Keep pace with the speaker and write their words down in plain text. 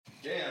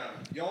Damn,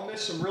 y'all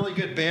missed some really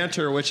good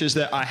banter, which is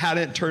that I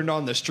hadn't turned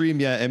on the stream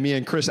yet, and me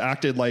and Chris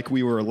acted like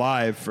we were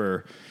live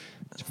for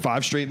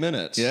 5 straight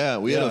minutes. Yeah,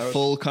 we had a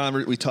full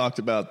conversation. We talked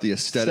about the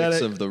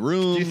aesthetics of the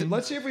room.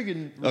 Let's see if we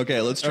can... Okay,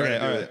 let's try to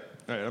do it.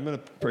 All right, I'm going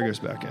to bring us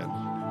back in.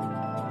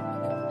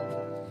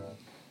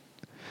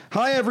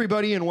 Hi,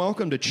 everybody, and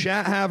welcome to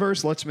Chat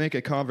Havers. Let's make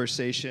a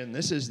conversation.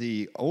 This is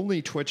the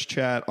only Twitch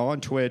chat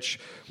on Twitch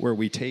where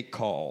we take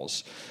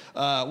calls.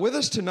 With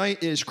us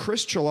tonight is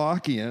Chris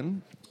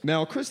Tcholakian.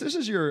 Now, Chris, this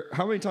is your...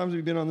 How many times have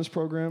you been on this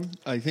program?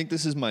 I think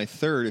this is my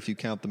 3rd if you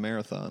count the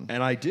marathon.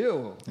 And I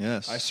do.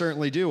 Yes. I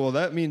certainly do. Well,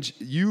 that means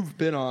you've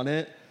been on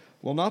it.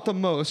 Well, not the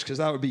most, because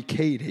that would be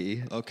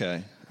Katie.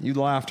 Okay. You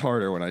laughed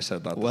harder when I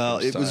said that. Well,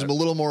 it was a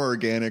little more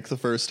organic the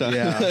first time.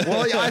 Yeah. I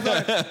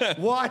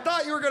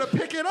thought you were going to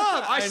pick it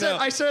up.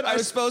 I said I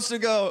was supposed to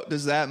go.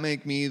 Does that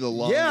make me the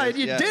longest? Yeah,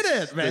 you did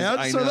it, man.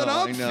 Then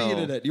I'm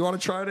feeding it. You want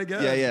to try it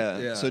again?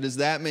 Yeah. So does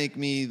that make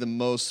me the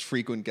most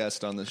frequent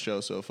guest on this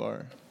show so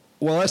far?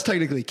 Well, that's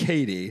technically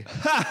Katie.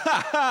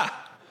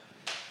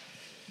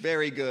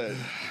 Very good.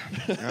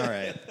 All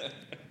right.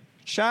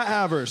 Chat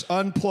Havers,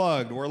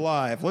 unplugged. We're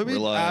live. Let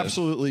me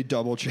absolutely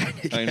double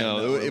check again. I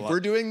know. If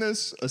we're doing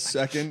this a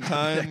second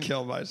time, I'm gonna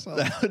kill myself.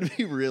 That would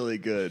be really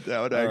good.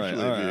 That would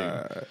actually be. All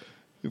right.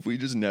 If we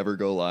just never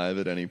go live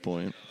at any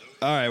point.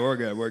 All right, we're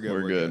good. We're good.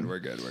 We're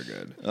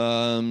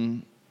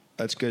good.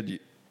 That's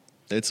good.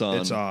 It's on.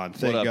 It's on.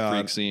 Thank what up, God.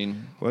 Freak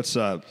Scene? What's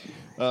up?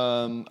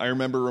 I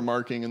remember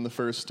remarking in the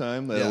first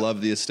time that I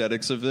love the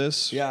aesthetics of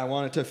this. Yeah, I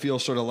want it to feel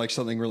sort of like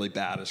something really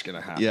bad is going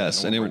to happen.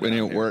 Yes, and it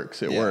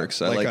works. It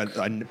works. Like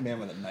a man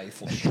with a knife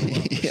will show up.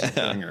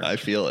 Yeah, I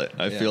feel it.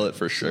 I feel it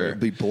for sure. It'll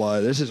be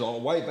blood. This is all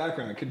white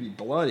background. It could be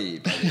bloody.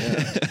 But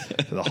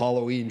the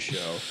Halloween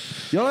show.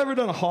 Y'all ever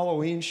done a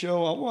Halloween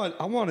show?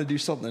 I want to do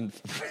something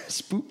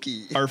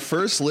spooky. Our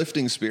first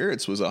Lifting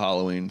Spirits was a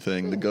Halloween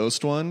thing. The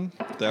ghost one.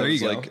 That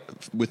was like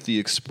with the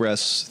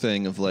express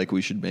thing of like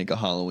we should make a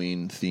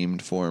Halloween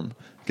themed form.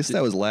 I guess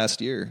that was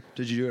last year.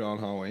 Did you do it on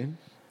Halloween?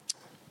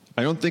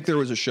 I don't think there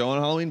was a show on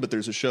Halloween, but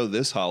there's a show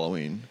this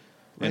Halloween.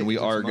 Right, and we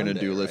are going to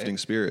do Lifting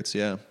Spirits,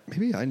 yeah.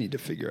 Maybe I need to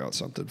figure out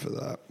something for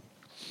that.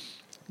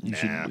 You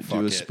should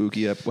do a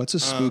spooky what's a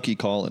spooky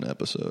call-in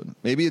episode?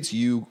 Maybe it's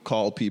you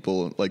call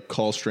people, like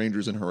call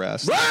strangers and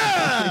harass them.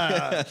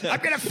 I'm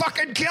going to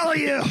fucking kill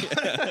you!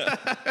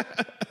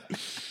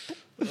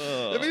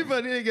 It'd be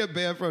funny to get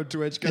banned from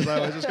Twitch because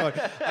I was just going,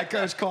 I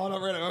was calling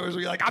over and I was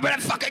like, I'm going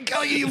to fucking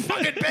kill you, you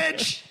fucking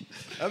bitch.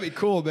 That'd be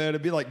cool, man.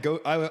 It'd be like,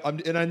 and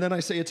then I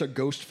say it's a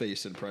ghost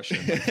face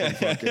impression.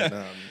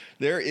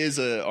 There is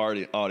an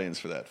audience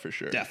for that for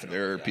sure. Definitely.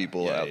 There are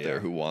people out there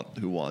who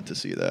want to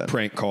see that.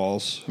 Prank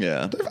calls.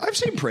 Yeah. I've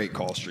seen prank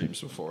call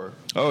streams before.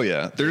 Oh,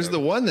 yeah. There's the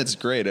one that's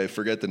great. I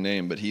forget the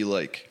name, but he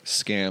like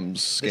scams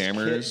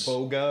scammers.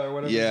 Boga or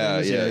whatever.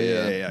 Yeah.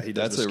 He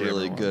does. That's a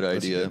really good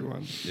idea.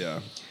 Yeah.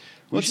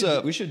 What's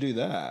up? We should do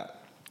that.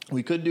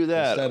 We could do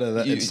that.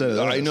 Instead of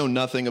that. I know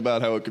nothing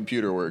about how a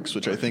computer works,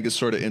 which I think is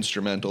sort of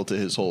instrumental to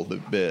his whole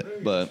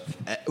bit. But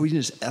we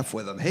can just F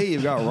with him. Hey,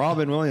 you've got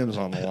Robin Williams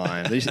on the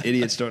line. These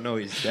idiots don't know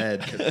he's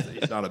dead because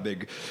he's not a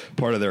big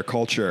part of their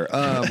culture.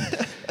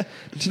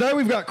 Tonight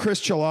we've got Chris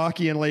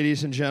Tcholakian,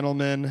 ladies and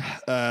gentlemen.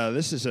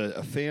 This is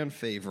a fan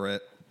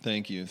favorite.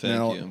 Thank you. Wait.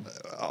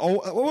 I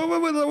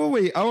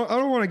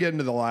don't want to get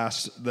into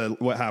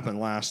what happened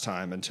last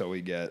time until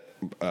we get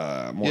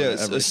more.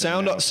 Yes,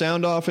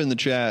 sound off in the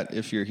chat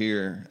if you're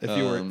here. If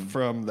you were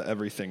from the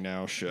Everything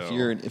Now show.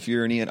 If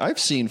you're an Ian, I've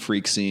seen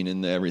Freak Scene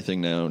in the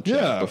Everything Now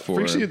chat before.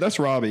 Freak Scene, that's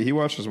Robbie. He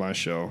watches my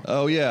show.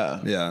 Oh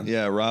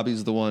yeah.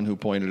 Robbie's the one who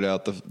pointed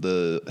out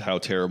the how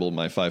terrible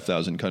my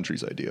 5,000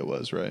 countries idea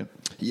was, right?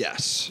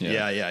 Yes.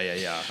 Yeah.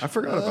 I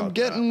forgot about that. I'm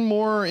getting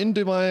more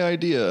into my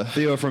idea.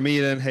 Theo from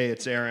Eden. Hey,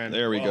 it's Aaron.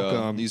 There we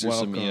go. These are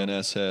some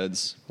ENS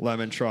heads.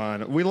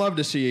 Lemontron. We love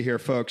to see you here,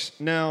 folks.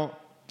 Now.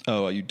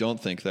 Oh, you don't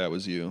think that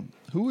was you?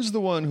 Who was the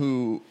one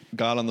who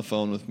got on the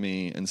phone with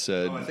me and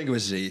said... Oh, I think it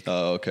was Zeke.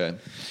 Oh, okay.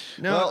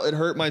 Now, well, it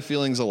hurt my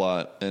feelings a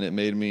lot, and it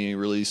made me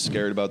really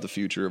scared about the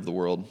future of the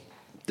world.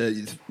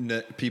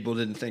 That people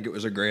didn't think it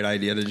was a great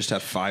idea to just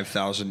have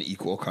 5,000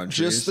 equal countries.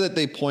 Just that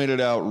they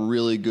pointed out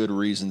really good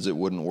reasons it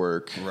wouldn't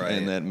work, right.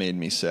 And that made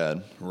me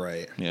sad.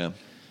 Right. Yeah.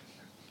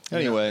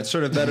 Anyway. It's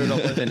sort of better to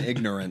live in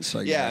ignorance,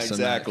 I guess. Yeah,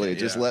 exactly.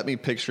 Just let me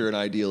picture an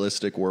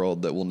idealistic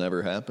world that will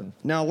never happen.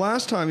 Now,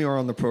 last time you were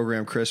on the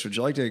program, Chris, would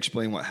you like to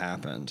explain what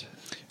happened?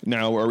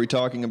 Now, are we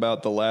talking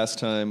about the last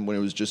time when it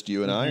was just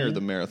you and I, or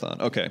the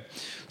marathon? Okay.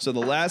 So the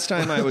last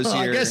time I was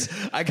here...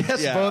 I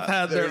guess both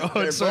had their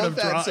own sort of...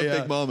 Both had some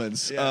big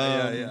moments.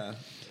 Yeah.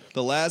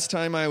 The last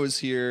time I was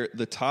here,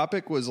 the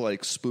topic was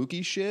like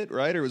spooky shit,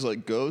 right? Or it was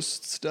like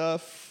ghost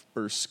stuff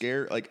or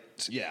scare, like...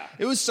 Yeah.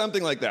 It was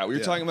something like that. We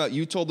were talking about,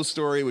 you told the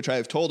story, which I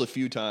have told a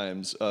few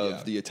times,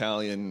 of the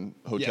Italian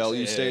hotel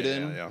you stayed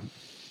in.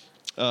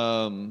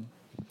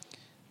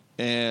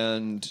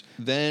 And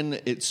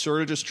then it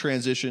sort of just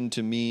transitioned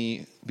to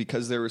me,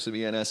 because there were some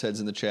ENS heads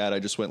in the chat. I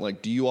just went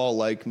like, do you all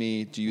like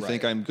me? Do you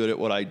think I'm good at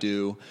what I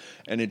do?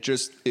 And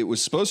it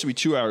was supposed to be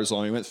 2 hours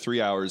long. We went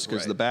 3 hours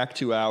because the back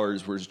 2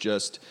 hours was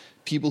just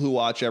people who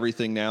watch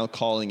everything now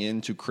calling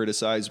in to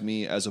criticize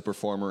me as a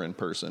performer in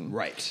person.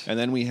 Right. And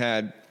then we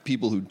had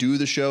people who do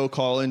the show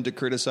call in to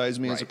criticize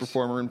me as a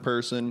performer in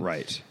person.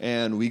 Right.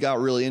 And we got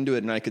really into it,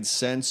 and I could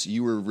sense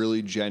you were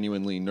really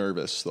genuinely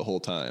nervous the whole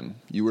time.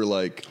 You were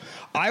like,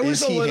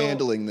 is he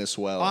handling this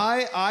well?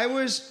 I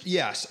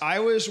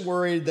was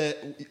worried that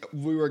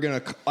we were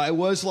going to, I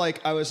was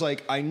like,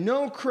 I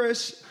know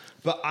Chris,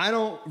 but I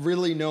don't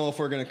really know if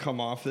we're going to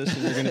come off this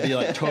and you're going to be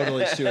like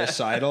totally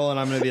suicidal. And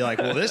I'm going to be like,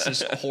 well, this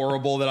is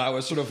horrible that I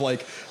was sort of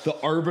like the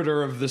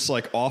arbiter of this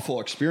like awful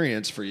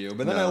experience for you.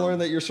 But then I learned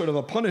that you're sort of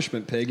a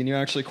punishment pig and you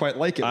actually quite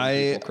like it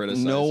when people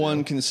criticize No you.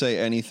 one can say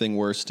anything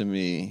worse to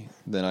me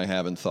than I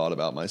haven't thought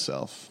about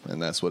myself.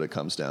 And that's what it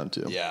comes down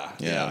to. Yeah.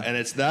 And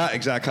it's that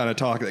exact kind of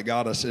talk that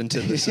got us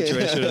into the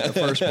situation in the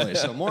first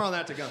place. So more on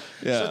that to come.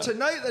 Yeah. So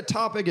tonight the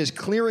topic is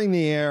clearing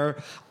the air.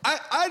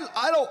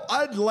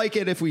 I'd like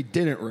it if we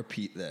didn't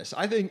repeat this.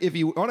 I think if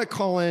you want to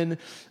call in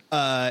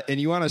and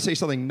you want to say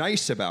something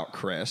nice about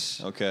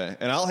Chris. Okay.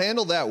 And I'll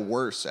handle that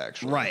worse,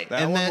 actually. Right.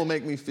 That one will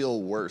make me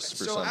feel worse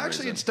for some reason. So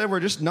actually, instead, we're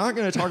just not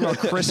going to talk about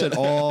Chris at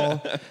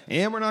all.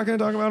 And we're not going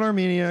to talk about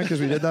Armenia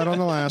because we did that on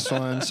the last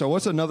one. So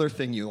what's another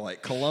thing you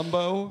like?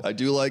 Colombo? I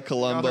do like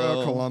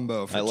Colombo.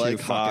 Colombo for I like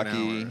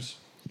hockey. Hours.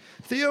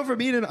 Theo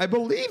Vermeeden, I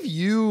believe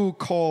you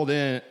called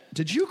in.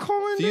 Did you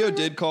call in? Theo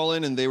did call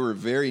in, and they were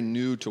very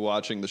new to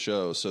watching the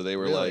show. So they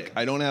were like,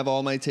 I don't have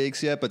all my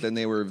takes yet, but then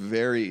they were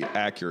very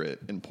accurate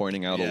in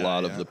pointing out a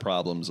lot of the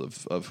problems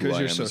of who I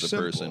am as a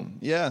person.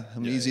 Yeah,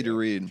 I'm easy to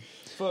read.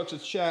 Folks,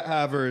 it's Chat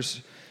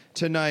Havers.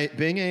 Tonight,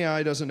 Bing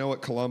AI doesn't know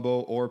what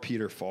Columbo or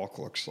Peter Falk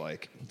looks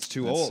like. It's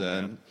too old,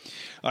 man.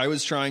 I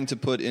was trying to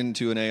put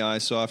into an AI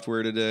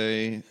software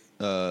today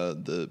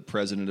the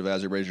president of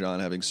Azerbaijan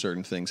having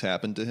certain things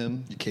happen to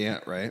him. You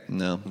can't, right?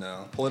 No.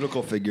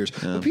 Political figures.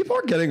 Yeah. But people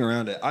are getting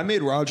around it. I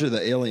made Roger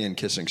the alien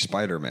kissing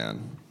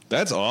Spider-Man.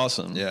 That's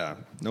awesome. Yeah.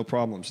 No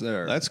problems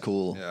there. That's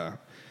cool. Yeah.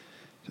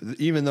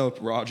 Even though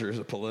Roger is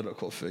a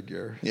political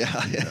figure. Yeah.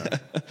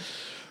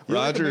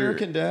 Roger, like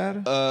American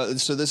Dad?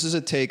 So this is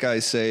a take I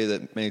say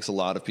that makes a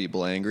lot of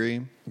people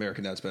angry.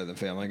 American Dad's better than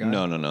Family Guy?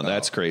 No.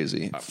 That's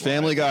crazy.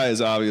 Family Guy is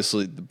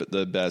obviously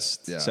the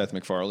best Seth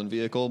MacFarlane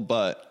vehicle,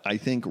 but I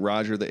think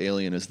Roger the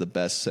Alien is the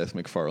best Seth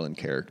MacFarlane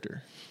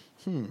character.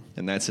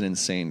 And that's an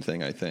insane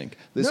thing, I think.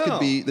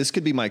 This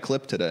could be my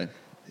clip today.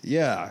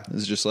 Yeah.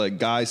 It's just like,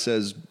 guy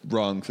says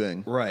wrong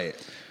thing. Right.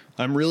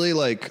 I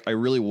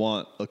really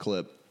want a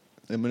clip.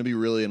 I'm going to be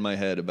really in my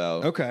head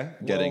about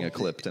getting a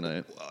clip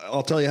tonight.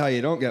 I'll tell you how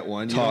you don't get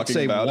one. You don't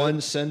say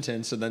one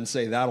sentence and then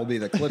say that'll be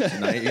the clip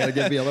tonight. You got to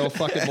give me a little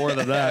fucking more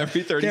than that.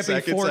 Every 30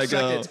 seconds I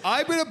go,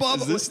 I've been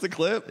above. Is this the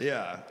clip?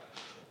 Yeah.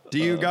 Do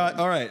you got,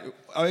 all right.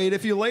 I mean,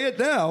 if you lay it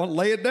down.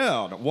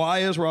 Why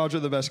is Roger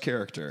the best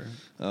character?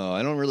 Oh,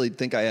 I don't really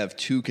think I have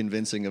too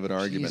convincing of an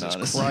argument, Jesus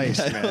honestly.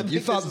 Christ, man. You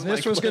thought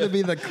this was going to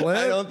be the clip?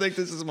 I don't think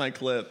this is my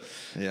clip.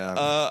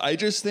 Yeah. I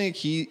just think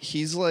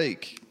he's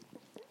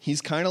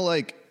kind of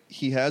like,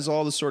 he has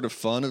all the sort of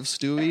fun of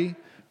Stewie,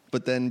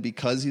 but then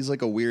because he's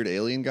like a weird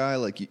alien guy,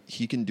 like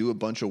he can do a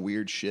bunch of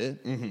weird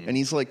shit. Mm-hmm. And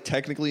he's like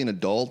technically an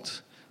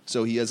adult,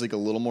 so he has like a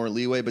little more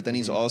leeway, but then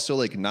he's also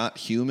like not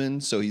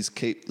human, so he's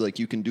like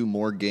you can do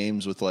more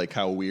games with like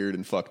how weird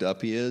and fucked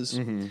up he is.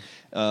 Mm-hmm.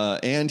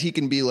 And he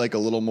can be like a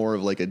little more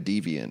of like a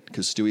deviant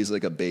because Stewie's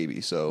like a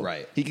baby, so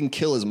he can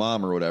kill his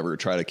mom or whatever, or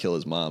try to kill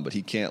his mom, but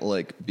he can't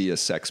like be a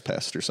sex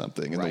pest or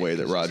something in the way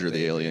that Roger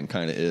the Alien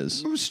kind of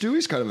is.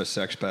 Stewie's kind of a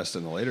sex pest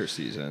in the later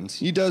seasons.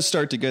 He does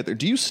start to get there.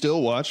 Do you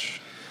still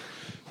watch?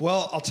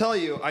 Well, I'll tell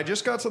you, I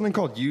just got something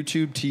called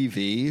YouTube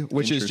TV,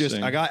 which is just,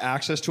 I got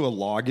access to a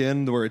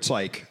login where it's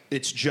like,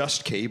 it's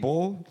just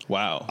cable.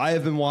 Wow. I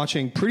have been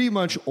watching pretty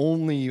much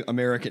only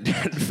American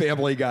Dad and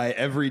Family Guy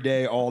every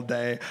day, all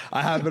day.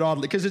 I have it on,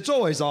 because it's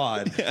always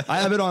on. Yeah.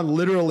 I have it on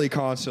literally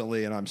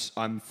constantly, and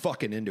I'm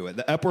fucking into it.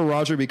 The ep where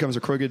Roger becomes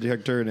a crooked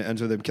detective and it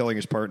ends with him killing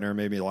his partner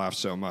made me laugh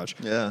so much.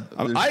 Yeah.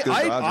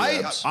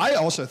 I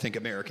also think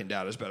American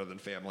Dad is better than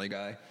Family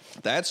Guy.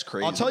 That's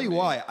crazy. I'll tell you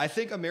why. I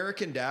think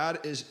American Dad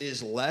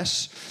is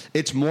less.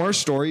 It's more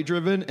story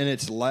driven, and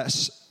it's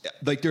less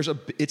like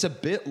it's a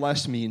bit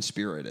less mean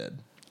spirited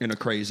in a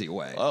crazy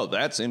way. Oh,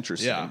 that's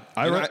interesting.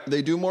 Yeah,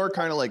 they do more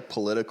kind of like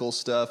political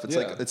stuff.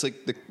 It's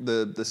like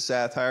the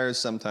satire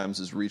sometimes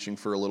is reaching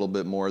for a little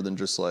bit more than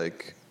just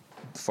like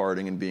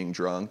farting and being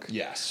drunk.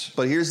 Yes,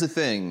 but here's the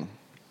thing: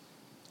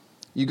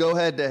 you go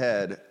head to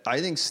head. I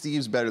think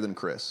Steve's better than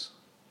Chris.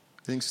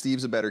 I think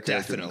Steve's a better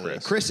character than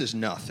Chris. Chris is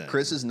nothing.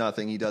 Chris is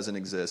nothing. He doesn't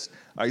exist.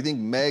 I think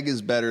Meg is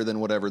better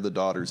than whatever the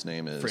daughter's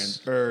name is.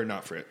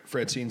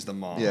 Francine's the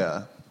mom.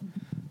 Yeah.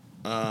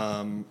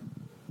 And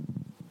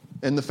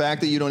the fact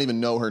that you don't even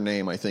know her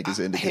name, I think, is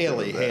indicative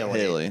of that.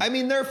 Haley. I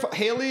mean,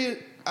 Haley.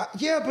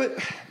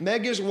 But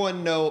Meg is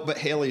one note, but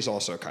Haley's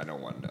also kind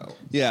of one note.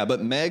 Yeah,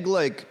 but Meg,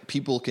 like,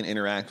 people can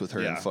interact with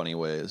her in funny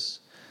ways.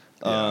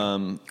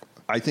 Yeah.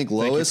 I think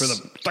Lois.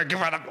 Thank you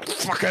for the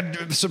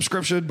fucking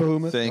subscription,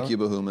 Behemoth. Thank you,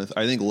 Behemoth.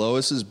 I think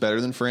Lois is better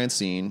than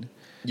Francine.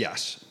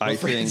 Yes, I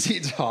think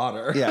Francine's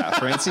hotter. Yeah,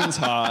 Francine's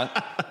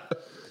hot.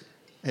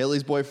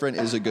 Haley's boyfriend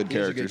is a good He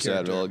is a character, good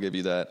character. Sadville. I'll give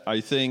you that.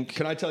 I think.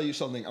 Can I tell you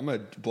something? I'm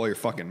going to blow your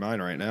fucking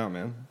mind right now,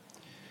 man.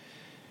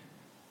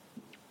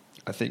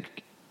 I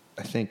think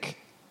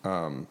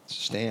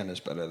Stan is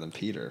better than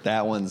Peter.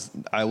 That one's.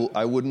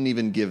 I wouldn't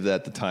even give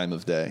that the time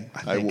of day.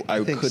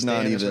 I think could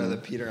Stan not is better even.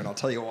 than Peter, and I'll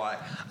tell you why.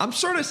 I'm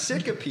sort of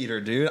sick of Peter,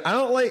 dude. I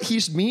don't like.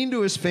 He's mean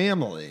to his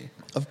family.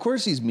 Of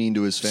course, he's mean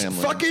to his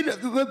family.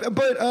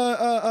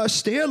 But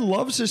Stan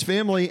loves his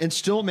family and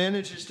still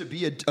manages to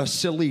be a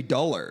silly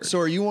dullard. So,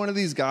 are you one of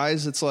these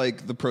guys that's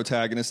like the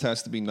protagonist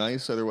has to be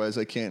nice, otherwise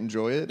I can't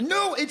enjoy it?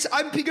 No,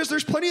 I'm because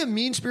there's plenty of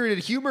mean-spirited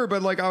humor,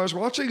 but like I was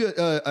watching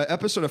a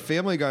episode of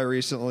Family Guy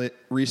recently,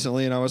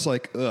 and I was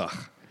like, ugh.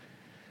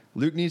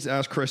 Luke needs to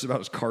ask Chris about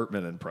his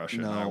Cartman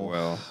impression. I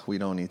will. We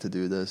don't need to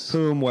do this.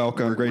 Boom,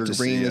 welcome. Great to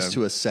see you. We're bringing this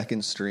to a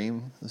second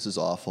stream. This is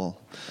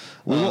awful.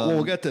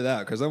 We'll get to that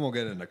because then we'll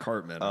get into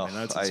Cartman. I mean,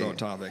 that's its own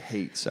topic. I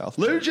hate South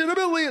Park.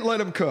 Legitimately,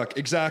 let him cook.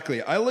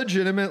 Exactly. I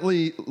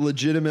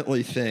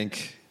legitimately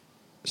think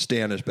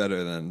Stan is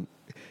better than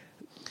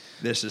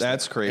this.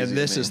 That's crazy. And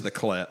this is the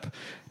clip.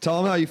 Tell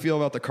him how you feel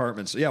about the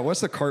Cartman. Yeah, what's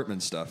the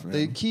Cartman stuff, man?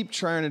 They keep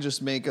trying to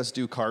just make us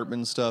do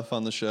Cartman stuff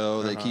on the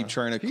show. They keep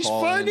trying to He's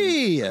call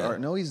funny.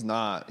 No, he's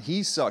not.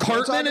 He sucks.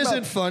 Cartman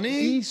isn't funny?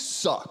 He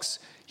sucks.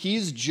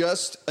 He's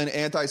just an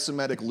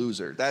anti-Semitic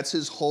loser. That's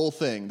his whole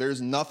thing.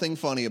 There's nothing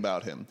funny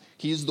about him.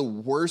 He's the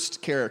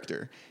worst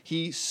character.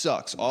 He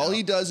sucks. All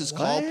he does is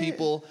call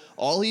people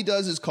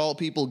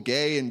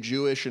gay and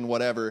Jewish and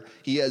whatever.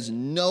 There's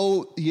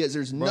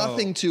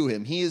nothing to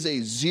him. He is a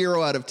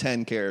 0 out of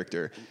 10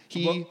 character.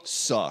 He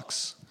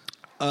sucks.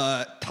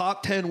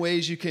 Top 10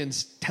 ways you can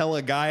tell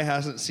a guy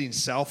hasn't seen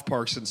South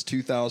Park since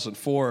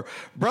 2004.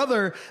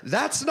 Brother,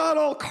 that's not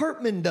all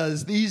Cartman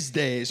does these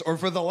days or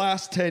for the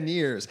last 10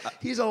 years.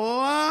 He's a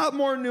lot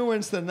more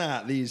nuanced than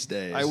that these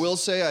days. I will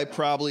say I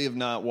probably have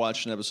not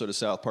watched an episode of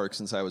South Park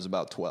since I was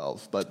about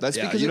 12, but that's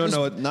because you don't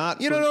know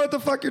what the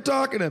fuck you're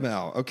talking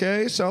about,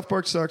 okay? South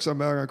Park sucks. I'm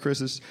back on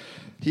Chris's.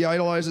 He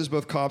idolizes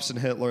both cops and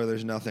Hitler.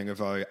 There's nothing of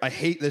value. I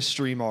hate this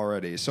stream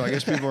already. So I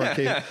guess people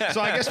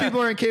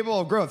are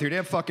incapable of growth. You're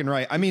damn fucking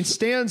right. I mean,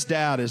 Stan's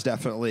dad is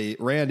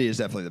Randy is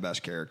definitely the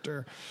best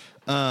character.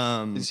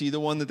 Is he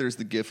the one that there's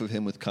the gif of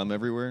him with cum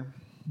everywhere?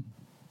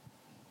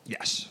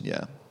 Yes.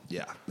 Yeah.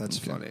 Yeah, that's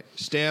funny.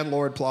 Stan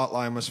Lord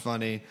plotline was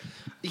funny.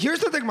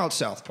 Here's the thing about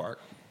South Park.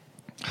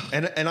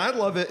 And I'd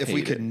love it if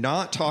we could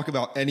not talk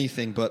about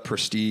anything but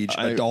prestige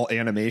adult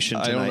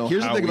animation tonight. I don't know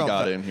how we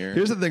got in here.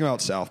 Here's the thing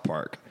about South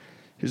Park.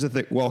 Here's the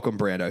thing. Welcome,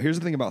 Brando. Here's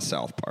the thing about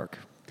South Park.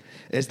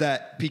 Is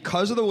that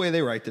because of the way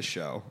they write the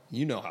show,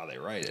 you know how they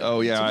write it.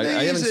 Oh, yeah. I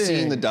haven't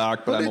seen the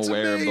doc, but I'm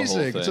aware of the whole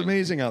thing. It's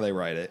amazing how they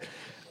write it.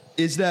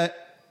 Is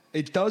that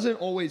it doesn't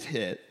always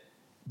hit,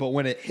 but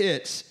when it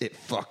hits, it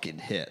fucking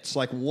hits.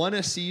 Like one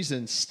a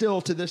season, still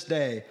to this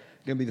day,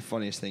 going to be the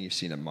funniest thing you've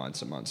seen in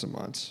months and months and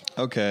months.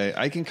 Okay,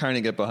 I can kind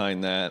of get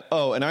behind that.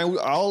 Oh, and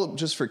I'll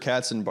just for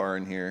cats and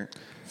barn here,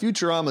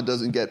 Futurama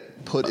doesn't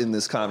get put in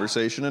this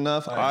conversation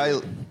enough.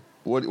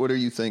 What are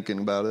you thinking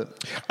about it?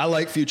 I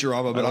like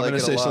Futurama, but I'm going to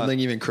say something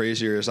even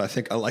crazier is I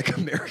think I like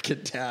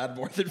American Dad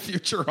more than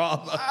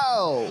Futurama.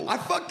 Wow. I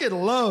fucking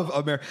love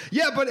American.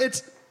 Yeah, but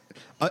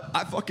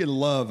I fucking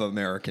love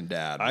American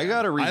Dad. I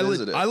got to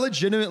revisit it. I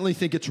legitimately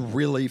think it's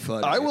really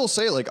funny. I will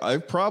say, like, I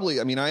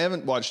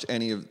haven't watched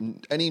any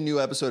new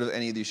episode of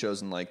any of these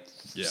shows in like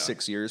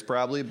 6 years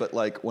probably, but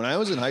like when I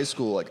was in high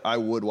school, like I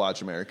would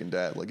watch American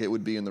Dad. Like it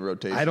would be in the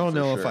rotation. I don't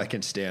know if I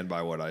can stand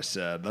by what I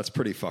said. That's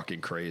pretty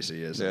fucking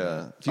crazy, isn't it?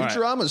 Yeah.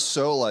 Futurama is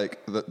so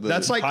like the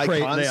that's like high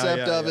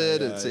concept of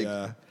it.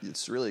 Yeah,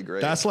 it's really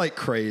great. That's like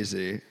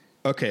crazy.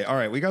 Okay, all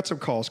right, we got some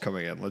calls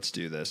coming in. Let's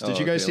do this. Did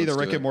you guys see the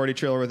Rick and Morty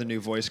trailer with the new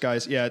voice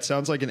guys? Yeah, it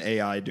sounds like an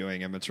AI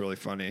doing him. It's really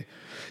funny.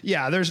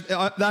 Yeah,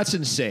 that's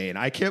insane.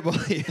 I can't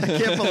believe I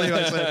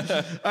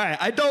said. All right,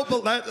 I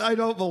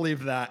don't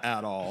believe that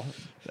at all.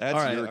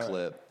 That's your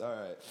clip. All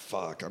right,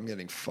 fuck. I'm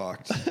getting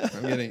fucked.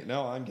 I'm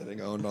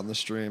getting owned on the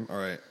stream. All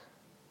right.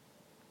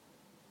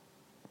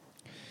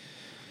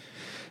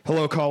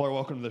 Hello, caller.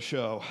 Welcome to the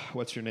show.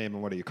 What's your name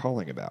and what are you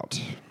calling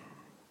about?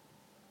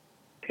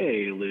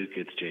 Hey, Luke,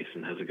 it's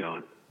Jason. How's it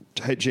going?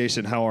 Hey,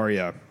 Jason, how are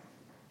you?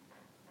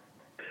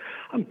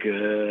 I'm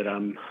good.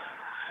 I'm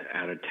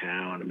out of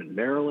town. I'm in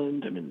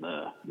Maryland. I'm in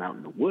the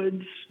mountain of the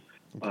woods.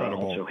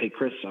 Incredible. Also, hey,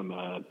 Chris, I'm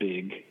a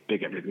big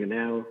Everything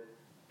Now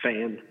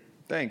fan.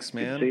 Thanks,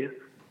 man. Good to see you.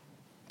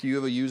 Do you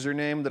have a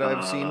username that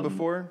I've seen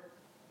before?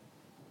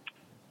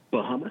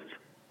 Bahamas.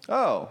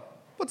 Oh,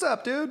 what's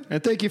up, dude?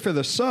 And thank you for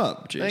the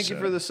sub, Jason. Thank you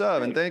for the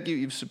sub, and thank you.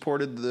 You've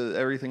supported the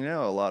Everything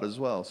Now a lot as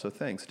well, so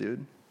thanks,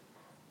 dude.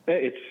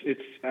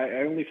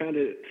 I only found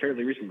it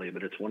fairly recently,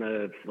 but it's one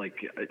of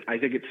I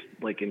think it's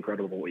like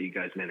incredible what you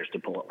guys managed to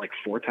pull up like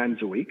 4 times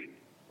a week.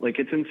 Like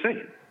it's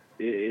insane.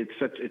 It's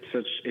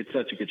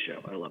such a good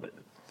show. I love it.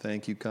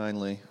 Thank you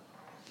kindly.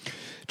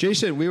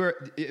 Jason,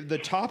 the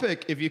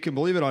topic, if you can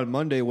believe it, on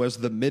Monday was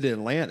the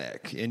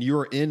Mid-Atlantic, and you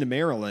are in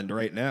Maryland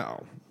right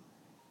now.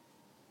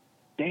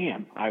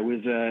 Damn,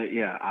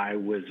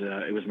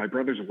 it was my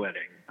brother's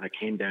wedding. I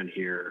came down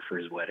here for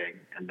his wedding,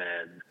 and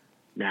then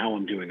now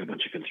I'm doing a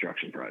bunch of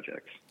construction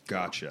projects.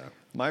 Gotcha.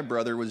 My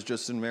brother was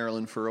just in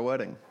Maryland for a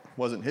wedding.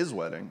 Wasn't his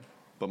wedding,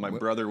 but my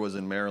brother was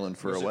in Maryland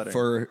for a wedding.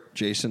 For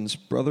Jason's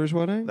brother's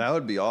wedding? That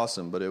would be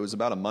awesome, but it was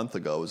about a month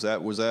ago. Was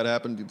that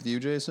happened with you,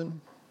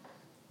 Jason?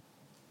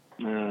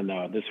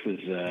 No, this was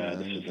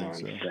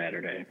on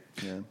Saturday.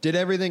 Yeah. Did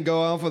everything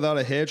go off without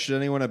a hitch? Did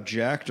anyone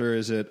object, or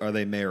are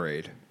they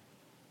married?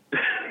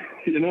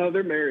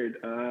 They're married.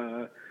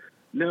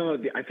 No,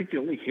 I think the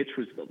only hitch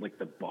was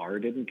the bar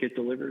didn't get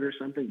delivered or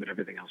something, but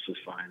everything else was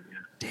fine.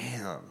 Yeah.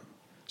 Damn.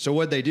 So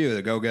what'd they do?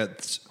 They go get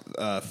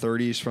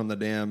 30s from the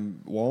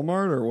damn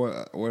Walmart,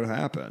 or what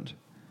happened?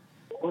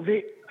 Well,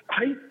 they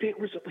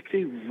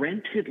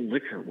rented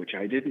liquor, which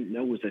I didn't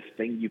know was a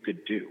thing you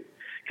could do,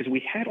 because we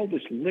had all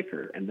this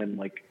liquor, and then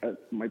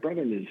my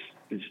brother and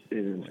his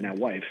now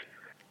wife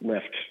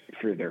left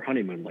for their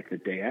honeymoon the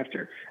day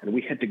after, and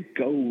we had to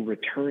go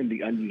return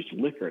the unused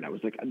liquor, and I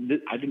was like, I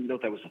didn't know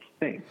that was a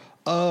thing.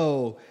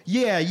 Oh,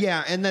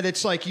 yeah, and then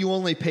it's you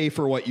only pay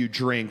for what you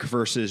drink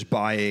versus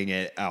buying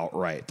it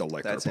outright, the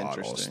liquor That's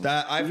bottles. interesting.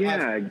 I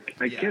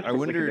guess. I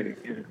wonder,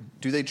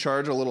 do they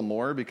charge a little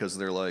more because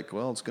they're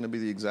well, it's going to be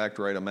the exact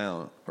right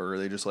amount, or are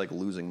they just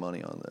losing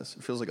money on this?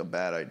 It feels like a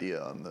bad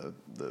idea on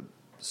the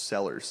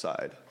seller's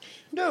side.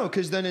 No,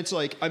 because then it's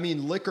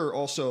liquor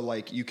also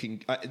you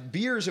can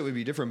beers it would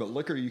be different, but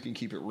liquor you can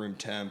keep at room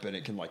temp and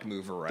it can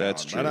move around.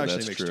 That's true. That actually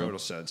That's makes true. total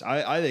sense.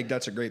 I think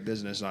that's a great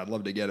business, and I'd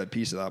love to get a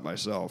piece of that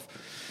myself.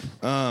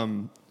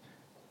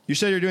 You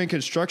said you're doing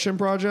construction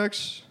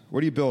projects.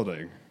 What are you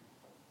building?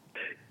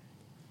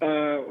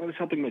 I was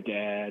helping my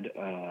dad.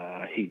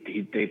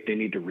 They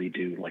need to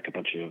redo a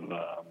bunch of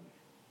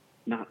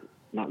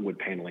not wood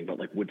paneling,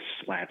 but wood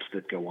slats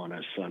that go on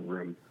a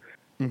sunroom.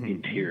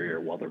 Interior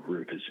while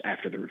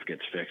after the roof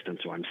gets fixed, and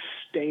so I'm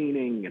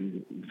staining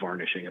and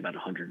varnishing about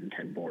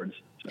 110 boards.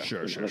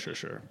 So,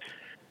 Sure.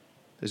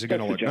 Is it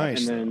going to look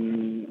nice?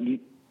 And then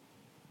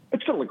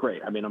it's going to look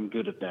great. I'm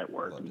good at that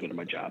work. I'm good at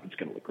my job. It's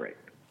going to look great.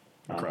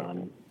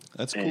 Incredible.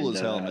 That's cool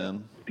as hell,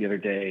 man. The other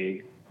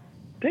day,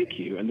 thank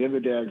you. And the other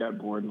day I got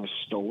bored and I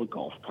stole a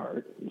golf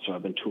cart, and so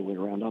I've been tooling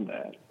around on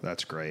that.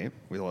 That's great.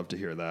 We love to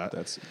hear that.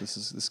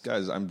 This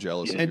guy's. I'm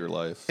jealous of your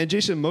life. And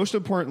Jason, most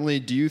importantly,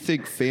 do you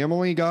think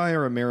Family Guy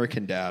or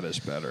American Dad is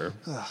better?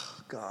 Oh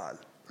God,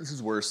 this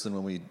is worse than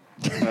when we.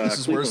 This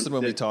is worse than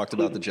when we talked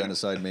about the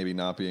genocide maybe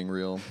not being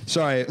real.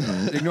 Sorry,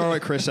 ignore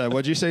what Chris said.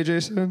 What'd you say,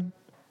 Jason?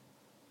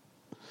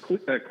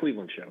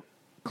 Cleveland show.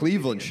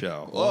 Cleveland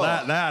show. Well,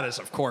 that is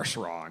of course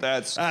wrong.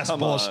 That's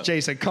bullshit. on.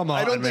 Jason, come on,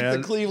 I don't man.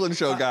 think the Cleveland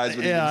show guys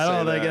would. Yeah, I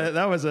even don't say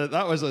think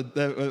that was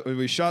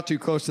we shot too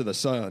close to the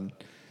sun.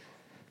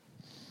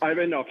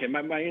 Okay.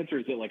 My answer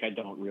is that I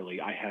don't really.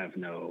 I have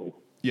no.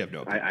 You have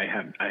no. I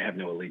have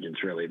no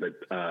allegiance really, but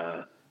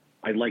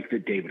I like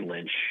that David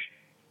Lynch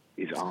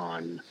is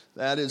on.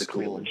 That is the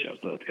cool. Cleveland show,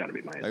 so it's got to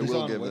be my answer. I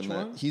will on give which him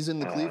that. one? He's in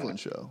the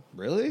Cleveland show.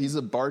 Really? He's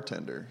a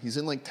bartender. He's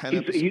in 10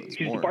 He's episodes.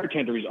 the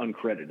bartender. He's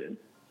uncredited.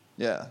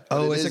 Yeah.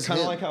 Oh, is it kind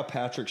of him. like how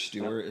Patrick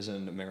Stewart is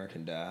in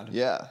American Dad?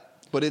 Yeah.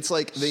 But it's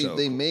they So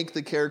cool. make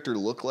the character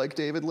look like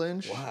David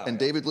Lynch. Wow. And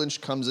David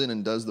Lynch comes in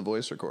and does the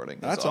voice recording.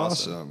 That's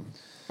awesome.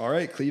 All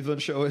right,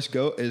 Cleveland show is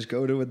go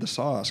to with the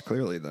sauce,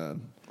 clearly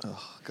then.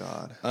 Oh,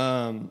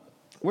 God.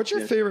 What's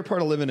your favorite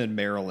part of living in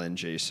Maryland,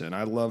 Jason?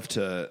 I love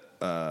to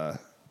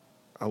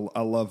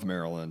I love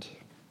Maryland.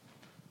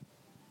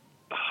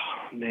 Oh,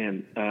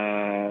 man,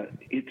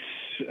 it's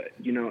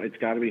it's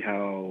got to be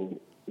how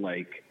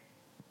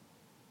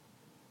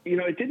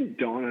it didn't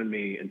dawn on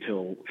me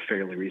until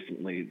fairly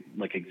recently,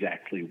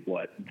 exactly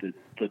what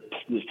because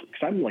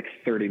I'm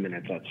 30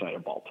 minutes outside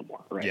of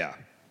Baltimore, right? Yeah.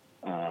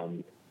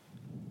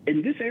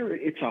 In this area,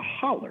 it's a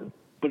holler,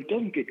 but it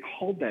doesn't get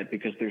called that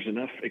because there's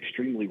enough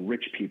extremely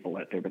rich people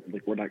out there. But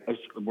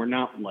we're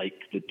not like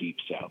the Deep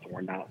South.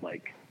 We're not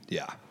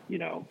Yeah.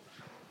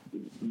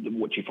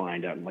 What you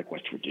find out in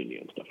West Virginia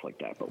and stuff like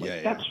that. But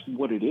that's yeah.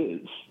 what it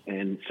is.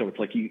 And so it's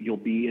you'll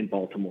be in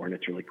Baltimore and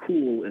it's really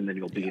cool. And then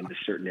you'll be in this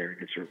certain area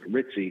and it's sort of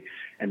ritzy.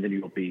 And then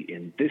you'll be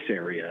in this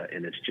area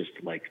and it's just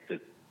the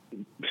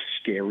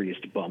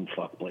scariest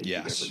bumfuck place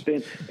you've ever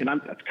been. And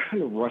that's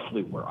kind of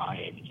roughly where I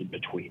am in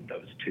between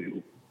those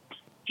two,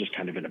 just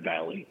kind of in a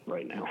valley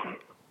right now.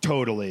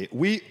 Totally.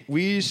 We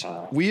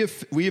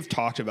have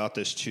talked about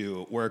this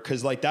too, where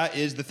because that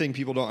is the thing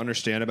people don't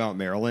understand about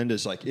Maryland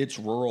is it's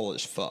rural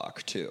as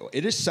fuck too.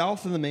 It is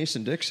south of the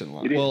Mason-Dixon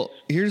line. Well,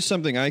 here's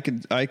something I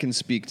can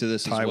speak to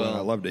this Tywin, as well. I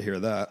love to hear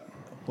that.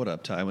 What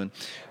up, Tywin?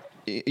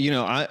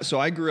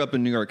 I grew up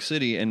in New York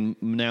City, and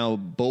now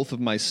both of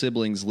my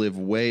siblings live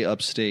way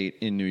upstate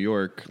in New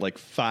York,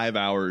 5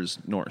 hours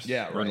north,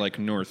 or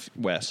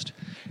northwest,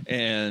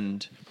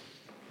 and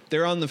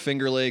they're on the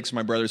Finger Lakes.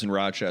 My brother's in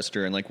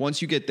Rochester, and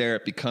once you get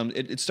there,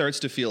 it starts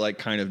to feel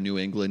kind of New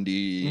England-y.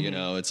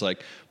 Mm-hmm. It's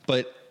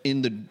but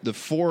in the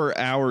 4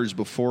 hours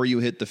before you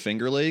hit the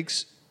Finger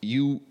Lakes,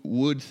 you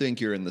would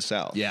think you're in the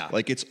South. Yeah,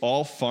 it's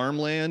all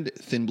farmland,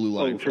 thin blue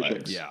line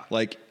flags. Sure. Yeah,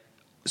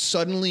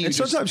 suddenly, and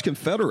sometimes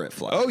Confederate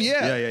flags. Oh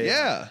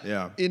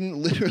yeah.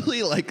 In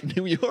literally like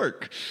New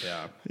York.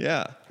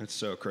 Yeah. It's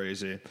so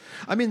crazy.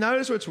 I mean, that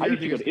is what's I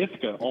weird. used to go to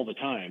Ithaca all the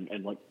time,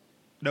 and like.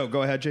 No,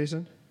 go ahead,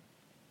 Jason.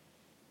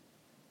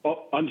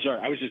 Oh, I'm sorry.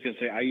 I was just gonna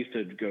say I used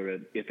to go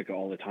to Ithaca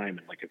all the time,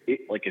 and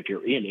if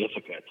you're in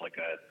Ithaca, it's like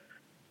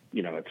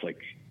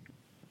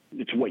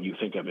it's what you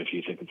think of if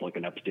you think of like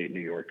an upstate New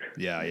York,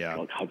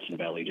 like Hudson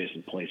Valley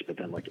adjacent place. But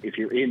then like if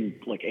you're in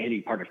like any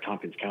part of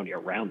Tompkins County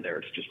around there,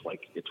 it's just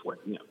like it's where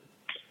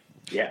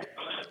yeah.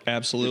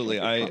 Absolutely.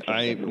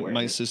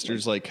 My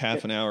sister's like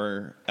half an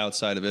hour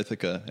outside of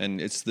Ithaca,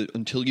 and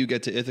until you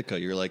get to Ithaca,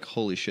 you're like,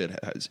 holy shit.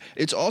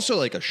 It's also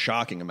like a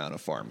shocking amount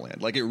of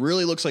farmland. Like it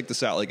really looks like the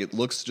South. Like it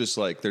looks just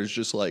like there's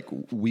just like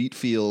wheat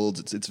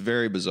fields. It's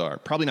very bizarre.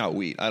 Probably not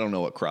wheat. I don't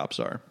know what crops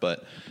are,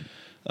 but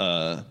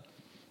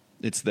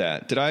it's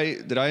that. Did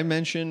I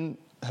mention?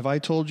 Have I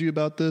told you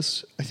about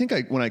this? I think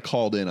when I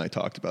called in, I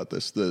talked about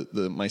this.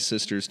 My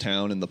sister's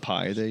town and the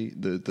pie.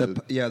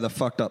 The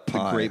fucked up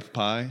pie, the grape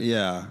pie.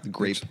 Yeah, the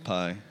grape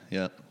pie.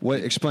 Yeah.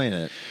 What? Explain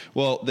it.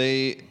 Well,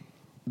 they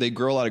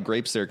grow a lot of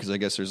grapes there because I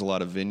guess there's a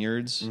lot of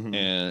vineyards,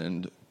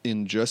 and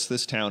in just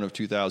this town of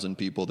 2,000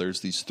 people,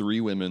 there's these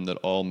 3 women that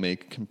all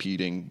make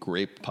competing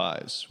grape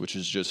pies, which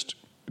is just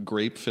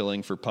grape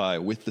filling for pie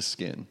with the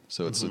skin.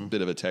 So it's a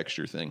bit of a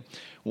texture thing.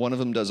 One of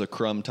them does a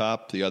crumb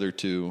top. The other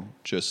 2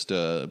 just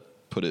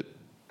put it,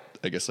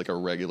 I guess, like a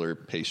regular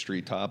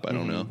pastry top. I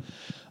don't know.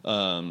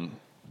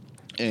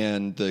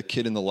 And the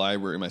kid in the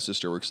library, my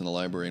sister works in the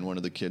library, and one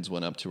of the kids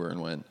went up to her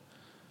and went,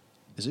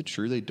 "Is it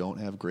true they don't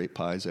have grape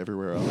pies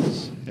everywhere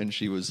else?" And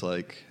she was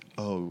like,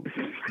 "Oh,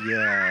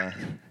 yeah.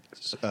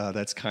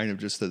 That's kind of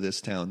just a this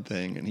town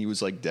thing." And he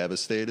was like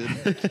devastated.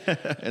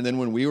 And then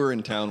when we were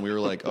in town, we were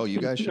like, "Oh,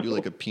 you guys should do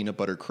like a peanut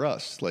butter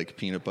crust, like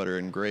peanut butter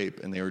and grape."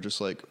 And they were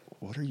just like,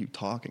 "What are you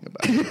talking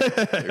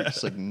about?" They're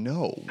just like,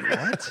 "No,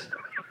 what?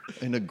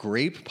 And a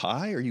grape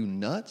pie? Are you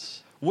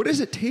nuts?" What does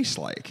it taste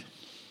like?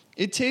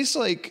 It tastes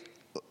like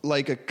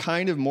a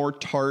kind of more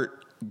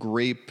tart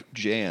grape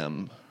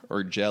jam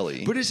or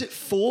jelly. But is it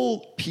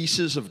full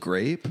pieces of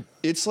grape?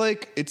 It's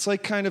like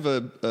kind of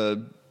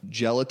a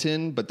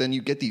gelatin, but then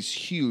you get these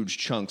huge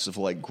chunks of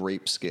like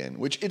grape skin,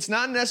 which it's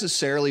not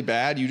necessarily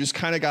bad. You just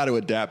kind of got to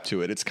adapt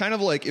to it. It's kind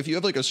of like if you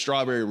have like a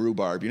strawberry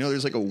rhubarb,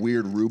 there's like a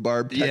weird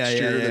rhubarb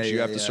texture that you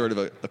have to sort of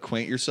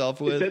acquaint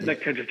yourself with. It's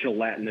that kind of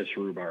gelatinous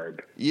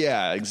rhubarb.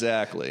 Yeah,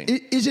 exactly.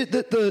 Is it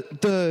that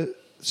the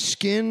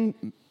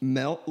skin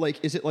melt?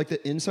 Like, is it like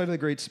the inside of the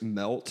grapes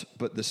melt,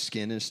 but the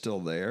skin is still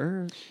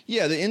there?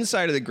 Yeah, the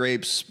inside of the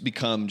grapes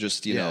become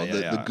just,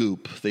 the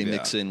goop. They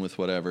mix in with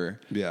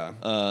whatever. Yeah.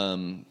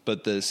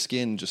 But the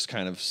skin just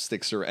kind of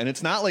sticks around. And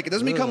it's not like, it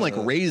doesn't become like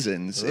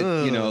raisins.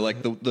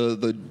 Like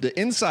the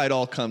inside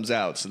all comes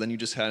out. So then you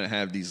just kind of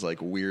have these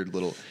like weird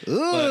little.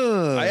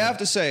 But I have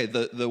to say,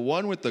 the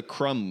one with the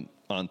crumb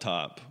on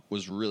top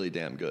was really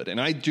damn good.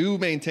 And I do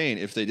maintain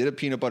if they did a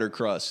peanut butter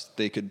crust,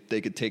 they could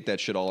take that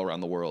shit all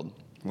around the world.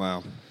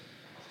 Wow.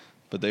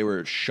 But they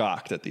were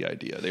shocked at the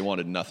idea. They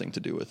wanted nothing to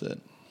do with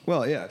it.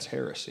 Well, yeah, it's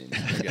heresy.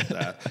 I get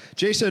that.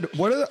 Jason,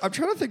 I'm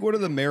trying to think, what are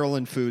the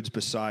Maryland foods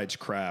besides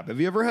crab?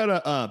 Have you ever had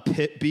a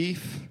pit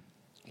beef?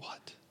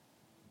 What?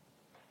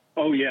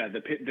 Oh yeah,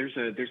 there's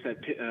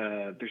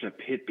a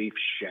pit beef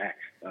shack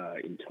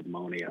in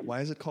Timonium. Why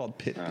is it called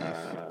pit beef?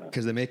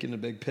 Because they make it in a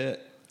big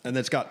pit. And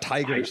it's got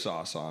tiger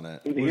sauce on it.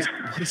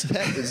 What is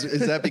that?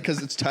 Is that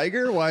because it's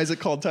tiger? Why is it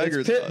called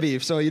tiger sauce? It's pit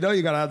beef, so you got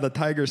to have the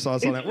tiger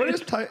sauce on it. What is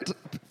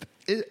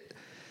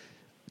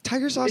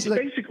tiger sauce? It's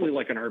basically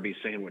like an Arby's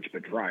sandwich,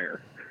 but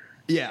drier.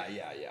 Yeah.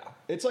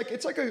 It's like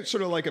a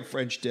sort of like a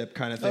French dip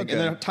kind of thing. Okay.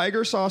 And then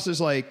tiger sauce is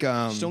like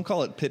just don't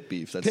call it pit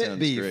beef. That pit sounds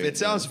beef. great. It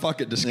sounds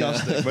fucking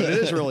disgusting, but it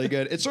is really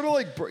good. It's sort of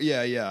like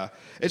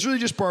It's really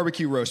just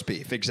barbecue roast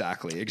beef.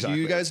 Exactly. Do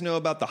you guys know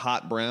about the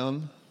hot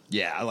brown?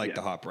 Yeah, I like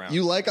the hot brown.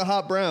 You like a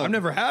hot brown? I've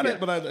never had it,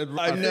 but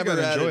I've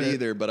never had it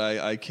either. But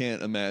I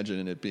can't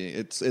imagine it being.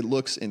 It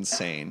looks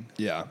insane.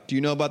 Yeah. Do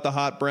you know about the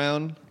hot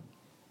brown,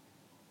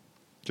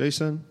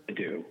 Jason? I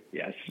do.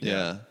 Yes.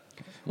 Yeah.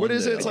 What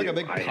is it? It's like a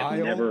big pile. I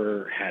have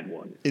never had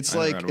one. It's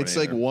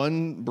like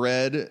one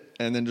bread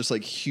and then just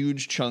like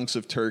huge chunks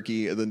of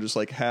turkey and then just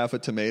like half a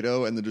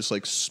tomato and then just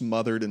like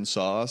smothered in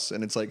sauce,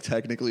 and it's like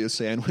technically a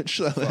sandwich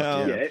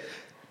somehow. Yeah.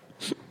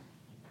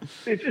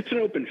 It's an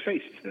open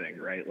faced thing,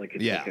 right? Like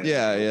it's like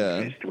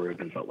faced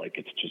Reuben, but like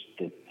it's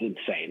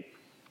insane.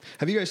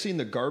 Have you guys seen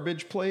the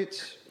garbage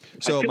plates?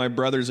 So my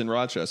brother's in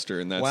Rochester,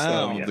 and that's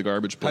the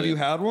garbage plate. Have you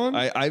had one?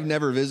 I've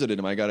never visited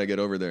him. I got to get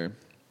over there.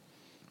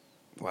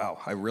 Wow,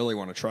 I really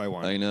want to try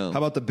one. I know. How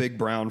about the Big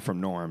Brown from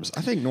Norm's?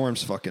 I think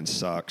Norm's fucking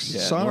sucks. Yeah,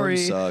 sorry,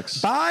 Norm's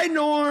sucks. Bye,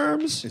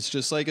 Norm's. It's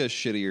just like a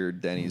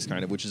shittier Denny's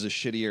kind of, which is a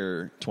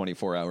shittier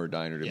 24-hour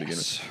diner to begin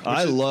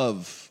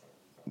with.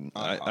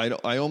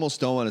 I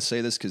almost don't want to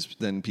say this because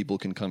then people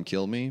can come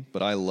kill me,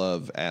 but I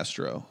love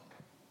Astro.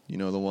 You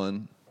know the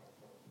one?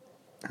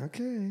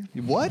 Okay.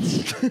 What?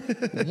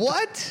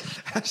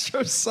 What?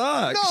 Astro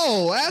sucks.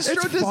 No, Astro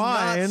It's does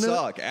fine. not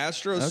suck.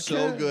 Astro's so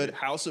Okay. good.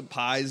 House of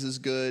Pies is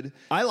good.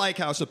 I like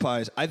House of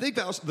Pies. I think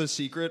the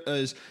secret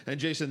is, and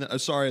Jason,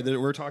 sorry that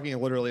we're talking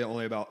literally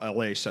only about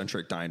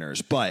LA-centric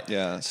diners, but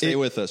Yeah, stay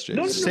with us,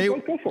 Jason. No,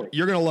 go for it.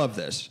 You're gonna love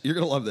this. You're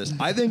gonna love this.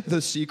 I think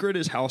the secret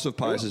is House of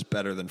Pies is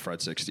better than Fred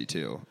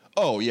 62.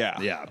 Oh yeah,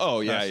 Yeah.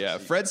 Oh yeah, That's yeah.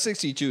 just- Fred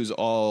 62 is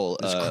all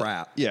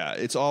crap. Yeah,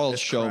 it's all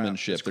It's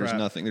showmanship. crap. It's There's crap.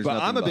 nothing. There's but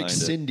nothing I'm a big behind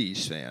it.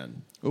 Cindy's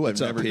fan. Ooh, I've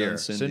It's up never done here.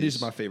 Cindy's.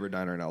 is my favorite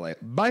diner in LA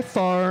by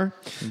far.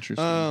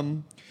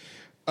 Interesting.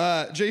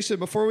 Jason,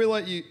 before we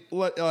let you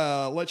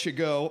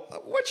go,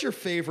 what's your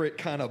favorite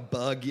kind of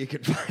bug you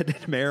can find in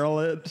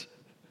Maryland?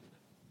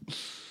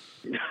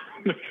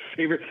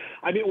 Favorite.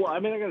 I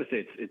gotta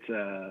say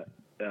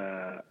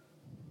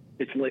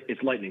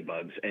it's lightning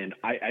bugs, and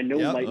I know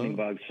Yep. lightning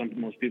bugs.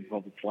 Most people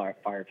call them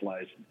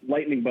fireflies.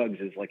 Lightning bugs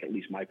is like at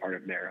least my part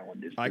of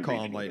Maryland. I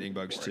call them lightning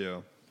bugs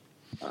too.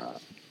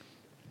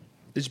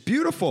 It's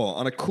beautiful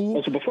on a cool.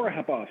 Also, before I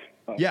hop off,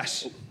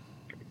 Yes.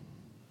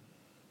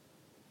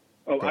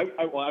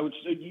 I would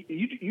say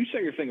you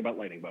say your thing about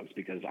lightning bugs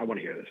because I want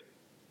to hear this.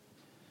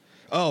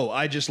 Oh,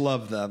 I just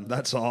love them.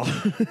 That's all.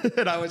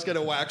 And I was going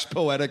to wax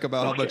poetic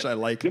about how much I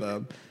like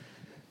them.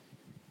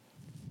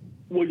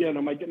 Well, yeah,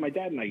 no, my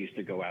dad and I used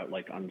to go out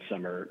like on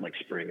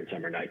spring and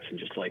summer nights, and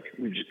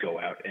we'd just go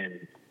out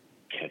and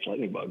catch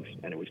lightning bugs,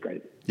 and it was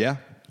great. Yeah.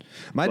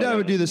 My dad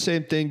would do the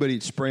same thing, but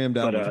he'd spray them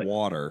down with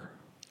water.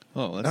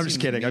 Oh, I'm just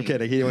kidding. I'm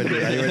kidding. He wouldn't do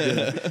that. He wouldn't do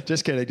that.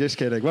 Just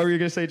kidding. What were you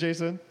going to say,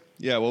 Jason?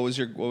 Yeah. What was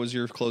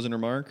your closing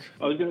remark?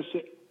 I was going to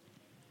say,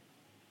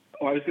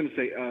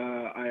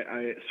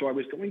 so I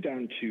was going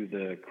down to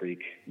the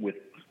creek with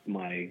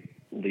my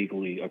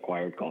legally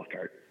acquired golf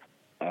cart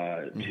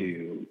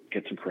to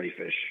get some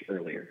crayfish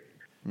earlier,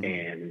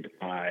 and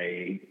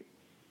I'm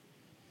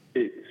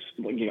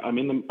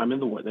in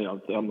the woods.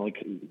 I'm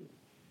like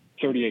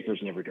 30 acres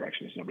in every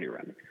direction. There's nobody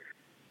around me,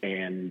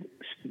 and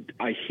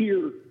I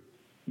hear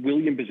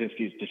William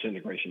Basinski's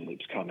disintegration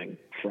loops coming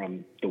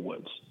from the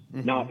woods,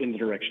 not in the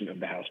direction of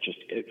the house, just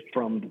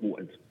from the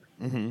woods.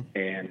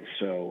 And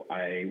so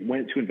I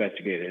went to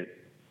investigate it.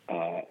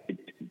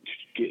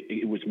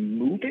 It was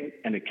moving,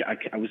 and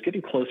I was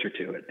getting closer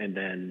to it. And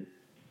then,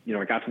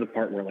 I got to the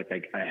part where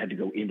I had to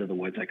go into the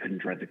woods. I couldn't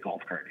drive the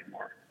golf cart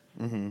anymore.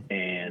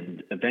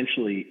 And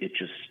eventually it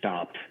just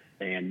stopped.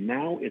 And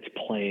now it's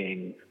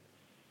playing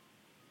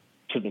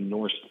to the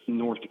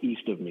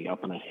northeast of me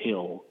up on a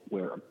hill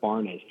where a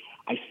barn is.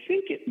 I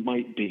think it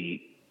might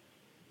be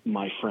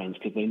my friends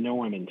because they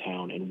know I'm in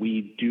town, and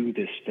we do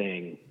this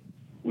thing.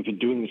 We've been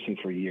doing this thing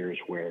for years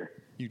where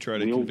You try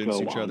to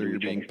convince each other you're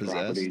being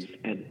properties possessed.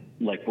 and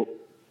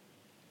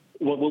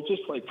we'll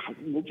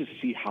just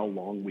see how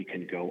long we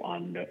can go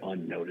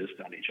unnoticed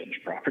on each other's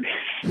properties.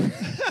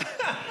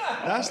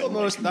 That's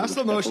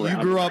the most you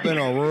grew up in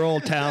a rural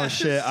town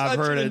shit I've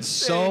heard in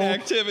so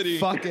activity.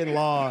 fucking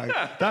long.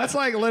 That's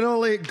like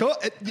literally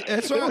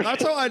that's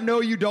how I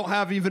know you don't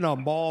have even a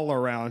mall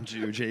around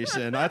you,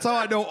 Jason. That's how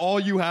I know all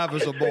you have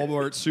is a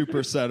Walmart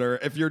Supercenter.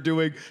 If you're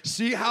doing,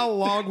 see how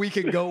long we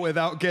can go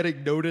without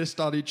getting noticed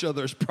on each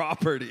other's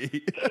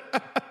property.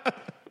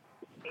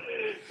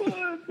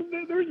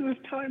 There was this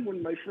time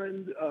when my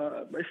friend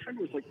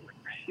was like,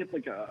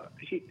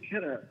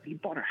 he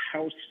bought a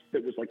house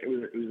that was like, it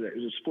was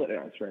a split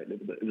house, right?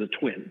 It was a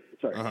twin.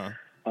 Sorry.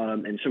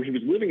 And so he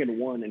was living in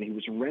one and he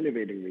was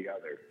renovating the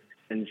other.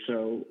 And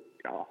so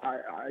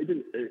I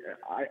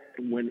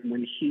went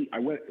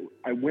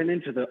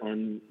into the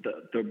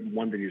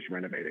one that he was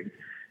renovating.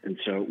 And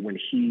so when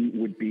he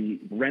would be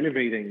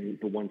renovating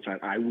the one side,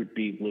 I would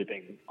be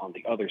living on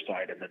the other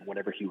side. And then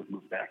whenever he would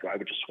move back, I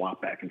would just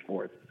swap back and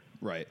forth.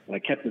 Right. And I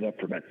kept it up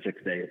for about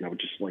 6 days, and I would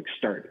just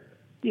start,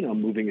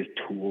 moving his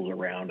tools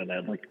around, and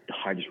I'd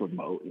hide his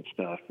remote and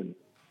stuff. And,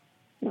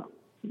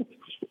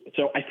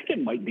 so I think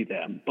it might be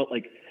them, but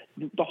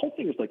the whole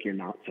thing is you're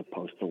not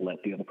supposed to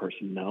let the other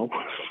person know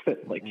that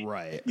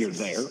right. you're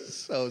there.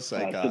 So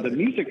psychotic. So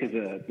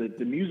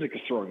the music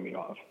is throwing me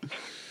off.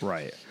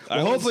 Right. I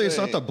Well, would hopefully it's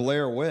say- not the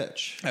Blair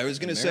Witch. I was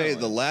going to say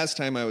the last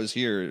time I was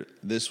here,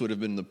 this would have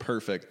been the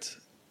perfect.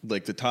 The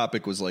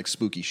topic was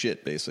spooky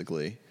shit,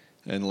 basically,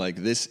 and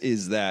this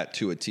is that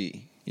to a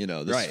T.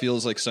 This Right.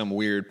 feels like some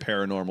weird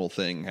paranormal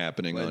thing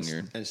happening on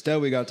your. Instead,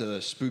 we got to the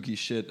spooky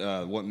shit.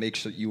 What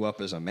makes you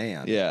up as a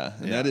man? Yeah,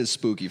 and that is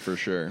spooky for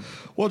sure.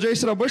 Well,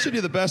 Jason, I'm wishing you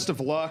the best of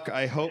luck.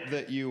 I hope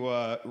that you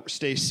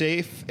stay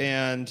safe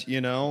and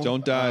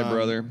Don't die,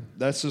 brother.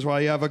 This is why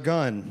you have a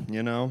gun.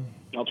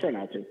 I'll try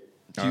not to.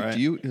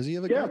 Does he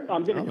have a Yeah, gun?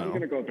 I'm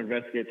gonna go up and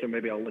investigate. So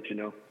maybe I'll let you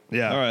know.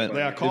 Yeah. All right.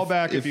 Yeah. Call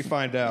back if you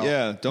find out.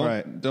 Yeah, don't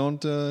Right.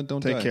 don't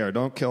Take die. care.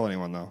 Don't kill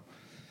anyone though.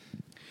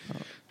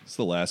 It's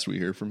the last we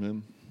hear from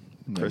him.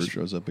 Never Chris-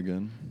 shows up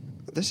again.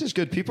 This is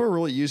good. People are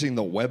really using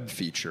the web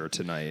feature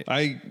tonight.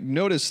 I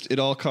noticed It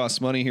All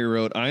Costs Money here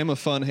wrote, I am a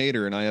fun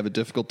hater and I have a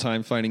difficult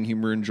time finding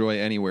humor and joy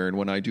anywhere. And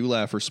when I do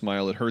laugh or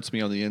smile, it hurts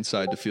me on the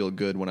inside to feel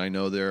good when I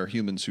know there are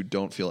humans who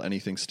don't feel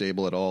anything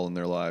stable at all in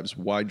their lives.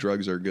 Why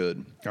drugs are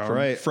good. All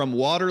right. From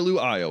Waterloo,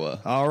 Iowa.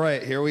 All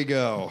right, here we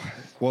go.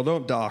 Well,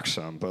 don't dox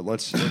them, but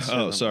let's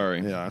Oh,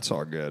 sorry. Yeah, it's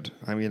all good.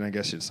 I mean, I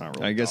guess it's not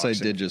really I guess I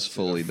doxing. did just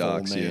fully Their full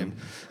dox name.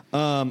 you.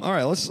 All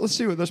right, let's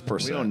see what this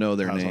person We don't know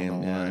their has on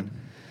name. the Yeah. line.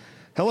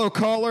 Hello,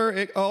 caller.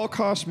 It all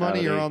costs money.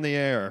 Howdy. You're on the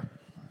air.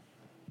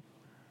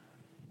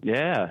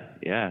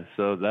 Yeah.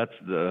 So that's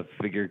the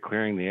figure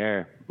clearing the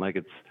air. Like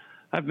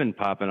I've been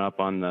popping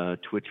up on the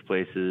Twitch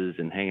places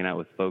and hanging out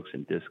with folks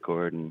in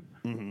Discord, and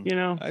you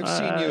know, I've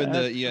seen you in the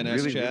that's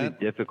ENS really, chat. really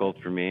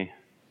difficult for me.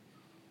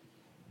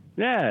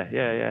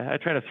 Yeah. I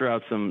try to throw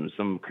out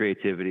some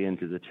creativity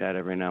into the chat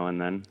every now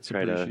and then.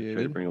 Try to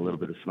appreciated. bring a little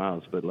bit of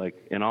smiles, but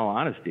like in all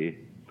honesty,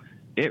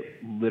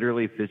 it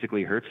literally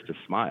physically hurts to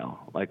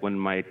smile. Like when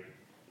my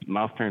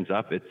mouth turns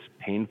up, it's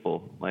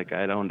painful. Like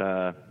I don't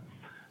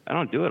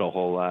do it a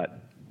whole lot,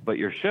 but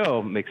your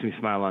show makes me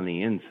smile on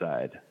the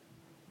inside,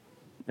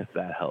 if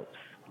that helps.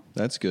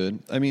 That's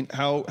good. I mean,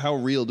 how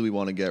real do we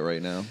want to get right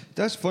now?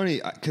 That's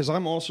funny because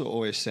I'm also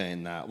always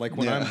saying that. Like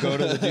when I go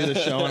to do the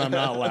show and I'm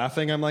not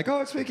laughing, I'm like, oh,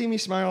 it's making me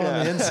smile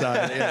on the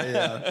inside.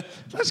 Yeah.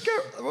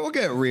 We'll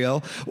get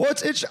real. Well,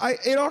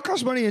 it all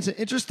costs money. It's an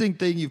interesting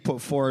thing you've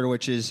put forward,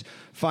 which is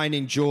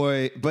finding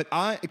joy. But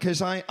I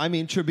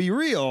mean, to be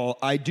real,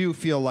 I do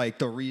feel like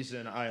the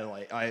reason I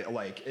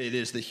like it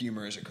is the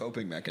humor as a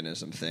coping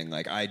mechanism thing.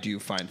 Like I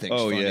do find things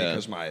funny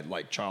because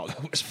my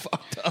childhood was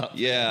fucked up.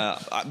 Yeah,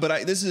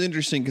 but this is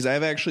interesting because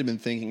I've actually been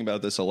thinking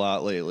about this a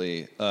lot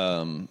lately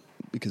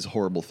because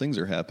horrible things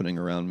are happening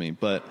around me.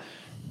 But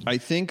I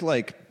think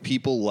like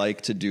people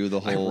like to do the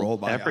whole I roll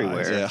my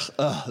everywhere. eyes.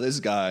 Yeah, this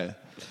guy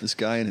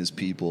and his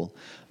people.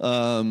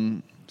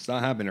 It's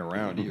not happening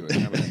around you. It's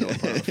happening in another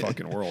part of the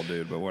fucking world,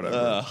 dude. But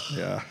whatever.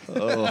 Yeah.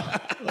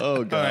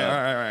 Oh god!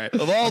 All right.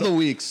 Of all the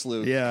weeks,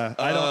 Luke. Yeah.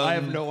 I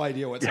have no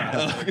idea what's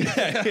happening.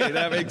 Okay,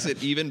 that makes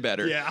it even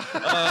better.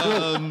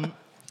 Yeah.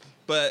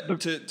 But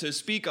to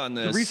speak on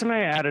this, The reason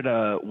I added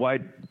a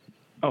wide.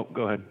 Oh,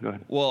 go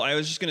ahead. well, I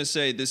was just going to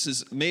say this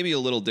is maybe a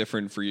little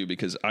different for you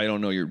because I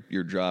don't know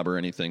your job or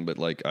anything, but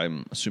like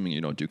I'm assuming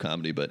you don't do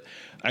comedy. But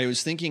I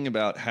was thinking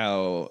about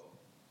how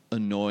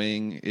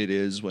annoying it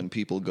is when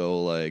people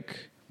go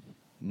like,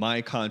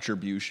 my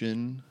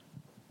contribution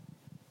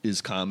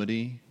is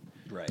comedy.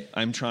 Right.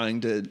 I'm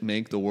trying to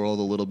make the world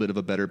a little bit of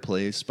a better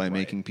place by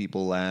making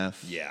people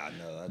laugh. Yeah,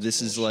 no, that's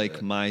This is bullshit.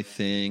 like my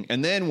thing.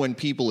 And then when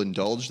people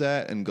indulge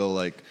that and go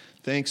like,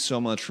 thanks so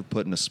much for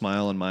putting a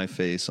smile on my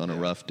face on a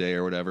rough day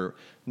or whatever.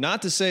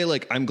 Not to say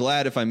like I'm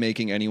glad if I'm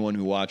making anyone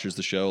who watches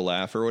the show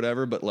laugh or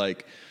whatever, but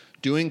like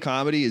doing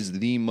comedy is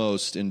the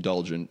most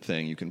indulgent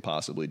thing you can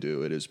possibly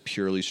do. It is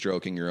purely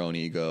stroking your own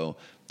ego.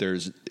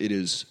 It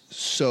is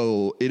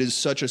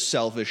such a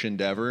selfish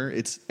endeavor.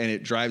 And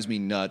it drives me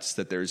nuts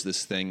that there's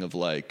this thing of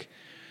like,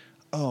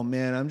 oh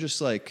man, I'm just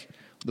like,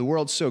 the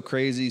world's so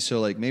crazy. So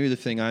like maybe the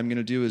thing I'm going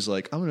to do is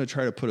like, I'm going to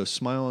try to put a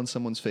smile on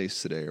someone's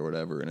face today or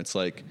whatever. And it's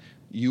like,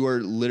 you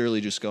are literally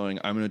just going,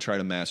 I'm going to try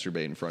to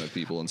masturbate in front of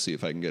people and see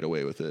if I can get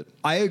away with it.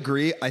 I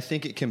agree. I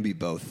think it can be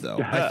both, though.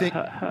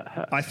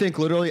 I think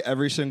literally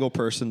every single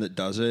person that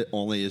does it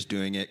only is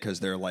doing it because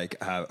they're like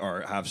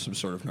have some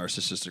sort of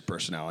narcissistic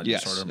personality.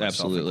 Yes, sort of myself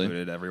absolutely.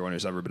 included. Everyone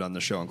who's ever been on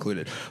the show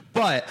included.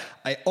 But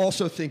I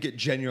also think it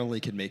genuinely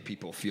can make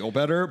people feel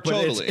better. But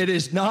Totally. it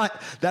is not.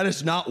 That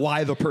is not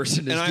why the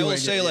person is. And I doing will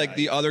say, it. like,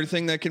 the other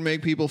thing that can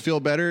make people feel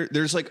better,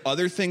 there's like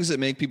other things that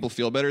make people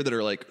feel better that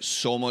are like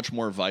so much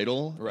more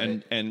vital. Right.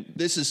 And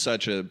this is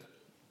such a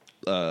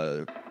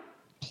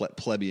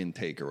plebeian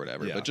take or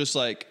whatever. Yeah. But just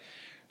like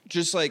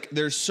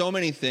there's so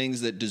many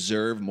things that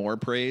deserve more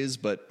praise,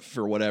 but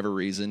for whatever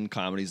reason,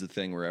 comedy's the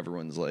thing where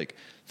everyone's like,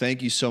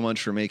 thank you so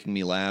much for making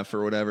me laugh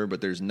or whatever, but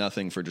there's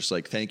nothing for just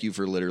like, thank you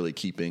for literally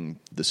keeping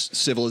the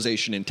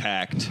civilization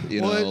intact.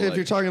 You know, if like,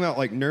 you're talking about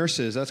like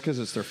nurses, that's because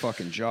it's their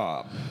fucking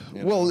job.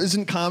 you know? well,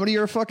 isn't comedy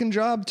your fucking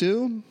job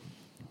too?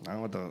 not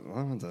with the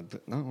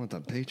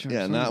Patreon.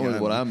 Yeah, not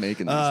with what I'm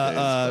making these days.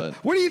 But.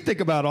 What do you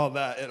think about all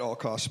that? It all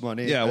costs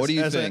money. Yeah, what do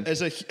you think?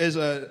 As a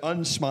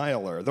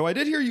unsmiler, though, I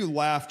did hear you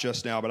laugh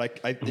just now,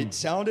 but it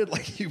sounded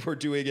like you were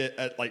doing it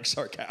like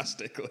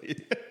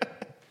sarcastically.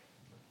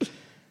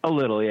 A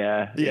little,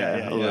 yeah.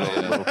 Yeah, a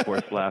little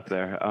forced laugh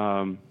there.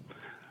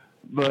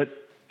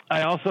 But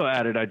I also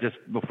added,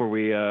 before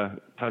we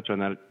touch on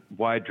that,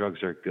 why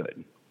drugs are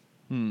good.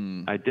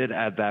 I did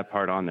add that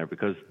part on there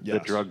because the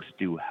drugs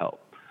do help.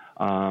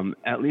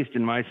 At least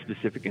in my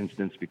specific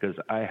instance, because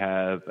I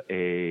have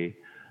an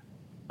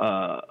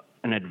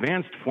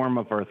advanced form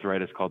of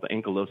arthritis called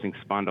ankylosing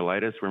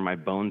spondylitis, where my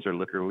bones are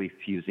literally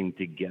fusing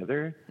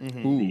together.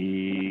 Mm-hmm.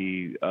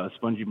 The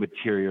spongy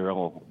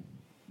material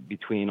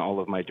between all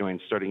of my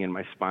joints, starting in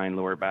my spine,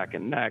 lower back,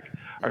 and neck,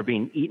 are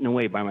being eaten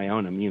away by my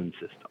own immune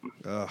system.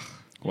 Ugh.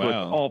 So it's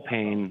all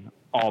pain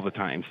all the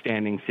time.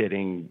 Standing,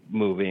 sitting,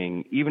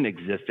 moving, even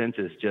existence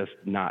is just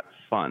not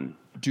fun.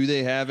 Do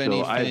they have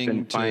So I've anything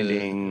been to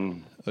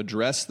finding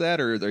address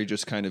that, or are they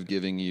just kind of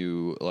giving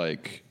you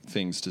like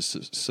things to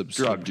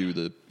subdue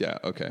the? Yeah.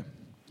 Okay.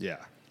 Yeah.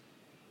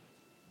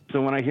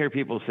 So when I hear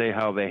people say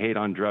how they hate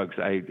on drugs,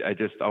 I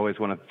just always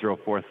want to throw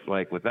forth,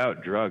 like,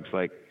 without drugs,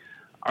 like,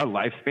 our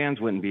lifespans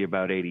wouldn't be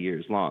about 80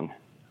 years long.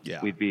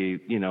 Yeah. We'd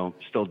be,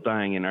 still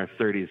dying in our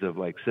 30s of,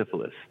 like,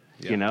 syphilis,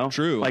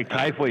 True. Like,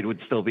 typhoid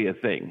would still be a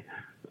thing.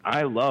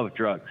 I love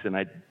drugs, and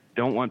I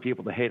don't want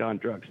people to hate on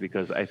drugs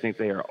because I think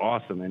they are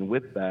awesome. And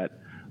with that,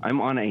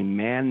 I'm on a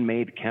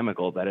man-made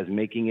chemical that is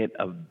making it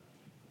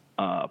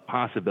a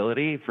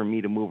possibility for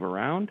me to move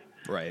around.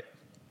 Right.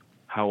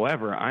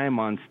 However, I am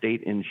on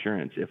state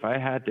insurance. If I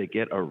had to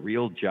get a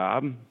real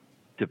job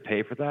to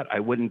pay for that, I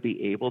wouldn't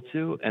be able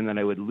to, and then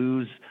I would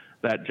lose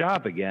that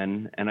job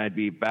again, and I'd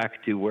be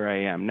back to where I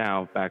am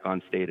now, back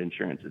on state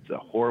insurance. It's a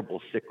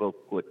horrible cyclic,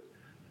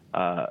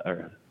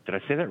 or did I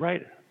say that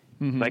right?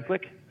 Mm-hmm.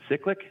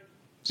 Cyclic?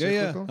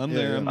 Yeah, I'm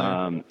there.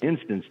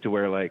 Instance to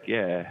where, like,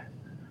 it's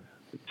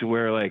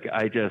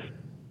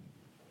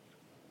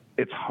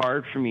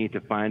hard for me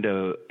to find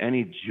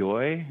any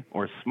joy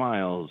or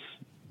smiles,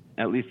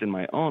 at least in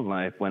my own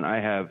life, when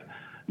I have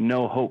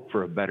no hope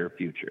for a better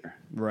future.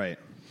 Right.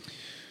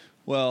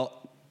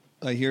 Well,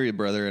 I hear you,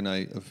 brother, and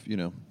I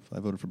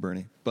voted for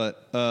Bernie,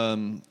 but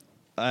I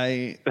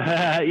same.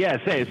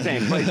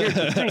 But here's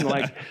the thing,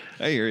 like,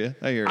 I hear you.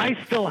 I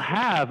still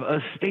have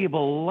a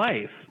stable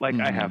life. Like,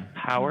 I have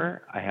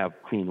power, I have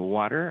clean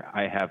water,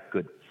 I have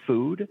good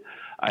food,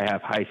 I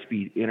have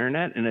high-speed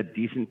internet, and a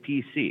decent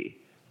PC,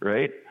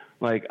 right?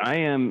 Like,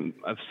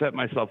 I've set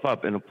myself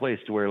up in a place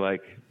to where,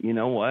 like, you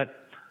know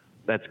what?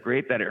 That's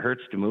great that it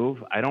hurts to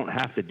move. I don't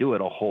have to do it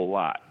a whole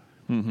lot.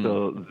 Mm-hmm.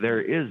 So there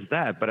is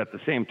that. But at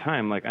the same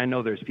time, like, I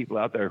know there's people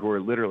out there who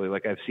are literally,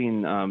 like, I've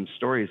seen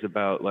stories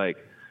about, like,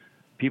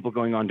 people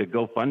going on to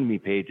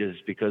GoFundMe pages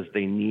because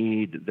they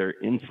need their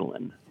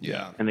insulin.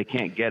 Yeah. And they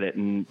can't get it.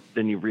 And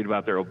then you read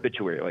about their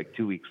obituary, like,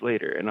 2 weeks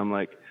later. And I'm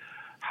like,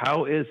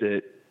 how is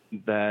it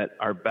that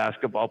our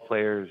basketball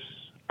players,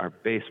 our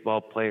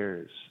baseball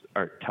players,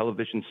 our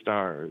television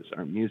stars,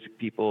 our music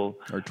people,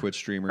 our Twitch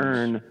streamers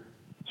earn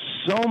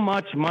so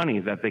much money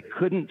that they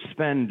couldn't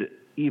spend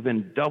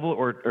even double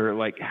or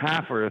like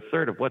half or a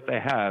third of what they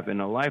have in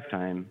a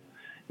lifetime,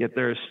 yet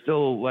there's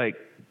still, like,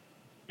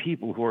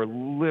 people who are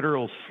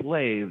literal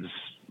slaves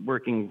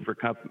working for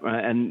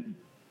and,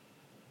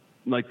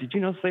 like, did you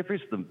know slavery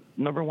is the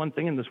number one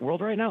thing in this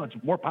world right now?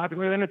 It's more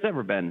popular than it's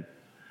ever been.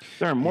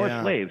 There are more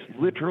slaves,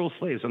 literal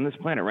slaves on this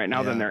planet right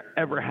now than there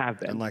ever have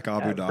been. And like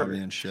Abu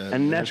Dhabi and shit.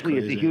 And Nestle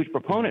is a huge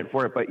proponent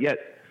for it, but yet,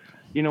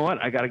 you know what?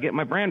 I got to get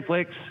my bran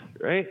flakes,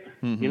 right?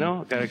 Mm-hmm.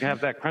 Got to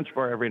have that crunch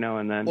bar every now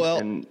and then. Well,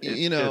 and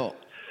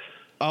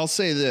I'll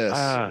say this.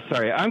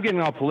 Sorry, I'm getting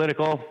all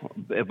political,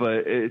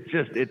 but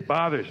it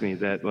bothers me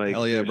that, like,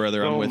 hell yeah,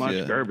 brother, I'm with you. So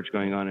much garbage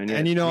going on, and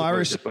I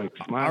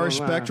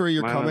respect where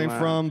you're coming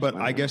from, but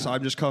I guess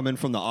I'm just coming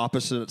from the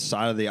opposite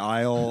side of the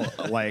aisle.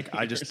 Like,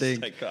 I just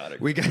think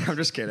psychotic. I'm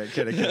just kidding.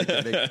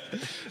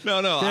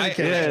 No,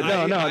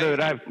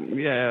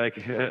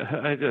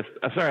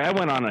 sorry, I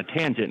went on a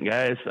tangent,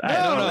 guys.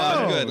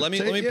 I'm good. Let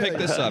me pick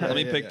this up. Let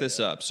me pick this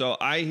up. So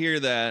I hear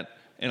that.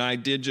 And I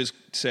did just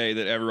say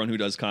that everyone who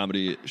does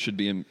comedy should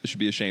be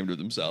ashamed of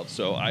themselves.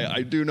 So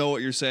I do know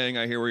what you're saying.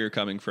 I hear where you're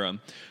coming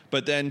from.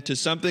 But then to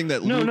something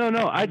that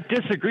no, I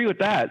disagree with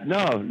that.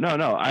 No,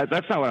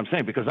 that's not what I'm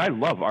saying, because I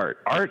love art.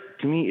 Art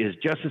to me is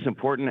just as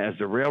important as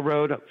the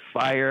railroad,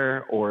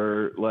 fire,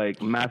 or,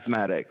 like,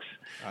 mathematics.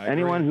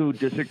 Anyone who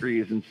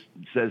disagrees and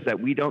says that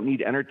we don't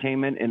need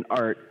entertainment and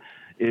art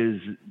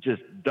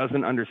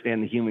doesn't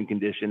understand the human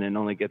condition and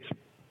only gets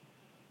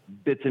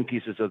bits and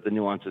pieces of the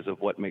nuances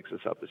of what makes us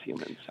up as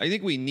humans. I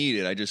think we need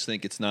it. I just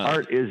think it's not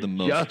art is the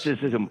most,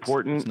 just as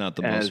important. It's not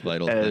the most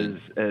vital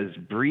thing as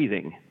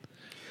breathing.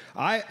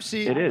 I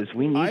see. It is.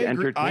 We need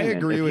entertainment. I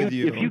agree with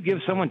you. If you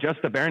give someone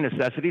just the bare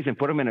necessities and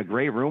put them in a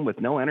gray room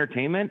with no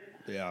entertainment,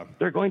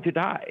 they're going to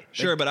die.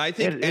 Sure, but I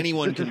think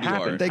anyone can do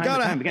art. They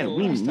gotta. Again,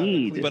 we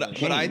need.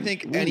 But I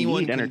think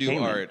anyone can do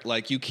art.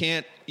 Like,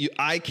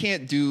 I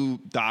can't do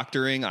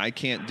doctoring. I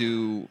can't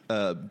do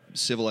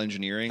civil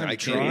engineering. I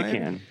can't. You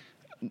can.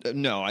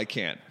 No, I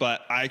can't. But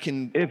I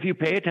can. If you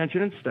pay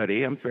attention and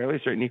study, I'm fairly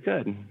certain you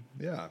could.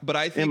 Yeah. But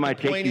I think the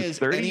point is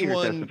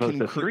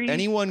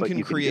anyone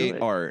can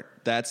create art.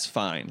 That's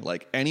fine.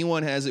 Like,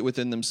 anyone has it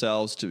within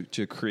themselves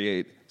to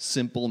create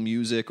simple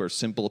music or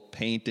simple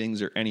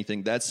paintings or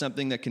anything. That's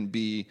something that can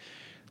be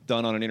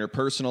done on an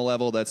interpersonal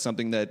level. That's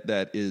something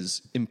that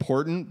is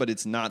important, but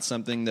it's not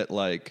something that,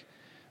 like,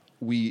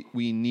 we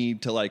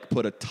need to, like,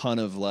 put a ton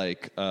of,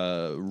 like,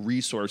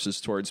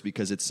 resources towards,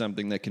 because it's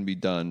something that can be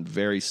done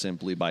very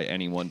simply by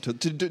anyone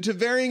to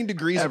varying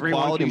degrees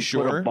Everyone of quality.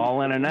 Can put a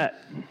ball in a net.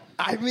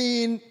 I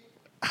mean,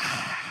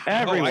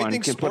 Everyone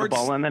think can put a sports-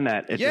 ball in the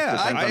net. It Yeah,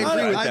 just depends I on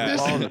agree the with size that. of the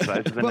ball and the size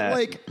of the But net.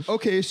 like,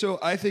 okay, so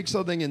I think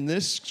something in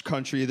this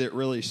country that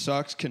really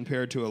sucks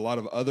compared to a lot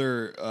of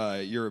other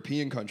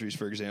European countries,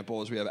 for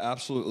example, is we have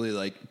absolutely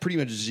like pretty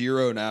much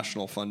zero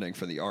national funding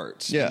for the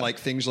arts. Yeah. And like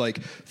things like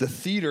the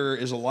theater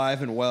is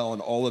alive and well in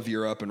all of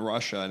Europe and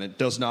Russia, and it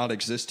does not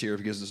exist here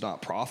because it's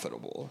not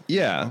profitable.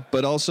 Yeah,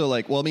 but also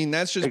like, well, I mean,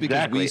 that's just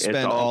Exactly. because It's we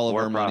spend all of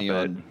for our money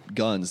profit. on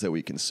guns that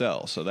we can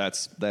sell. So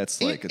that's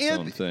like its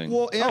own thing.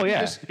 Well, and Oh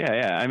yeah, because-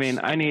 yeah. I mean,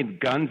 I need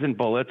guns and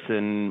bullets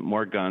and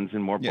more guns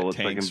and more bullets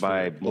so I can tanks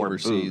buy for more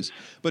overseas. booze.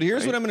 But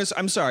here's what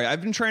I'm sorry.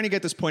 I've been trying to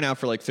get this point out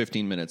for like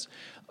 15 minutes.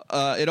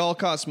 It all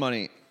costs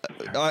money.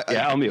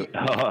 Yeah, I'll mute.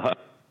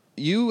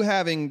 You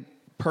having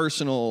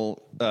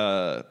personal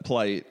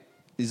plight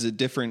is a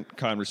different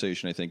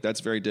conversation, I think. That's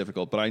very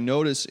difficult. But I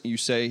notice you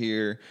say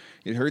here,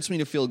 it hurts me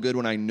to feel good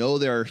when I know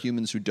there are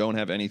humans who don't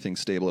have anything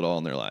stable at all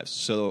in their lives.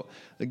 So,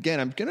 again,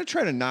 I'm going to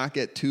try to not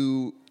get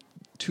too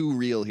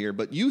real here.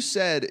 But you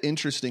said,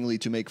 interestingly,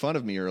 to make fun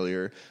of me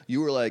earlier, you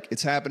were like,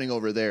 it's happening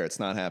over there. It's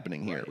not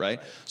happening here, right?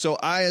 So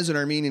I, as an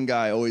Armenian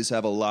guy, always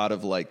have a lot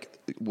of, like,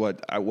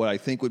 what I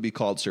think would be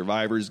called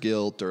survivor's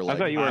guilt or like... I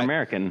thought you were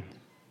American.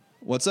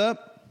 What's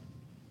up?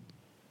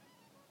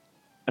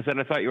 I said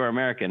I thought you were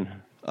American.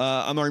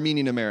 I'm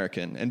Armenian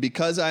American, and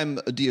because I'm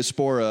a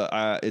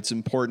diaspora, it's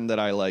important that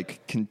I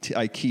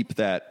I keep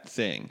that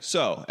thing.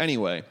 So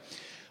anyway,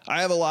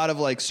 I have a lot of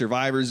like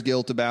survivor's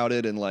guilt about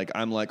it, and like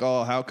I'm like,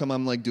 oh, how come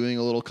I'm like doing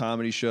a little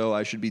comedy show?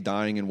 I should be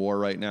dying in war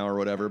right now or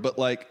whatever. But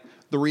like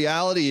the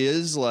reality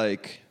is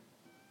like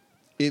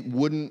I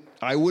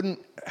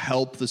wouldn't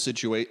help the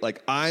situation.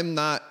 Like I'm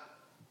not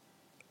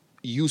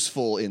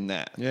useful in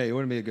that. Yeah, you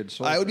wouldn't be a good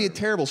soldier. I would be a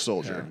terrible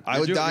soldier.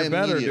 I would die you're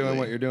better immediately. doing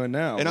what you're doing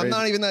now. And I'm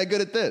not even that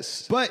good at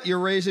this. But you're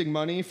raising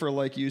money for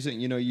like using,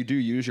 you do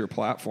use your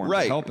platform to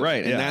Right, help it.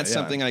 right. And Yeah, that's yeah.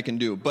 something I can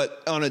do.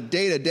 But on a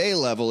day-to-day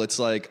level, it's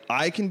like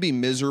I can be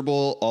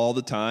miserable all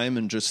the time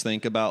and just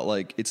think about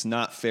like it's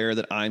not fair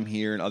that I'm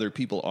here and other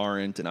people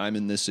aren't and I'm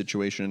in this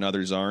situation and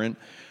others aren't.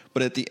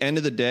 But at the end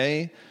of the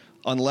day,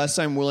 unless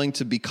I'm willing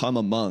to become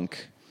a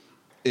monk,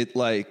 it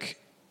like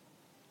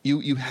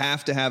you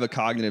have to have a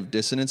cognitive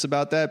dissonance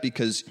about that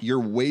because you're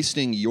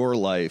wasting your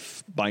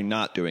life by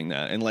not doing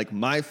that. And like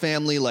my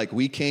family, like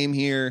we came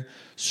here,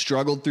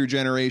 struggled through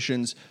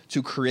generations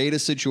to create a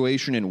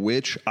situation in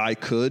which I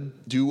could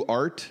do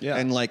art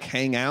and like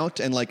hang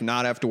out and like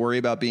not have to worry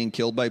about being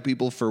killed by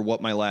people for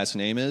what my last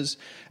name is.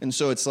 And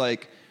so it's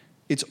like,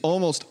 it's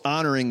almost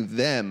honoring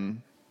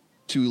them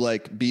to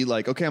like be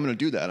like, okay, I'm going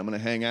to do that. I'm going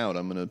to hang out.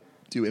 I'm going to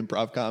do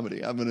improv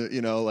comedy. I'm going to,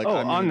 I'm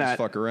going to just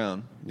fuck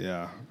around.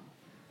 Yeah.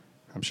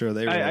 I'm sure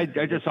they I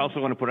just also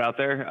want to put out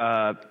there,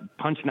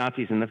 punch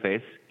Nazis in the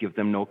face, give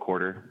them no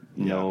quarter,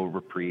 no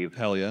reprieve.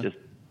 Hell yeah. Just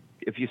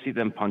if you see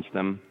them, punch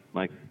them.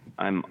 Like,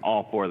 I'm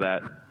all for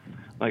that.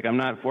 Like, I'm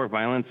not for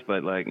violence,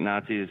 but like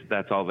Nazis,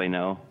 that's all they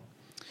know.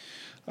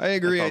 I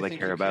agree. That's all I they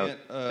think care you about. can't,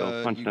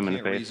 So punch you them in the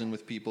can't face. reason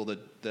with people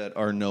that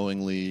are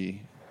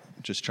knowingly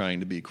just trying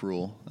to be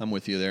cruel. I'm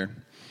with you there.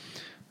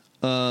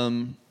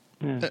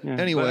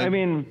 Anyway, But, I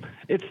mean,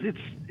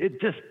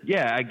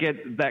 I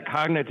get that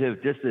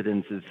cognitive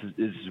dissonance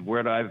is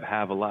where I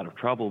have a lot of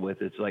trouble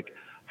with. It's like,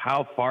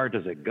 how far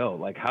does it go?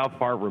 Like, how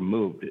far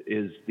removed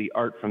is the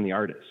art from the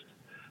artist?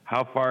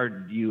 How far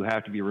do you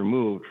have to be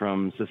removed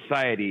from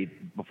society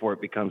before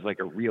it becomes like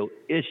a real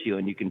issue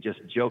and you can just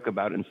joke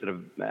about it instead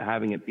of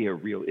having it be a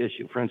real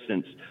issue? For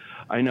instance,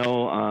 I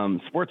know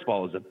sports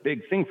ball is a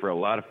big thing for a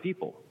lot of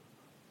people.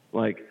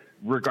 Like,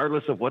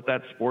 regardless of what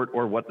that sport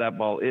or what that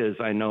ball is,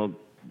 I know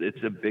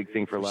it's a big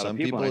thing for a lot some of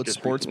people. people I just it's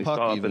sports recently puck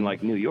saw up even. in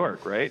like New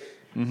York, right?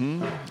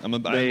 Mm-hmm.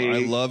 They I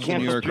love the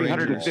New York canceled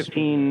Rangers.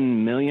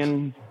 315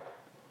 million.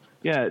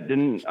 Yeah,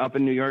 didn't up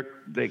in New York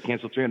they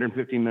canceled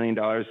 $350 million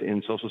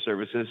in social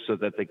services so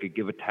that they could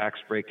give a tax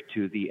break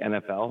to the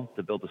NFL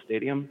to build a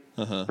stadium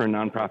for a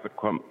nonprofit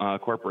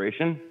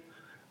corporation.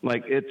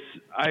 Like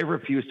I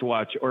refuse to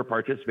watch or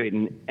participate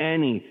in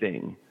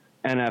anything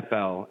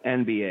NFL,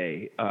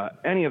 NBA,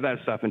 any of that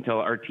stuff until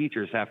our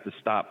teachers have to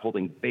stop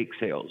holding bake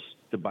sales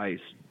to buy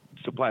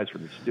supplies for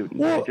the students.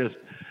 Well,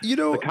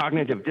 the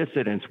cognitive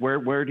dissonance.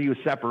 Where do you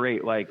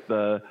separate like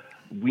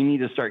we need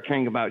to start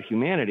caring about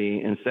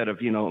humanity instead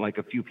of like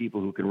a few people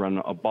who can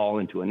run a ball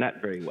into a net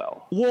very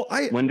well? Well,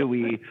 when do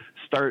we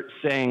start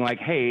saying like,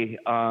 hey,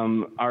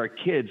 our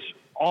kids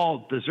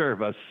all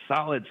deserve a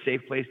solid,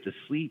 safe place to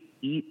sleep,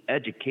 eat,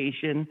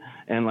 education,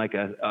 and like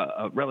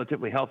a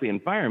relatively healthy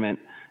environment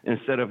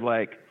instead of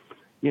like,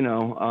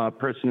 a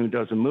person who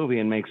does a movie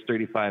and makes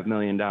 $35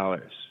 million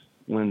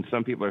when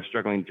some people are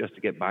struggling just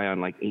to get by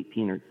on like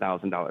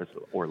 $18,000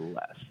 or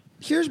less.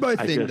 Here's my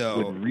thing, I though.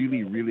 would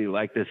really, really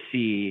like to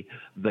see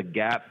the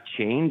gap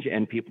change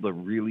and people to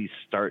really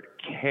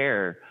start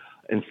care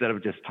instead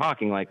of just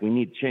talking like we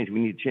need change.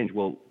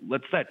 Well,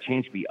 let's that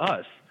change be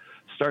us.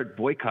 Start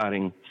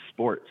boycotting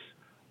sports,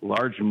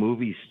 large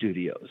movie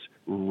studios,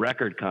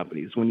 record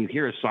companies. When you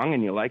hear a song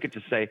and you like it,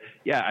 just say,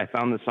 yeah, I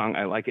found the song.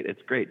 I like it.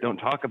 It's great. Don't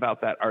talk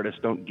about that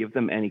artist. Don't give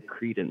them any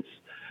credence.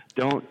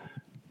 Don't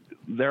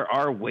there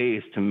are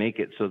ways to make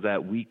it so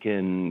that we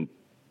can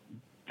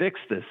fix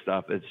this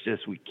stuff. It's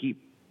just we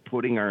keep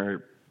putting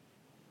our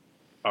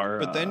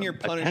but then you're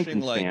punishing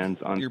attention spans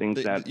on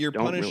things that you're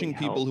don't punishing really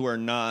people help. who are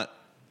not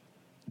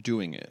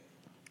doing it.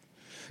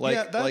 Like,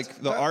 Yeah,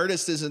 the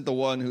artist isn't the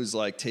one who's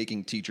like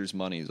taking teachers'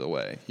 monies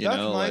away. That's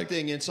my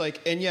thing. It's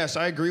like, and yes,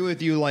 I agree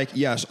with you. Like,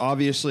 yes,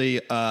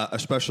 obviously,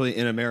 especially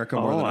in America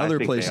more than I other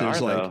think places, they are,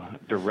 like though,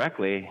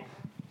 directly.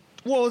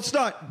 Well, it's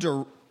not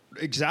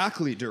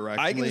exactly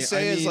directly. I can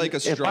say as like a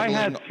If I struggling.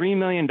 had $3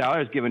 million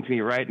given to me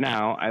right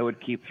now, I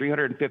would keep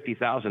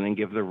 $350,000 and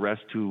give the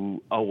rest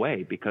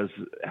away, because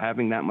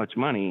having that much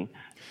money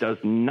does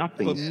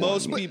nothing. But for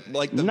most me. people,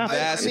 like the Nothing.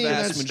 vast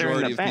that's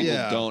majority of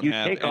people, don't You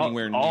have take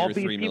anywhere near all $3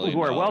 these million. people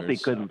who are wealthy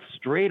could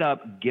straight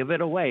up give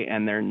it away,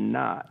 and they're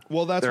not.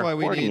 Well, that's They're why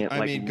we hoarding need. it I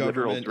like mean,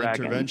 literal government dragons.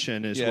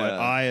 intervention is Yeah. what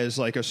I, as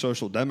like a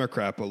social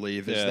democrat,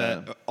 believe is Yeah.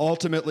 that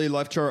ultimately,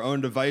 left to our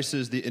own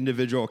devices, the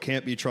individual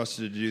can't be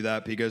trusted to do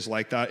that, because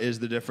like that is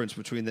the difference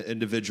between the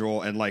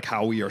individual and like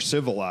how we are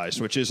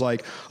civilized, which is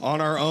like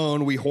on our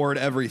own we hoard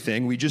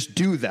everything. We just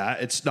do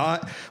that. It's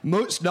not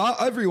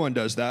everyone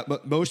does that,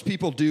 but most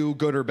people do,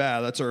 good or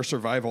bad. That's our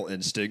survival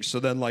instinct. So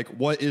then, like,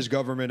 what is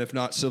government if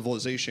not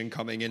civilization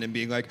coming in and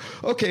being like,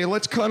 okay,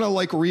 let's kind of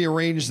like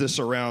rearrange this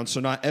around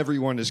so not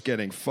everyone is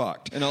getting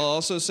fucked. And I'll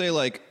also say,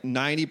 like,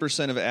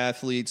 90% of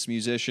athletes,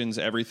 musicians,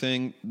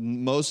 everything,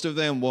 most of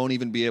them won't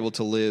even be able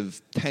to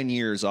live 10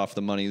 years off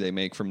the money they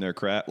make from their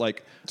craft.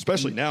 Like,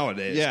 Especially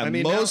nowadays. yeah, I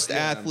mean, most now-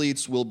 yeah.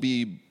 athletes will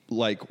be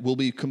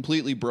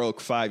completely broke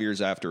 5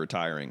 years after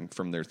retiring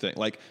from their thing.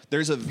 Like,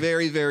 there's a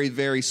very, very,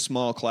 very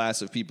small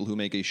class of people who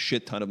make a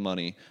shit ton of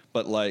money,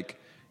 but like,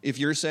 if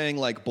you're saying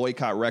like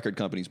boycott record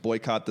companies,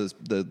 boycott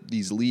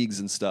these leagues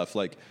and stuff,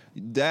 like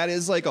that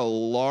is like a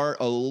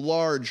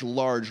large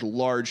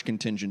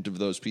contingent of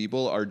those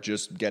people are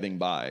just getting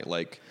by.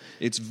 Like,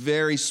 it's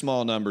very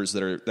small numbers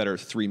that are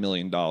 $3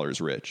 million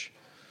rich.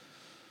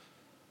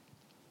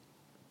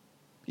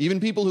 Even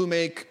people who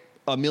make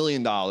 $1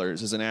 million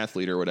as an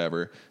athlete or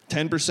whatever,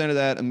 10% of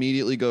that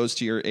immediately goes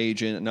to your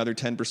agent. Another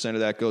 10%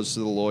 of that goes to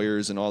the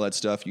lawyers and all that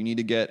stuff. You need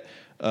to get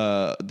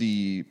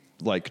the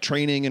like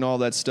training and all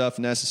that stuff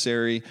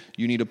necessary.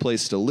 You need a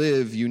place to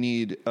live. You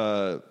need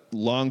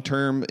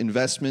long-term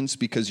investments,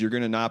 because you're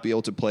going to not be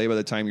able to play by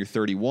the time you're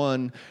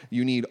 31.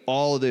 You need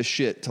all of this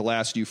shit to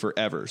last you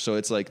forever. So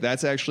it's like,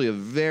 that's actually a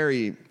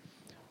very,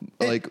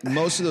 like,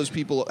 most of those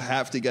people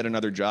have to get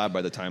another job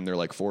by the time they're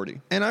like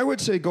 40. And I would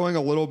say, going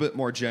a little bit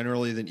more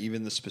generally than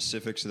even the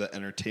specifics of the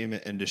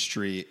entertainment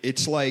industry,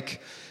 it's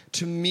like,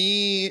 to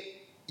me,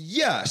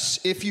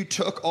 yes, if you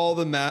took all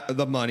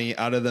the money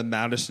out of the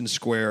Madison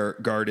Square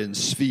Garden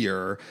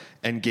sphere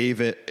and gave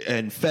it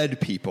and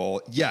fed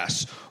people,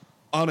 yes,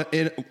 on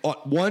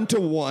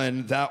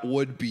one-to-one, that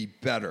would be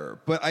better.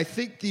 But I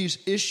think these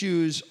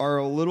issues are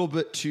a little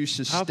bit too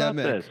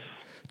systemic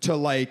to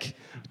like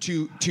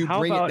to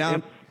bring it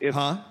down.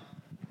 I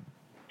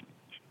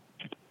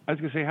was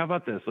going to say, how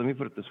about this? Let me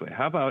put it this way.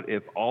 How about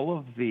if all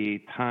of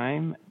the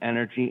time,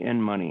 energy,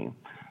 and money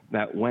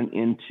that went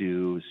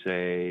into,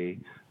 say,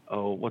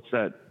 what's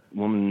that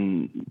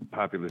woman,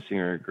 popular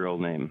singer girl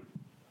name?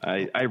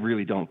 I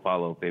really don't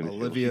follow famous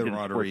people. Olivia She did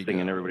sports Rodrigo.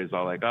 thing, and everybody's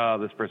all like, oh,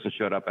 this person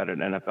showed up at an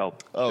NFL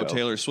show.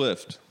 Taylor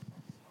Swift.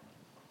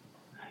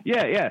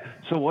 Yeah.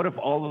 So what if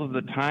all of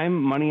the time,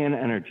 money, and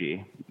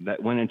energy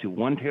that went into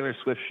one Taylor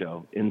Swift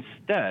show,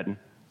 instead,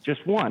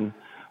 just one,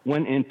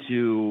 went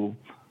into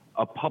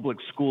a public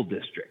school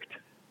district?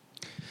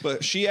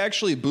 But she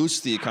actually boosts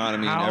the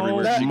economy in How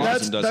everywhere she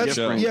goes and does the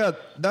show. Yeah,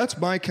 that's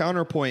my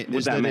counterpoint. Would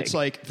Is that that make? it's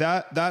like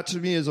that to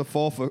me is a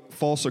false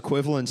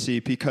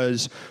equivalency,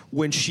 because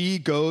when she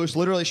goes,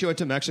 literally, she went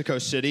to Mexico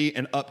City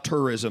and upped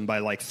tourism by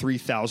like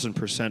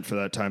 3,000% for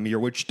that time of year,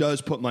 which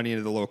does put money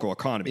into the local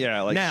economy.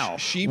 Yeah, like now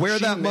where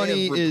that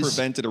money is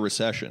prevented a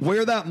recession.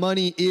 where that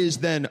money is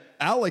then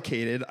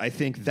allocated, I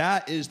think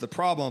that is the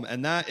problem,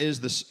 and that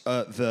is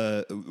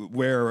the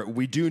where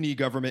we do need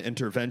government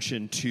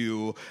intervention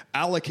to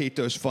allocate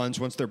those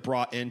funds once they're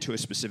brought into a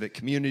specific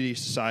community,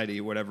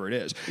 society, whatever it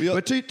is.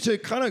 But to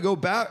kind of go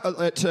back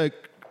to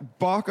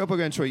balk up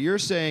against what you're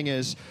saying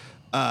is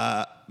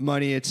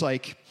money. It's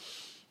like,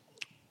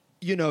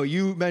 you know,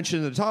 you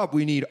mentioned at the top,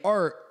 we need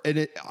art.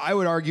 And I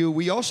would argue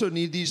we also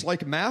need these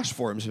like mass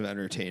forms of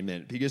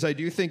entertainment, because I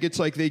do think it's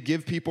like they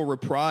give people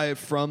reprieve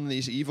from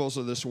these evils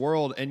of this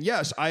world. And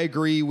yes, I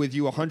agree with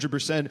you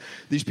 100%.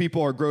 These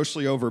people are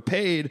grossly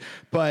overpaid,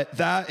 but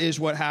that is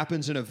what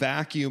happens in a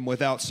vacuum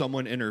without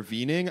someone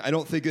intervening. I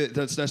don't think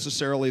that's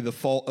necessarily the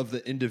fault of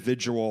the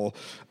individual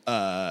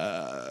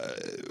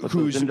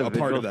who's a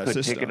part of that could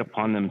system. take it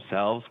upon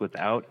themselves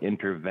without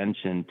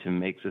intervention to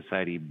make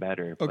society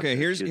better. but Okay, they're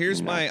here's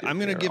choosing my. not to. I'm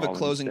going to They're give a all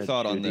closing instead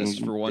thought on this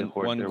choosing for to one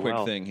hoard their quick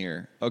wealth. thing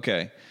here.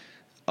 Okay,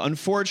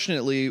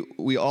 Unfortunately,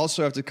 we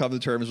also have to come to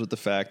terms with the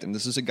fact, and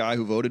this is a guy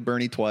who voted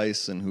Bernie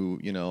twice, and who,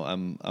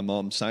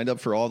 I'm signed up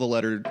for all the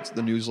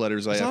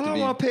newsletters. I don't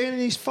want to pay any of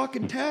these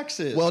fucking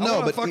taxes. Well,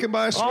 no, but fucking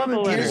buy a swimming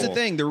pool. Here's the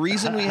thing: the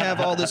reason we have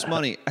all this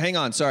money. Hang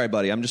on, sorry,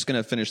 buddy. I'm just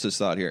going to finish this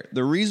thought here.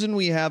 The reason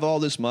we have all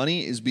this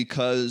money is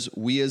because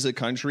we, as a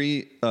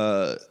country,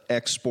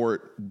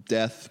 export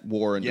death,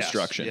 war, and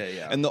destruction.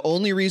 Yeah. And the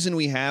only reason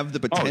we have the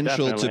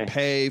potential to definitely.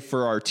 pay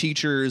for our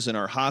teachers and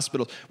our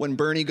hospitals, when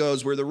Bernie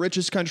goes, "We're the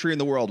richest country in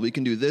the world. We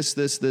can do this,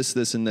 this,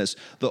 and this."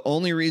 The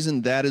only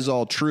reason that is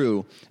all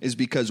true is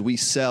because we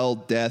sell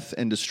death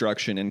and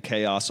destruction and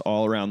chaos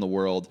all around the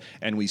world,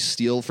 and we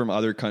steal from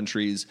other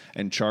countries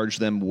and charge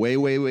them way,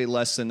 way, way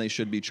less than they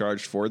should be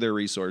charged for their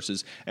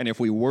resources. And if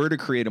we were to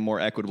create a more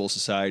equitable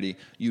society,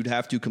 you'd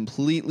have to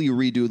completely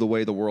redo the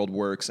way the world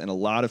works, and a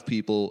lot of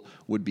people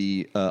would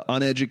be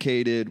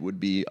uneducated, would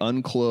be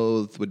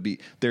unclothed,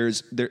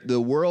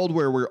 the world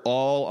where we're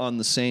all on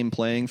the same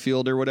playing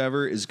field or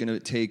whatever is going to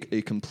take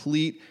a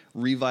complete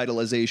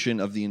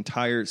revitalization of the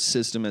entire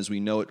system as we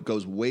know it.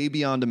 Goes way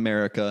beyond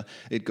America.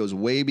 It goes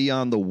way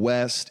beyond the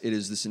West. It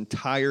is this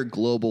entire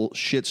global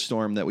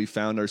shitstorm that we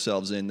found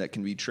ourselves in that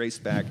can be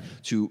traced back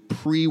to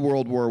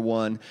pre-World War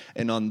I.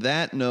 And on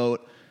that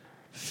note,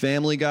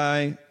 Family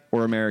Guy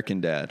or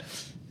American Dad?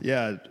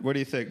 Yeah, what do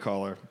you think,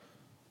 caller?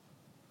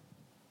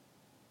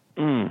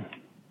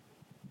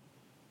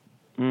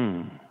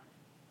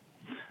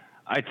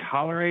 I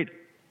tolerate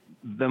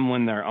them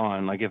when they're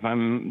on. Like if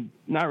I'm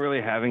not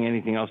really having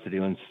anything else to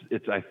do and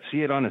I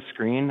see it on a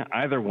screen,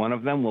 either one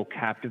of them will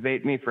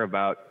captivate me for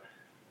about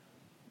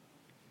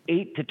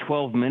 8 to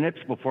 12 minutes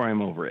before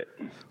I'm over it.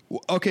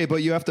 Okay, but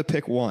you have to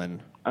pick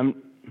one.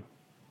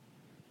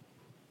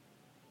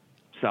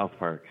 South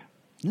Park.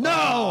 No!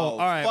 All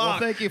right, well,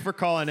 fuck. thank you for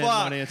calling in,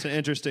 Fuck. Money. It's an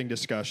interesting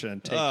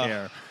discussion. Take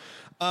care.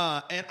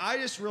 And I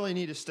just really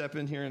need to step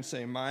in here and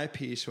say my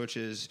piece, which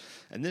is,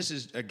 and this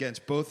is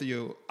against both of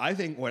you, I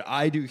think what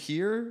I do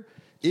here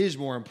is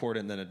more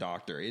important than a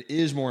doctor. It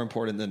is more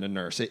important than a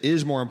nurse. It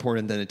is more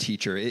important than a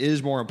teacher. It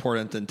is more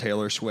important than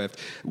Taylor Swift.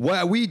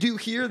 What we do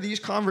here, these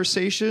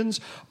conversations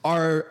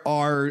are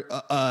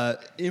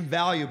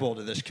invaluable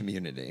to this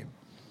community.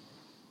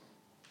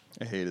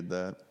 I hated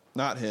that.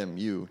 Not him,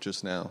 you,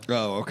 just now.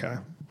 Oh, okay.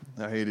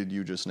 I hated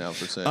you just now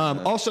for saying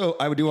that. Also,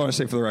 I do want to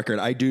say for the record,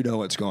 I do know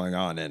what's going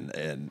on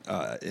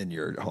in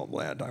your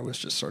homeland. I was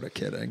just sort of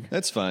kidding.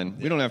 That's fine.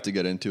 We don't have to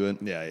get into it.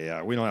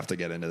 Yeah. We don't have to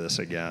get into this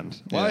again.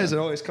 Why Yeah. does it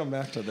always come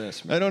back to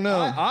this, man? I don't know.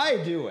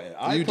 I do it.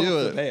 You do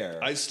the it. bear.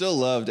 I still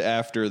loved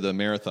after the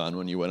marathon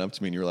when you went up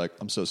to me and you were like,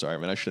 "I'm so sorry,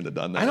 man. I shouldn't have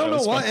done that." I don't That know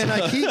was why, fun." and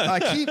I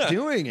keep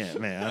doing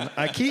it, man.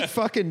 I keep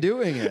fucking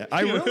doing it.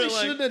 I You were really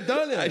like, shouldn't have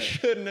done it. I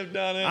shouldn't have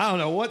done it. I don't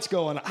know what's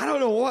going on. I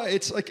don't know what.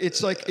 It's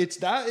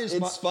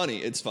funny.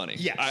 It's funny.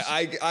 Yes.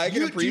 I can You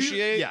do-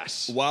 appreciate.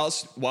 yes.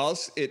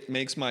 Whilst it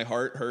makes my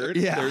heart hurt,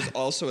 Yeah. there's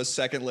also a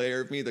second layer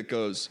of me that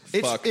goes,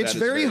 "Fuck." It's that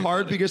is very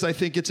hard funny. because I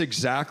think it's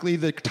exactly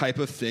the type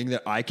of thing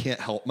that I can't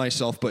help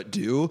myself but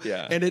do.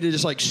 Yeah. And it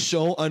is like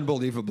so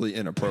unbelievably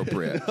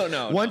inappropriate.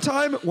 No. One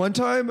time,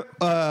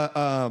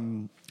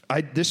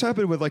 this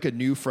happened with like a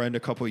new friend a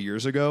couple of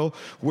years ago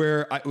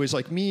where it was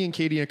like me and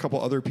Katie and a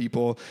couple other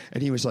people.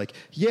 And he was like,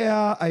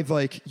 yeah,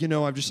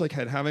 I'm just like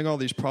having all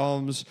these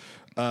problems.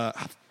 What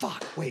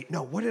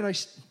did I...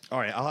 All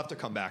right, I'll have to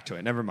come back to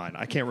it. Never mind.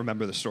 I can't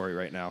remember the story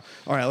right now.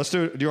 All right, let's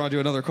do it. Do you want to do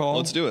another call?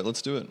 Let's do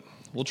it.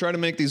 We'll try to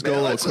make these go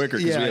a little quicker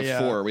because we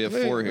have four. We have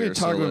four here.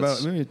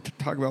 Let me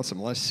talk about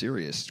some less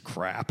serious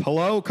crap.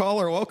 Hello,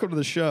 caller. Welcome to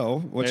the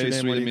show. What's your name?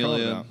 Sweet What are you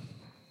calling Amelia. about?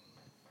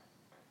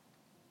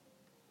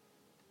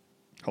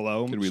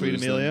 Hello, Could we Sweet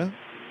lose Amelia.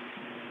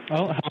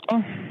 Oh,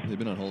 hello? They've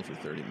been on hold for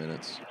 30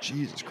 minutes.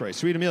 Jesus Christ,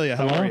 Sweet Amelia.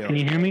 How Hello? are you? Can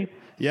you hear me?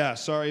 Yeah,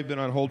 sorry, you've been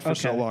on hold for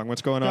so Okay. long.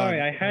 What's going Sorry,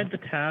 on? I had the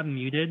tab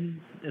muted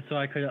so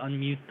I could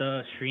unmute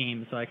the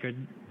stream so I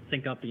could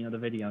sync up, the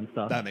video and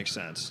stuff. That makes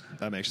sense.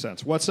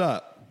 What's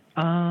up?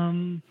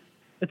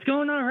 It's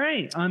going all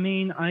right. I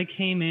mean, I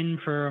came in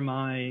for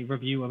my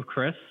review of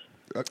Chris.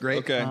 Great.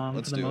 Okay, For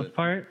let's the do most it.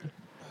 part.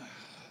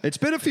 It's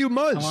been a few I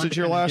months wanted since to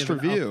your kinda last give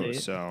an review,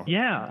 update. so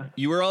Yeah.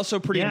 You were also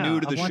pretty new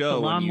to the I've watched show. a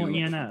lot when more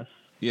you, ENS.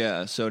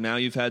 Yeah, so now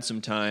you've had some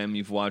time.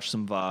 You've watched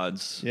some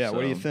VODs. yeah.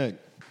 What do you so- think?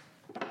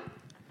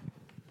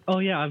 Oh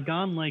yeah, I've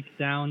gone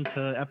down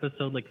to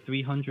episode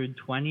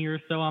 320 or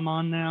so. I'm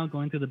on now,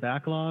 going through the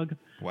backlog.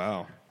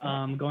 Wow.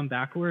 Going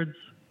backwards.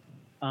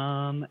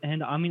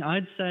 And I mean,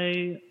 I'd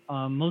say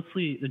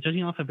mostly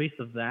judging off a base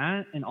of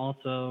that and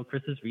also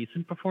Chris's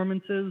recent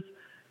performances,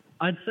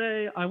 I'd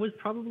say I was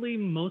probably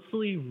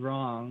mostly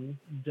wrong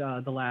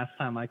the last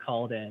time I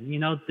called in.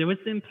 There was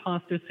the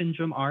imposter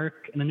syndrome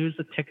arc, and then there was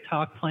the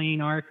TikTok playing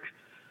arc.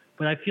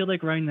 But I feel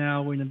like right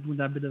now we're in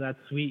a bit of that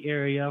sweet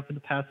area for the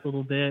past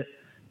little bit.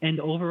 And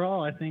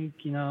overall, I think,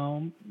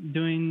 doing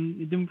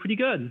pretty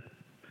good.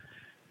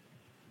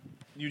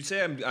 You'd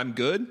say I'm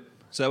good?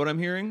 Is that what I'm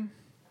hearing?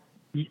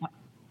 Yeah,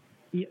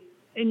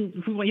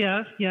 and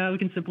yeah, we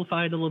can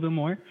simplify it a little bit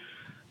more.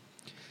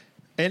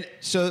 And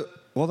so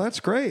Well, that's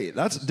great.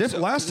 That's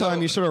different. Last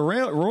time you sort of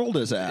rolled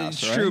his ass.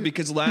 It's right? true,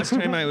 because last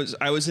time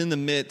I was in the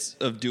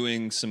midst of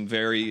doing some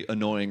very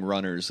annoying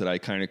runners that I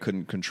kind of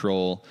couldn't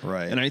control.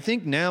 Right. And I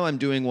think now I'm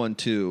doing one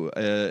too.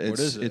 What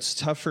is it? It's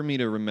tough for me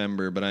to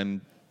remember, but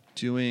I'm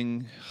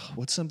doing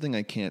what's something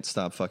I can't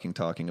stop fucking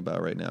talking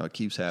about right now. It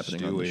keeps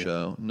happening on the Stewie.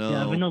 show. No.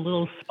 Yeah, I've been a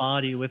little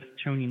spotty with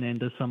tuning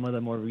into some of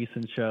the more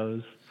recent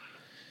shows.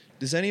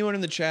 Does anyone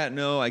in the chat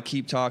know I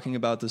keep talking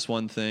about this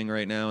one thing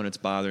right now and it's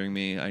bothering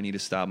me? I need to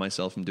stop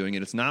myself from doing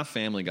it. It's not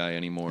Family Guy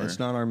anymore. It's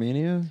not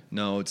Armenia?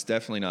 No, it's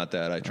definitely not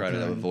that. I try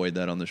to avoid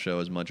that on the show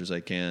as much as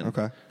I can.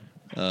 Okay.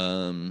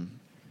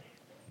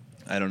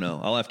 I don't know.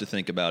 I'll have to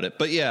think about it.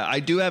 But yeah, I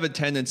do have a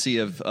tendency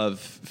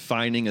of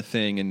finding a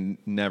thing and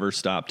never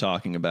stop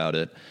talking about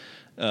it.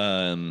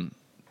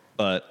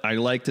 But I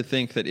like to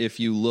think that if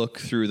you look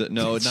through the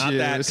not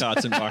that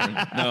Katzenbarn.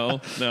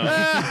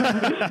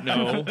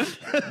 No.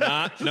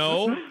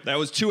 That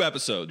was 2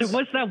 episodes. There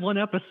was that one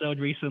episode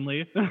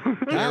recently.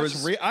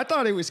 I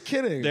thought he was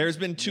kidding. There's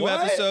been 2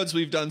 What? episodes.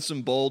 We've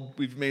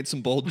made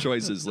some bold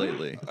choices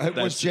lately.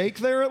 Was Jake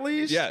there at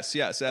least? Yes,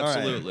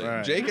 absolutely. All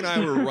right. Jake and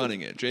I were running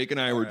it. Jake and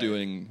I were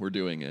doing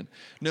it.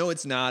 No,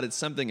 it's not. It's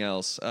something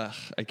else.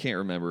 I can't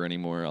remember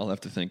anymore. I'll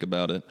have to think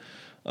about it.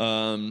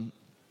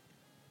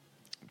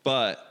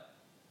 But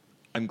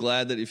I'm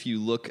glad that if you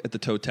look at the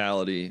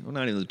totality, well,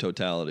 not even the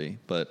totality,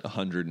 but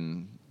 100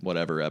 and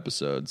whatever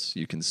episodes,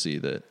 you can see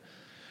that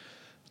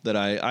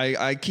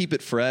I keep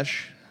it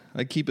fresh.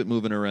 I keep it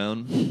moving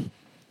around.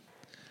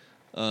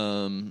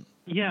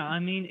 Yeah, I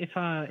mean,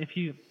 if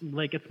you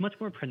like, it's much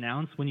more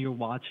pronounced when you're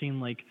watching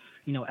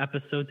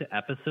episode to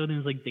episode, and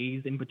there's like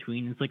days in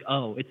between. It's like,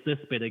 oh, it's this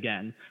bit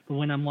again. But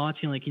when I'm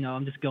watching,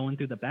 I'm just going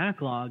through the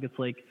backlog. It's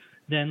like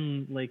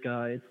then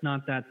it's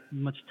not that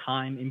much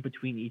time in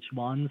between each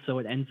one, so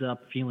it ends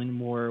up feeling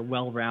more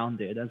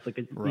well-rounded. As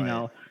these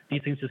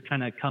things just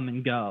kind of come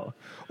and go.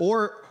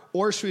 Or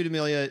Sweet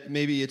Amelia,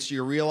 maybe it's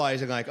you're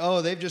realizing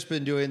they've just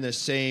been doing the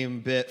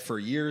same bit for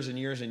years and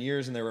years and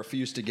years, and they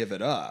refuse to give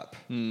it up.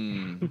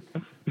 What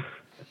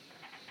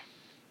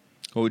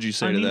would you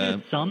say to that?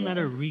 There's some that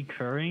are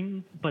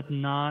recurring, but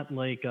not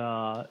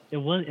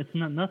it's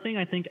not nothing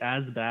I think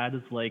as bad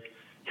as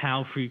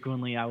how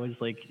frequently I was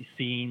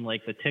seeing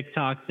the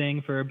TikTok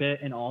thing for a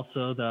bit, and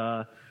also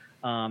the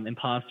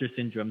imposter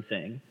syndrome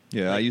thing.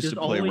 Yeah, I used to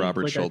play always,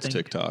 Robert I Schultz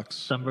think, TikToks.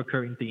 Some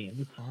recurring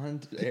themes.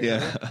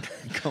 Yeah.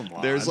 Come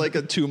on. There's a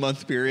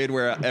 2-month period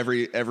where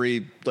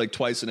every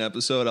twice an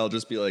episode, I'll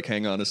just be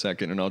hang on a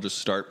second, and I'll just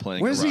start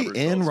playing. Was he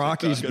in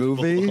Rocky's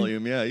movie?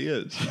 Volume. Yeah, he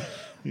is.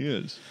 He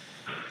is.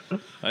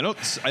 I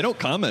don't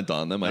comment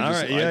on them.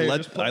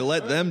 I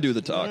let them do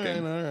the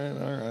talking.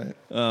 All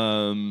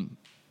right.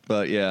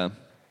 But yeah.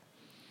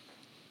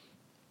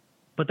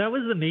 But that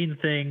was the main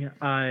thing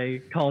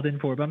I called in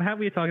for. But I'm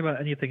happy to talk about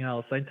anything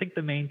else. I think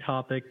the main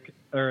topic,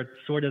 or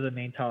sort of the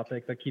main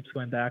topic that keeps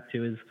going back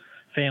to, is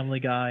Family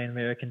Guy and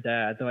American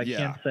Dad. Though I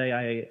can't say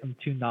I am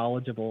too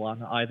knowledgeable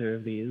on either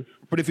of these.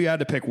 But if you had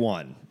to pick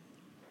one.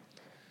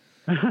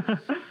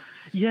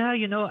 Yeah,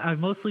 I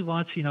mostly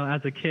watched,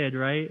 as a kid,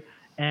 right?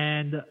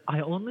 And I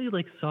only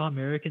saw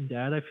American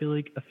Dad, I feel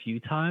a few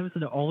times,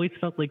 and it always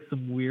felt like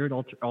some weird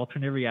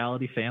alternate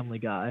reality Family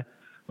Guy.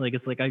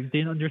 It's I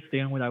didn't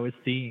understand what I was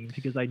seeing,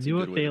 because I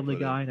knew of Family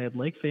Guy and I'd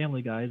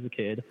Family Guy as a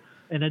kid.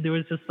 And then there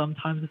was just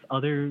sometimes this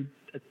other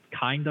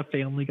kind of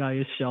Family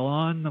Guy show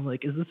on. I'm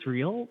is this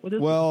real? What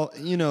is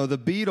the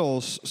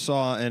Beatles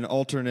saw an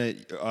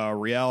alternate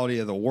reality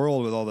of the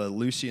world with all the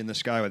Lucy in the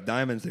Sky with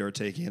Diamonds they were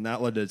taking, and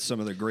that led to some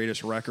of the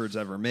greatest records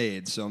ever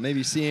made. So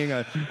maybe seeing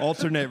an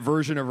alternate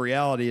version of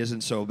reality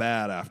isn't so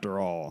bad after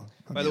all.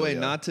 By the way,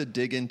 not to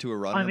dig into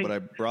Aranya, but I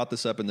brought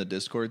this up in the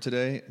Discord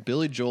today.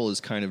 Billy Joel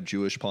is kind of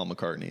Jewish Paul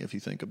McCartney, if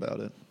you think about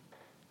it.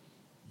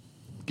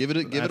 Give it a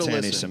listen.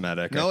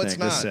 Anti-Semitic. No, it's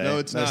not. No,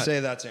 it's not. Say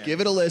that's Give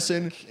it a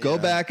listen. Go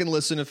back and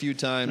listen a few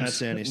times.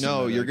 That's anti-Semitic.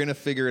 No, you're going to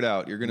figure it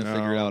out. You're going to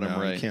figure it out.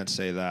 I'm right. You can't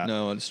say that.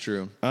 No, it's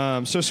true.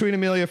 So, Sweet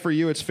Amelia, for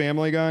you, it's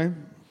Family Guy?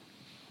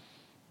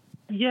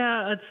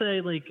 Yeah, I'd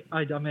say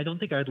I don't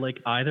think I'd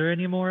either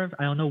anymore.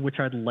 I don't know which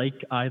I'd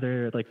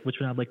either, which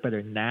one I'd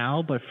better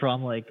now. But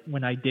from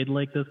when I did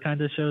those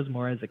kind of shows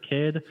more as a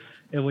kid,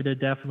 it would have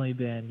definitely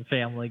been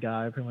Family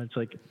Guy pretty much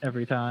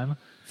every time.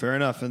 Fair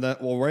enough. And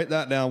we'll write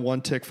that down,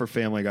 1 tick for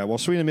Family Guy. Well,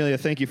 Sweet Amelia,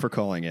 thank you for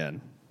calling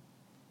in.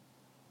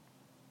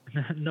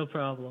 No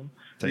problem.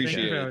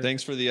 Appreciate it.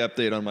 Thanks for the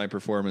update on my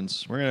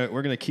performance. We're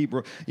gonna keep.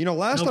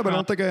 Last time I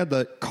don't think I had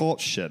the call.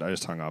 Shit, I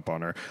just hung up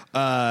on her.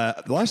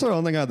 Last time I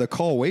don't think I had the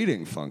call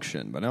waiting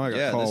function, but now I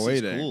got call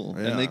waiting. Is cool.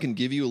 Yeah. And they can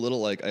give you a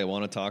little I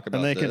want to talk about.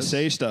 And they this. can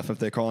say stuff if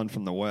they call in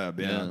from the web.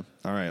 Yeah.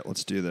 All right,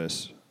 let's do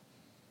this.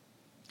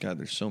 God,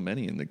 there's so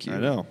many in the queue. I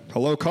know.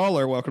 Hello,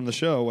 caller. Welcome to the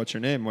show. What's your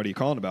name? What are you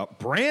calling about?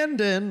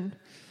 Brandon.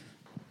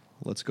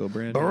 Let's go,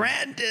 Brandon.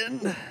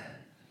 Brandon.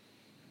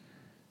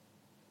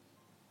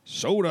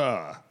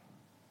 Soda.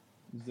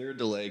 Is there a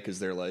delay? Because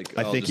they're I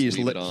think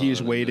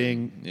he's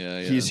waiting.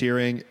 Yeah. He's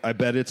hearing. I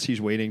bet he's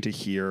waiting to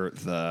hear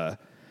the.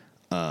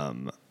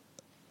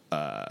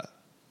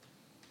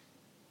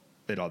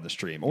 it on the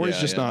stream, or he's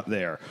just not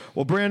there.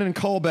 Well, Brandon,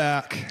 call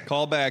back.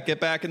 Call back. Get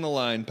back in the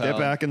line, pal. Get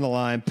back in the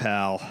line,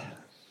 pal.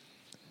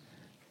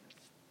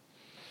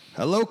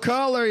 Hello,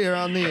 caller. You're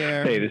on the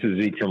air. Hey, this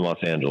is Zeke from Los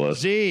Angeles.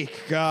 Zeke,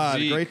 God,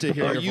 Zeke, great to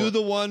hear. Are your you voice.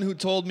 the one who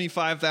told me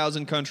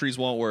 5,000 countries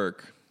won't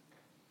work?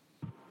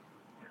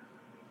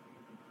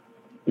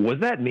 Was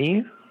that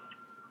me?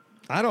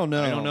 I don't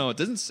know. I don't know. It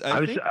doesn't. I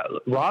was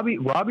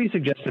Robbie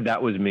suggested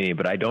that was me,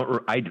 but I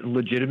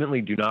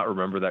legitimately do not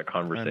remember that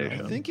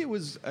conversation. I think it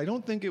was. I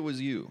don't think it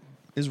was you.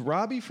 Is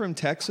Robbie from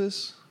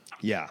Texas?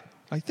 Yeah.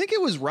 I think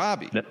it was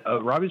Robbie.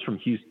 Robbie's from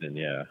Houston.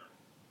 Yeah.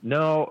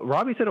 No,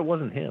 Robbie said it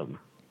wasn't him.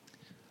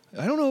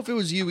 I don't know if it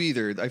was you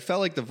either. I felt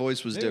like the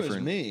voice was Maybe it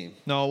different. was me.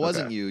 No, it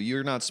wasn't Okay. you.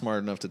 You're not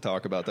smart enough to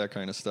talk about that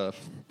kind of stuff.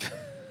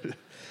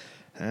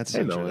 That's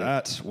Hey, interesting. Melanie.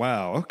 That's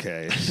wow.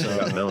 Okay. I So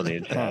got Melanie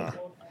in chat.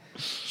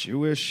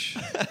 Jewish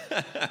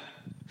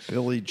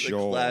Billy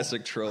Joel.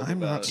 classic trope I'm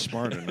not about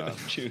smart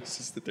enough. Jews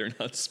is that they're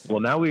not smart. Well,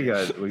 now we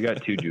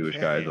got two Jewish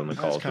guys on the That's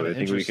call, so kinda I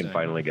think we interesting. can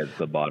finally get to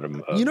the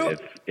bottom of You know-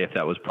 if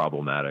that was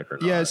problematic or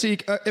not. Yeah,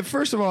 Zeke.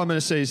 First of all, I'm going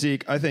to say,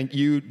 Zeke, I think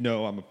you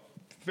know I'm a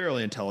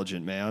fairly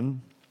intelligent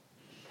man.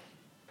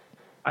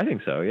 I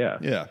think so. Yeah.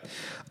 Yeah.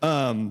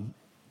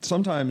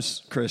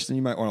 Sometimes, Kristen,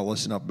 you might want to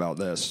listen up about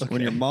this.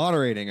 When you're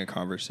moderating a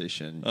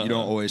conversation, you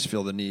don't always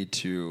feel the need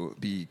to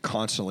be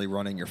constantly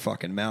running your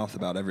fucking mouth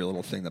about every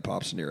little thing that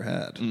pops into your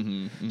head.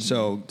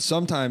 So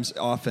sometimes,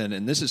 often,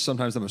 and this is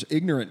sometimes the most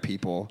ignorant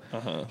people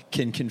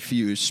can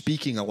confuse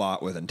speaking a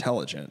lot with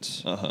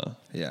intelligence.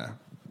 Yeah.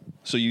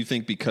 So you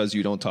think because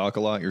you don't talk a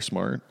lot, you're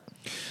smart?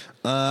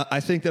 I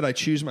think that I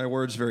choose my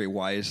words very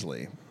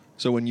wisely.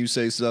 So when you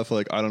say stuff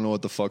like "I don't know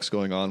what the fuck's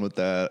going on with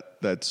that,"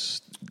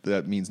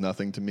 that means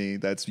nothing to me.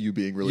 That's you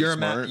being really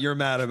smart. You're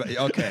mad about.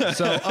 Okay,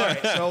 so all right,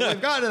 so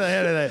we've gotten to the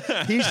head of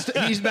that.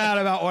 He's mad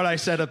about what I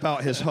said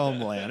about his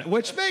homeland,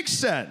 which makes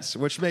sense.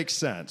 And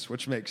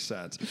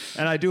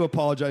I do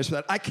apologize for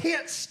that. I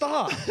can't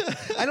stop.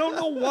 I don't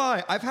know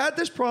why. I've had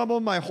this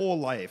problem my whole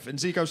life. And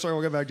Zeke, I'm sorry,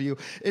 we'll get back to you.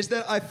 Is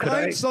that I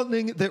find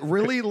something that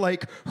really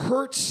like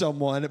hurts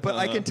someone, but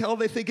I can tell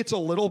they think it's a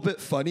little bit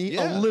funny,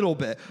 a little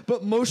bit,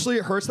 but mostly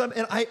it hurts them.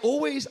 And I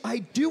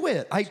do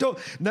it. I don't.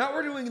 Now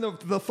we're doing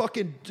the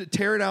fucking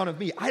tear down of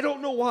me. I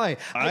don't know why.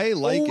 I I've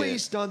like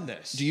always it. done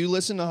this. Do you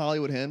listen to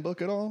Hollywood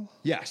Handbook at all?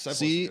 Yes, I've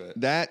See, listened to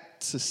it.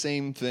 that's the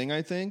same thing,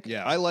 I think.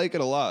 Yeah. I like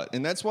it a lot.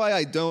 And that's why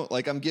I don't,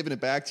 like, I'm giving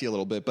it back to you a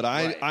little bit, but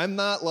Right. I'm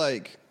not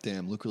like,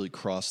 damn, Luke really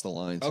crossed the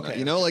line tonight. Okay.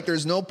 You know, like,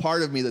 there's no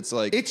part of me that's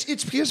like, It's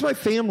because my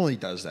family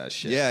does that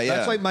shit. Yeah, yeah.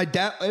 That's like my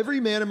dad. Every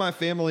man in my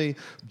family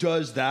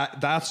does that.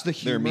 That's the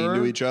They're humor.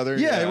 mean to each other?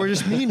 Yeah, Yeah. we're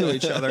just mean to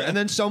each other. And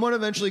then someone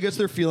eventually gets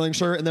their feelings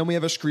hurt, and then we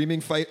have a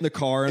screaming fight in the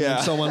car, and Yeah.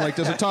 then someone like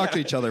doesn't talk to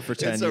each other for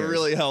 10 it's years. a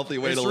really healthy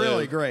way to live. It's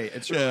really great.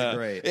 It's really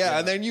great. Yeah,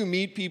 and then you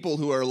meet people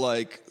who are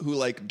like,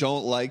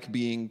 don't like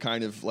being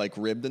kind of like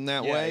ribbed in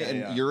that Yeah, way, yeah, and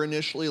yeah. you're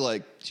initially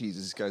like,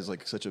 Jesus, this guy's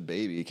like such a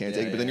baby, you can't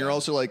take it. But then yeah, you're yeah.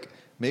 also like,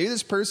 maybe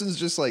this person's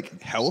just like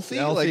healthy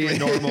Healthy like and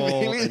normal,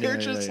 Maybe and they're yeah,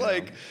 just yeah.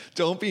 like,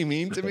 don't be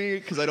mean to me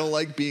because I don't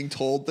like being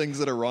told things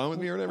that are wrong with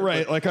me or whatever.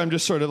 Right, But- like I'm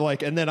just sort of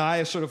like, and then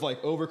I sort of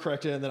like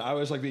overcorrected, and then I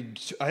was like being,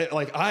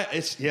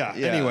 yeah.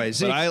 Anyway,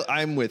 Zeke, but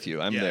I'm with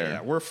you. I'm there.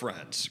 Yeah, we're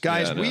friends,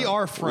 guys. Yeah, we no.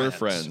 are friends. We're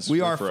friends. We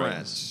We're are friends.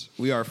 friends.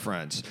 We are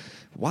friends.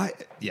 Why?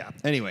 Yeah.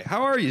 Anyway,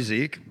 how are you,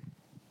 Zeke?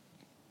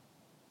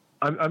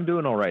 I'm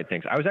doing all right,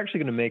 thanks. I was actually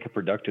going to make a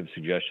productive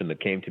suggestion that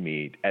came to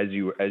me as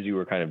you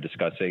were kind of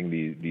discussing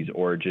these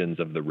origins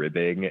of the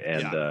ribbing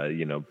and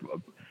you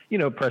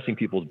know pressing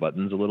people's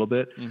buttons a little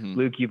bit.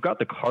 Luke, you've got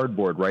the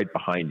cardboard right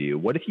behind you.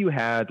 What if you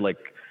had like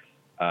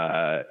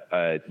a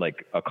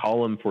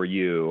column for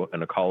you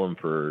and a column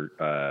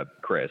for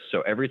Chris?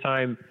 So every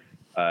time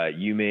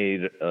you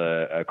made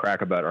a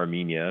crack about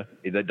Armenia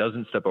that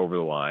doesn't step over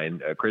the line,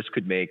 Chris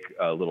could make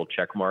a little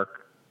check mark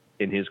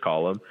in his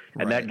column,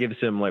 and that gives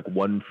him like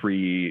one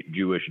free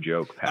Jewish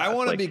joke pass. I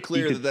want to Like, be he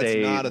clear could that that's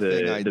say not a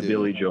thing I the do.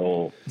 Billy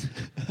Joel.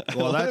 I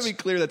want to be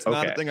clear that's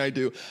not a Okay. thing I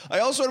do. I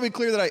also want to be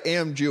clear that I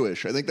am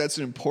Jewish. I think that's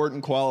an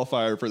important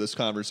qualifier for this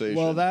conversation.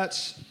 Well,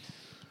 that.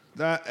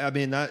 I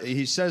mean,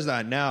 he says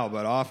that now,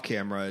 but off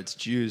camera, it's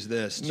Jews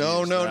this. Jews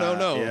No.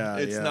 that. Yeah,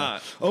 It's yeah.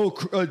 not.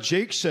 Oh,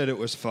 Jake said it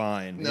was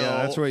fine. No, yeah,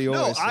 that's what you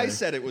always say. I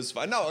said it was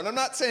fine. No, and I'm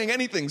not saying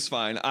anything's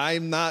fine.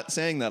 I'm not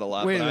saying that a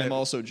lot, Wait a but minute. I'm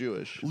also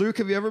Jewish. Luke,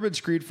 have you ever been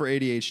screened for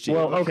ADHD?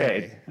 Well,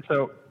 okay.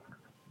 So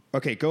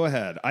Okay, go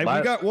ahead.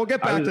 We'll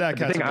get I back was- to that.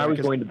 The thing I was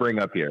going to bring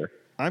up here.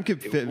 I'm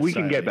confused. We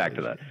can get back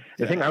to that.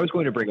 The thing I was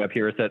going to bring up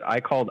here is that I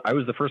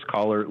was the first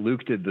caller.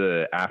 Luke did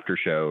the after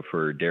show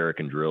for Derek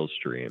and Drill's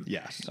stream.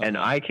 Yes. And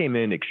I came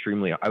in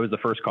I was the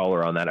first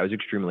caller on that. I was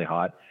extremely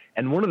hot.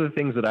 And one of the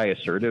things that I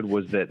asserted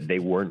was that they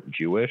weren't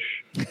Jewish.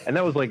 And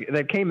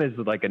that came as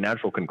like a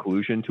natural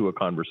conclusion to a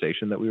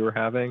conversation that we were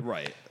having.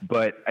 Right.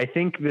 But I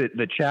think that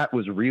the chat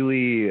was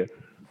really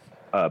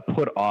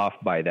put off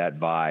by that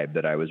vibe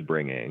that I was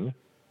bringing.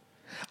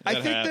 I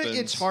That think that happens.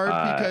 it's hard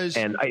because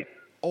And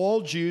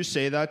all Jews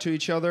say that to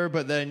each other,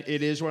 but then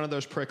it is one of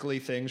those prickly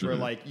things where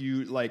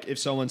Mm-hmm. if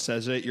someone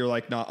says it, you're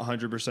like not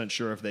 100%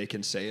 sure if they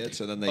can say it,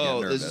 so then they get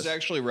nervous. This is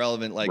actually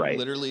relevant. Like Right.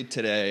 literally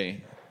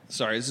today,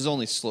 sorry, this is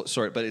only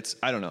short, but it's,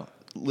 I don't know.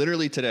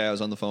 Literally today I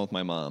was on the phone with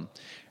my mom,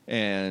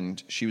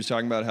 and she was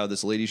talking about how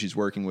this lady she's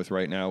working with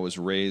right now was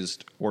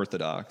raised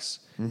Orthodox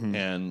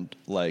and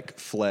like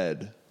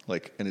fled,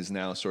 like, and is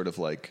now sort of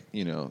like,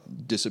 you know,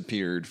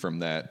 disappeared from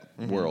that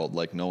world.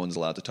 Like no one's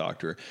allowed to talk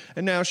to her.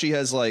 And now she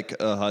has like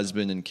a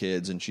husband and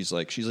kids, and she's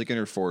like in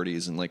her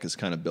 40s and like has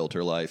kind of built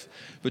her life.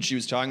 But she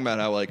was talking about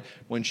how like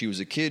when she was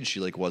a kid, she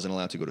like wasn't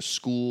allowed to go to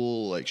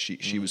school. Like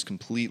she was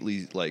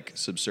completely like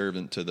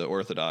subservient to the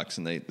Orthodox,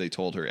 and they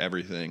told her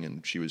everything,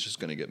 and she was just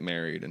going to get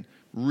married, and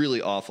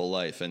really awful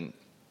life. And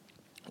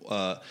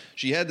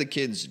she had the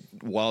kids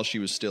while she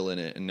was still in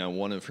it, and now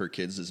one of her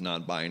kids is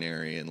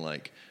non-binary and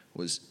like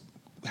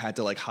had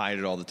to like hide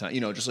it all the time, you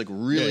know, just like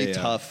really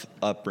tough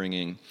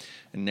upbringing.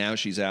 And now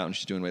she's out and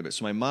she's doing way better.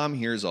 So my mom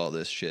hears all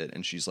this shit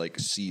and she's like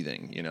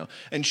seething, you know.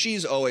 And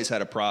she's always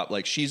had a problem.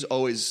 Like she's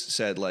always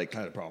said like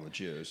had a problem with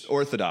Jews,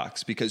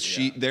 Orthodox, because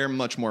they're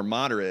much more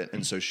moderate,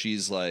 and so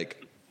she's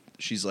like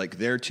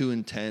they're too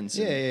intense.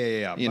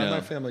 And, You know,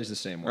 my family's the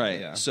same way.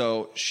 Right. Yeah.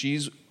 So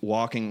she's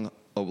walking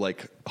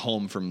like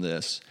home from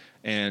this,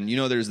 and you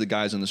know, there's the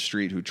guys on the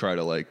street who try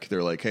to like,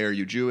 they're like, hey, are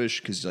you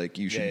Jewish? Because like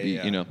you should be,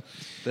 you know,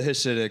 the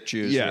Hasidic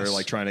Jews Yes. that are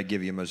like trying to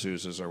give you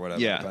mezuzahs or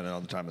whatever, depending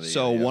on the time of the year.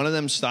 So one of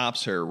them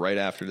stops her right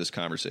after this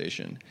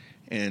conversation,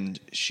 and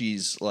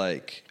she's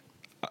like,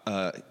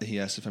 he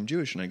asks if I'm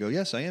Jewish, and I go,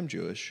 yes, I am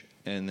Jewish.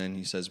 And then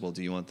he says, well,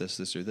 do you want this,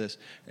 this, or this?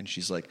 And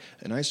she's like,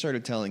 and I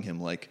started telling him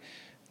like,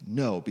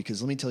 no,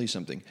 because let me tell you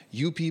something.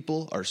 You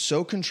people are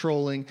so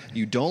controlling.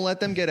 You don't let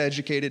them get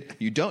educated.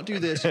 You don't do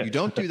this. You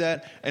don't do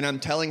that. And I'm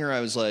telling her, I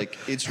was like,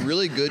 it's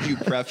really good you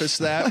preface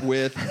that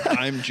with,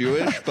 I'm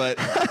Jewish, but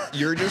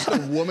you're just a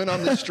woman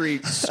on the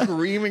street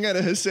screaming at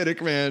a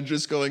Hasidic man,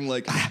 just going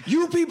like,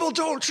 you people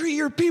don't treat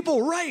your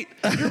people right.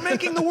 You're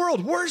making the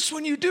world worse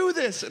when you do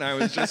this. And I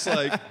was just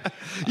like,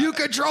 you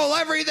control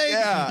everything.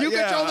 You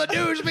control the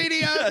news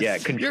media. Yeah,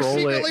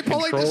 controlling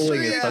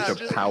is such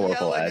a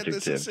powerful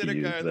adjective to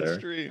use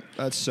there.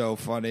 That's so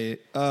funny.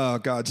 Oh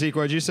God, Zeke,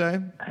 what'd you say?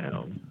 I don't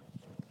know.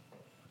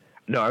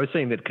 No, I was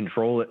saying that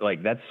control,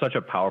 like that's such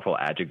a powerful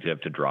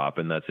adjective to drop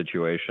in that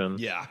situation.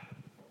 Yeah.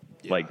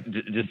 Like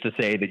just to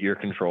say that you're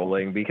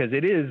controlling, because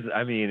it is,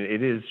 I mean,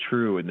 it is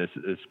true in this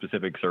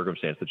specific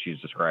circumstance that she's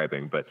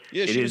describing, but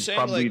it is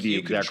probably like, the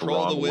exact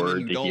wrong the women,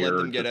 word you to don't hear.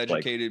 let them get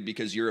educated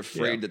because you're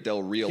afraid that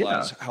they'll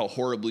realize how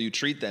horribly you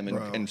treat them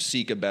and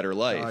seek a better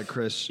life.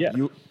 Chris,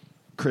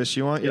 Chris,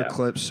 you want your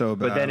clip so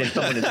bad. But then if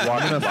someone is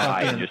walking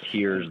by and just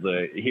hears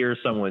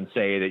someone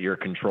say that you're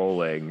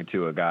controlling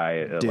to a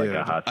guy like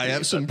a hostage. I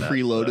have some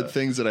preloaded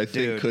things that I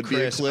think could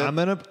Chris, be a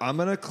clip. I'm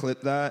gonna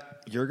clip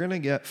that. You're gonna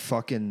get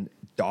fucking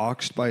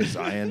doxxed by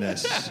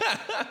Zionists.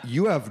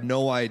 You have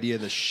no idea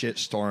the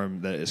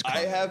shitstorm that is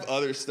coming. I have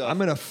other stuff.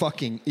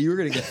 You're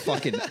gonna get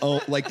fucking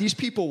like these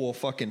people will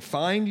fucking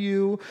find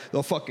you.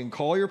 They'll fucking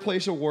call your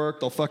place of work.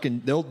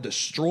 They'll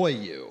destroy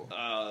you.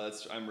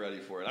 I'm ready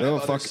for it. I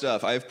have other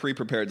stuff. I have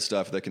pre-prepared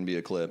stuff that can be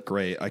a clip.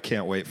 Great. I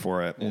can't wait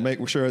for it. We'll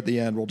make sure at the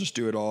end we'll just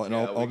do it all, and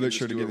I'll make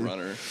sure to give a you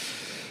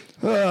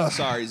runner.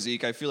 Sorry,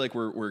 Zeke. I feel like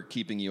we're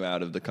keeping you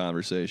out of the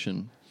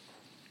conversation.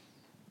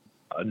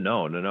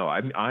 No.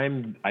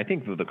 I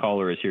think that the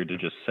caller is here to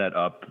just set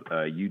up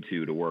you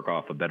two to work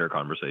off a better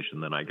conversation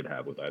than I could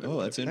have with either.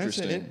 Oh, that's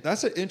interesting.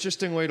 That's an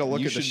interesting way to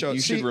look at the show.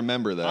 You should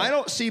remember that. I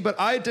don't see, but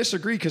I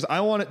disagree because I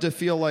want it to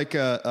feel like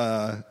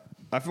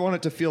I want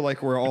it to feel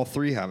like we're all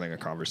three having a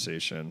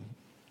conversation.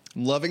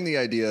 I'm loving the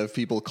idea of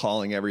people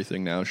calling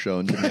Everything Now show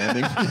and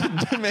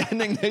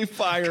demanding they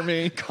fire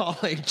me.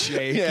 Calling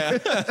Jake. Yeah.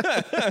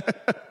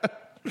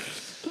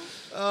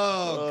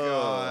 Oh,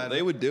 God.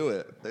 They would do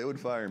it. They would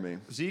fire me.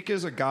 Zeke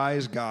is a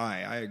guy's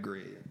guy. I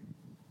agree.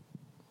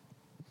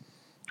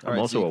 I'm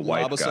also Zeke, a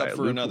wife lob us guy. up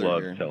for Luke another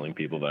loves here. telling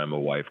people that I'm a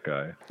wife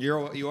guy.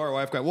 You are a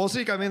wife guy. Well,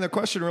 Zeke, I mean, the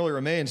question really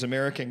remains: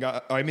 American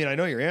guy. I mean, I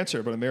know your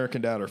answer, but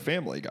American Dad or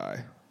Family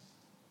Guy?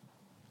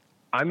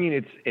 I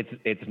mean,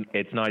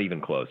 it's not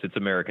even close. It's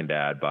American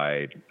Dad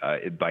by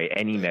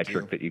any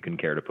metric that you can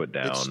care to put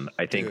down.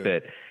 I think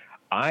that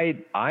I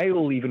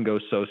will even go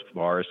so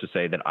far as to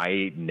say that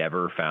I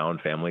never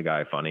found Family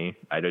Guy funny.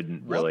 I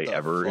didn't really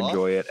ever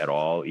enjoy it at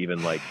all.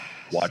 Even like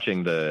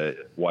watching the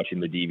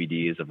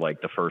DVDs of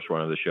like the first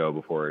run of the show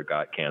before it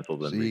got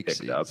canceled and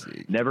picked up.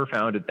 Never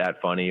found it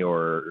that funny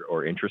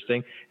or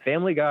interesting.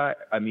 Family Guy,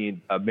 I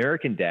mean,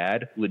 American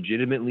Dad,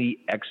 legitimately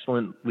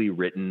excellently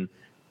written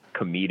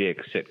comedic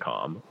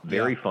sitcom,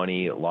 very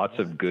funny, lots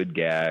of good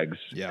gags,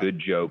 good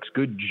jokes,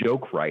 good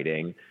joke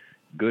writing,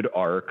 good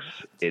arcs.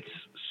 It's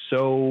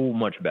so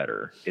much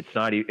better. It's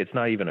not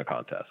even a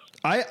contest.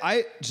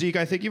 Zeke,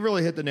 I think you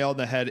really hit the nail on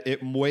the head.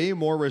 It way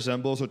more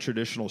resembles a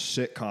traditional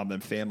sitcom than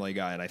Family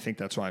Guy, and I think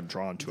that's why I'm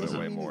drawn to it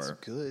way more.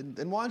 It's good.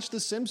 And watch The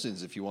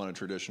Simpsons if you want a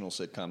traditional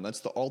sitcom. That's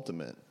the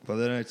ultimate. But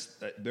then it's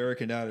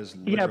American Dad is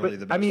literally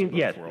the best. I mean, of both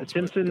yes, worlds. The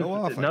Simpsons.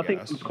 Nothing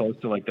comes comes close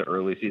to like the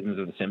early seasons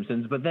of The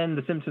Simpsons. But then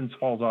The Simpsons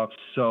falls off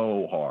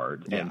so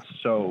hard and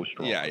so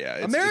strong.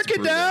 Yeah.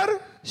 American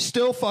Dad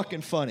still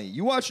fucking funny.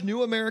 You watch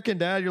New American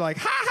Dad, you're like,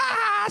 ha ha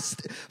ha.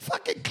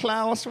 Fucking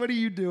Klaus, what are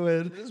you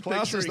doing?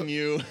 Klaus is Picturing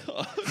you.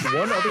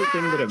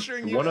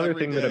 One other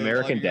thing that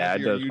American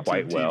Dad does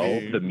quite YouTube well,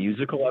 TV. the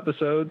musical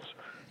episodes.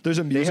 There's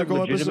a musical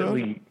they have episode?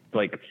 legitimately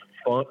like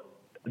fun.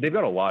 They've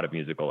got a lot of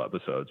musical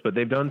episodes, but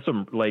they've done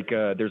some like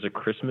there's a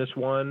Christmas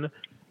one.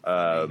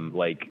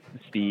 Like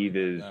Steve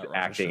is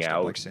acting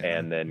out, like Santa.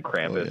 and then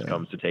Krampus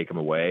comes to take him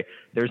away.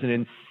 There's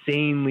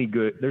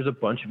a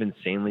bunch of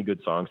insanely good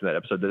songs in that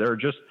episode that are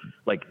just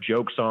like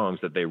joke songs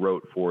that they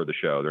wrote for the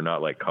show. They're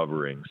not like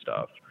covering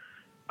stuff.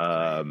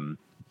 I'm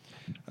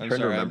trying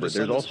to remember.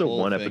 There's also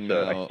one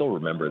episode. I still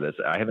remember this.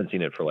 I haven't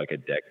seen it for like a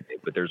decade,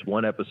 but there's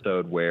one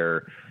episode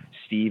where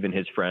Steve and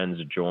his friends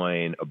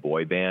join a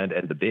boy band,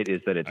 and the bit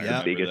is that it's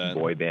the biggest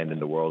boy band in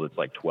the world. It's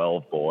like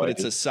 12 boys. But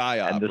it's a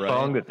psyop, and the right?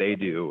 song that they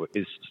do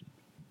is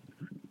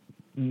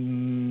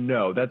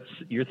no. That's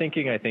you're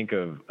thinking. I think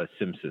of a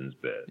Simpsons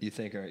bit. You're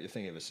thinking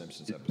of a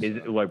Simpsons episode. Is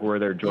it like where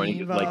they're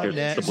joining? Like there's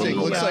It It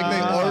looks like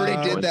they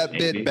already did that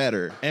bit Maybe.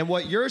 better. And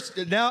what you're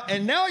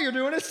now you're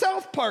doing a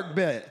South Park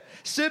bit.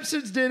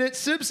 Simpsons did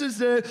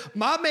it.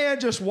 My man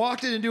just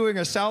walked in and doing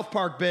a South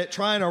Park bit,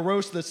 trying to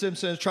roast the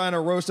Simpsons, trying to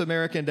roast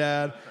American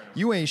Dad.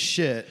 You ain't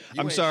shit.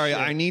 I'm sorry.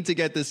 I need to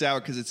get this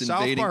out because it's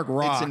South invading. Park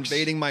rocks. It's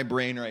invading my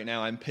brain right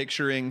now. I'm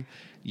picturing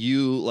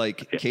you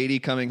like Katie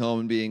coming home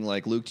and being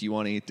like, "Luke, do you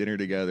want to eat dinner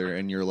together?"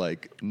 And you're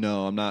like,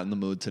 "No, I'm not in the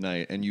mood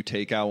tonight." And you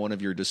take out one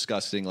of your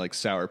disgusting like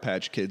Sour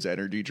Patch Kids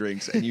energy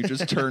drinks and you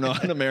just turn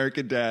on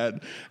American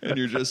Dad and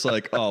you're just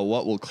like, "Oh,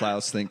 what will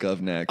Klaus think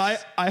of next?"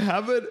 I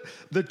haven't.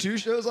 The two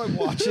shows I'm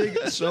watching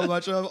so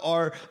much of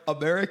are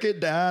American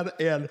Dad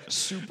and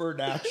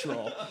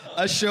Supernatural,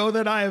 a show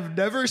that I have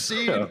never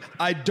seen.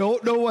 I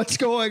don't know what's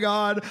going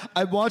on.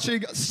 I'm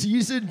watching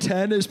season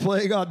 10 is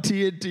playing on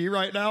TNT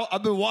right now.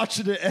 I've been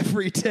watching it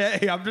every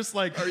day. I'm just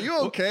like, Are you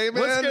okay,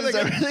 man? what's gonna Is go-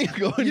 everything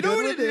going You know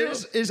good what it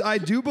with you? is I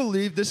do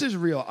believe this is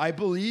real. I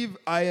believe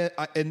I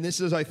and this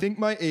is I think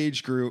my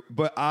age group,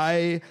 but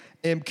I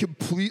am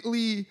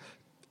completely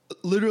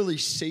literally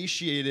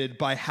satiated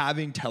by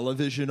having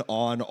television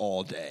on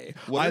all day.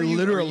 What I are you,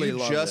 literally are you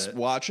love just it.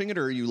 watching it,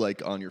 or are you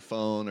like on your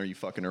phone? Are you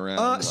fucking around?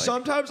 Like-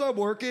 Sometimes I'm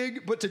working,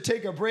 but to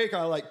take a break,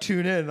 I like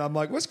tune in. And I'm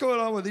like, what's going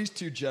on with these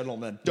two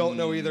gentlemen? Don't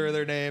know either of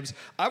their names.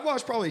 I've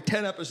watched probably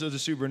 10 episodes of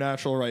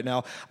Supernatural right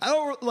now. I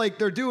don't like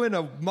they're doing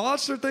a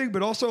monster thing,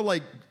 but also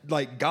like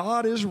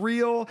God is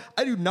real.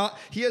 I do not.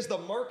 He has the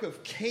mark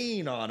of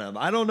Cain on him.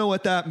 I don't know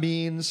what that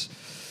means.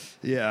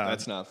 Yeah,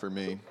 That's not for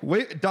me.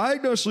 Wait,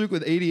 diagnose Luke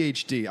with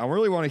ADHD. I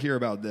really want to hear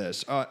about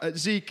this.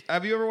 Zeke,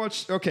 have you ever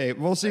watched? Okay,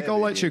 well, Zeke, I'll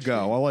let you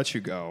go. I'll let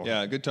you go.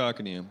 Yeah, good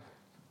talking to you.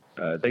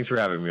 Thanks for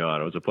having me on.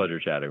 It was a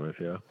pleasure chatting with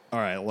you. All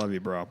right, I love you,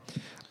 bro.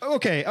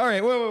 Okay, all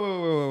right.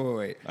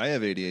 Wait. I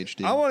have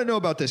ADHD. I want to know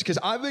about this because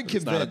I've been not a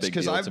convinced big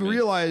because deal I've to me.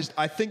 realized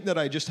I think that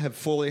I just have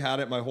fully had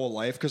it my whole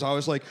life because I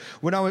was like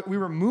when we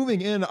were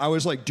moving in, I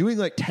was like doing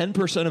like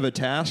 10% of a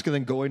task and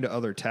then going to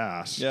other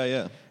tasks.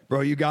 Yeah.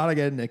 Bro, you gotta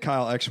get into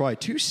Kyle XY.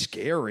 Too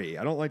scary.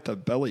 I don't like the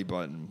belly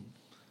button.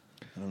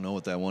 I don't know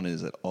what that one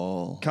is at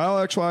all. Kyle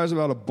XY is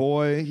about a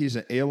boy. He's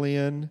an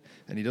alien,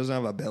 and he doesn't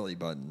have a belly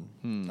button.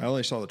 I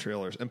only saw the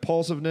trailers.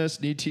 Impulsiveness,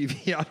 need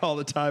TV on all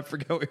the time.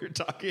 Forget what you're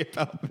talking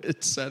about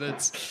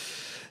mid-sentence.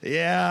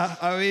 Yeah,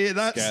 I mean,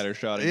 that's...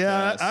 Scattershotting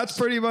Yeah, fast. that's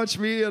pretty much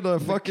me in a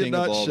fucking king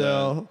of all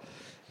nutshell.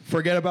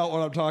 Forget about what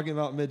I'm talking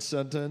about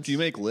mid-sentence. Do you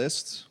make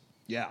lists?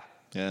 Yeah.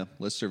 Yeah,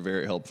 lists are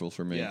very helpful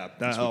for me. Yeah, that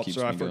That's what helps keeps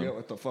so I me forget going.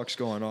 what the fuck's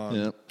going on.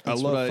 Yeah, I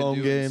that's love what phone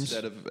do games.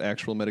 instead of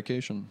actual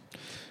medication.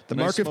 The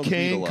And I Mark of smoke weed a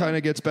Cain lot. kind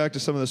of gets back to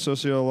some of the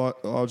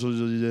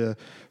sociological,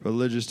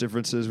 religious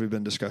differences we've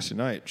been discussing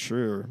tonight.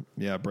 Sure.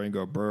 Yeah, brain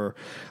go burr.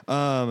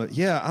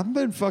 Yeah, I've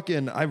been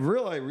fucking, I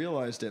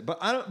realized it. But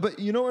I don't, but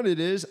you know what it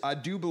is? I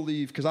do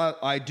believe, because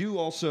I do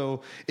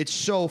also, it's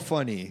so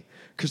funny.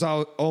 Because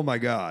oh my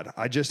God,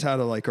 I just had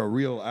a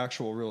real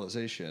actual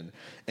realization.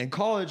 In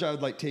college, I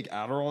would take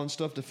Adderall and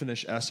stuff to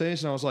finish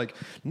essays. And I was like,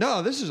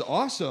 no, this is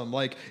awesome.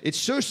 Like, it's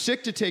so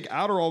sick to take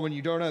Adderall when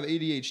you don't have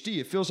ADHD.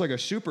 It feels like a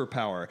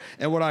superpower.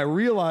 And what I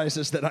realized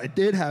is that I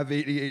did have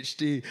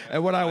ADHD.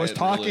 And what I was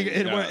talking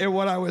and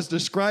what I was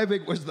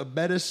describing was the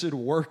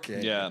medicine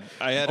working. Yeah,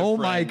 I had.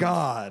 My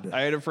God.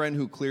 I had a friend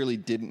who clearly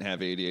didn't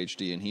have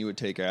ADHD, and he would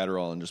take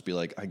Adderall and just be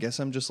like, "I guess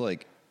I'm just a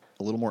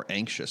little more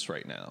anxious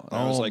right now."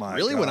 And I was like, my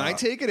really? When I God.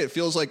 take it, it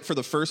feels like for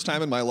the first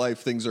time in my life,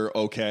 things are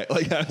okay. I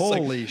was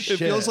Holy shit.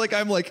 It feels like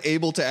I'm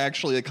able to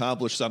actually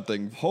accomplish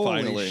something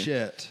Holy finally.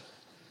 shit.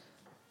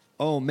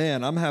 Oh,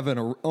 man. I'm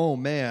having oh,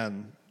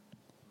 man.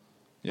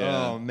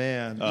 Yeah. Oh,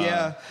 man.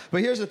 Yeah.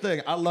 But here's the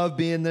thing. I love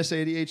being this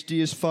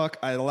ADHD as fuck.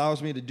 It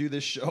allows me to do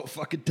this show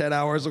fucking 10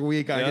 hours a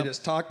week. I Yep. can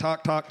just talk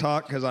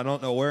because I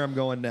don't know where I'm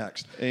going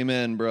next.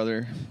 Amen,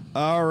 brother.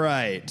 All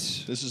right.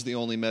 This is the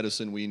only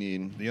medicine we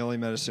need. The only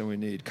medicine we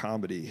need,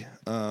 comedy.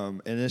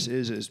 And this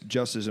is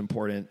just as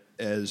important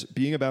as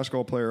being a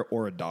basketball player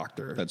or a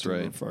doctor. That's to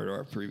right. refer to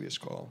our previous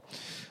call.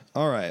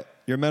 All right.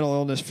 Your mental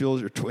illness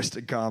fuels your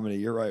twisted comedy.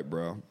 You're right,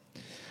 bro.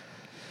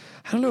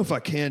 I don't know if I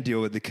can deal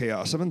with the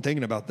chaos. I've been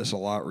thinking about this a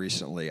lot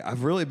recently.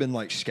 I've really been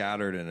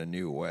scattered in a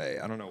new way.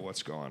 I don't know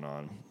what's going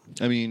on.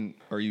 I mean,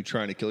 are you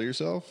trying to kill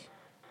yourself?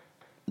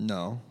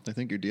 No. I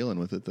think you're dealing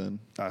with it then.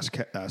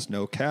 Ask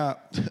no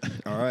cap.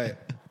 All right.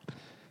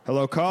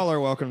 Hello, caller.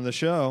 Welcome to the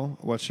show.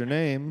 What's your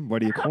name?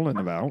 What are you calling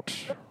about?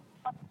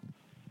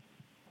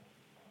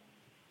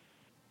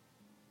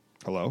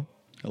 Hello?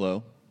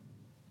 Hello?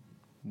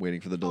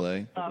 Waiting for the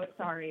delay. Oh,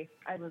 sorry.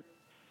 I was.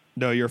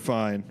 No, you're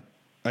fine.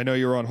 I know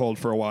you were on hold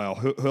for a while.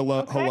 Hello?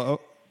 Okay.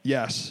 Hello?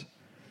 Yes.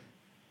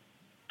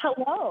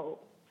 Hello.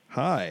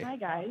 Hi. Hi,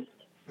 guys.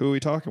 Who are we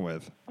talking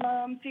with?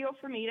 Theo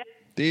Fermita.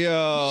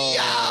 Theo!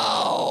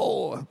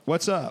 Yo!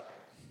 What's up?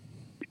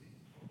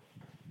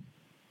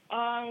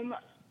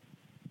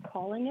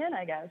 Calling in,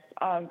 I guess.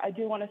 I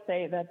do want to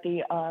say that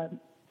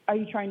are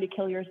you trying to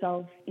kill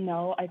yourself?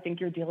 No, I think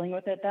you're dealing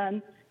with it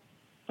then.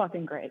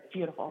 Fucking great.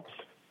 Beautiful.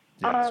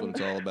 Yeah, that's what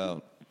it's all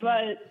about.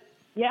 But,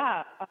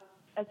 yeah,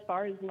 as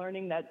far as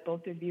learning that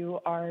both of you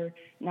are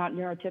not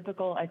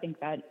neurotypical, I think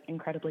that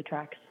incredibly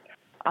tracks.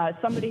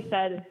 Somebody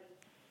said,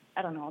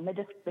 I don't know,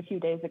 just a few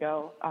days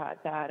ago,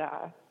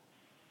 that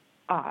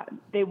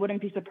they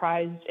wouldn't be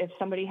surprised if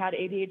somebody had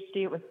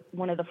ADHD. It was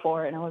one of the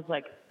four, and I was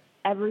like,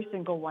 every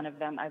single one of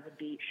them I would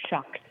be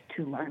shocked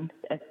to learn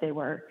if they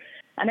were.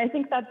 And I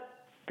think that's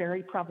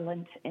very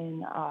prevalent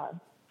in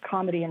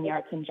comedy and the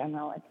arts in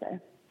general, I'd say.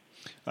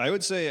 I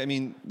would say, I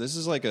mean, this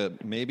is like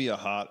maybe a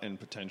hot and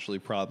potentially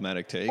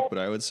problematic take, but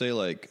I would say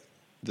like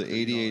the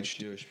ADHD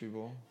Jewish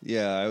people.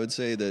 Yeah, I would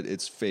say that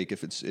it's fake.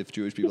 If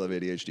Jewish people have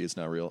ADHD, it's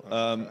not real.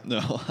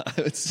 No,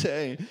 I would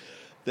say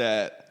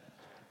that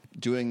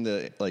doing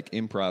the like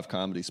improv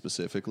comedy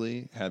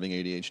specifically, having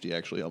ADHD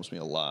actually helps me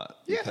a lot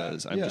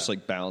because I'm just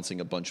like balancing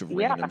a bunch of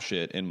random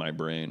shit in my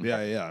brain.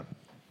 Yeah.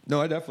 No,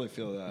 I definitely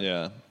feel that.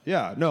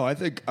 Yeah. No, I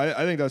think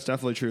that's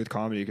definitely true with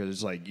comedy because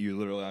it's like you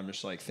literally, I'm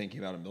just like thinking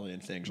about a million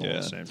things all at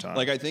the same time.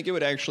 Like I think it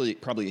would actually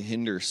probably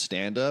hinder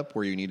stand up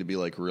where you need to be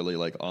like really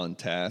like on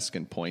task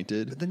and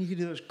pointed. But then you can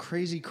do those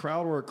crazy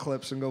crowd work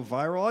clips and go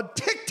viral on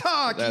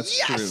TikTok. That's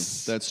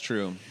true. That's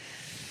true.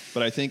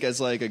 But I think as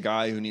like a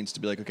guy who needs to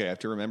be like, okay, I have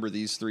to remember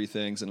these three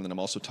things, and then I'm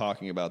also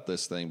talking about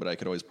this thing, but I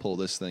could always pull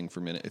this thing for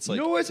a minute. It's like,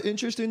 you know what's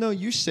interesting though?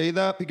 You say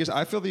that because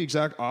I feel the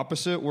exact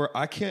opposite, where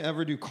I can't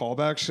ever do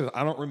callbacks because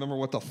I don't remember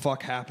what the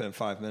fuck happened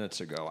 5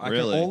 minutes ago. I can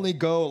only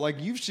go like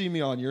you've seen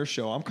me on your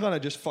show. I'm kind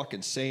of just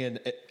fucking saying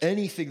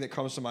anything that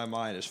comes to my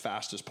mind as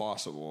fast as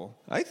possible.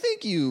 I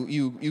think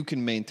you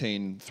can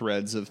maintain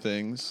threads of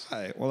things.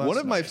 Right, well, that's one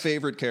of my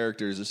favorite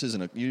characters. This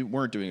isn't you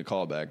weren't doing a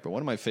callback, but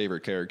one of my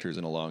favorite characters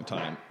in a long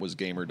time was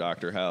Gamer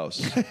Dr.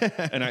 House.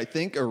 And I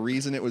think a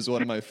reason it was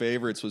one of my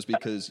favorites was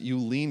because you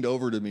leaned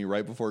over to me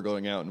right before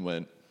going out and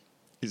went,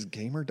 "Is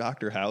Gamer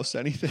Dr. House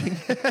anything?"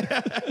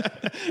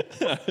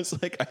 I was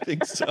like, "I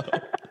think so."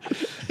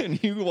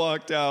 And you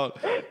walked out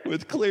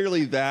with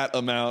clearly that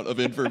amount of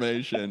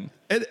information.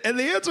 And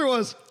the answer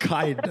was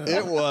kind of.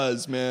 It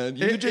was, man.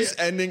 You just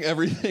ending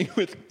everything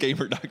with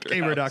Gamer Dr.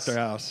 Gamer House. Dr.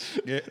 House.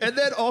 Yeah. And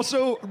then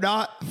also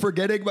not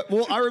forgetting, but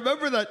I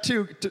remember that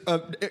too.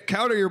 To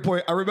counter your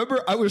point, I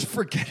remember I was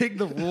forgetting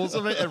the rules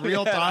of it in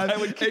real time. I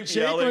would keep and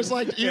Jake yelling. was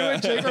like,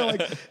 and Jake were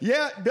like,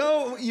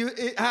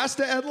 it has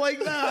to end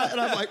like that. And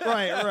I'm like,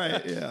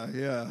 right.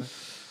 Yeah.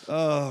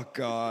 Oh,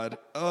 God.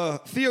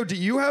 Theo, do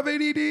you have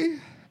ADD?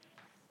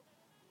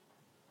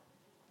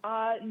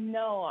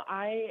 No,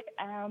 I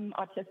am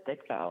autistic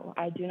though.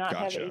 I do not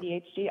Gotcha. have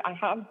ADHD. I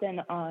have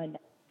been on.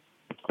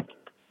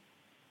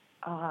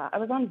 I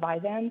was on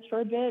Vyvanse for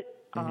a bit.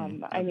 I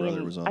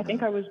brother was on I think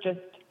that. I was just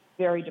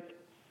very depressed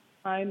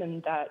at the time,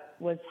 and that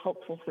was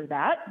helpful for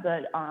that.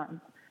 But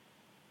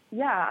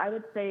I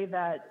would say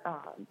that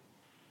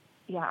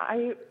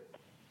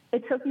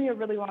it took me a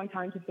really long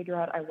time to figure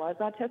out I was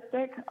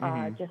autistic,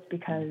 just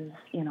because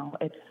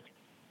it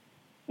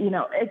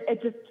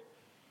just.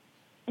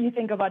 You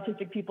think of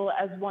autistic people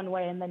as one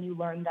way, and then you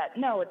learn that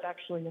no, it's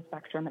actually a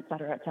spectrum, et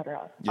cetera, et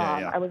cetera.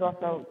 Yeah. I was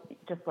also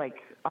just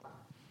like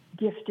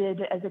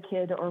gifted as a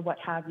kid or what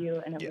have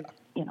you, and it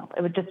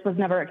was just was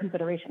never a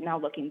consideration. Now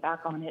looking back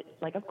on it,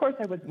 it's like, of course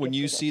I was. When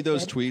you gifted see as a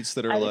those kid. tweets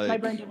that are my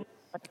like brain didn't-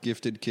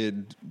 gifted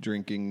kid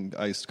drinking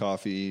iced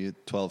coffee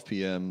at 12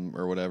 p.m.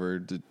 or whatever,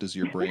 does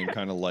your brain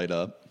kind of light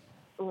up?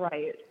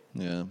 Right.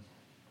 Yeah.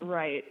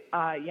 Right.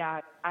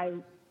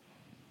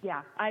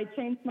 I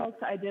chain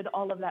smoked. I did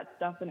all of that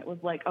stuff, and it was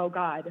like, oh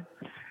God.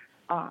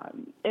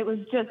 It was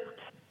just,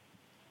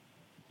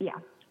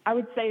 I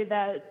would say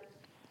that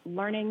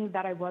learning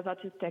that I was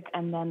autistic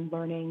and then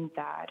learning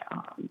that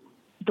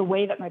the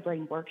way that my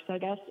brain works, I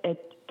guess,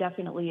 it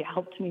definitely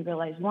helped me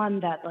realize,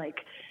 one, that like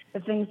the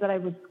things that I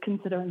was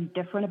considering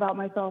different about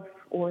myself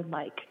or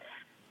like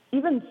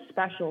even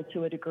special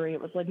to a degree,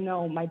 it was like,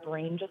 no, my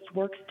brain just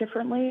works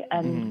differently.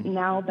 And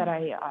now that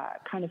I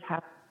kind of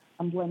have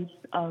semblance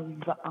of,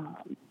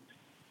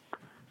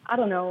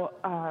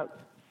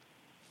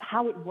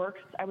 how it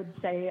works, I would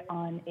say,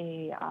 on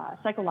a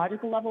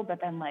psychological level,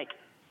 but then, like,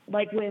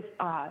 like with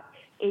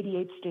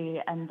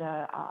ADHD and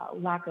the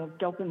lack of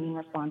dopamine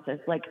responses,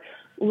 like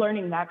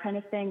learning that kind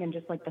of thing and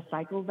just like the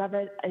cycles of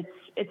it,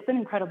 it's been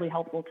incredibly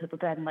helpful to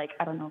then, like,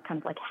 I don't know, kind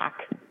of like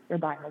hack your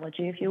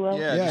biology, if you will.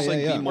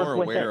 Be more Work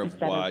with aware it of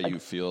instead of, why like, you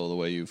feel the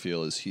way you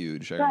feel is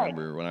huge. I Right.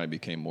 remember when I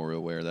became more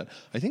aware of that.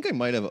 I think I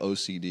might have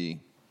OCD.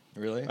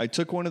 Really? I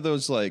took one of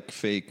those like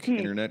fake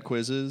internet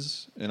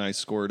quizzes and I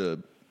scored a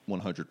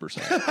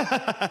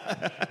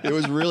 100%. It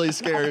was really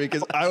scary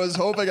because I was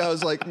hoping, I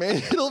was like, maybe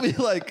it'll be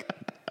like,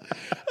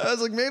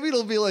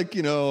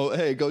 you know,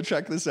 hey, go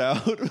check this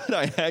out. But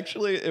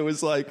it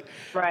was like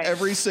Right.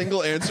 every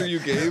single answer you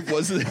gave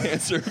was the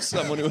answer of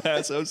someone who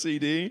has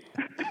OCD.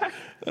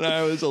 And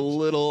I was a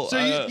little.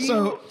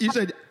 So you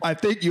said, I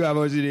think you have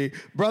OCD.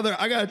 Brother,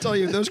 I got to tell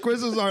you, those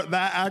quizzes aren't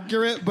that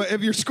accurate, but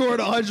if you scored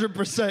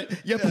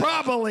 100%, you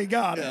probably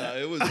got it. Yeah,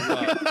 it was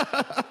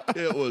rough.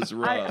 It was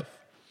rough.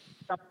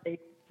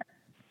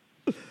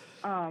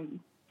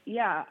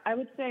 Yeah, I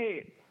would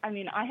say, I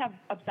mean, I have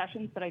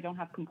obsessions, but I don't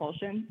have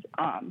compulsions.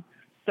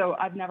 So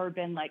I've never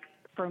been like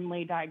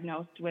firmly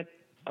diagnosed with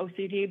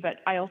OCD,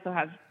 but I also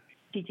have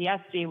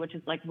PTSD, which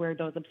is like where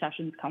those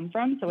obsessions come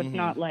from. So it's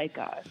not like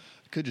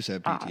Could just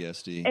have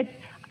PTSD.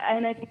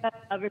 And I think that's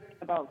another thing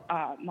about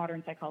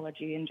modern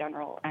psychology in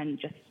general and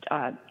just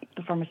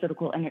the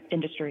pharmaceutical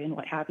industry and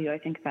what have you. I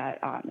think that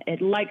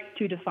it likes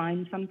to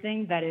define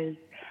something that is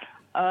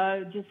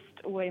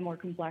just way more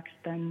complex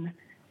than,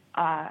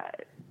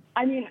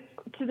 I mean,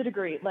 to the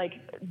degree, like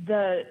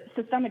the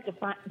systemic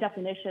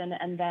definition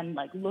and then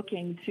like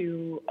looking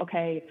to,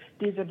 okay,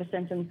 these are the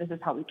symptoms, this is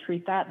how we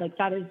treat that. Like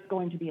that is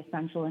going to be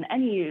essential in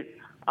any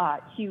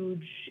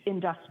huge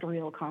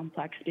industrial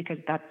complex because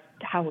that's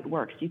how it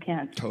works. You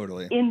can't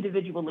Totally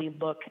individually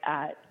look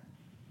at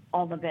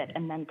all of it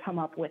and then come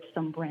up with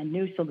some brand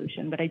new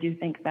solution. But I do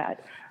think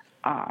that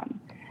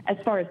as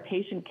far as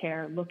patient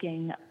care,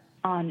 looking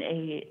on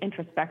a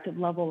introspective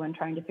level and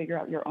trying to figure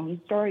out your own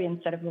story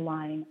instead of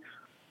relying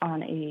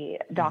on a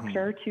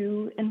doctor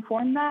to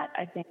inform that,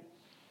 I think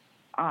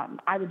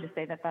I would just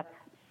say that that's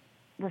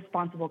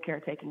responsible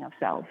caretaking of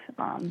self.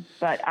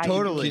 But I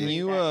Totally.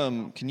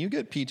 Can you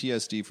get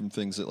PTSD from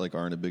things that like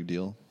aren't a big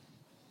deal?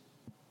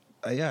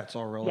 Yeah, it's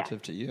all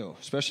relative to you,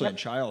 especially in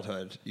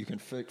childhood. You can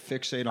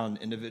fixate on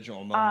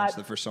individual moments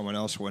that for someone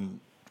else wouldn't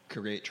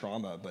create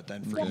trauma, but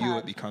then for you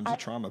it becomes a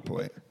trauma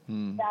point.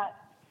 That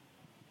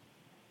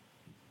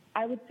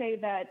I would say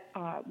that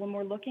when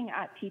we're looking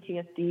at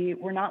PTSD,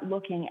 we're not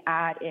looking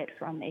at it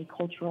from a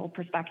cultural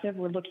perspective.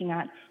 We're looking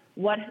at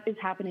what is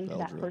happening to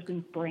that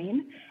person's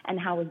brain and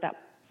how is that.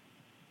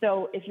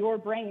 So if your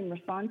brain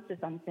responds to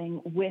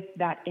something with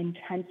that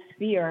intense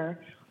fear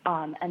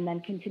and then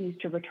continues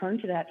to return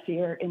to that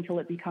fear until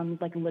it becomes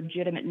like a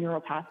legitimate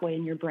neural pathway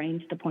in your brain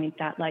to the point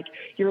that like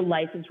your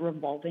life is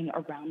revolving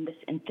around this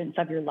instance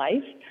of your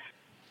life.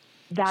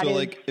 That so, is,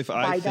 like, if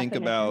I think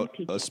about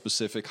PTSD. a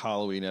specific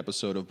Halloween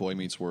episode of Boy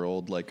Meets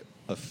World, like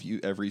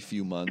every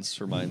few months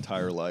for my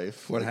entire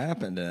life, What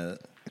happened in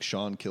it?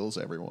 Sean kills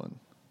everyone,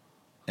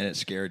 And it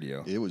scared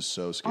you. it was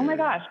so scary. Oh my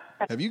gosh.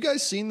 Have you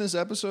guys seen this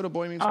episode of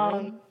Boy Meets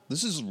World?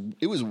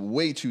 It was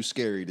way too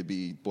scary to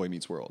be Boy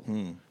Meets World.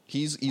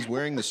 He's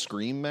wearing the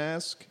Scream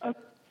mask,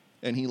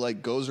 and he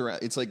like goes around.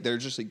 It's like they're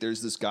just like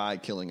there's this guy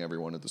killing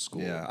everyone at the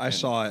school. Yeah, I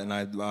saw it and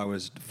I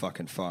was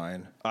fucking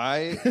fine. No,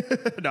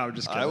 I'm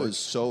just kidding. I was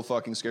so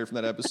fucking scared from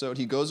that episode.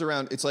 He goes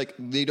around. It's like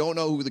they don't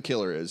know who the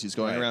killer is. He's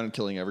going around and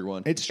killing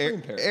everyone. It's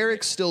Scream parody.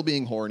 Eric's still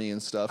being horny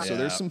and stuff, so Yeah.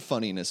 there's some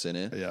funniness in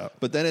it. Yeah.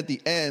 But then at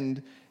the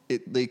end,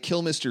 they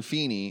kill Mr.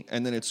 Feeney,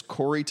 and then it's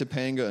Corey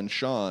Topanga and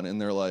Sean,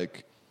 and they're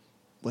like,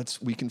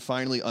 we can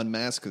finally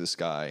unmask this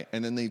guy.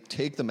 And then they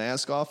take the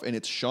mask off, and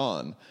it's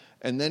Sean.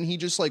 And then he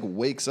just like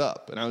wakes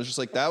up, and I was just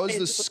like, that was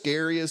the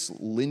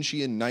scariest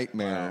Lynchian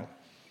nightmare. Wow.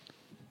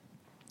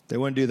 They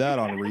wouldn't do that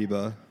on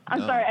Reba. I'm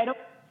sorry, I don't.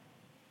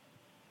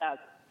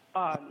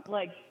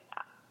 Like,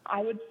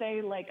 I would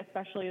say, like,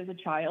 especially as a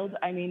child.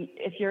 I mean,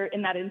 if you're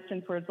in that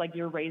instance where it's like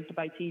you're raised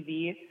by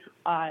TV,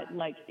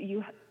 like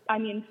you. I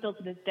mean, still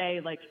to this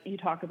day, like you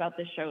talk about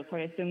this show, so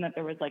I assume that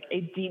there was like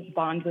a deep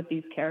bond with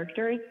these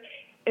characters.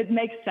 It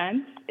makes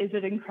sense. Is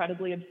it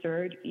incredibly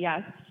absurd?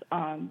 Yes.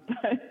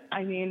 But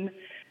I mean,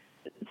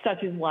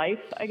 such is life,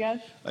 I guess.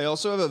 I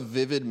also have a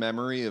vivid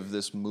memory of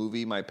this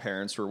movie my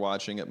parents were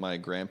watching at my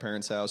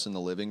grandparents' house in the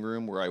living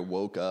room, where I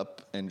woke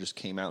up and just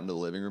came out into the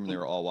living room and they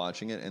were all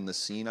watching it. And the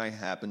scene I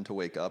happened to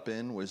wake up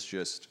in was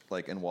just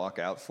like, and walk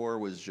out for,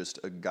 was just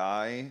a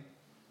guy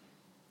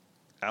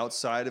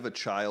outside of a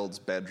child's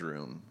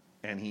bedroom,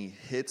 and he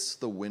hits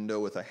the window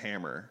with a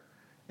hammer.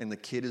 And the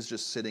kid is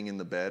just sitting in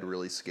the bed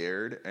really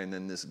scared, and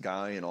then this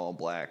guy in all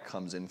black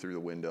comes in through the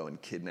window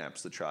and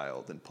kidnaps the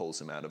child and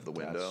pulls him out of the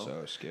window. That's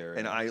so scary.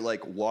 And I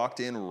like walked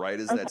in right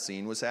as that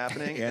scene was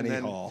happening, and Annie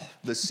then Hall.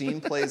 the scene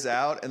plays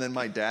out, and then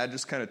my dad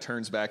just kind of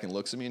turns back and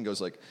looks at me and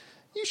goes like,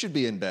 "You should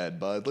be in bed,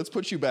 bud. Let's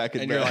put you back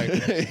in And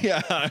bed." you're like,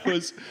 yeah, I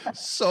was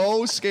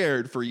so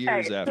scared for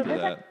years Okay, after so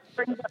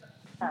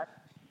that.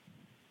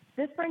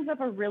 This brings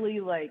up a really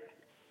like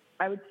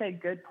I would say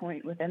good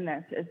point within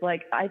this is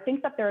like, I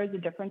think that there is a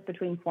difference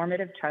between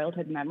formative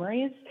childhood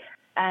memories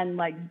and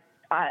like,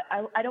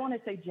 I don't want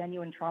to say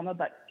genuine trauma,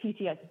 but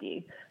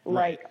PTSD.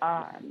 Right.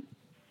 Like,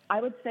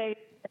 I would say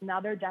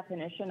another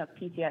definition of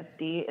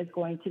PTSD is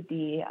going to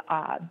be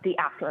the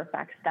after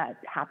effects that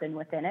happen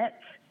within it.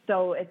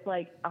 So it's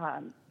like,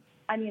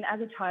 I mean, as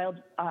a child,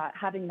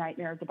 having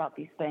nightmares about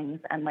these things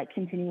and like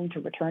continuing to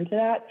return to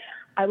that,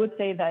 I would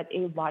say that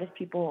a lot of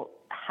people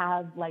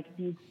have like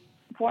these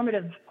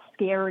formative,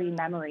 scary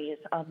memories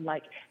of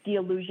like the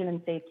illusion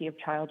and safety of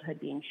childhood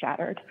being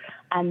shattered.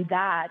 And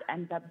that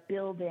ends up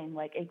building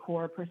like a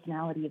core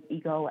personality of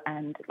ego.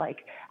 And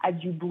like, as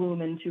you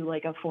bloom into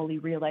like a fully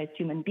realized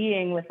human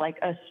being with like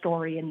a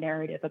story and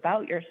narrative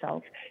about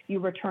yourself, you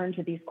return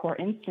to these core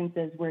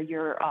instances where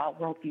your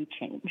worldview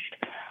changed.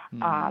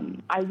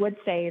 I would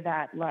say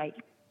that like,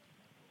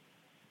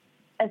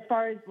 as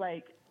far as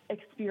like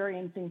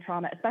experiencing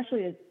trauma,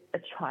 especially as a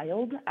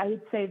child, I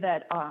would say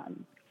that,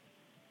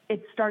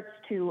 it starts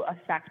to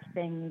affect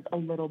things a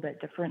little bit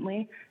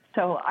differently.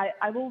 So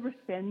I will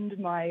rescind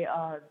my,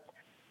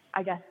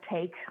 I guess,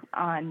 take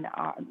on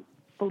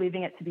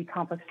believing it to be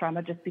complex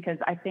trauma, just because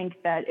I think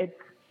that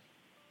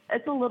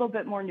it's a little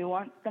bit more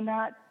nuanced than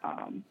that.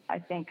 I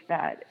think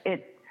that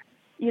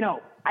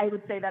I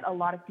would say that a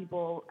lot of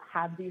people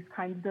have these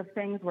kinds of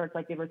things where it's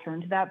like they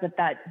return to that, but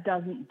that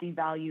doesn't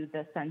devalue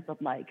the sense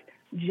of like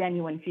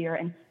genuine fear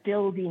and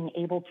still being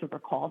able to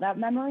recall that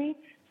memory.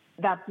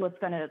 That's what's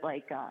going to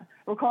like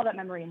recall that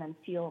memory and then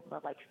feel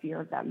the like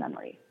fear of that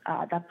memory.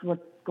 That's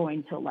what's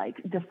going to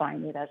like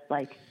define it as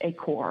like a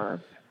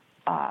core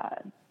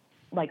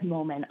like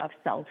moment of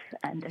self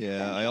and expansion.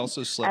 Yeah, I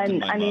also slept in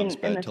my mom's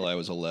bed till I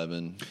was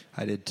 11.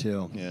 I did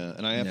too. Yeah,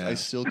 and I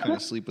still kind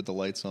of sleep with the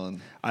lights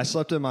on. I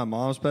slept in my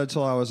mom's bed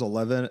till I was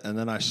 11, and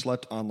then I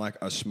slept on like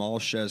a small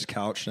chaise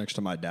couch next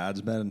to my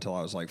dad's bed until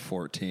I was like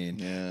 14.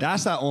 Yeah.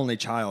 That's that only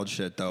child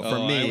shit though.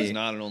 For me, I was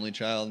not an only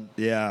child.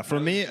 Yeah, for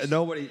me,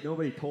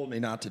 nobody told me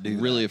not to do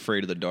that. Really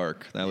afraid of the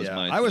dark. That was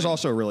my thing. I was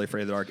also really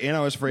afraid of the dark, and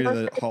I was afraid of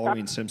the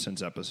Halloween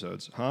Simpsons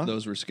episodes. Huh?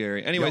 Those were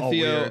scary. Anyway, Oh,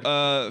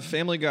 Theo,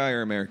 Family Guy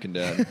or American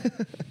Dad?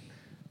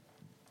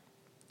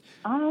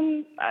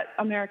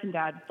 American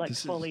Dad, like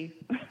fully.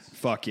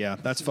 Fuck yeah,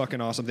 that's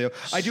fucking awesome, Theo.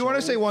 I do want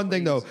to say one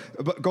thing though,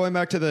 but going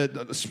back to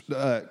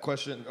the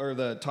question or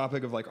the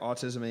topic of like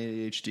autism and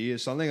ADHD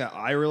is something that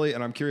I really,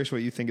 and I'm curious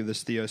what you think of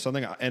this, Theo.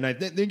 Something, and I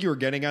think you were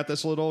getting at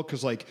this a little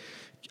because like.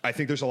 I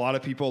think there's a lot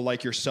of people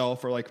like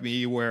yourself or like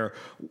me where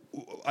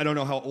I don't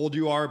know how old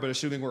you are, but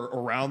assuming we're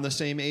around the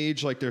same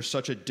age, like there's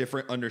such a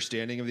different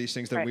understanding of these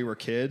things than we were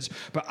kids.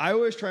 But I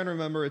always try to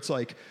remember it's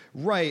like,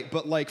 right,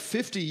 but like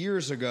 50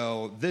 years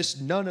ago,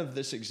 none of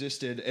this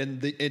existed.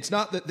 And it's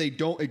not that they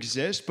don't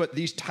exist, but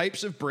these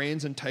types of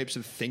brains and types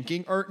of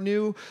thinking aren't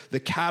new.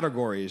 The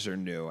categories are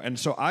new. And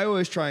so I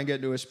always try and get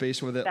into a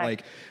space with it.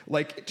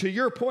 Like to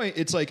your point,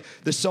 it's like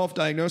the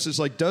self-diagnosis,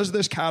 like, does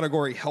this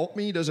category help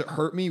me? Does it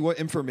hurt me? What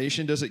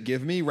information does it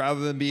give me, rather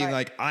than being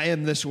like, I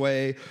am this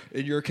way.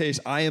 In your case,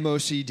 I am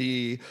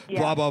OCD,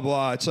 blah, blah,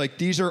 blah. It's like,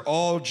 these are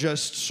all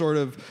just sort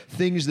of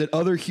things that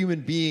other human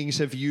beings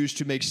have used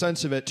to make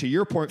sense of it. To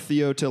your point,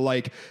 Theo, to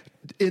like,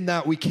 in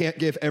that we can't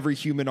give every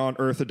human on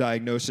earth a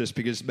diagnosis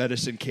because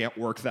medicine can't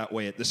work that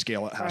way at the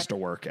scale it has to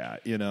work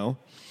at, you know?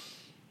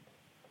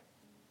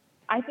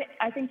 I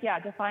think,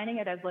 defining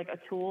it as like a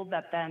tool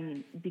that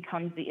then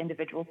becomes the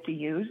individual to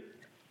use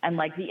and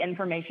like the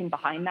information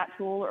behind that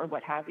tool or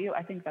what have you,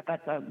 I think that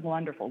that's a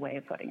wonderful way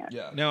of putting it.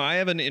 Yeah. Now, I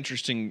have an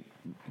interesting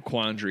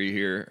quandary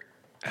here.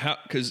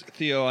 Because,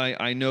 Theo,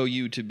 I know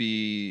you to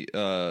be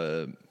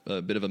a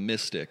bit of a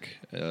mystic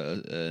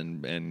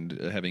and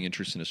having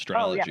interest in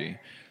astrology.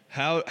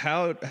 Oh,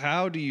 yeah.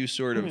 How do you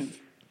sort of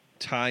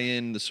tie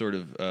in the sort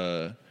of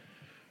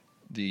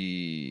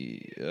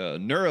the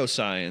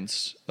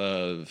neuroscience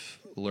of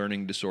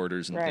learning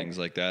disorders and things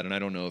like that? And I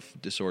don't know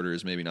if disorder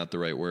is maybe not the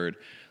right word.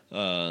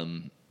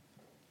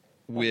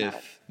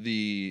 With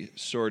the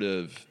sort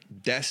of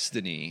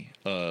destiny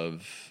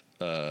of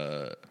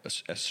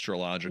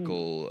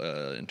astrological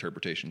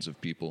interpretations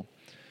of people?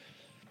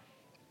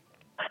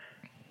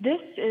 This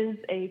is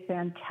a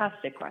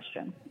fantastic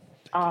question.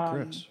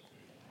 Chris.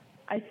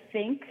 I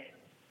think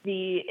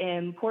the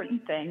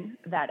important thing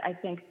that I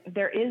think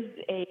there is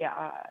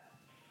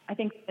I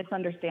think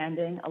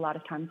misunderstanding a lot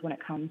of times when it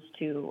comes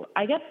to,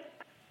 I guess,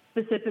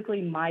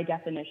 specifically my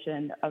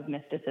definition of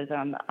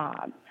mysticism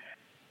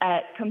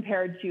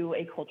compared to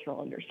a cultural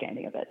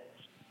understanding of it.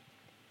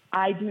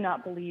 I do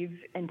not believe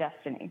in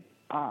destiny.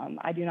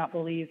 I do not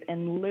believe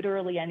in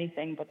literally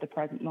anything but the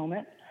present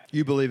moment.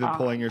 You believe in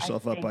pulling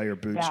yourself up by your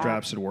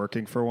bootstraps and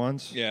working for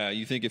once? Yeah,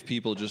 you think if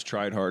people just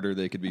tried harder,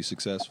 they could be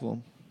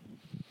successful?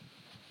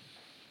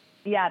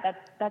 Yeah,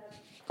 that's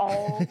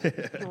all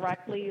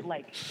directly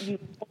like you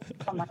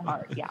from my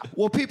heart. Yeah.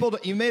 Well,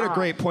 you made a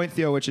great point,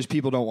 Theo, which is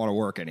people don't want to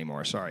work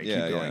anymore. Sorry.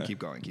 Yeah, keep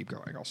going.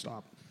 I'll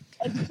stop.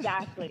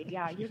 Exactly.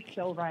 Yeah, you're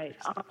so right.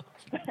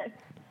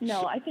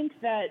 No, I think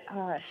that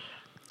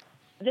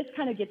this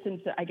kind of gets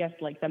into, I guess,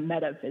 like the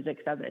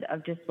metaphysics of it,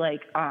 of just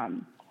like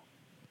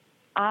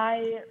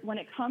when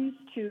it comes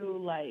to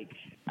like,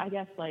 I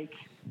guess like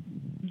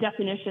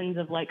definitions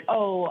of like,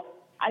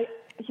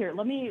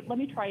 let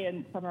me try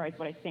and summarize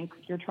what I think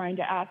you're trying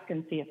to ask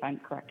and see if I'm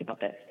correct about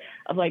this.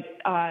 Of like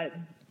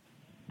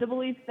the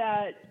belief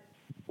that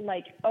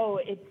like,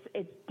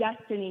 it's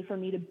destiny for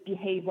me to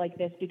behave like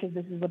this because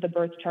this is what the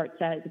birth chart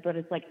says, but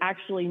it's like,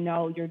 actually,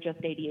 no, you're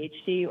just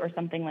ADHD or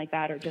something like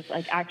that, or just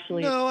like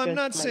actually. No, I'm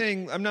not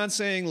like,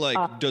 saying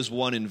like does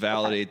one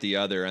invalidate the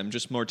other. I'm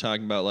just more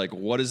talking about like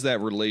what does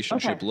that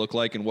relationship look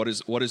like, and what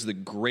is the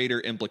greater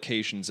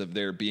implications of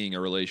there being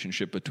a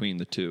relationship between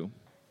the two.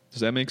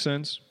 Does that make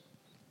sense?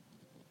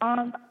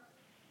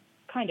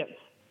 Kind of.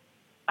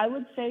 I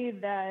would say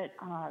that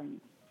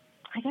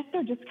I guess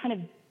they're just kind of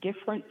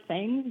different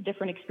things,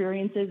 different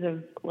experiences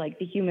of like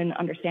the human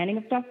understanding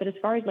of stuff. But as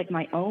far as like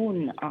my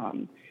own,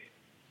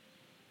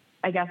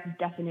 I guess,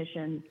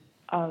 definition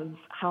of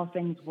how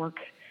things work,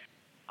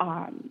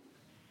 the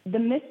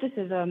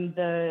mysticism,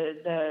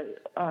 the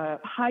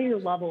higher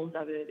levels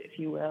of it, if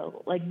you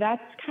will, like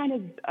that's kind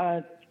of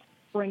a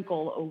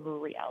sprinkle over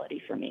reality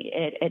for me.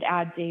 It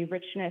adds a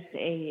richness,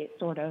 a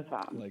sort of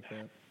like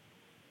that.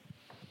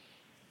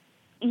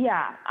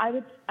 Yeah,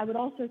 I would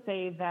also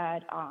say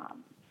that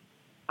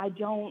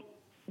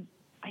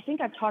I think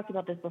I've talked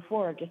about this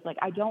before, just like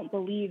I don't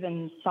believe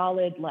in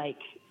solid like,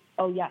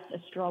 oh yes,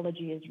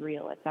 astrology is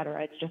real, et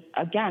cetera. It's just,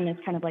 again,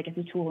 it's kind of like it's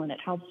a tool and it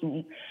helps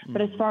me. Mm-hmm.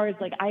 But as far as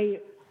like I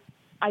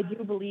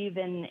do believe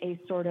in a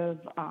sort of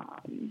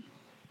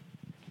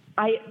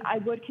I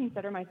would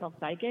consider myself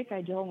psychic.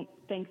 I don't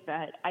think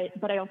that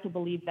but I also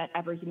believe that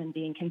every human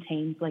being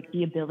contains like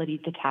the ability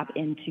to tap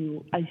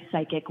into a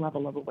psychic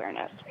level of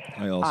awareness.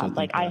 I also think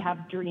like that. I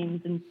have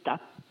dreams and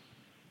stuff,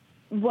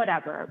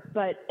 whatever,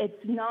 but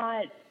it's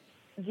not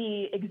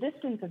the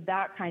existence of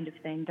that kind of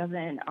thing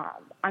doesn't,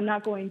 I'm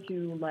not going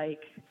to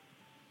like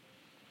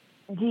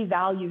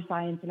devalue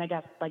science. And I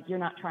guess like, you're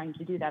not trying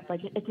to do that.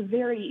 Like it's a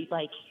very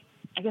like,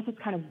 I guess it's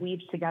kind of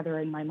weaved together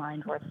in my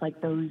mind where it's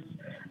like those,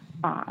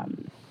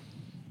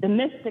 the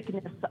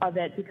mysticness of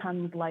it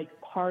becomes like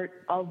part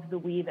of the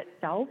weave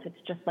itself. It's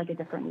just like a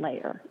different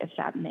layer, if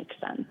that makes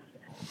sense.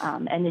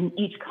 And in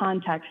each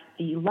context,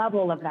 the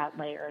level of that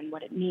layer and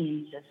what it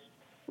means is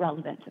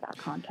relevant to that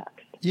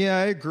context. Yeah,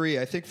 I agree.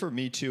 I think for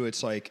me too,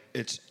 it's like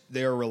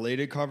they are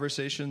related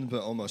conversations,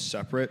 but almost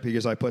separate,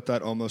 because I put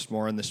that almost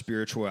more in the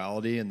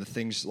spirituality and the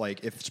things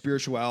like if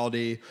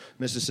spirituality,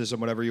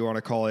 mysticism, whatever you want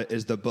to call it,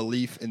 is the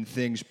belief in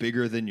things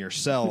bigger than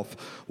yourself,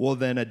 well,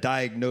 then a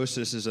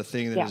diagnosis is a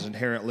thing that is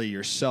inherently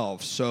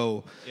yourself.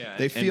 So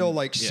they feel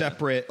like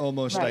separate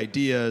almost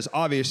ideas.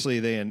 Obviously,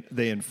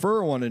 they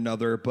infer one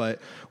another, but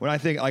when I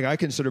think, like, I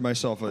consider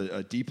myself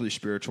a deeply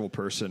spiritual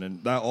person,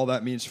 and that all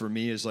that means for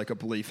me is like a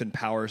belief in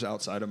powers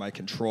outside of my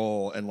control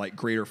and like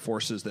greater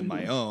forces than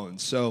my own.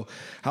 So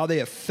how they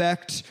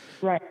affect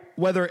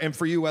whether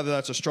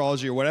that's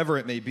astrology or whatever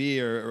it may be,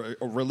 or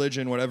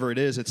religion, whatever it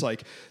is, it's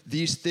like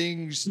these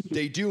things,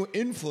 they do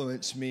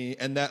influence me,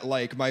 and that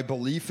like my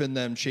belief in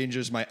them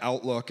changes my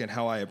outlook and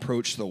how I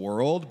approach the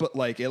world. But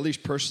like, at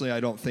least personally,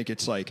 I don't think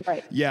it's like,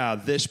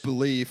 this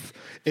belief,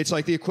 it's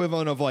like the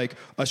equivalent of like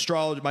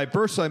astrology, my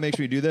birth sign makes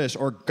me do this,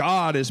 or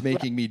God is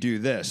making me do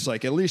this.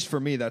 Like, at least for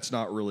me, that's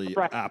not really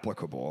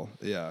applicable.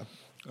 Yeah.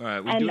 All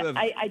right.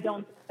 I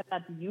don't think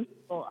that's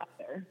useful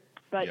either.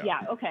 But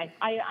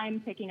I'm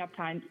picking up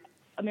time.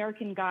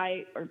 American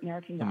Dad.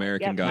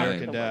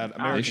 American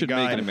They should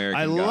make an American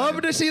Guy. I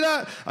love to see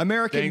that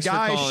American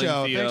Guy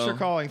show. Theo. Thanks for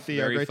calling,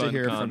 Theo. Very Great to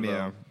hear convo. from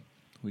you.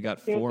 We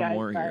got 4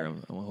 more here.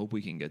 I hope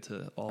we can get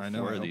to all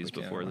 4 of these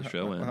before the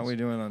show ends. How are we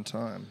doing on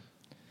time?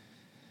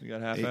 We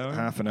got half hour?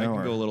 Half an hour. I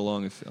can go a little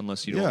long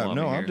unless you don't want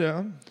me here. I'm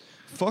down.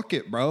 Fuck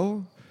it,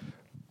 bro.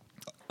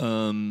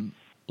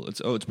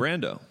 It's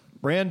Brando.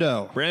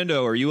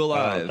 Brando, are you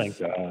alive? Thank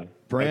God.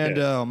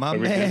 Brando, my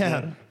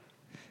man.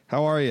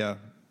 How are you?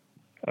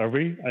 Are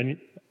we?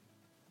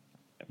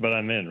 But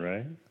I'm in,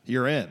 right?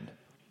 You're in.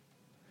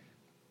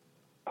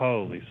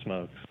 Holy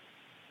smokes.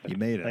 You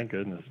made it. Thank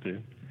goodness,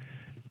 dude.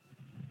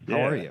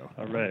 How are you?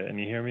 All right. And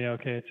you hear me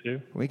okay, too?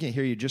 We can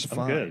hear you just fine.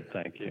 I'm good,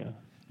 thank you.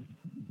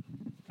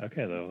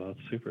 Okay, though.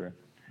 That's super.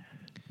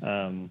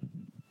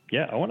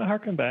 I want to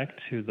harken back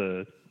to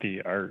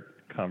the art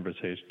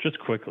conversation just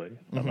quickly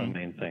on the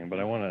main thing, but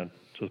I want to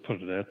just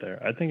put it out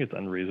there. I think it's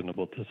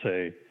unreasonable to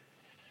say,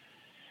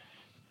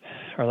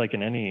 or like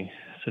in any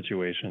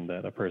situation,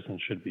 that a person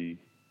should be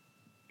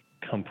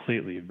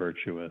completely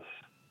virtuous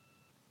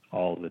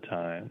all the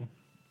time.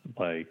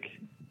 Like,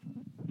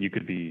 you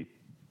could be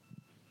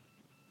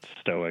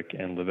stoic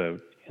and live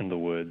out in the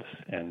woods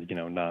and,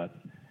 not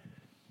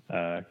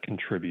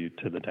contribute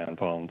to the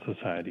downfall in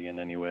society in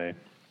any way.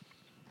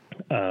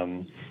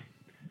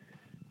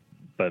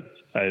 But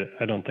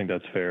I don't think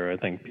that's fair. I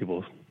think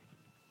people,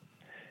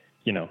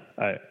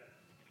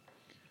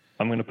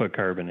 I'm going to put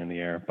carbon in the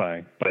air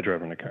by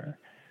driving a car.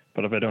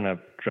 But if I don't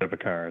drive a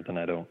car, then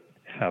I don't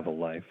have a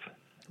life.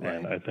 Right.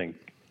 And I think,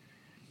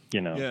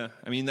 Yeah,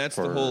 I mean, that's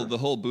the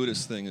whole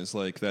Buddhist thing is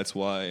like, that's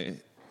why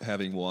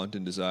having want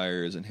and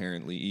desire is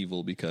inherently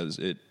evil, because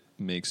it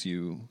makes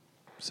you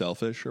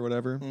selfish or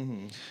whatever.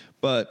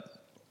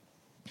 But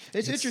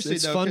It's interesting.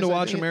 It's though, fun to 'cause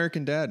watch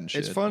American Dad and shit.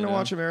 It's fun you to know?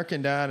 watch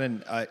American Dad,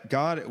 and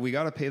we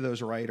got to pay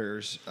those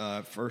writers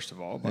first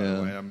of all. By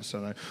the way, I'm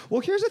so that.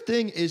 Well, here's the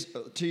thing: is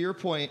to your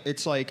point,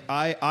 it's like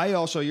I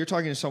also you're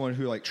talking to someone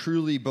who like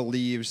truly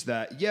believes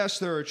that yes,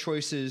 there are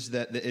choices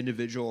that the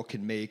individual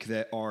can make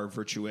that are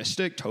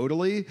virtuistic,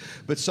 totally,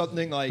 but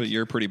something like. But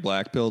you're pretty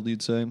black-pilled,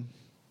 you'd say.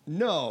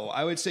 No,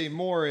 I would say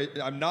more.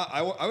 I'm not.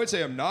 I would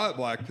say I'm not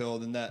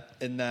black-pilled in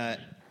that.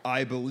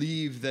 I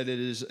believe that it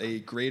is a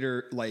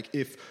greater, like,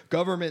 if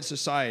government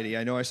society,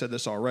 I know I said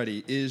this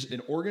already, is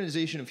an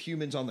organization of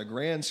humans on the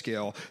grand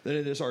scale, then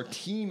it is our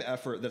team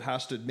effort that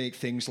has to make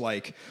things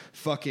like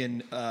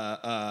fucking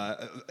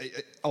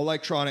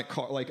electric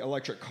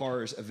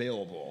cars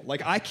available.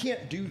 Like, I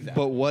can't do that.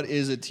 But what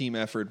is a team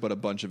effort but a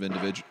bunch of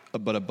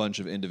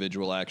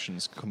individual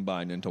actions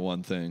combined into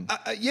one thing?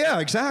 Yeah,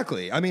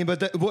 exactly. I mean,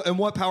 and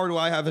what power do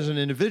I have as an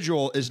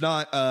individual is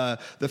not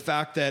the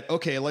fact that,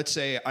 okay, let's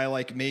say I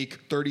like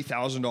make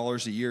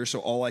 $30,000 a year, so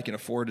all I can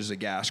afford is a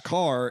gas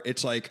car.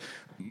 It's like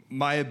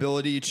my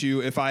ability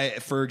to, if I,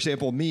 for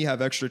example,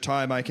 have extra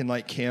time, I can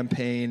like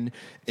campaign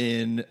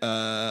in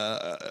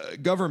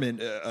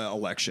government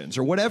elections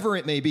or whatever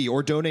it may be,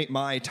 or donate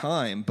my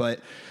time. But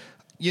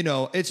you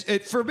know, it's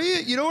for me.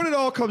 You know what it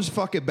all comes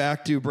fucking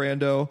back to,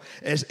 Brando?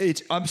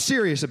 I'm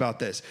serious about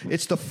this.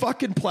 It's the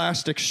fucking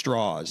plastic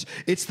straws.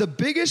 It's the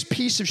biggest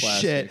piece of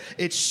shit.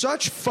 It's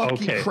such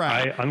fucking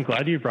crap. I'm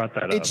glad you brought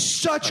that up. It's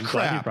such crap.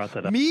 Glad you brought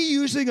that up. Me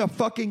using a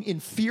fucking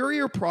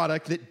inferior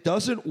product that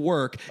doesn't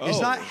work is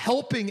not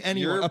helping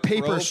anyone. You're a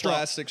paper pro straw.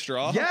 plastic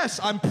straw? Yes,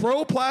 I'm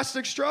pro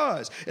plastic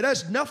straws. It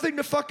has nothing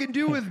to fucking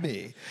do with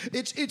me.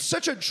 It's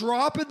such a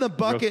drop in the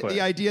bucket.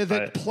 The idea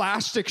that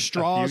plastic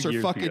straws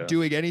are fucking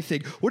doing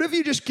anything. What if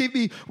you just give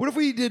me? What if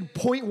we did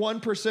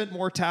 0.1%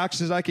 more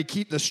taxes? I could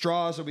keep the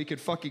straws, and we could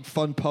fucking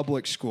fund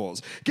public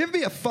schools. Give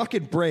me a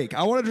fucking break.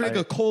 I want to drink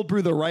a cold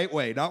brew the right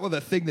way, not with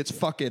a thing that's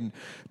fucking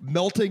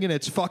melting in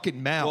its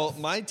fucking mouth. Well,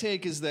 my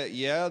take is that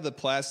the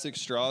plastic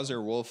straws are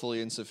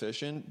woefully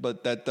insufficient,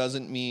 but that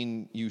doesn't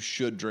mean you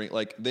should drink.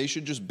 Like, they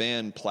should just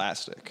ban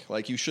plastic.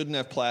 Like, you shouldn't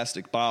have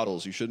plastic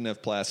bottles. You shouldn't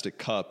have plastic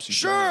cups.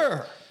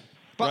 Sure.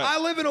 But I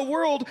live in a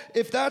world,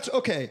 if that's,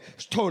 okay,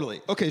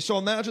 totally. Okay, so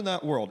imagine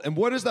that world. And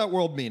what does that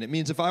world mean? It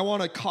means if I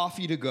want a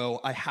coffee to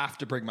go, I have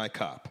to bring my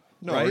cup.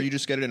 No, right? or you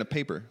just get it in a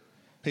paper.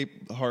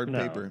 Hard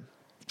paper.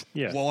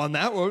 Yeah. Well, on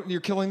that world,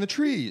 you're killing the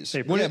trees.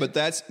 But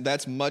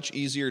that's much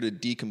easier to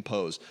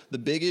decompose. The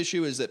big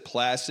issue is that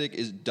plastic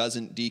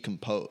doesn't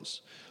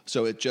decompose.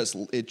 So it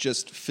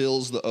just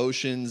fills the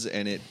oceans,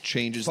 and it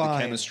changes the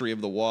chemistry of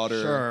the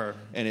water. Sure.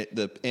 And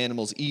the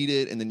animals eat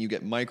it, and then you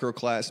get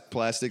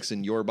microplastics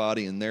in your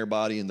body and their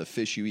body, and the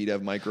fish you eat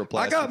have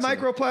microplastics.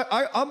 I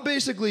got I'm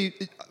basically,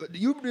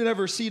 you've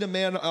never seen a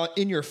man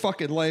in your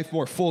fucking life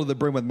more full to the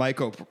brim with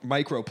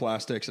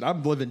microplastics, and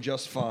I'm living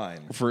just fine.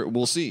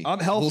 We'll see. I'm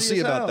healthy. We'll see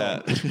as about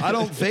hell. that. I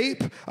don't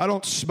vape. I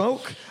don't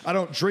smoke. I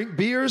don't drink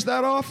beers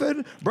that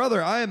often.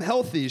 Brother, I am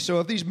healthy.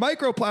 So if these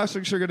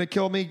microplastics are going to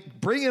kill me,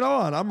 bring it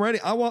on. I'm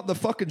ready. I want the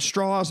fucking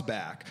straws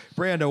back.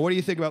 Brando, what do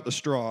you think about the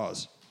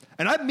straws?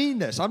 And I mean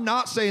this. I'm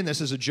not saying this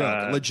as a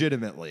joke.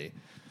 Legitimately.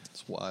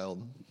 It's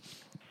wild.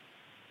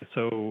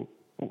 So,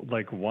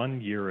 like 1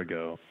 year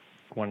ago,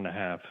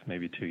 1.5,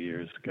 maybe 2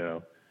 years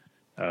ago,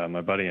 my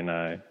buddy and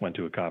I went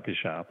to a coffee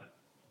shop.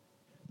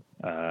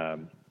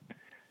 And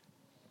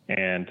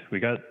they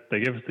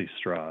gave us these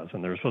straws,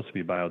 and they were supposed to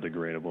be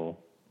biodegradable.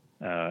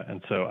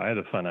 And so I had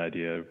a fun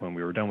idea. When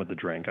we were done with the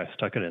drink, I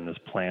stuck it in this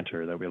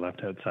planter that we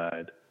left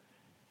outside.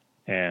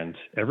 And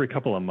every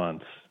couple of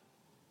months,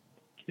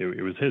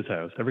 it was his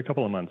house. Every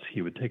couple of months,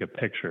 he would take a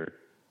picture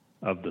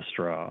of the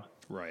straw.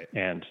 Right.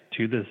 And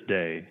to this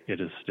day, it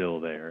is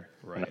still there.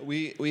 Right.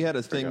 We had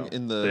a thing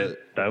in that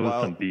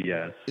was some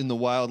BS. In the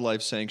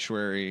wildlife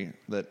sanctuary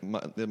that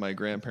my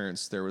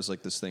grandparents, there was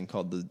like this thing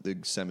called the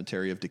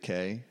cemetery of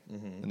decay,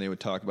 and they would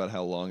talk about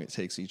how long it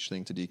takes each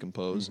thing to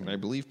decompose. And I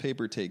believe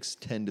paper takes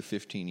 10 to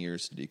 15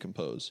 years to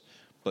decompose.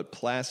 But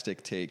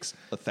plastic takes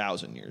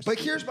 1,000 years. But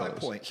here's my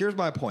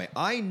point.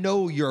 I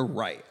know you're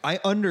right. I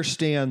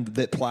understand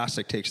that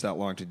plastic takes that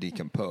long to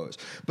decompose.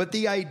 But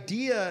the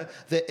idea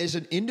that as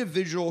an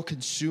individual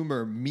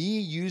consumer,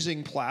 me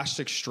using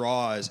plastic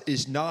straws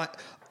is not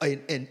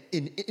an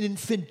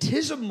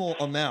infinitesimal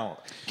amount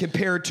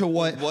compared to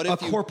what a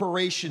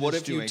corporation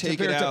is doing,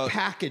 compared to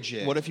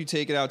packaging. What if you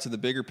take it out to the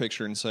bigger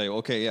picture and say,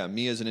 okay, yeah,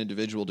 me as an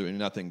individual doing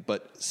nothing,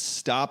 but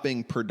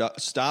stopping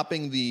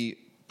the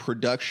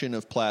production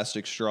of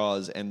plastic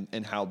straws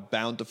and how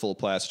bountiful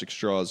plastic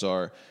straws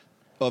are,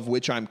 of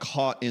which I'm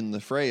caught in the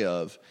fray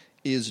of,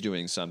 is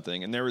doing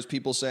something. And there was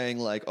people saying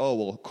like, oh,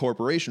 well,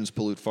 corporations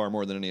pollute far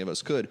more than any of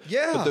us could.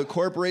 Yeah. But the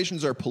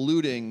corporations are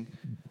polluting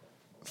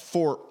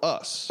for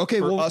us. Okay,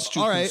 for well, us to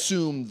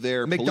consume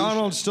their McDonald's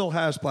pollution. still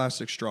has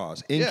plastic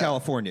straws in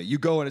California. You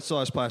go and it still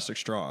has plastic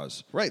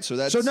straws. Right, so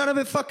none of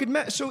it fucking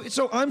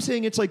So I'm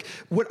saying it's like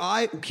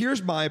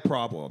here's my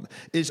problem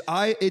is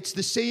it's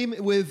the same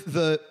with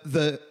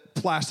the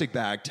plastic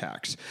bag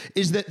tax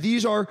is that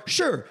these are,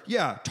 sure,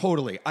 yeah,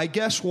 totally. I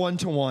guess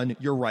 1-to-1,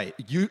 you're right.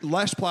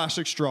 Less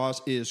plastic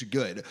straws is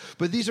good.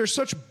 But these are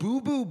such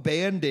boo-boo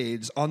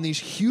Band-Aids on these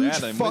huge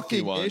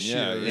fucking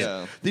issues.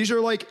 Yeah. These are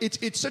like,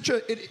 it's such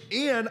a,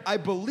 and I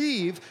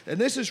believe, and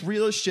this is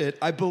real as shit,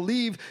 I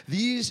believe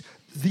these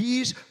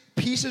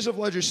pieces of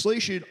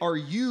legislation are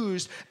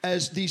used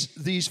as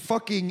these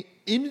fucking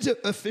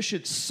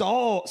inefficient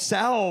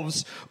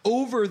salves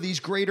over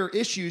these greater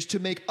issues to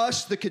make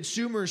us, the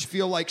consumers,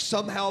 feel like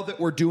somehow that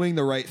we're doing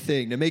the right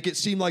thing, to make it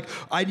seem like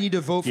I need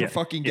to vote for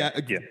fucking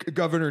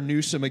Governor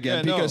Newsom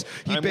again because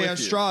he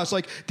bans straws.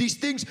 Like these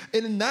things,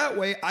 and in that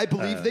way, I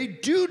believe they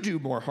do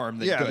more harm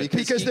than good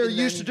because they're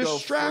used to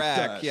distract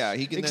us. Yeah,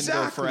 he can then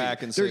go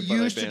frack and say, they're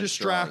used to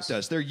distract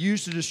us. They're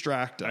used to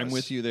distract us. I'm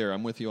with you there.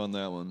 I'm with you on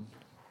that one.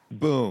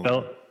 Boom.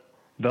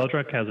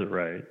 Veldrak has it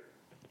right.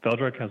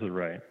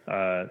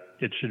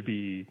 It should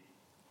be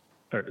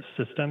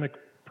systemic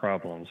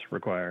problems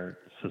require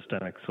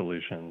systemic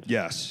solutions.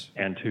 Yes.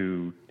 And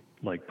to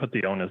put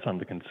the onus on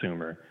the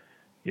consumer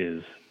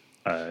is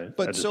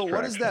but so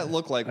what does that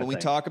look like when we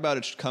talk about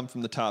it should come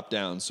from the top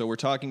down? So we're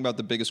talking about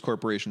the biggest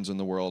corporations in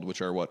the world,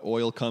 which are what?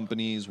 Oil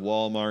companies,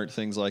 Walmart,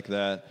 things like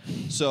that.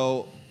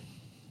 So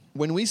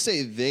when we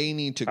say they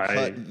need to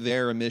cut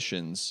their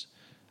emissions,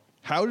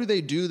 how do they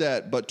do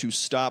that but to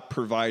stop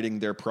providing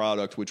their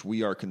product which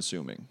we are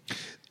consuming?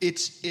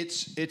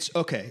 It's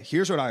okay.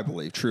 Here's what I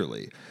believe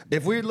truly.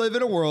 If we live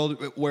in a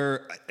world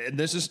where, and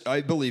this is, I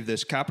believe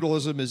this,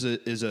 capitalism is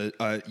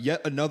a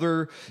yet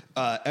another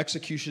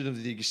execution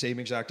of the same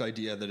exact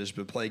idea that has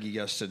been plaguing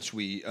us since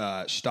we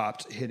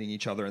stopped hitting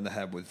each other in the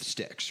head with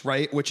sticks,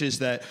 right? Which is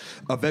that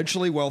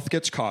eventually wealth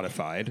gets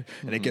codified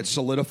and it gets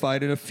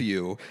solidified in a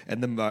few,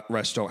 and the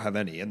rest don't have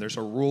any. And there's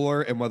a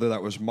ruler, and whether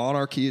that was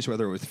monarchies,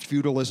 whether it was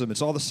feudalism,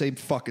 it's all the same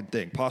fucking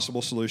thing.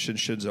 Possible solution,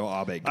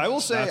 Shinzo Abe. I will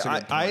say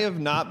I have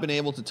not been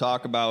able to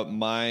talk about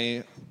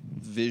my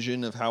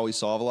vision of how we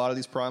solve a lot of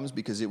these problems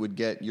because it would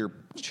get your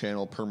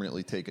channel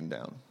permanently taken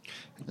down.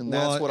 And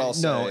that's what I'll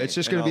say. No, it's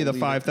just going to be the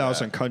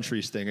 5,000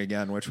 countries thing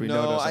again, which we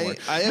know doesn't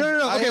work. I have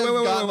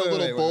gotten a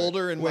little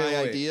bolder in my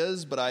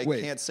ideas, but I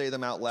can't say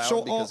them out loud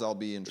because I'll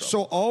be in trouble.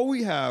 So all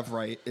we have,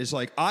 right, is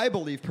I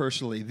believe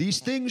personally, these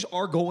things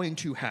are going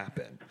to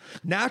happen.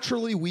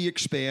 Naturally, we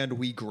expand,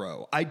 we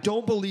grow. I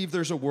don't believe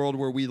there's a world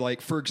where we,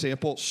 for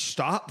example,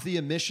 stop the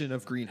emission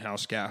of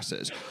greenhouse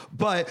gases.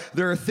 But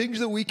there are things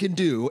that we can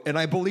do, and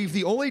I believe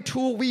the only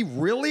tool we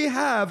really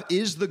have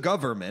is the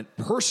government,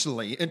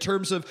 personally, in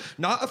terms of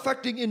not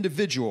affecting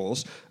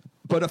individuals,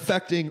 but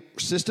affecting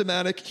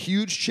systematic,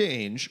 huge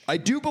change. I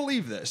do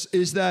believe this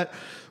is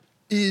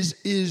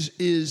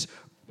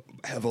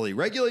heavily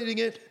regulating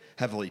it,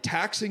 heavily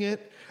taxing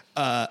it,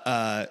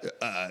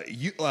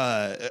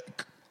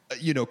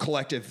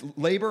 collective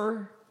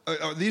labor.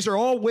 These are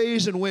all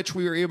ways in which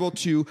we are able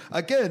to,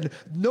 again,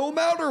 no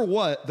matter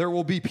what, there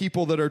will be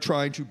people that are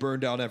trying to burn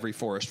down every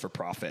forest for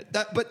profit.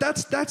 But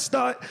that's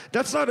not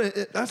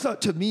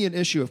to me an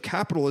issue of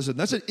capitalism.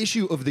 That's an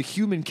issue of the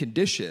human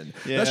condition.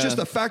 Yeah. That's just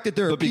the fact that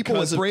there are people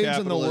with brains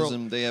in the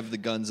world. They have the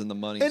guns and the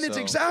money, and it's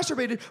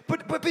exacerbated.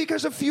 But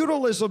because of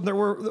feudalism, there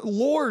were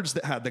lords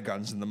that had the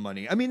guns and the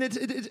money. I mean,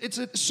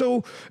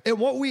 so. And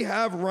what we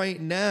have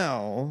right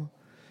now.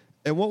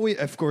 And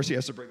of course, he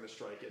has to bring the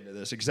strike into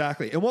this.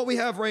 Exactly. And what we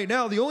have right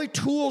now, the only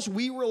tools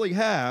we really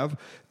have,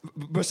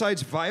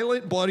 besides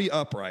violent, bloody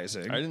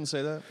uprising. I didn't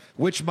say that.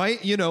 Which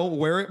might,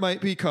 where it might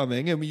be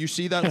coming. And you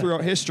see that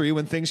throughout history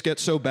when things get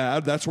so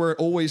bad. That's where it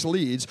always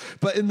leads.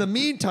 But in the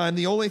meantime,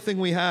 the only thing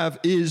we have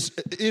is,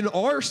 in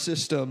our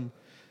system,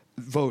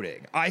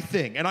 voting, I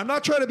think. And I'm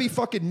not trying to be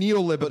fucking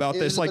neolib about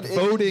this.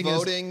 Voting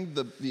is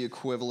the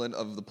equivalent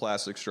of the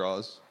plastic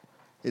straws.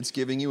 It's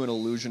giving you an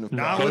illusion of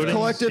power. Not with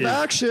collective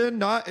action.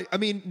 Not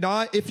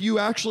if you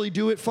actually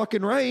do it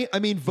fucking right. I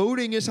mean,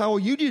 voting is how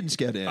unions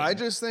get in. I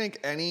just think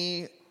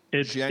any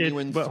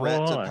genuine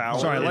threat to power.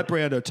 Sorry, let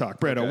Brando talk.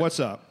 Brando,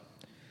 what's up?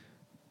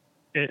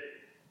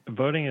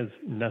 Voting is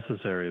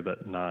necessary,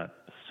 but not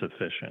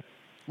sufficient.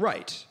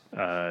 Right.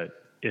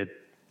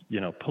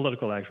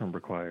 Political action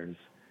requires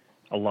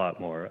a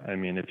lot more. I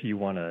mean, if you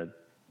want to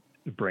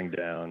bring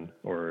down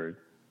or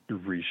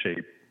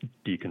reshape,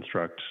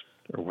 deconstruct,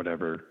 or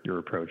whatever your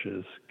approach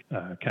is,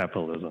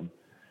 capitalism.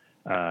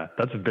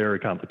 That's a very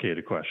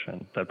complicated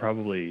question that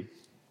probably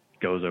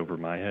goes over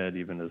my head,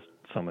 even as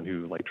someone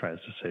who tries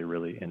to stay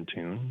really in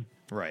tune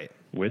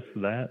with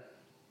that.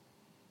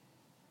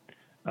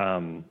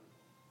 I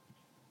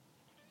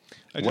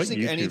just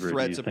think any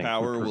threat to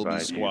power will be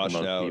squashed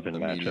out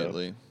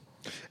immediately.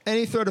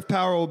 Any threat of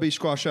power will be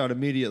squashed out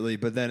immediately,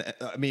 but then,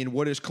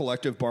 what is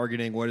collective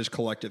bargaining? What is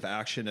collective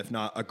action if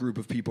not a group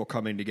of people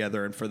coming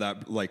together and for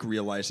that,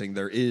 realizing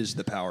there is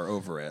the power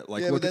over it?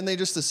 But then they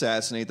just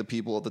assassinate the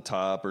people at the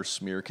top or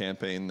smear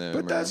campaign them.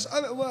 But that's,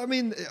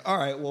 all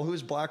right, well,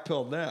 who's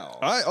black-pilled now?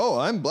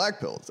 I'm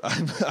black-pilled.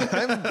 I'm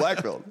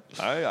black-pilled.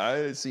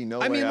 I see no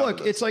way out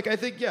look, it's I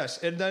think, yes,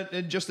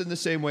 and just in the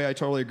same way, I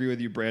totally agree with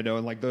you, Brando,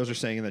 and those are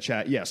saying in the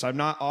chat, yes, I'm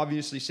not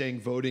obviously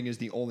saying voting is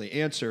the only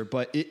answer,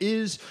 but it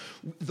is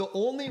The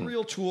only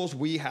real tools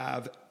we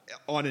have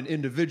on an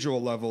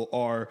individual level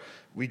are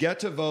we get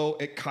to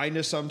vote. It kind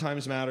of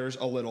sometimes matters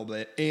a little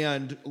bit,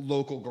 and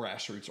local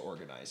grassroots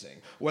organizing,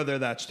 whether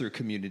that's through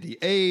community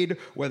aid,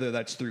 whether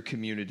that's through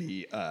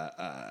community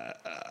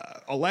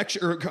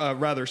election, or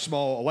rather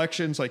small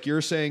elections, like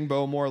you're saying,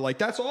 Bowmore. Like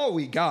that's all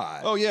we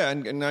got. Oh yeah,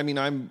 and I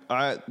mean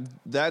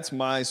that's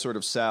my sort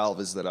of salve,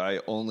 is that I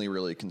only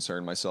really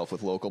concern myself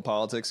with local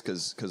politics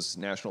because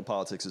national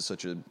politics is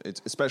such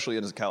especially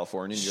as a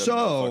Californian, you have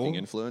no fucking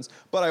influence.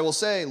 But I will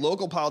say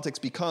local politics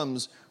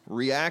becomes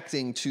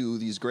reacting to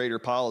these greater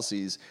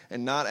policies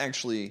and not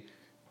actually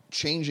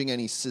changing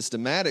any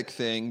systematic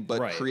thing,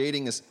 but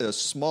creating a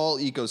small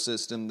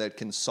ecosystem that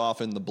can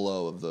soften the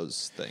blow of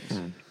those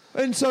things.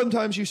 And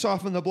sometimes you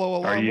soften the blow a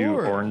lot more. Are you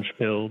orange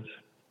pilled?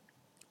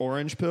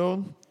 Orange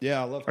pilled?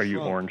 Yeah, I love. Are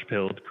you orange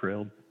pilled,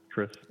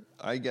 Chris?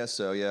 I guess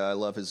so. Yeah, I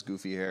love his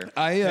goofy hair.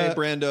 Hey,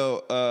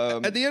 Brando.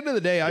 At the end of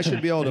the day, I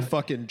should be able to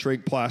fucking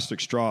drink plastic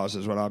straws.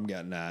 Is what I'm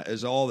getting at.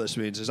 Is all this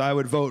means is I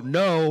would vote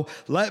no.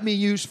 Let me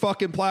use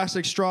fucking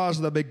plastic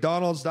straws. The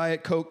McDonald's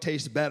Diet Coke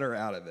tastes better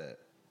out of it.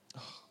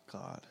 Oh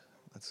God,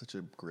 that's such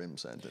a grim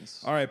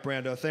sentence. All right,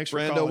 Brando. Thanks for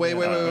Brando. calling.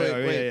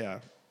 Wait. Yeah.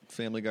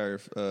 Family Guy. Or,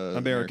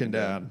 American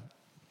Dad.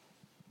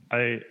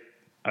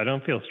 I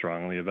don't feel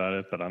strongly about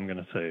it, but I'm going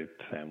to say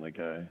Family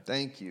Guy.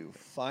 Thank you.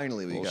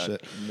 Finally, we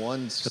Bullshit. got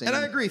one sane, And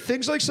I agree.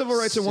 Things like civil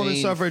rights and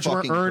women's suffrage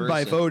weren't earned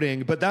by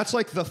voting, but that's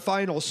like the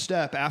final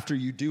step after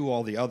you do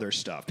all the other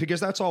stuff,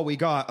 because that's all we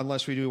got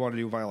unless we do want to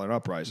do violent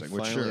uprising.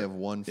 Which finally have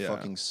one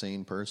fucking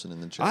sane person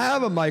in the chat. I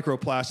have a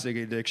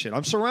microplastic addiction.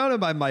 I'm surrounded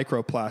by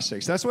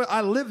microplastics. That's what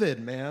I live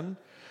in, man.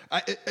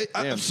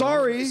 I'm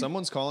sorry.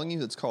 Someone's calling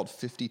you that's called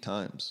 50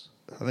 times.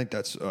 I think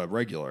that's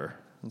regular.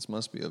 This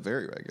must be a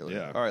very regular.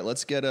 Yeah. All right,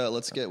 let's get. We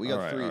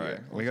got three. All right.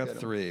 Here. We got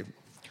three.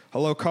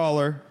 Hello,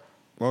 caller.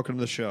 Welcome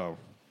to the show.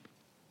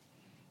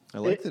 I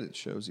like that it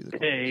shows you the call.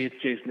 Hey, it's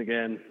Jason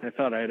again. I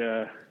thought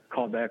I'd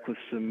call back with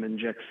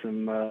inject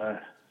some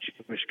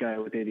Jewish guy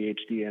with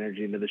ADHD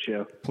energy into the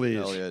show. Please.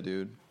 Hell yeah,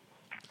 dude.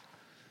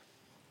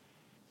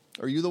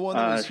 Are you the one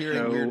that was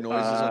hearing weird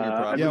noises on your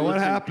property? Yeah, what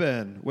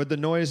happened with the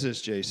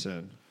noises,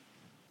 Jason?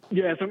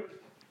 Yeah,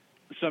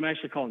 so I'm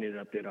actually calling you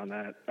an update on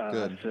that.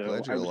 Good. So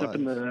Glad you're I was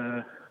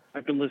alive.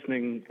 I've been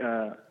listening.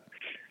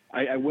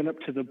 I went up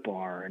to the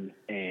barn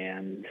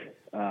and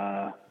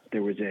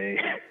there was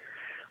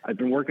I've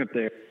been working up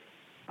there.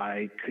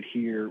 I could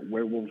hear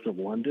Werewolves of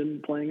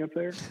London playing up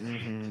there.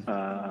 Mm-hmm.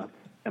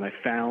 And I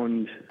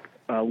found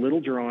a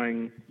little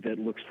drawing that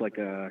looks like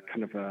a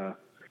kind of a,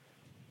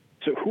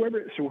 So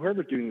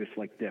whoever's doing this,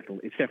 like,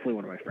 it's definitely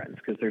one of my friends,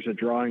 because there's a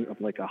drawing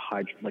of like a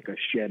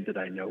shed that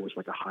I know was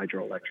like a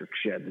hydroelectric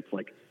shed that's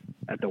like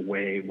at the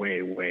way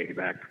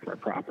back of our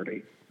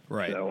property.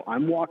 Right. So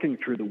I'm walking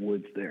through the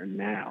woods there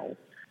now,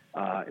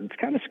 and it's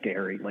kind of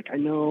scary. Like I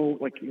know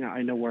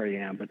where I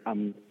am, but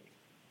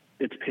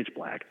it's pitch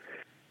black,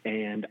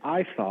 and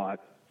I thought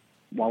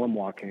while I'm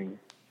walking,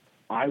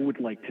 I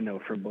would like to know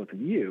from both of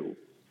you,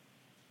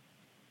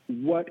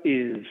 what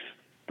is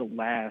the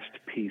last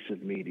piece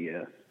of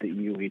media that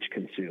you each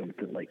consumed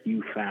that like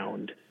you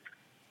found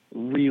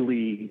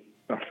really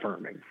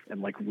affirming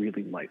and like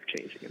really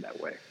life-changing in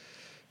that way?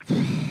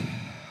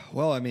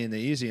 Well, I mean, the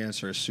easy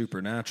answer is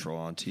Supernatural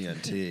on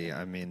TNT.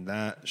 I mean,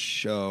 that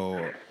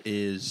show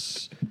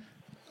is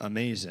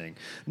amazing.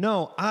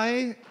 No,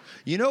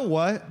 you know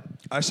what?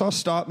 I saw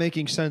Stop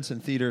Making Sense in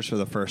theaters for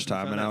the first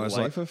time, and I was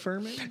life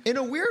affirming? In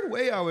a weird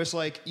way, I was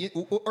like,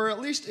 or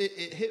at least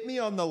it hit me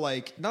on the,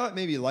 like, not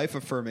maybe life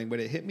affirming, but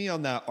it hit me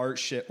on that art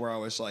shit where I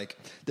was like,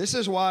 this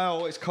is why I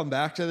always come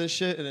back to this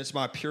shit, and it's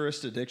my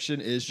purest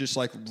addiction is just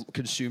like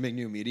consuming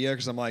new media,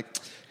 because I'm like,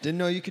 didn't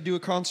know you could do a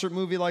concert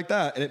movie like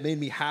that, and it made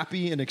me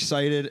happy and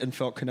excited and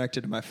felt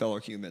connected to my fellow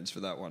humans for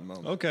that one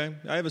moment. Okay,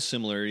 I have a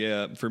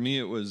similar, For me,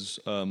 it was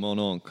Mon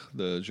Oncle,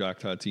 the Jacques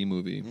Tati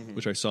movie,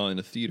 which I saw in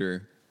a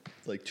theater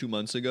like 2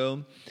 months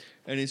ago,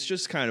 and it's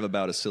just kind of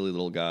about a silly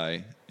little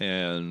guy,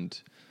 and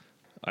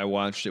I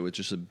watched it with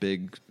just a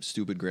big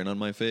stupid grin on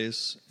my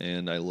face,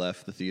 and I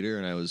left the theater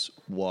and I was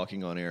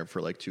walking on air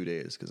for like 2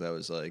 days because I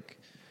was like,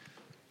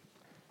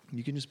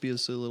 you can just be a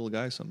silly little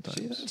guy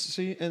sometimes.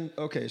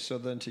 So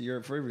then to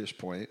your previous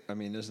point, I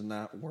mean, isn't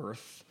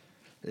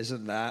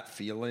that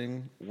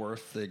feeling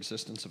worth the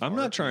existence of art? I'm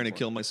not trying to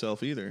kill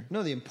myself either.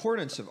 No, the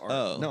importance of art.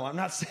 Oh. No, I'm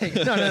not saying.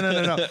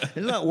 No. It's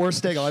not worth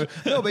staying alive.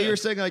 No, but you're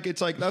saying like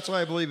it's like that's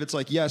why I believe it's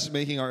like, yes,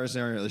 making art is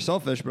inherently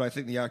selfish, but I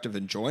think the act of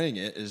enjoying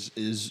it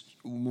is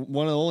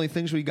one of the only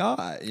things we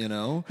got. You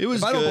know,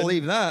 if I don't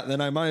believe that, then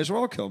I might as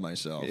well kill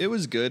myself. It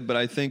was good, but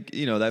I think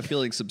that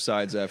feeling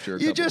subsides after a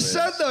couple days. You just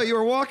said though you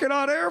were walking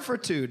on air for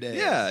 2 days.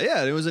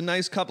 Yeah. It was a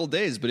nice couple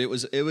days, but it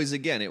was a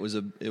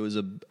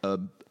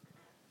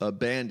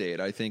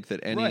Band-Aid. I think that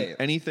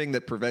anything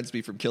that prevents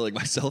me from killing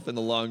myself in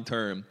the long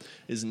term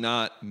is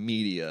not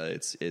media.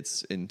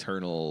 It's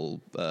internal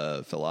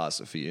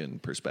philosophy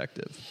and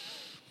perspective.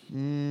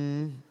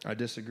 I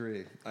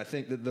disagree. I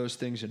think that those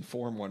things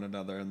inform one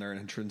another and they're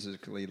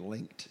intrinsically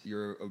linked.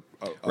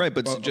 Right,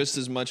 but just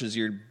as much as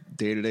you're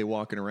day to day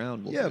walking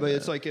around. Yeah, but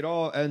it's like it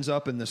all ends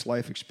up in this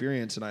life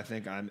experience, and I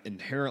think I'm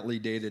inherently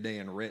day to day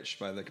enriched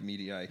by the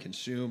media I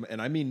consume,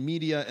 and I mean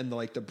media in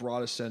the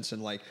broadest sense,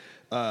 and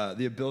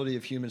the ability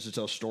of humans to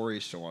tell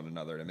stories to one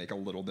another to make a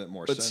little bit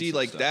more sense. But see,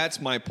 that's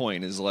my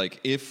point. Is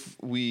if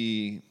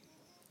we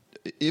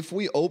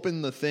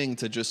open the thing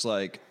to just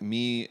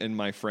me and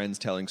my friends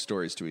telling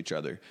stories to each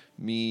other,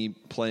 me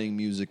playing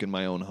music in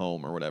my own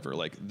home or whatever,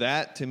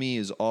 that to me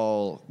is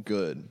all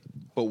good.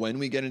 But when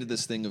we get into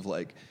this thing of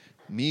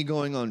me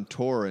going on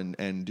tour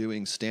and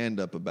doing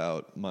stand-up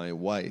about my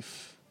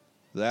wife,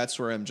 that's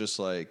where I'm just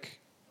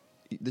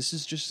this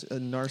is just a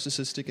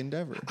narcissistic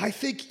endeavor. I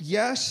think,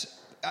 yes.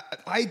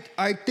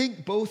 I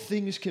think both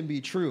things can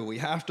be true. We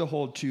have to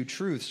hold two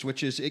truths,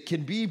 which is it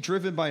can be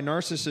driven by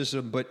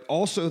narcissism, but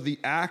also the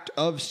act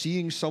of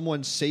seeing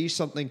someone say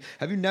something.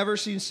 Have you never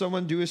seen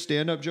someone do a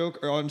stand-up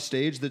joke on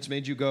stage that's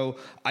made you go,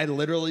 I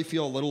literally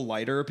feel a little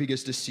lighter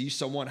because to see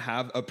someone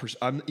have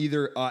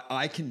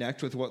I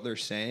connect with what they're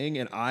saying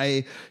and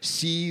I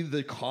see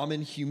the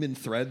common human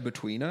thread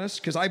between us?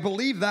 Because I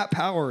believe that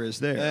power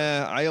is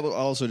there. I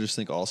also just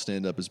think all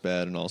stand-up is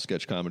bad and all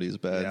sketch comedy is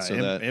bad. Yeah, so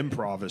that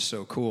improv is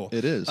so cool.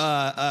 It is. Jason,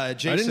 I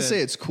didn't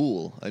say it's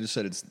cool. I just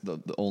said it's the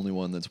only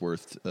one that's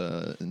worth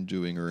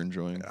doing or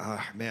enjoying.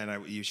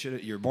 Man,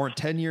 you're born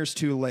 10 years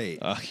too late.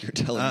 You're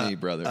telling me,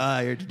 brother.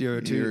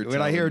 You're too.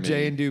 When I hear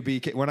Jane do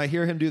BK, when I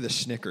hear him do the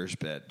Snickers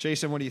bit,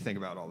 Jason, what do you think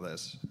about all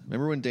this?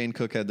 Remember when Dane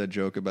Cook had that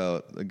joke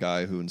about a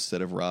guy who,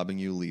 instead of robbing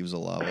you, leaves a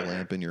lava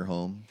lamp in your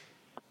home?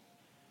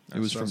 It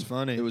was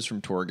funny. It was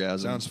from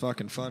Torgasm. Sounds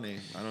fucking funny.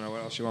 I don't know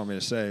what else you want me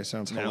to say. It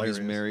sounds now hilarious.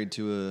 He's married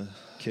to a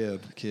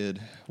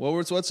kid.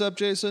 What's up,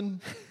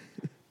 Jason?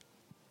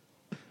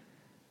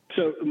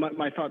 So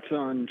my thoughts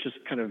on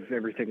just kind of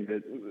everything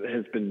that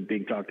has been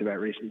being talked about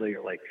recently,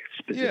 or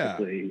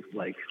specifically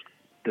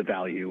the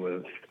value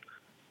of.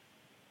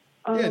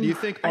 Do you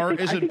think art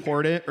is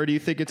important, or do you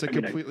think it's a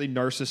completely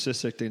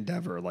narcissistic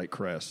endeavor, like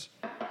Chris?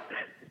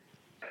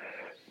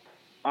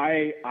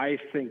 I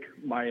think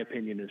my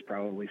opinion is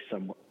probably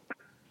somewhat.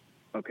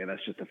 Okay,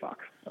 that's just a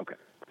fox. Okay,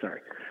 sorry.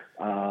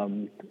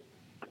 Sorry,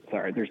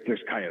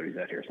 there's coyotes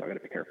out here, so I got to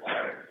be careful.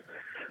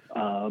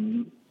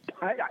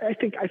 I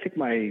think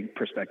my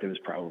perspective is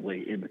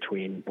probably in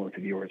between both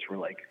of yours. Where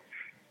like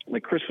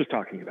Chris was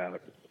talking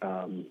about,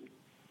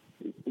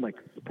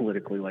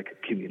 politically,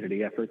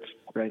 community efforts,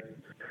 right?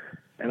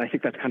 And I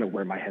think that's kind of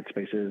where my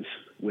headspace is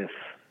with,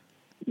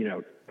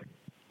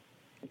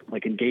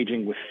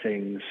 engaging with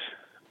things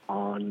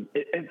on.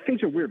 And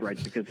things are weird,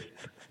 right? Because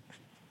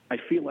I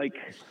feel like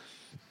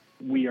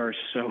we are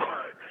so.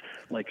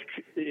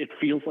 It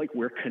feels like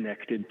we're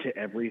connected to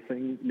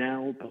everything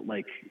now, but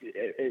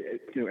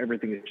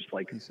everything is just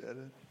he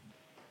said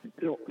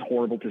it.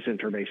 Horrible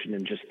disinformation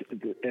and just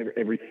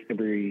every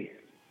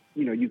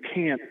you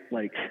can't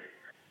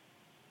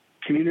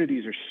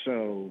communities are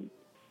so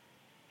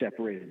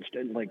separated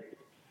and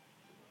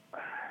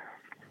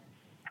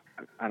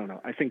I don't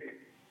know. I think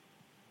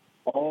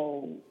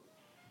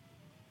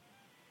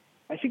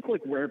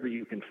wherever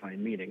you can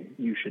find meaning,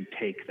 you should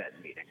take that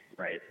meaning,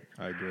 right?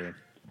 I agree.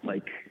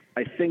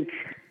 I think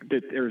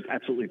that there's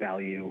absolutely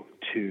value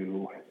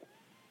to.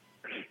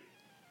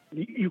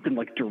 You can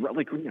we're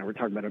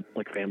talking about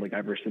Family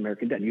Guy versus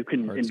American Dad. You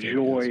can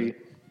enjoy.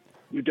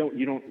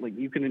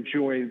 You can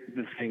enjoy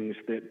the things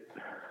that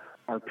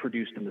are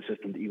produced in the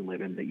system that you live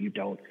in that you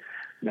don't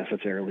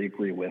necessarily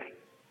agree with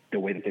the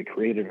way that they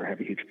created or have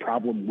a huge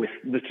problem with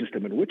the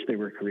system in which they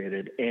were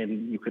created,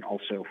 and you can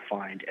also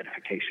find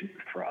edification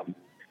from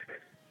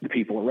the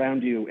people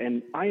around you.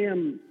 And I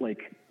am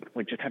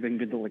just having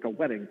been to a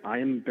wedding, I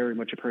am very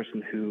much a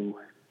person who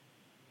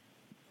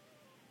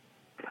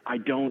I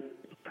don't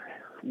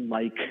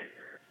like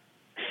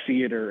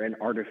theater and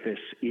artifice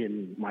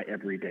in my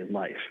everyday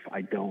life.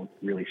 I don't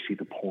really see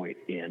the point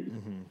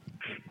in.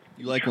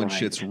 You like when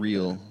shit's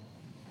real.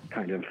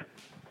 Kind of.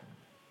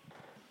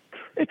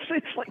 It's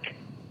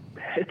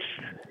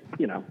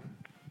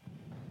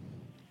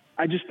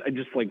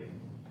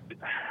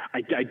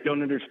I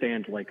don't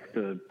understand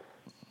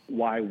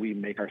why we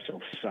make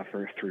ourselves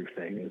suffer through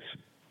things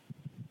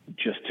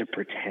just to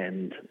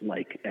pretend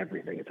like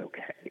everything is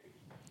okay.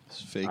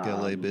 It's fake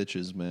LA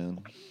bitches,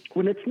 man.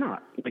 When it's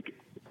not.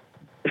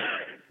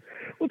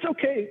 Well, it's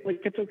okay.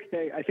 It's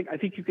okay. I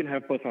think you can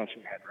have both thoughts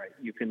in your head, right?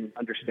 You can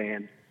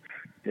understand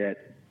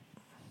that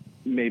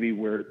maybe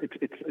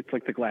it's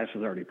like the glass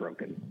is already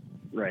broken,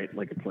 right?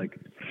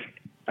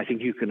 I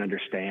think you can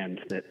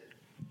understand that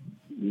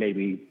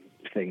maybe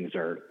things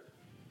are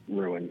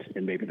ruined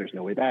and maybe there's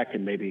no way back,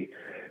 and maybe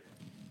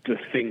the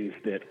things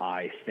that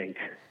I think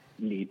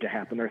need to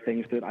happen are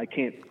things that I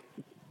can't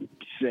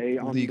say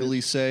on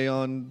legally say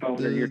on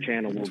your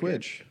channel,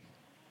 Twitch.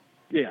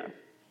 Yeah,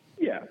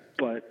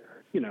 but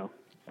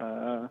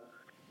I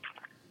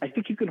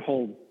think you can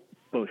hold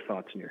both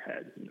thoughts in your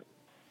head.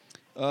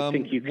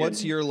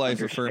 What's your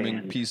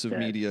life-affirming piece of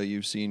media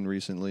you've seen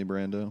recently,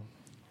 Brando?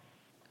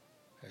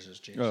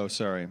 Oh,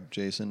 sorry,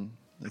 Jason.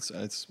 It's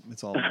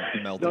all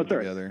melted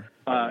together.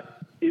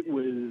 It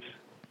was.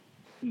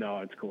 No,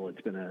 it's cool.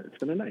 It's been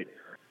a night.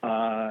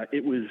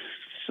 It was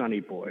Sunny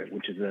Boy,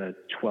 which is a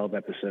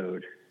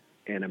 12-episode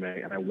anime,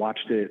 and I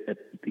watched it at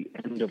the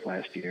end of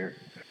last year.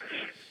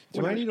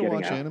 Do I need to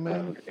watch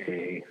anime?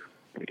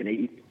 Like an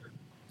 8.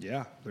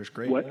 Yeah, there's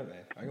great What? anime.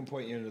 I can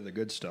point you into the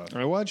good stuff.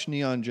 I watched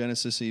Neon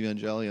Genesis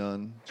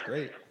Evangelion. It's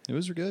great. It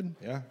was good.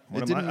 Yeah.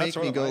 It didn't make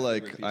me go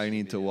like, I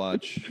need to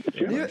watch.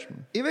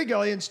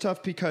 Evangelion's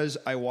tough because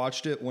I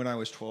watched it when I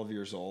was 12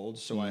 years old,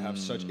 so I have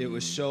such. It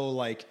was so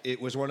like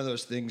it was one of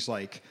those things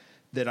like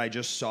that I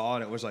just saw,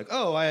 and it was like,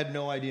 oh, I had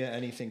no idea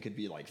anything could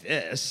be like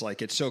this.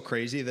 Like it's so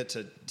crazy that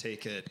to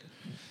take it.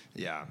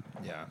 Yeah.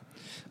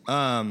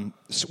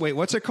 So wait,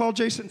 what's it called,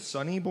 Jason?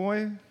 Sunny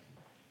Boy.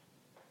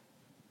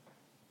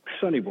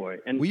 Sunny Boy,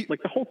 and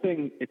like the whole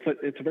thing, it's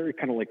a very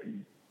kind of like.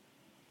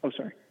 Oh,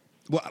 sorry.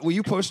 Well, will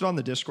you post it on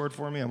the Discord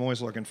for me? I'm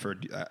always looking for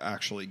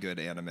actually good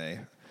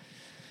anime.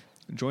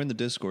 Join the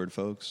Discord,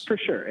 folks. For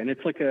sure, and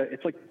it's like a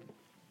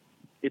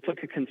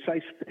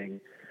concise thing,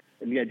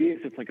 and the idea is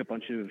it's like a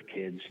bunch of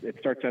kids. It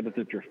starts out as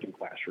a drifting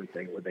classroom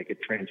thing where they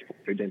get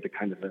transported into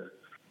kind of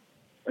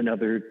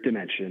another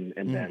dimension,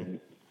 and then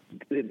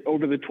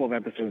over the 12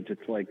 episodes,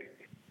 it's like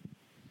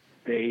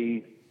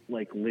they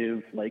like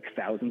live like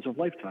thousands of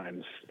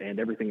lifetimes, and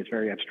everything is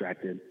very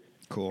abstracted.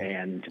 Cool.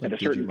 And like at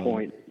a certain Digimon.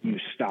 point, you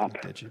stop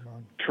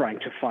Digimon. trying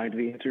to find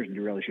the answers, and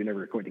you realize you're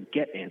never going to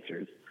get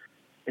answers.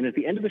 And at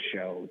the end of the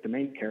show, the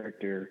main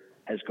character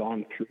has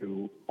gone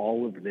through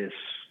all of this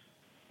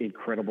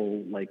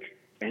incredible, like,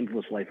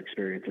 endless life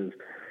experiences,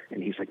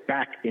 and he's like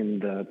back in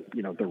the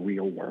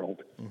real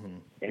world,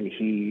 and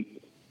he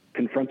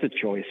confronts a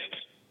choice,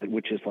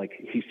 which is like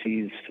he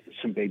sees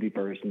some baby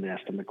birds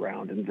nest on the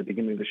ground, and at the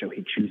beginning of the show,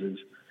 he chooses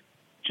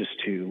just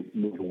to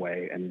move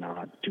away and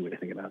not do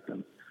anything about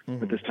them.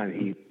 But this time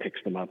he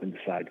picks them up and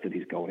decides that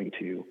he's going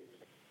to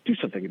do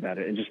something about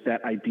it. And just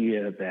that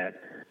idea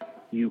that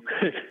you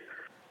could,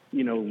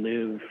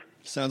 live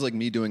Sounds like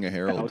me doing a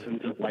Herald.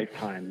 thousands of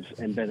lifetimes,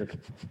 and then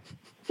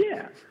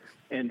yeah.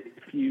 And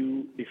if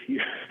you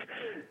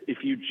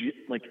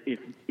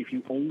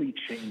only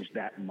change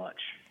that much,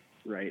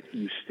 right,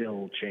 you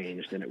still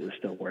changed, and it was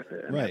still worth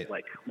it. And Right. that's,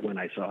 like, when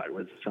I saw it,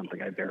 was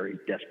something I very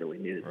desperately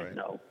needed to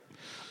know.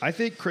 I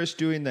think Chris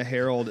doing the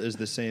Herald is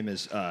the same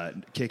as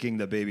kicking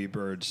the baby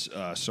birds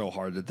so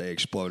hard that they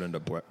explode into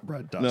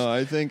bread dust. No,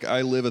 I think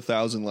I live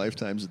 1,000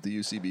 lifetimes at the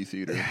UCB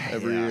theater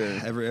every year.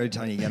 Every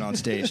time you get on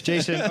stage.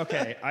 Jason,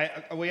 okay,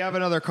 we have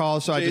another call,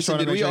 so I just Jason, want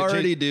to did make we sure.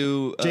 already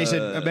do...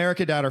 Jason,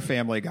 American Dad or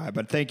Family Guy,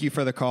 but thank you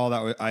for the call.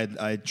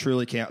 I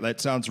truly can't. That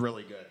sounds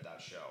really good,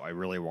 that show. I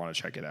really want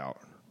to check it out.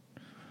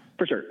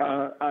 For sure.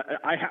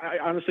 I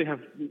honestly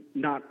have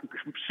not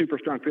super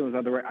strong feelings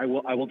either way. I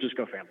will just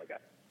go Family Guy.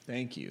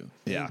 Thank you.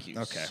 Yeah. Thank you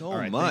Okay. so All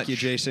right. much. Thank you,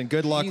 Jason.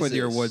 Good luck with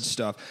your Jesus. wood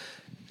stuff.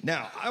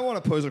 Now, I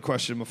want to pose a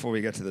question before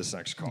we get to this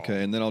next call.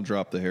 Okay, and then I'll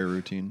drop the hair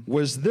routine.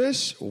 Was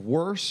this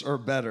worse or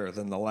better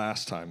than the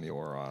last time you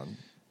were on?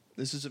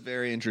 This is a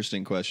very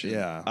interesting question.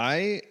 Yeah.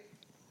 I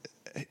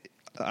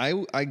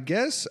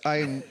guess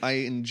I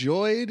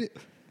enjoyed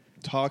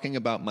talking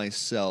about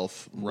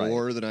myself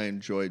more than I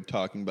enjoyed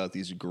talking about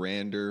these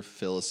grander,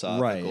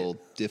 philosophical,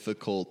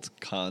 difficult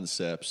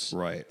concepts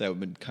that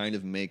would kind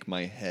of make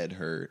my head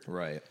hurt.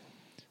 Right.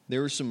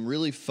 There were some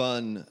really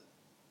fun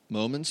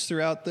moments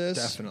throughout this.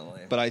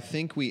 Definitely. But I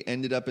think we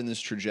ended up in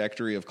this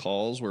trajectory of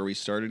calls where we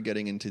started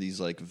getting into these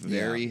like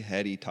very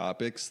heady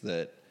topics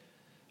that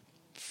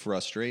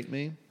frustrate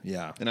me.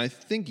 Yeah. And I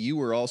think you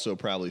were also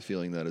probably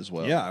feeling that as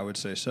well. Yeah, I would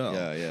say so.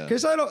 Yeah.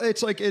 Because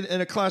it's like,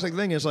 in a classic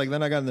thing is like,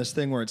 then I got in this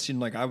thing where it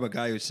seemed like I'm a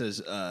guy who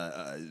says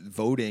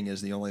voting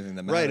is the only thing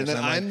that matters. Right, and then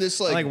I'm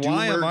this like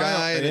why doomer am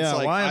guy, and it's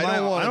like, I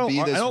don't want to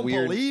be this I don't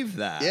weird. believe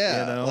that.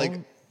 Yeah, you know? like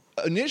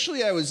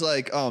initially I was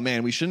like, oh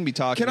man, we shouldn't be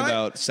talking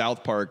about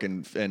South Park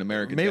and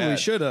American Maybe we Dad.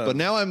 should have. But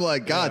now I'm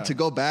like, God, to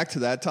go back to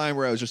that time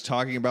where I was just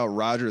talking about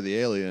Roger the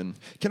Alien.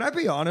 Can I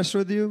be honest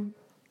with you?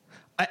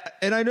 I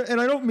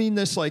don't mean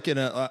this like in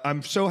a.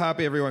 I'm so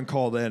happy everyone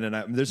called in,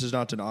 and this is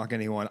not to knock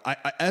anyone.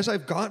 As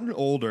I've gotten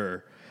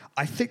older,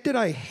 I think that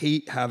I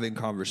hate having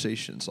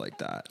conversations like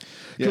that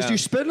because you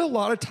spend a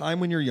lot of time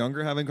when you're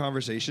younger having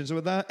conversations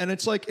with that, and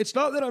it's like it's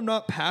not that I'm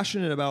not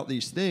passionate about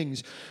these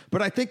things,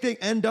 but I think they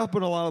end up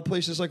in a lot of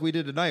places like we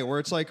did tonight, where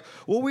it's like,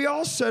 well, we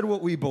all said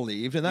what we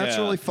believed, and that's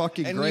really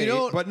fucking And great, you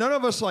don't- but none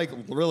of us like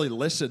really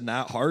listened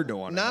that hard to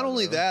one another. Not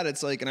only that,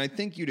 it's like, and I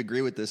think you'd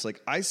agree with this,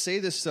 like, I say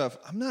this stuff,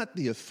 I'm not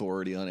the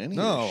authority on any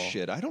of this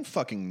shit. I don't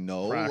fucking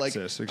know.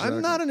 Praxis, like, exactly.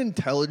 I'm not an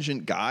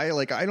intelligent guy.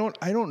 Like, I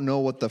don't know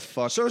what the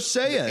fuck So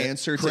say the it.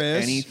 answer Chris. to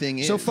anything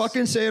is. So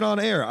fucking say it on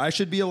air. I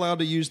should be allowed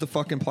to use the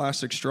fucking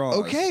plastic straws.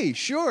 Okay,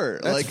 sure.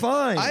 That's like,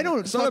 fine. I don't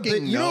It's not a fucking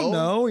big- know. You don't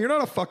know. You're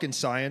not a fucking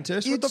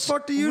scientist. What the It's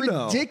fuck do you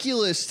know?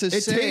 ridiculous to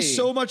It say. tastes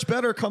so much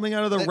better coming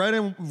out of the red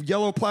and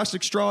yellow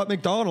plastic straw at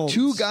McDonald's.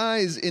 Two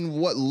guys in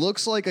what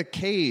looks like a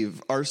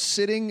cave are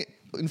sitting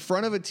in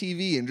front of a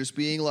TV and just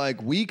being like,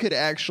 we could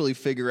actually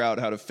figure out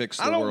how to fix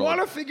the world. I don't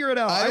want to figure it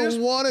out. I just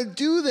don't want to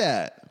do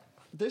that.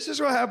 This is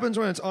what happens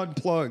when it's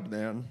unplugged,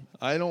 man.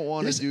 I don't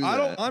want to do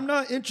that. I'm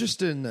not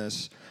interested in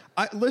this.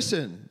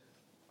 Listen.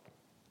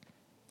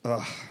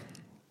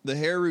 the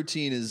hair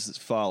routine is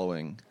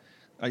following.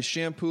 I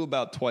shampoo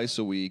about twice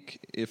a week,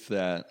 if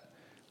that.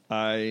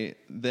 I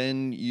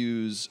then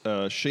use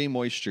Shea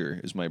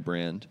Moisture is my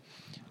brand.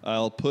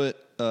 I'll put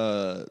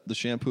the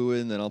shampoo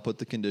in, then I'll put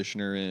the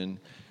conditioner in.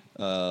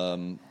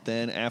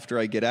 Then after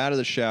I get out of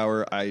the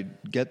shower, I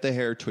get the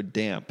hair to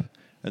damp.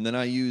 And then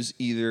I use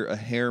either a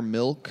hair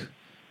milk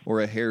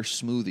or a hair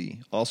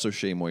smoothie, also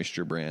Shea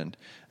Moisture brand.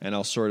 And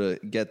I'll sort of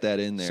get that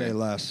in there. Say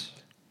less.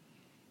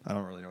 I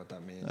don't really know what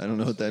that means. I don't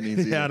know what that means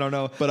either. Yeah, I don't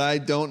know. But I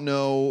don't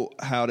know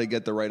how to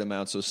get the right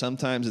amount. So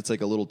sometimes it's like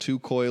a little too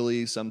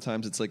coily.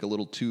 Sometimes it's like a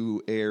little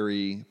too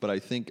airy. But I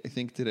think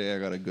today I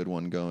got a good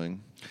one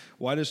going.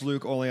 Why does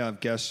Luke only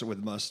have guests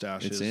with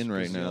mustaches? It's in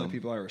right He's the now. only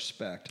people I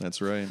respect.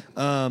 That's right.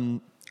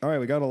 All right,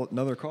 we got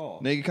another call.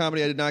 Naked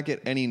Comedy, I did not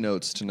get any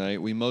notes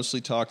tonight. We mostly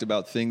talked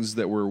about things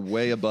that were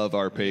way above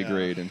our pay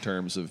grade in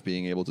terms of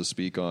being able to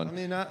speak on. I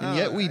mean, and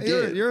yet we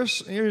did. You're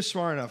a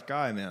smart enough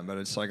guy, man. But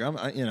it's like I'm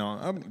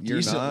You're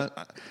decent.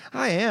 not?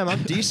 I am.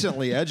 I'm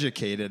decently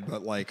educated,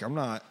 but like I'm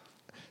not.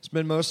 It's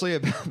been mostly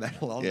about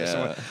mental illness.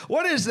 Yeah.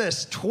 What is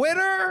this?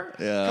 Twitter?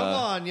 Yeah. Come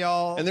on,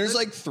 y'all. And there's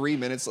like 3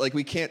 minutes. Like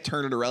we can't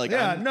turn it around. Like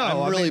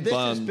I'm really this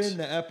bummed. has been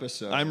the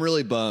episode. I'm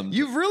really bummed.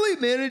 You've really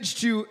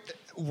managed to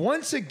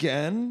once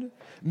again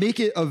make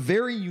it a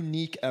very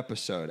unique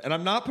episode. And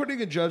I'm not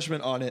putting a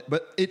judgment on it,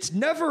 but it's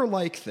never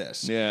like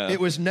this. Yeah. It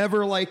was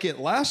never like it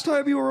last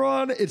time you were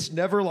on. It's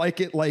never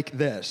like it like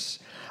this.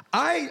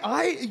 I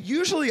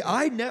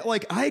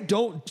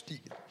don't.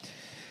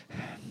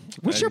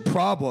 What's your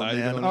problem,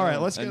 man? All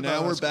right, let's get And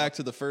now we're back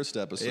to the first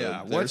episode.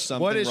 Yeah. There's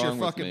something What is your wrong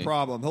with fucking me.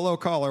 problem? Hello,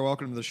 caller.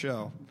 Welcome to the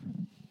show.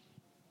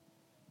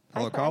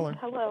 Hello, caller.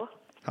 Hello.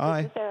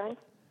 Hi. This is Aaron.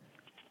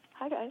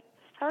 Hi, guys.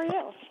 How are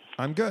you?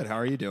 I'm good. How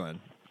are you doing?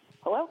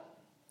 Hello?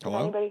 Hello?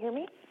 Can anybody hear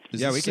me? Is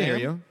Yeah, this we can hear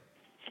Sam? you.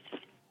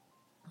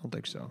 I don't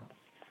think so.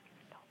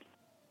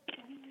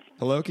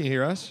 Hello, can you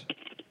hear us?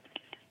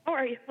 How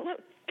are you? Hello?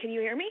 Can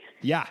you hear me?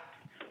 Yeah.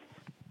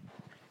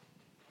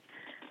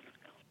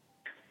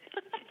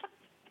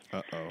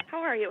 Uh-oh. How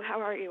are you?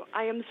 How are you?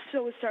 I am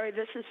so sorry.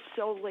 This is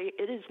so late.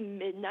 It is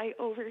midnight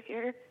over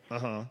here.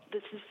 Uh-huh.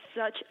 This is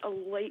such a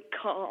late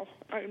call.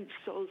 I'm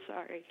so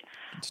sorry.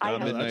 It's not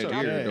midnight that's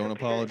here. okay. Don't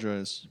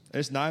apologize.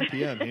 It's 9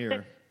 p.m.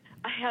 here.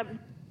 I have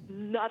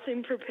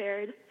nothing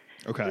prepared.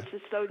 Okay. This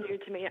is so new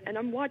to me. And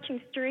I'm watching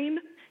stream,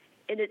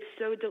 and it's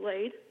so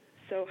delayed.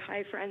 So,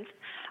 hi, friends.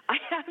 I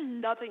have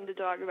nothing to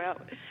talk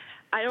about.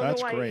 I don't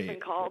That's know why great. I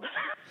even called.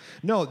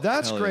 No,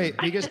 that's Hell great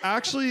yeah. because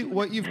actually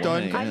what you've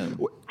done, Yeah.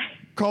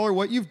 caller,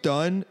 what you've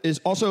done is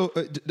also,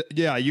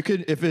 you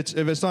could if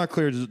it's not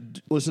clear, just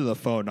listen to the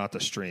phone, not the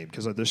stream,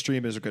 because the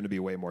stream is going to be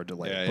way more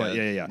delayed. But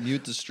yeah.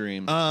 Mute the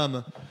stream.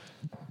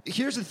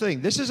 Here's the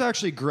thing. This is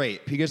actually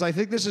great because I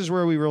think this is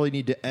where we really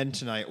need to end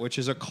tonight, which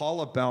is a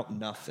call about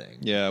nothing.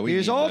 Yeah, we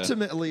because need that.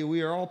 ultimately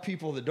we are all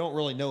people that don't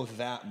really know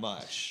that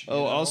much. you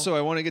know? Also,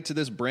 I want to get to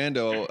this,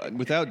 Brando.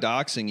 Without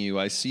doxing you,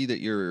 I see that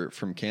you're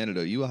from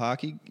Canada. You a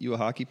hockey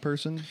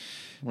person?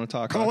 Want to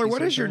talk? Caller, hockey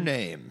what is your sometime?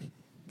 name,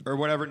 or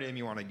whatever name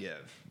you want to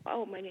give?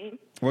 Oh, my name?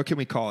 What can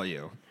we call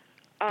you?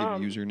 Give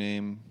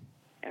username.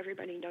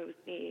 Everybody knows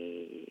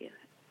me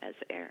as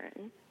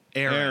Aaron.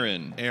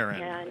 Aaron.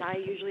 And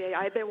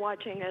I've been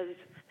watching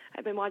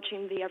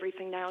the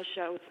Everything Now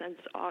show since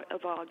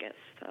of August.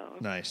 So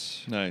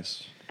Nice.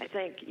 I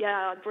think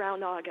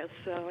around August.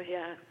 So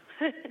yeah.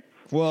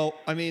 Well,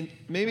 I mean,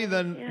 maybe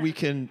then we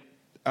can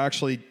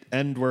actually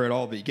end where it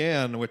all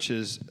began, which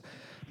is,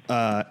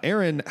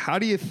 Aaron, how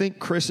do you think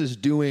Chris is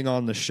doing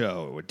on the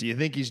show? Do you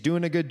think he's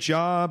doing a good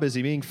job? Is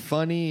he being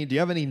funny? Do you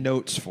have any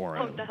notes for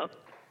him? Oh no.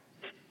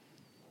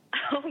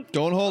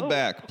 Don't hold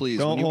back, please.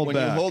 Don't hold when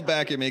back. you hold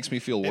back, it makes me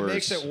feel It worse.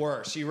 makes it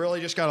worse. You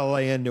really just got to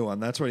lay into him.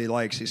 That's what he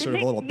likes. He's sort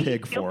of a little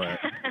pig for it.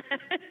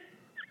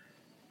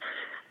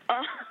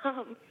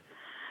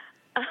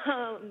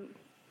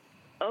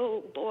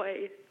 Oh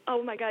boy.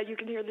 Oh my God, you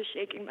can hear the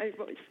shaking in my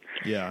voice.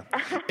 Yeah.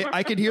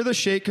 I can hear the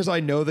shake because I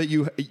know that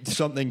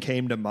something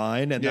came to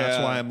mind, and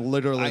that's why I'm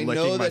literally I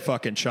licking know my that,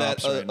 fucking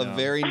chops that right now. a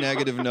very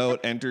negative note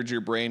entered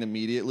your brain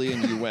immediately,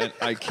 and you went,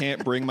 I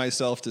can't bring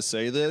myself to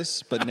say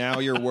this, but now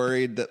you're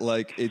worried that,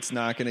 like, it's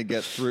not going to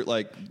get through.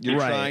 Like, you're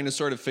Right. trying to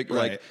sort of figure,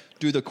 Right. like,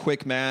 do the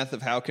quick math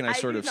of how can I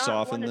sort of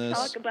soften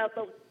this.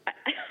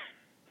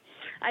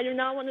 I do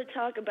not want to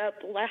talk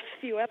about the last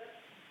few episodes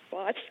I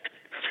watched.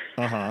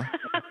 Uh-huh.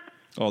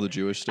 All the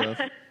Jewish stuff.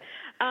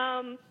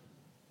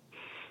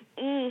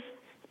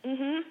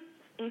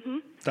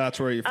 That's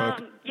where you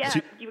focus.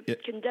 You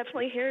can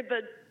definitely hear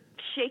the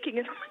shaking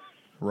in my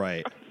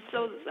Right. I'm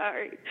so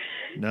sorry.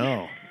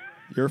 No,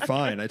 you're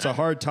fine. It's a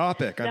hard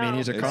topic. I mean,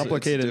 he's a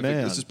complicated difficult.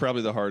 man. This is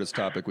probably the hardest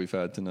topic we've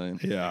had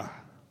tonight. Yeah.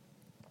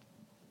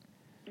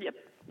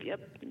 Yep.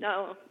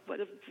 No.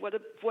 What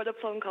a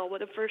phone call.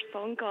 What a first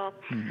phone call.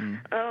 Mm-hmm.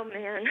 Oh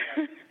man.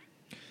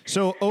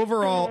 So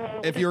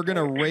overall, if you're going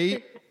to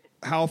rate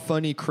how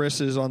funny Chris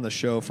is on the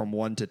show from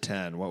 1 to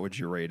 10, what would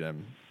you rate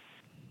him?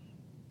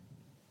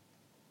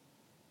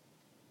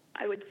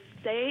 I would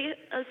say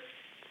a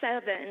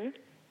 7.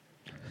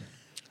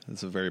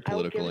 That's a very I would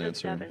political give it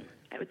answer. a 7.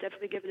 I would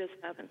definitely give it a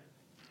 7.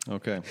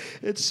 Okay.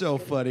 It's so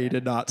funny to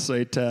not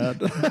say 10.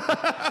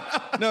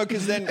 No,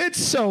 because then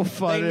It's so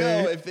funny. they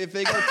know if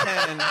they go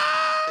 10,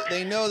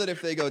 they know that if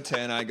they go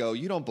 10, I go,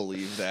 you don't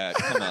believe that.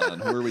 Come on,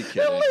 who are we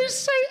kidding? At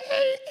least say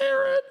 8,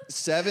 Aaron.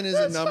 7 is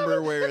a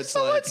number where it's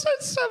someone like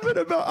said 7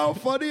 about how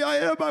funny I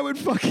am, I would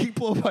fucking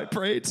blow my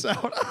brains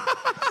out.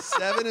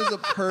 7 is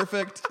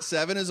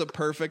a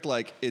perfect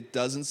like it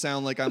doesn't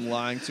sound like I'm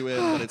lying to it,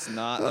 but it's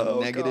not a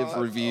negative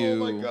God.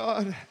 review. Oh my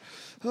God.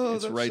 Oh,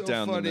 It's that's right so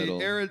down the funny.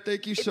 middle. Aaron,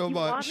 thank you so if you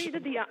much. want me to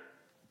be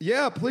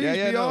Yeah, please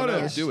be No,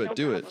 honest. do it, No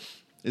do it. problem.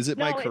 Is it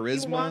no, my if you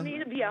want charisma? me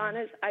to be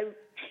honest,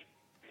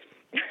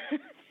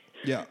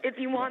 Yeah. if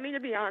you want me to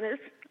be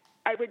honest,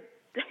 I would.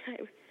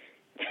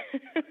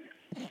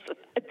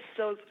 It's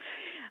so.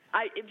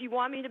 If you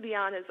want me to be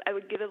honest, I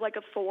would give it like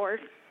a 4.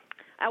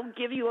 I'll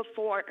give you a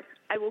 4.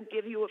 I will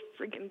give you a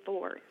freaking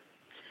 4.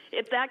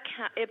 If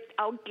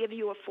I'll give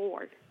you a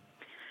 4.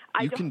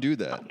 You can do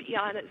that. I'll be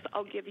honest.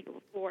 I'll give you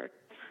a 4.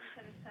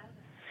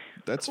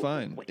 That's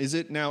fine. Is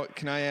it now?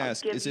 Can I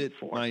ask? give Is you it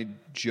 4. my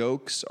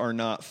jokes are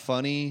not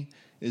funny?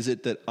 Is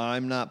it that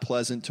I'm not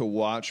pleasant to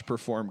watch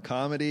perform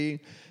comedy?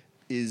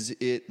 Is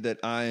it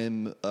that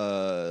I'm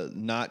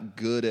not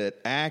good at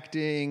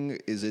acting?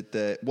 Is it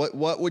that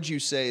what would you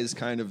say is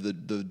kind of the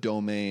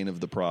domain of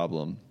the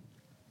problem?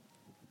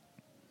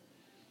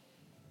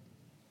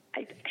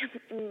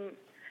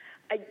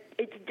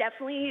 It's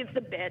definitely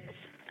the bits.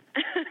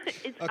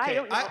 I Okay.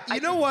 don't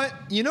know.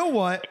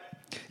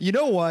 You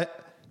know what?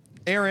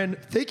 Aaron,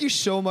 thank you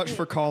so much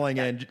for calling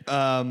in.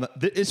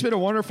 It's been a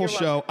wonderful You're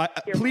show.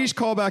 welcome. You're Please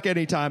call back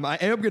anytime. I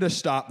am going to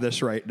stop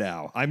this right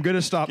now. I'm going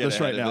to stop Get this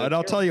right ahead of now, it. and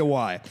I'll tell you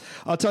why.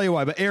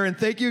 But Aaron,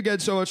 thank you again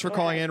so much for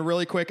calling in.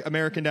 Really quick,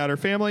 American Dad or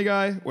Family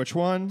Guy? Which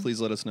one?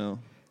 Please let us know.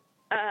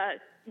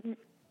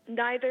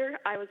 Neither.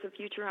 I was a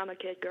Futurama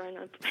kid growing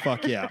up.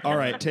 Fuck yeah. All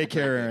right. Take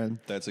care, Aaron.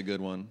 That's a good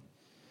one.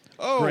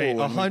 Oh, Great. and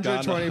we've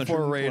got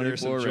 124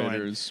 Raiders have joined.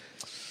 Raiders.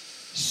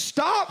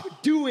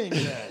 Stop doing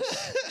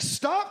this.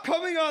 Stop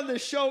coming on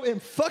this show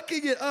and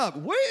fucking it up.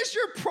 What is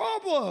your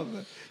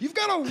problem? You've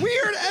got a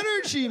weird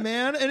energy,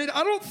 man, and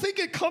I don't think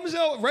it comes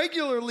out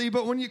regularly,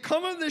 but when you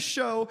come on this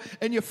show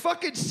and you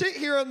fucking sit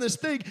here on this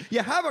thing,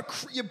 you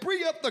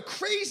bring up the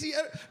crazy...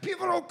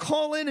 People don't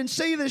call in and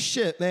say this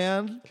shit,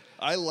 man.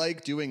 I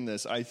like doing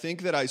this. I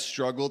think that I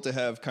struggle to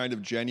have kind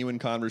of genuine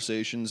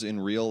conversations in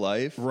real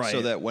life. Right.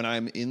 So that when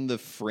I'm in the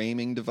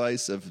framing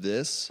device of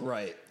this.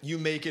 Right. You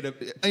make it...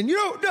 And you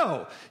don't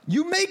know.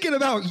 You make it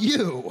about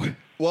you.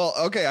 Well,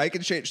 okay, I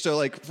can change. So,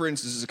 like, for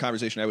instance, this is a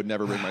conversation I would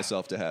never bring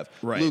myself to have.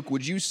 Right. Luke,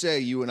 would you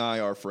say you and I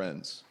are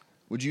friends?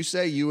 Would you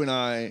say you and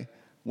I,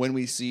 when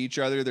we see each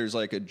other, there's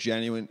like a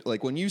genuine...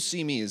 Like, when you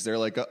see me, is there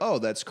like a, oh,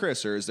 that's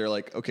Chris? Or is there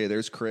like, okay,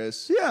 there's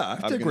Chris? Yeah, I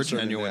I'm think gonna we're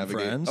sort of genuine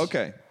navigate. friends.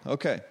 Okay.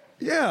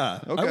 Yeah,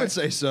 Okay. I would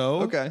say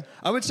so. Okay.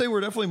 I would say we're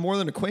definitely more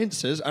than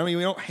acquaintances. I mean,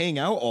 we don't hang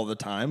out all the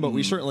time, but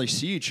we certainly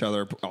see each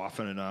other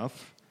often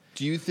enough.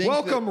 Do you think...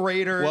 Welcome,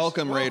 Raiders.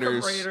 Welcome,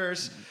 Raiders.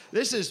 Raiders.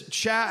 This is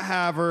Chat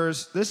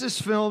Havers. This is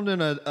filmed in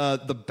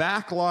the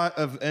back lot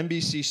of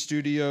NBC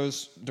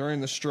Studios during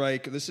the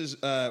strike. This is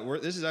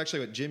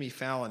actually what Jimmy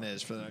Fallon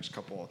is for the next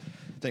couple of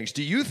things.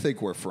 Do you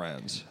think we're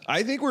friends?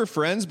 I think we're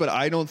friends, but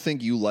I don't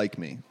think you like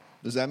me.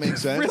 Does that make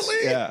sense?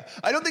 Really? Yeah.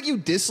 I don't think you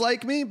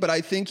dislike me, but I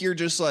think you're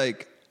just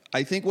like...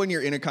 I think when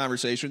you're in a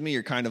conversation with me,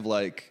 you're kind of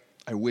like,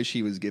 I wish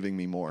he was giving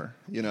me more,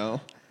 you know?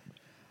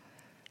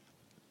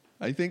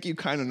 I think you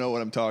kind of know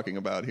what I'm talking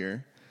about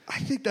here. I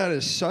think that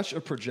is such a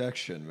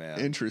projection,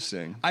 man.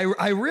 Interesting. I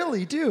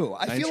really do.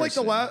 I feel like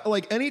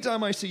Interesting.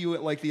 anytime I see you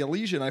at like the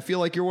Elysian, I feel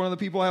like you're one of the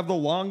people I have the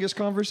longest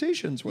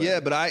conversations with. Yeah,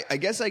 but I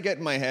guess I get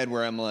in my head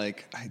where I'm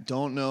like, I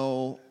don't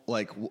know,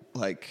 like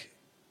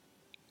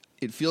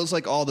it feels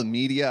like all the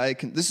media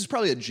this is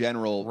probably a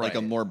general, like a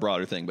Right. more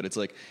broader thing, but it's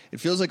like, it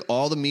feels like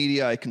all the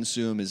media I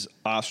consume is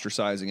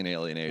ostracizing and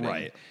alienating.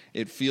 Right.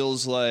 It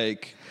feels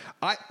like...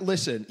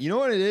 Listen, you know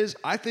what it is?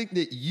 I think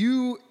that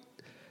you're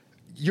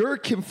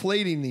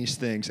conflating these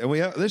things, and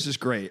this is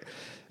great.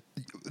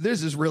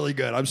 This is really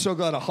good. I'm so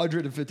glad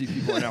 150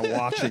 people are now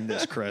watching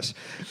this, Chris.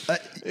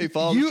 Hey,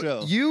 follow the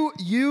show.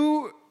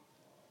 You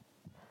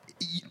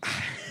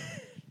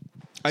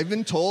I've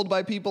been told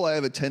by people I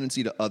have a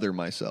tendency to other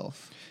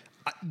myself.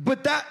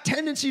 But that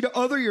tendency to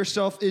other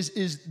yourself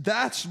is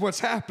that's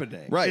what's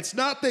happening. Right. It's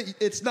not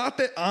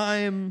that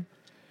I'm.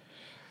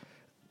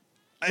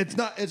 It's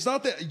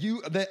not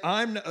that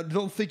I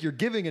don't think you're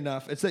giving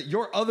enough. It's that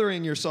you're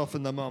othering yourself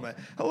in the moment.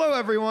 Hello,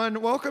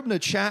 everyone. Welcome to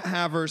Chat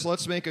Havers.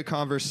 Let's make a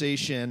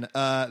conversation.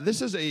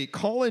 This is a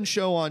call-in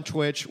show on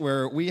Twitch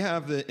where we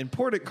have the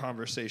important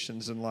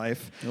conversations in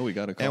life. Oh, we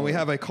got a call. And we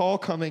have a call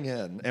coming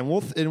in, and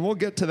we'll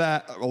get to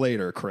that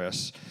later,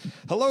 Chris.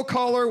 Hello,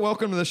 caller.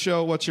 Welcome to the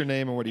show. What's your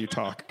name and what are you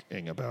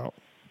talking about?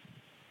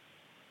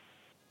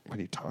 What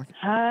are you talking?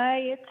 Hi,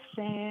 it's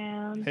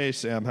Sam. Hey,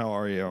 Sam. How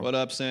are you? What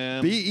up,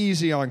 Sam? Be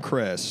easy on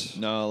Chris.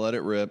 No, let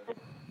it rip.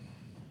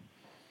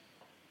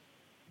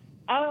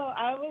 Oh,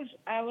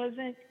 I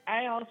wasn't.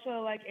 I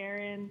also, like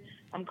Aaron,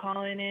 I'm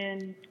calling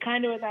in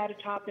kind of without a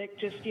topic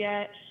just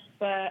yet.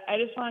 but I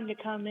just wanted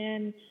to come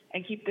in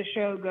and keep the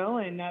show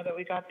going now that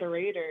we got the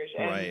Raiders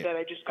and Right. that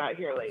I just got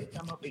here late. So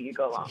I'm hoping you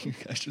go long. You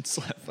guys should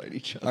slap fight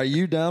each other. Are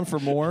you down for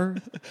more?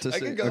 I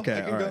can go. Okay,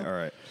 I can all right, go. all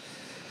right.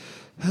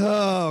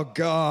 Oh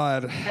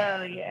God.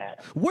 Oh, yeah.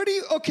 What do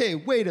you? Okay,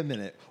 wait a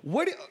minute.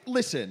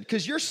 Listen,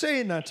 because you're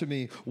saying that to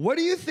me. What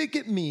do you think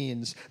it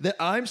means that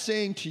I'm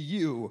saying to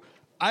you?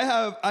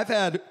 I've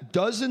had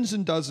dozens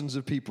and dozens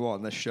of people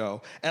on this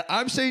show, and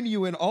I'm saying to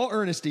you in all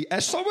earnesty,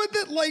 as someone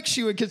that likes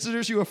you and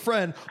considers you a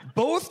friend,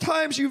 both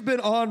times you've been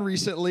on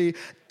recently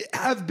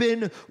have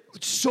been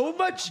so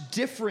much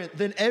different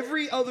than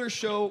every other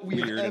show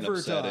we've Weird and ever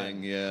upsetting,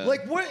 done. yeah.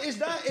 Like, what is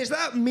that? Is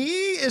that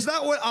me? Is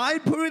that what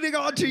I'm putting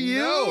on to you?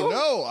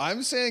 No,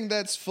 I'm saying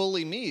that's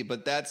fully me,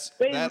 but that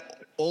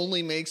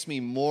only makes me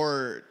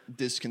more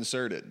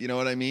disconcerted. You know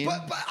what I mean?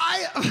 But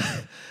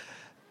I.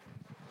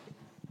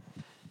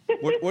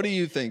 What do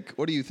you think?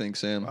 What do you think,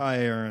 Sam? Hi,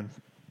 Aaron.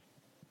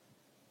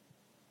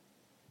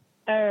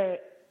 All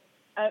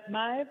right.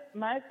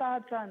 My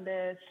thoughts on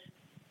this,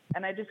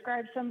 and I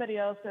described somebody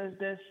else as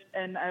this,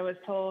 and I was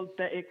told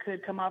that it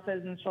could come off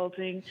as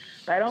insulting,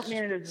 but I don't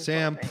mean it as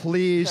Sam,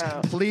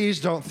 insulting. please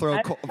don't throw.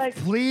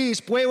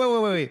 Please,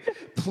 wait.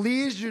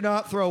 Please do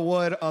not throw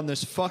wood on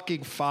this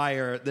fucking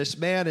fire. This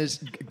man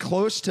is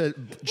close to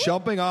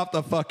jumping off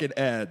the fucking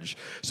edge.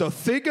 So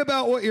think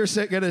about what you're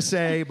going to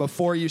say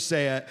before you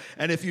say it.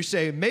 And if you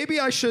say, maybe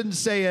I shouldn't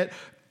say it,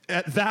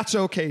 that's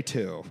okay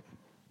too.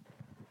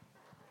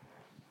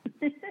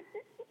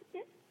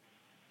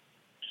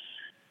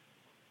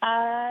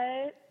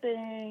 I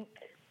think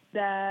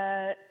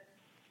that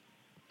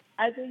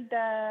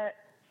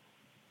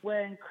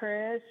when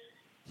Chris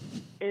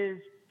is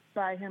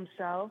by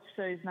himself,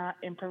 so he's not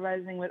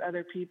improvising with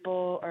other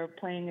people or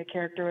playing a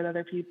character with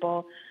other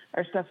people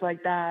or stuff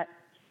like that,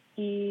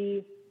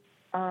 he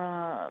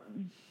can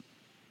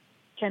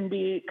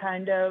be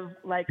kind of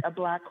like a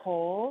black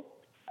hole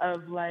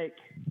of like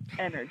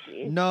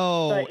energy.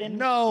 No,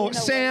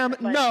 Sam, way,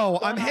 like, no,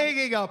 I'm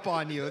hanging up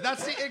on you.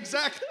 That's the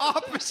exact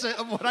opposite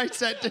of what I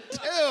said to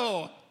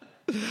do.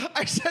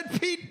 I said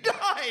be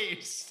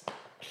nice.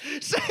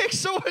 Saying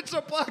someone's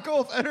a black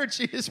hole of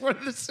energy is one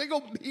of the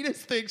single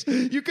meanest things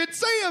you could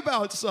say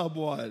about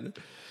someone.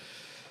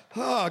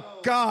 Oh,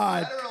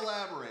 God. Let her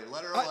elaborate.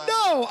 Let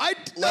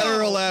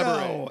her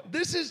elaborate. No.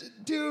 This is,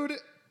 dude.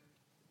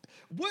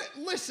 What?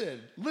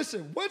 Listen. What's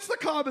the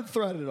common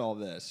thread in all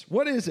this?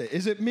 What is it?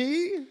 Is it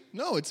me?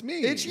 No, it's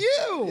me. It's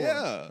you.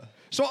 Yeah.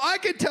 So I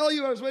can tell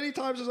you as many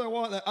times as I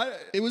want that.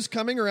 It was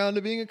coming around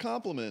to being a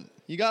compliment.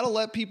 You got to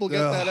let people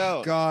get that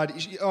out. God.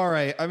 All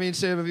right. I mean,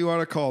 Sam, if you want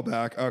to call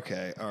back,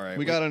 okay. All right.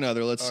 We got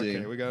another. Let's see.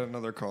 Okay, we got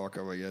another call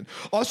coming in.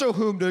 Also,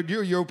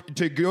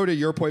 to go to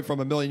your point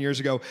from a million years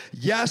ago,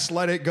 yes,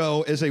 Let It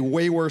Go is a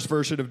way worse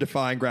version of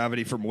Defying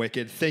Gravity from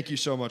Wicked. Thank you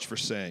so much for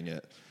saying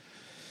it.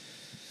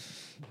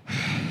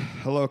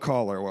 Hello,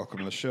 caller. Welcome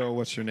to the show.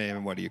 What's your name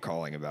and what are you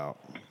calling about?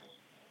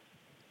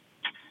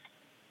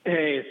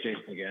 Hey, it's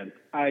Jason again.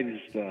 I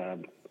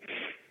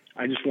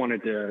just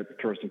wanted to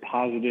throw some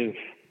positive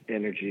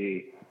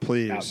energy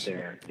Please. out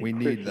there. We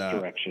need Chris's that.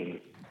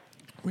 direction.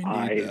 We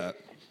need that.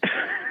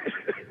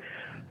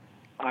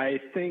 I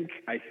think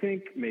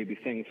maybe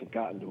things have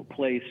gotten to a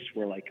place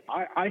where, like,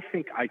 I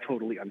think I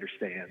totally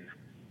understand.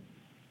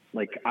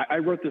 Like, I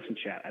wrote this in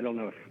chat. I don't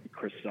know if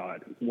Chris saw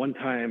it. One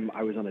time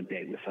I was on a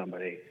date with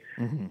somebody,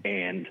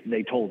 and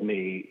they told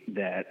me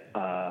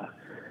that,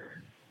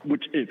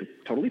 which is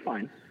totally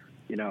fine,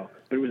 you know,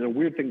 but it was a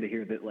weird thing to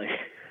hear that, like,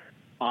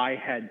 I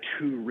had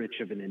too rich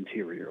of an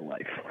interior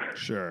life.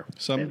 Sure.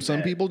 Some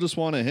people just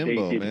want a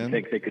himbo, they didn't man.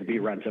 think they could be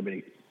around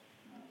somebody.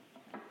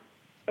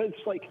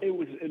 It's like it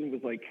was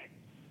like.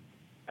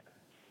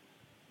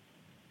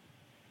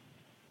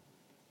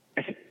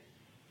 I think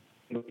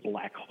the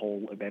black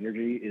hole of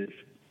energy is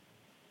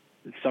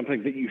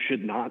something that you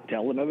should not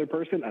tell another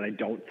person, and I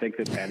don't think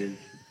that is.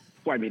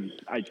 Well, I mean,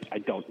 I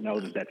don't know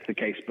that that's the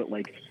case, but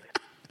like.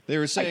 They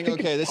were saying,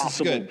 think okay, it's this is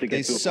possible good. to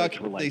get to a place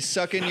where, like- They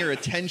suck in your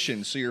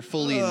attention, so you're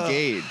fully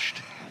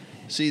engaged.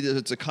 See,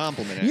 it's a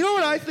compliment. You know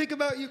what I think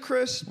about you,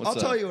 Chris? What's I'll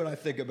that? tell you what I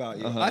think about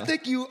you. I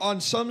think you, on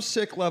some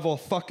sick level,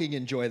 fucking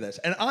enjoy this.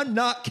 And I'm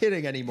not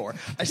kidding anymore.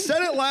 I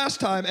said it last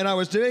time, and I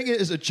was doing it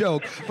as a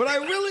joke, but I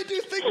really do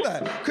think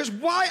that. Because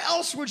why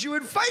else would you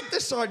invite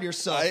this on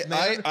yourself,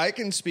 man? I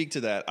can speak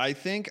to that. I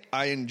think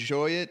I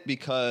enjoy it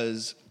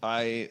because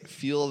I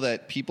feel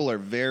that people are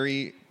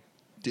very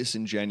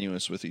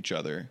disingenuous with each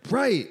other.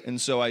 Right.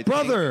 And so I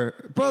Brother,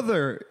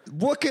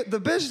 look at the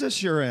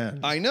business you're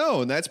in. I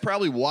know, and that's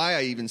probably why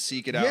I even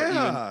seek it out.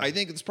 Yeah. I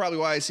think it's probably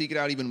why I seek it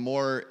out even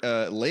more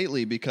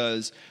lately,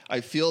 because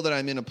I feel that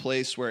I'm in a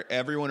place where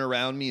everyone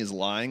around me is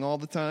lying all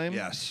the time.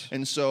 Yes.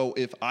 And so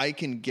if I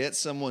can get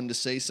someone to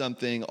say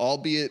something,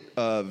 albeit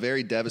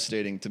very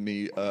devastating to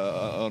me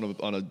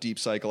on a deep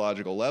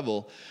psychological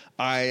level,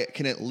 I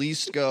can at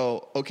least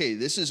go, okay,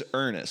 this is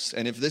earnest.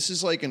 And if this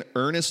is like an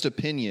earnest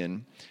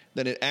opinion,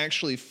 then it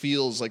actually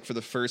feels like for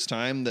the first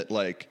time that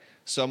like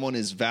someone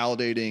is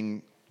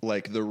validating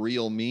like the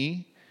real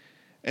me.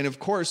 And of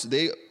course,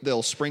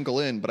 they'll sprinkle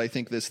in, but I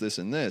think this,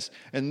 and this.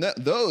 And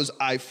those,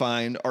 I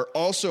find, are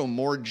also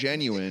more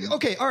genuine.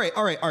 Okay, all right.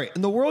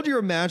 In the world you're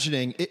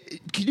imagining,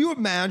 can you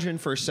imagine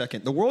for a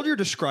second, the world you're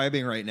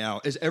describing right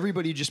now is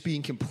everybody just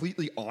being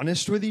completely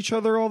honest with each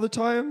other all the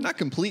time? Not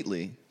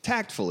completely,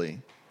 tactfully.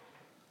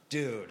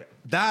 Dude,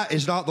 that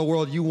is not the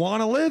world you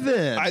want to live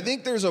in. I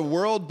think there's a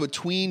world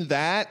between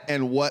that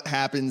and what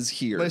happens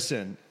here.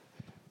 Listen.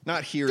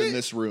 Not here in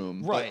this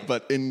room, right.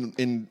 but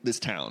in this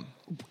town.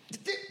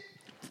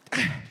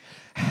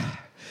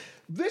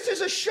 This is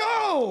a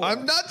show.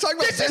 I'm not talking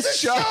about this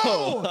show.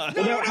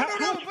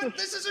 No, but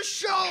this is a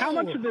show. How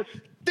much of this?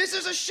 This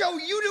is a show.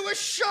 You do a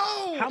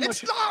show.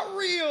 It's not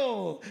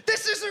real.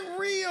 This isn't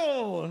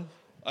real.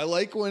 I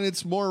like when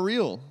it's more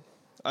real.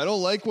 I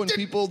don't like when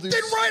people do.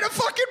 Then write a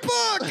fucking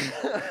book.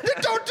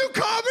 Then don't do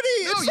comedy.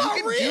 It's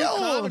not real.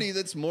 Do comedy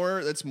that's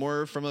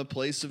more from a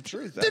place of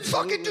truth. Then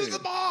fucking do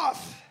The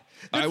Moth.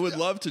 I would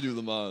love to do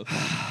The Moth.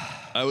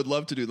 I would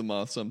love to do The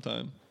Moth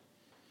sometime.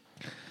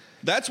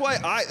 That's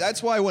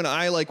why when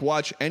I like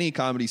watch any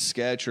comedy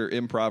sketch or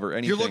improv or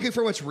anything, you're looking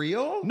for what's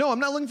real? No, I'm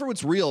not looking for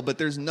what's real, but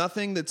there's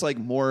nothing that's like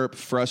more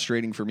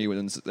frustrating for me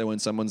when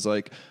someone's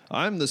like,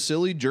 I'm the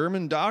silly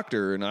German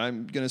doctor and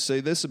I'm going to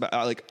say this about,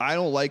 like, I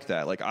don't like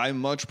that. Like, I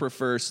much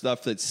prefer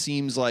stuff that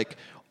seems like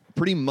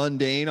pretty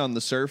mundane on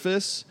the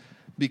surface,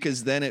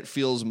 because then it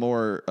feels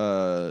more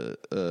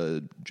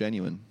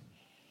genuine.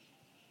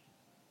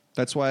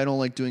 That's why I don't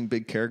like doing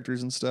big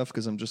characters and stuff,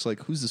 because I'm just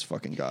like, who's this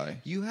fucking guy?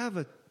 You have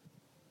a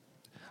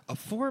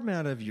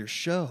format of your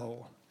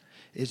show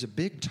is a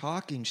big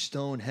talking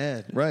stone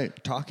head,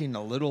 right? Talking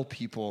to little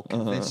people,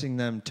 convincing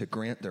them to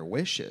grant their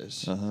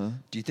wishes.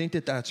 Do you think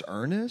that that's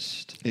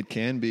earnest? It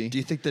can be. Do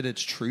you think that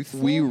it's truthful?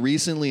 We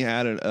recently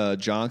had a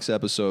Jonks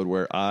episode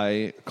where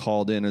I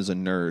called in as a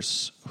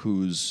nurse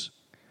whose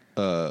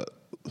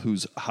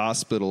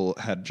hospital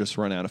had just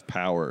run out of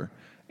power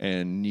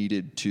and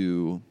needed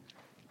to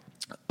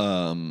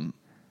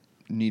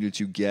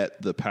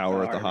get the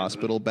power at the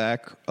hospital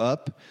back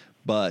up,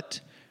 but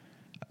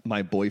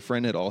my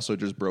boyfriend had also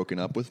just broken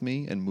up with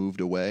me and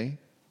moved away.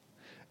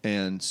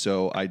 And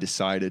so I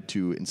decided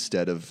to,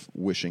 instead of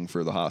wishing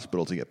for the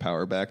hospital to get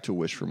power back, to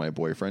wish for my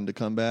boyfriend to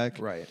come back.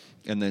 Right.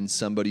 And then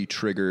somebody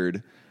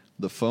triggered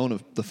the phone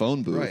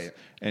booth, right.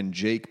 And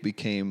Jake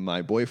became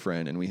my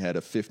boyfriend, and we had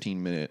a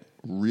 15-minute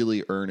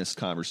really earnest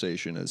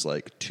conversation as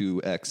like two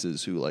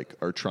exes who like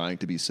are trying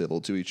to be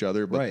civil to each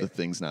other, but right. the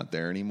thing's not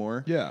there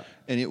anymore. Yeah.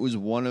 And it was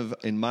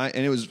and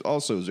it was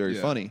also very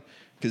funny,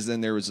 because then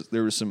there was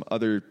some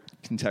other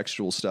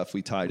contextual stuff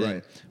we tied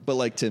in. But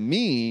like, to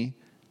me,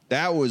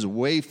 that was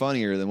way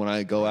funnier than when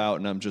I go out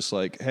and I'm just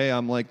like, hey,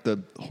 I'm like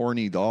the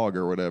horny dog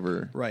or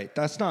whatever. Right.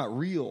 That's not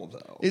real,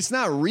 though. It's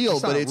not real,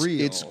 but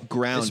it's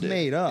grounded. It's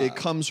made up. It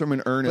comes from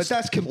an earnest But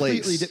that's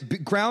completely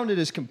place. Grounded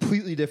is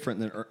completely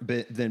different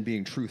than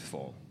being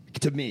truthful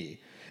to me.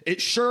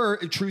 It's sure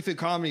truth in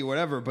comedy,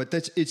 whatever, but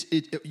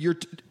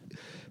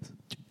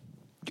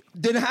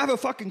then have a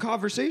fucking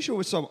conversation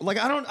with someone. Like,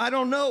 I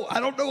don't know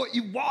what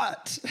you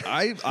want.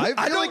 I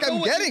feel like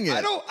I'm getting it.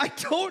 I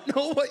don't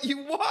know what you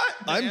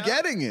want, man. I'm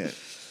getting it.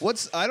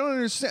 I don't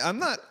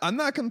understand. I'm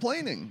not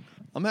complaining.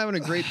 I'm having a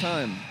great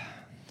time.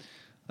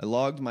 I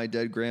logged my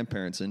dead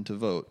grandparents in to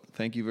vote.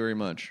 Thank you very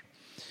much.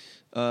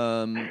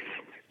 That's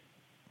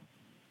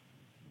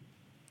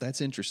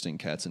interesting,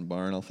 Cats and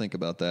Barn. I'll think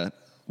about that.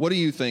 What do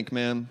you think,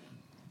 man?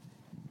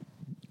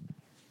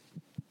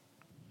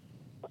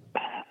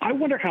 I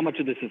wonder how much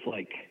of this is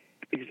like,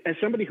 as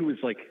somebody who was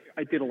like,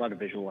 I did a lot of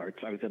visual arts.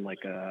 I was in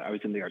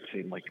the art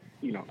scene, like,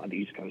 you know, on the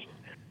East Coast.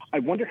 I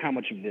wonder how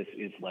much of this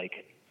is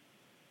like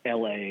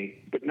LA,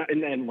 but not,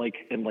 and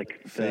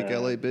fake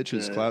LA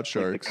bitches, clout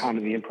sharks, like the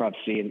comedy improv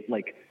scene.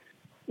 Like,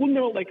 well,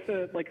 no, like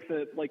what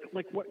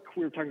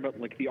we were talking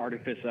about, like the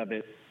artifice of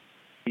it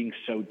being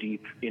so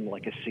deep in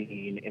like a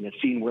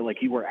scene where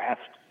like you were asked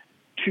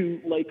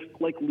to like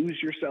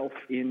lose yourself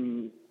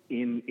in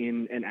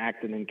an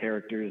act and in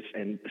characters,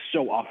 and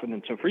so often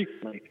and so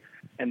frequently,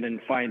 and then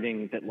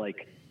finding that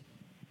like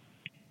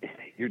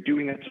you're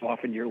doing that so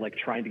often, you're like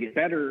trying to get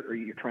better, or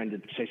you're trying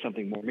to say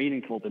something more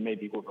meaningful than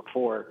maybe you were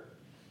before.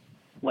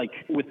 Like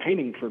with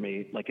painting for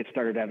me, like it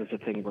started out as a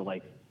thing where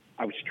like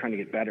I was trying to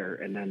get better,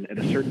 and then at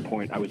a certain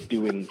point I was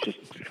doing just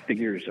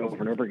figures over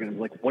and over again. I'm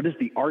like, what is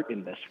the art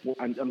in this? Well,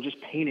 I'm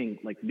just painting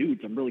like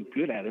nudes. I'm really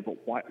good at it,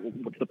 but why?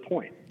 What's the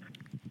point?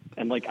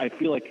 And like I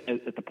feel like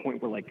at the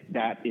point where like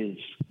that is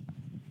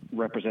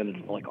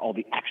representative of like all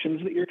the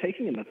actions that you're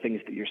taking and the things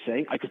that you're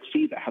saying, I could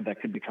see how that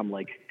could become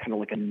like kind of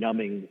like a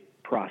numbing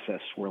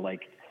process where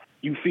like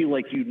you feel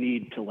like you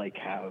need to like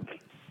have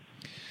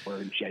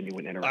or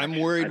genuine interaction. I'm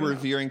worried we're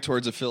veering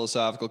towards a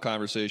philosophical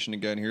conversation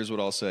again. Here's what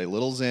I'll say.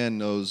 Little Xan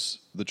knows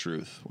the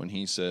truth when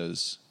he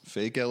says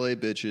fake LA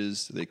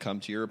bitches, they come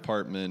to your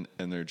apartment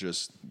and they're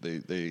just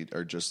they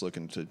are just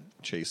looking to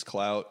chase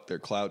clout. They're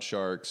clout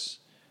sharks.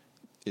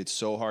 It's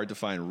so hard to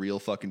find real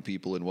fucking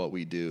people in what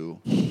we do.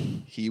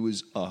 He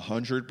was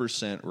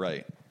 100%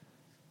 right.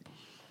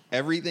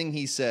 Everything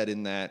he said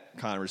in that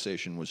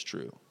conversation was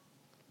true.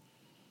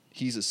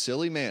 He's a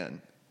silly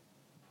man,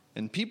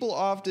 And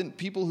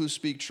people who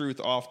speak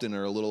truth often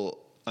are a little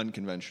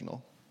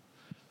unconventional.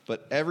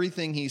 But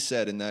everything he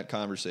said in that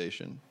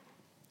conversation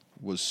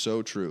was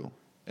so true,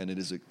 and it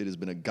has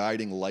been a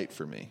guiding light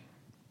for me.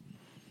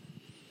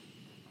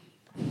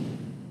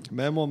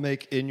 Men will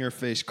make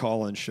in-your-face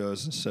call-in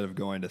shows instead of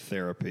going to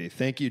therapy.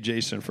 Thank you,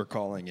 Jason, for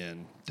calling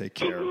in. Take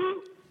care.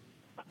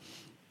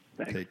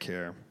 Thanks. Take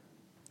care.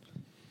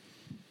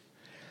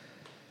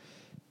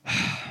 I'm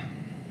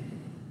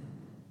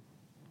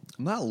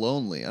not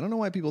lonely. I don't know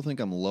why people think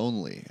I'm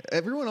lonely.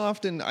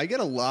 I get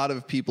a lot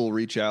of people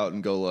reach out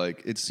and go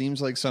like, it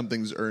seems like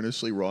something's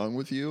earnestly wrong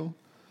with you.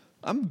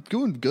 I'm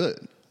doing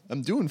good.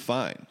 I'm doing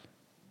fine.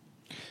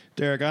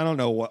 Derek, I don't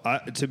know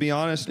what, to be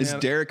honest, Is man,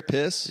 Derek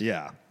Piss?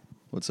 Yeah.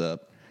 What's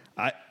up?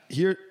 They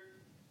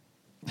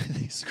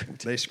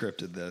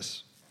scripted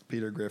this.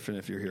 Peter Griffin,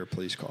 if you're here,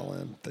 please call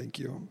in. Thank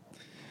you.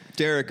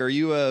 Derek, are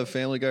you a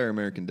Family Guy or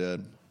American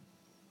Dad?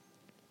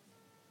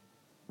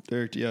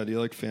 Derek, yeah, do you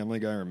like Family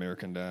Guy or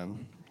American Dad?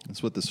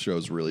 That's what this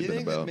show's really been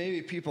think about. That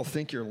maybe people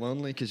think you're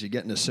lonely because you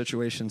get into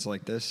situations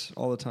like this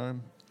all the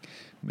time?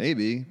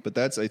 Maybe, but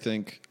that's, I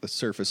think, a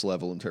surface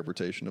level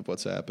interpretation of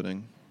what's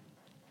happening.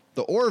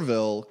 The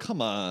Orville,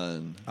 come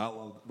on.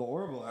 The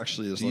Orville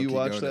actually is. Do you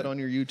watch that on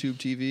your YouTube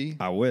TV?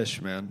 I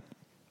wish, man.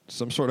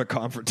 Some sort of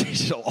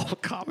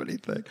confrontational comedy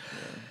thing.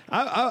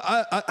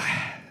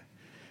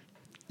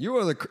 You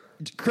are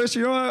Chris.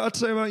 You know what I'd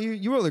say about you?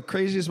 You are the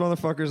craziest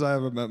motherfuckers I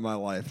ever met in my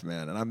life,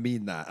 man. And I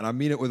mean that. And I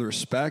mean it with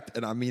respect.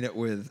 And I mean it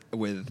with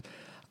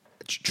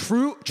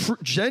true,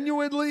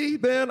 genuinely,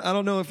 man. I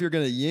don't know if you're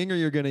gonna yin or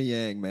you're gonna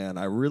yang, man.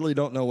 I really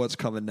don't know what's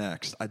coming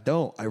next. I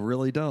don't. I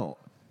really don't.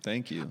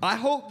 Thank you.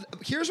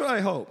 Here's what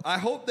I hope. I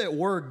hope that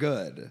we're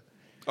good.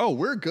 Oh,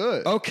 we're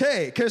good.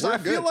 Okay, because I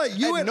feel like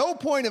you at no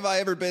point have I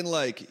ever been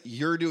like,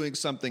 you're doing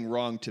something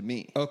wrong to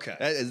me. Okay.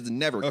 That has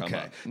never come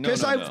up. No.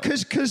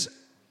 Because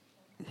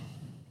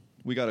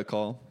we got a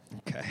call.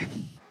 Okay.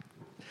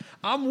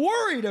 I'm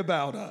worried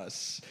about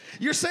us.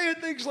 You're saying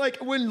things like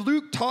when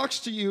Luke talks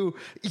to you,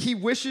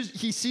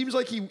 he seems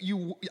like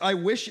I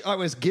wish I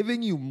was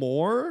giving you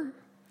more.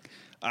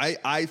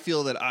 I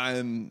feel that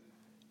I'm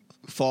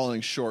falling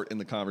short in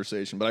the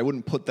conversation, but I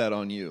wouldn't put that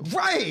on you.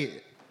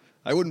 Right.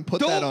 I wouldn't put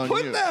that on you.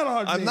 Don't put that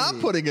on me. I'm not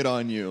putting it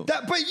on you.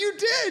 But you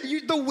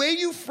did. The way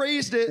you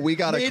phrased it we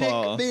got a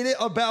call. Made it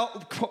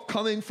about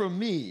coming from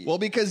me. Well,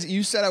 because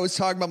you said I was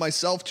talking about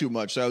myself too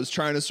much, so I was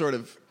trying to sort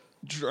of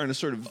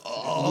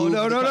Oh,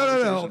 no. We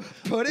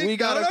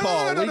got a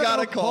call. We got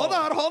a call.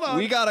 Hold on.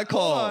 We got a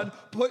call.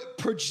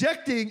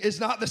 Projecting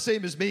is not the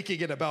same as making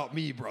it about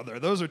me, brother.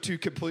 Those are two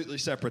completely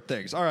separate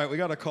things. All right, we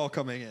got a call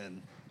coming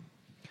in.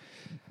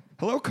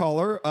 Hello,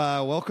 caller.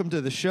 Welcome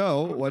to the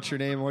show. What's your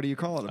name? What are you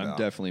calling about? I'm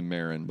definitely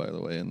Marin, by the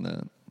way, in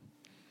that.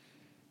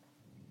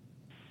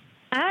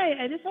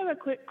 Hi, I just have a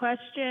quick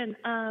question.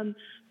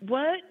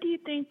 What do you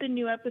think the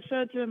new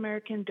episodes of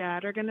American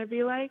Dad are going to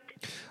be like?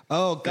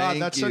 Oh, God,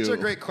 Thank that's you. such a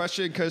great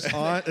question because it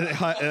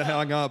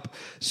hung up.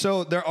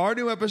 So there are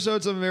new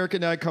episodes of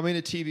American Dad coming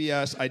to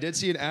TBS. I did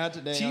see an ad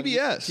today.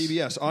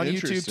 TBS on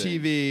YouTube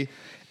TV,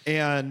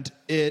 and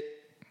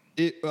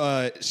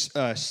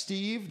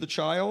Steve, the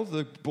child,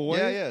 the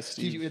boy,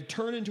 Steve. He had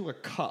turned into a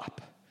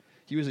cup.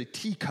 He was a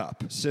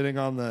teacup sitting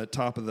on the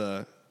top of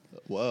the.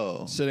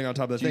 Whoa! Sitting on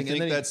top of the thing. Do you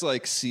think that's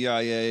like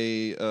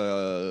CIA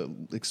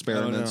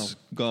experiments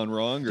gone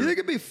wrong? Or? Do you think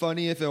it'd be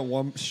funny if in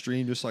one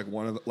stream, just like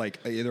one of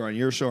either on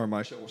your show or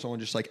my show, someone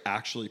just like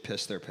actually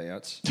pissed their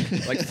pants,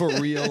 like for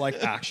real,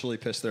 like actually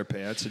pissed their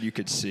pants, and you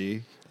could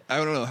see? I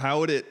don't know. How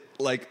would it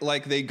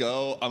like they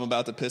go, I'm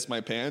about to piss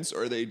my pants,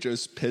 or they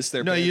just piss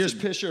their pants? No, you just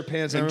piss your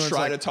pants and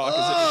try to talk as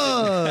if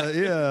it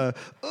didn't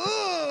happen.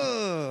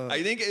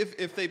 I think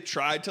if they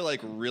tried to like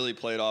really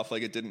play it off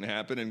like it didn't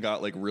happen and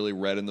got like really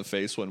red in the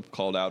face when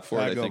called out for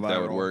it, I think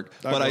that would work.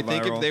 But I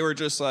think if they were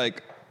just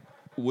like,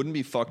 wouldn't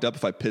be fucked up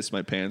if I pissed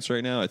my pants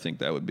right now, I think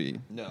that would be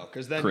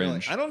because then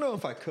cringe. You're like, I don't know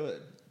if I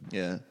could.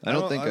 Yeah, I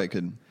don't think I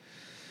could.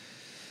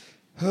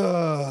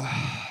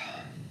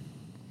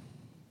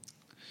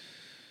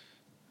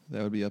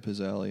 That would be up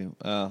his alley.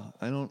 I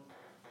don't.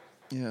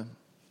 Yeah.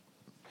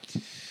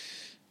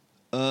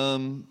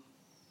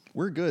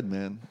 We're good,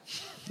 man.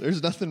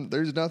 There's nothing.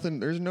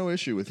 There's no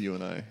issue with you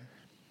and I.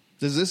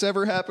 Does this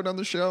ever happen on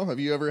the show? Have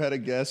you ever had a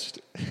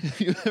guest?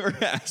 Have you ever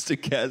asked a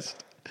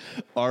guest,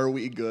 "Are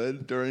we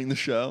good?" during the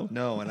show?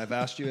 No, and I've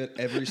asked you it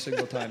every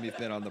single time you've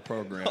been on the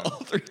program.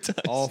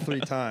 All 3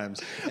 times.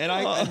 And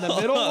and the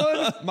middle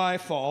one, my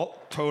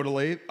fault.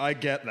 Totally, I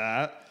get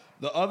that.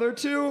 The other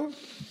two.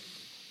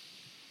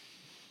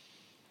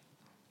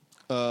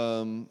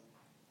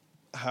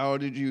 How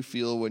did you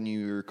feel when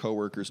your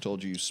coworkers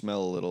told you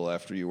smell a little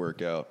after you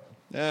work out?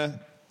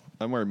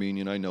 I'm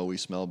Armenian. I know we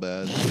smell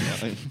bad.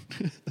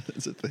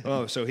 That's a thing.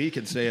 Oh, so he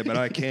can say it, but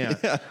I can't.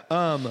 Yeah.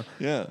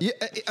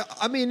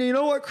 I mean, you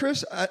know what,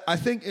 Chris? I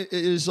think it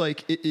is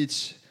like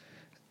it's.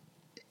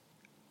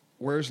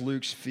 Where's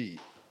Luke's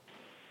feet?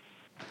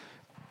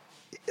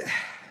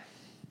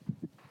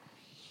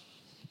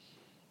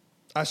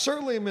 I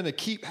certainly am going to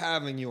keep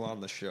having you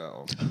on the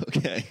show.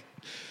 Okay.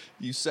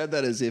 You said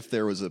that as if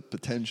there was a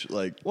potential,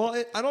 like.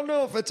 Well, I don't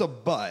know if it's a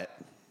but.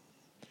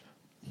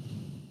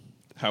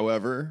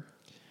 However,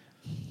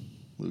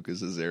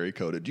 Lucas is Azeri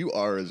coded. You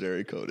are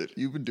Azeri coded.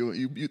 You've been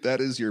doing you.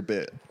 That is your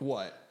bit.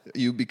 What?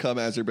 You become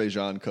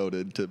Azerbaijan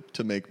coded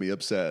to make me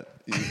upset.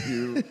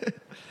 You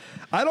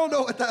I don't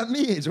know what that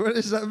means. What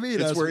does that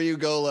mean? It's where you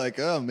go like,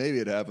 oh, maybe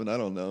it happened. I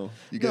don't know.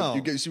 You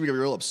get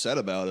real upset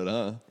about it,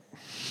 huh?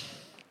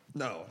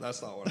 No,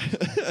 that's not what I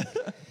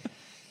said.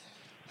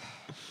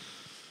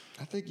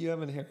 I think you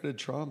have inherited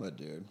trauma,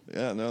 dude.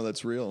 Yeah, no,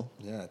 that's real.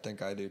 Yeah, I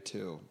think I do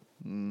too.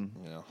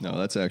 No,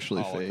 that's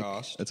actually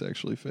Holocaust. fake. That's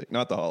actually fake.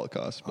 Not the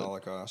Holocaust, but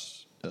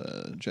Holocaust.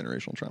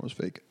 Generational trauma is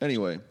fake.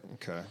 Anyway.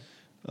 Okay.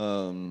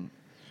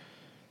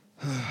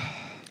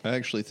 I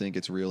actually think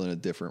it's real in a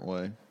different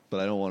way, but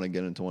I don't want to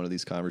get into one of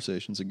these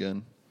conversations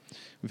again.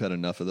 We've had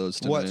enough of those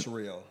tonight. What's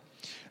real?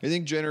 I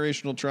think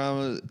generational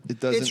trauma, it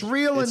doesn't... It's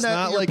real in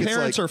that your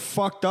parents are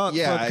fucked up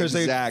because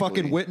they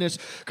fucking witnessed...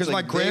 Because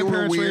my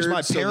grandparents raised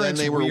my parents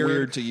they were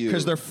weird to you.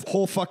 Because their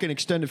whole fucking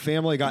extended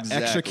family got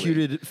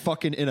executed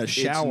fucking in a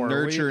shower.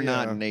 It's nurture,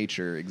 not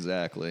nature.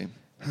 Exactly.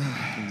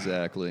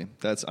 Exactly.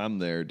 I'm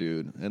there,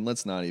 dude. And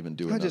let's not even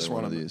do another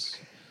one of these.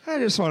 I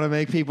just want to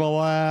make people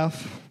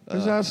laugh.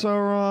 Is that so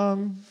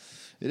wrong?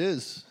 It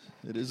is.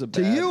 It is a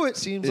bad... To you, it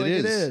seems like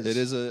it is. It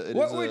is an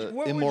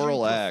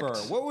immoral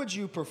act. What would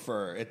you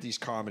prefer at these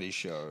comedy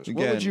shows? Again,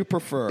 what would you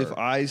prefer? If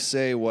I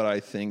say what I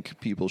think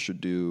people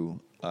should do,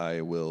 I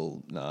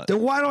will not.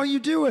 Then why don't you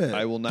do it?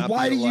 I will not.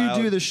 Why do you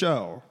do the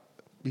show?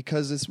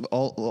 Because it's the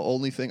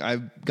only thing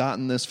I've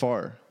gotten this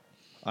far.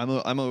 I'm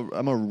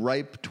a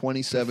ripe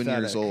 27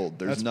 years old.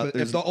 There's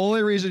nothing. If the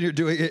only reason you're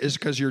doing it is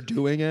because you're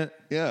doing it,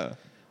 yeah,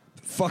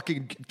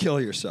 fucking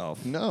kill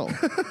yourself. No,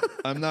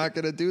 I'm not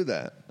gonna do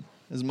that.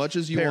 As much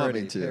as you want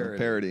me to.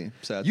 Parody.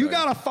 Satire. You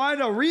got to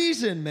find a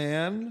reason,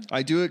 man.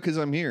 I do it because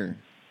I'm here.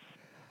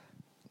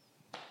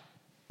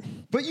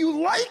 But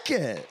you like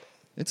it.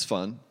 It's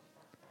fun.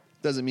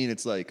 Doesn't mean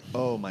it's like,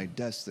 oh, my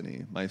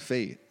destiny, my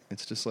fate.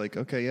 It's just like,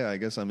 okay, yeah, I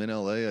guess I'm in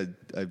LA.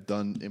 I've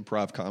done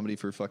improv comedy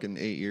for fucking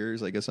 8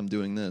 years. I guess I'm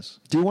doing this.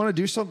 Do you want to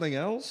do something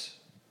else?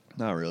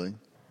 Not really.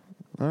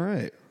 All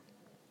right.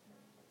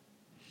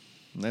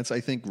 And that's,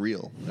 I think,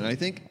 real. And I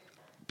think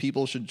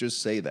people should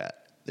just say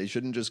that. They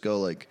shouldn't just go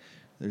like,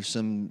 there's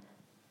some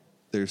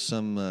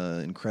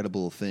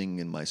incredible thing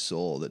in my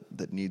soul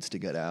that needs to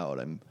get out.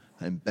 I'm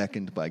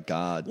beckoned by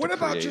God. What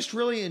about just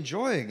really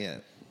enjoying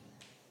it?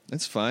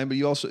 That's fine, but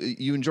you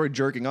enjoy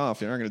jerking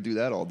off. You're not going to do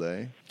that all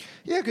day.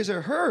 Yeah, because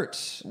it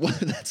hurts. Well,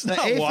 that's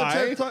not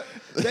why. The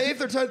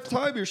 8th or 10th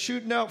time you're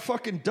shooting out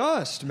fucking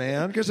dust,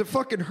 man, because it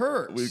fucking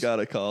hurts. We've got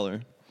a caller.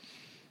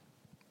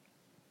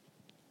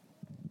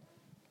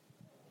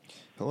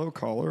 Hello,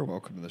 caller.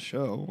 Welcome to the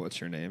show. What's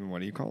your name and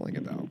what are you calling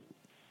about?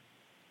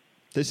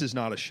 This is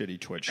not a shitty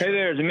Twitch show. Hey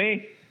there, is it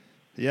me?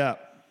 Yeah.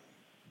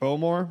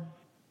 Bowmore?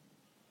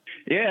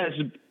 Yeah,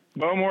 it's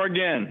Bowmore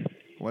again.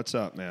 What's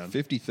up, man?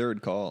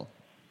 53rd call.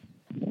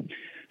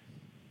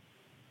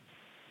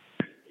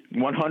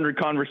 100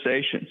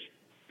 conversations.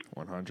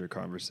 100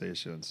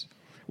 conversations.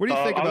 What do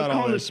you think about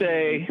all this? I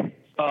was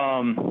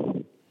calling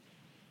to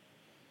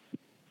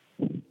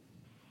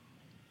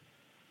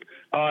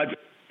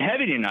say,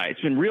 heavy tonight. It's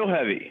been real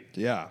heavy.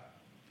 Yeah.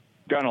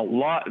 Got a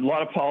lot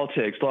of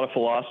politics, a lot of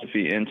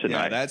philosophy in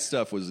tonight. Yeah, that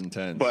stuff was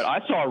intense. But I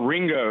saw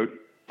Ringo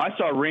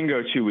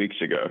 2 weeks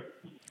ago.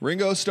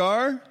 Ringo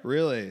Starr?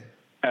 Really?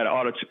 At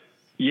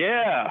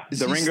Yeah. Is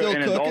the he Ringo still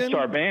and his cooking?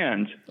 all-star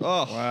band.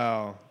 Oh.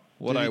 Wow.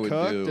 What Did I he would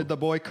cook? do. Did the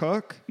boy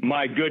cook?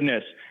 My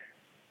goodness.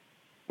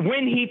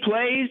 When he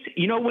plays,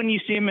 you know when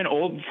you see him in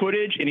old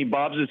footage and he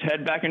bobs his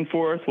head back and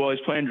forth while he's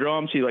playing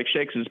drums, he like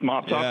shakes his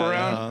mop top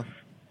around? Uh-huh.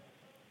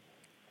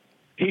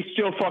 He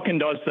still fucking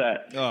does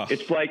that. Ugh.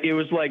 It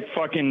was like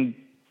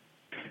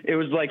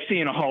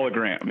seeing a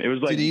hologram. It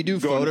was like Did he do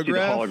going to see the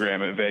Photograph?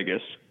 hologram at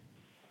Vegas.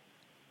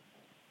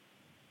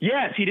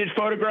 Yes, he did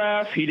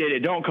Photograph. He did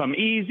It Don't Come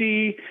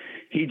Easy.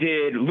 He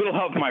did Little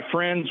Help From My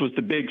Friends was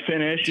the big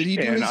finish. Did he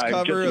do his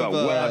cover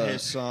of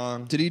his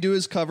song? Did he do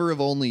his cover of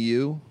Only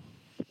You?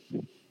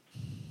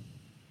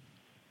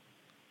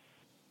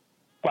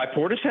 By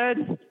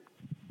Portishead?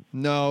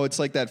 No, it's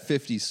like that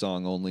 50s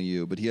song Only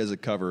You, but he has a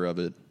cover of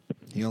it.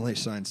 He only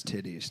signs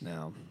titties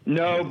now.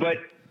 No, but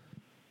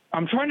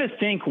I'm trying to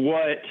think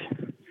what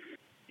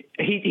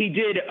he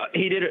did.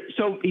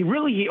 So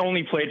he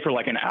only played for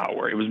like an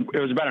hour. It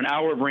was about an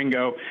hour of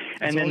Ringo,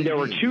 and then there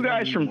were two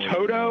guys from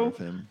Toto.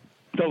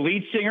 The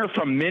lead singer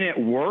from Men at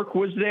Work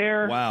was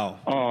there. Wow.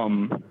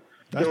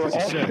 There were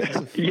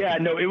also, yeah,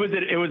 no, it was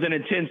an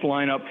intense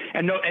lineup,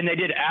 and they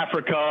did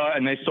Africa,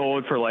 and they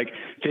sold for like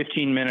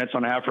 15 minutes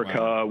on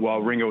Africa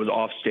while Ringo was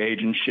off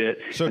stage and shit.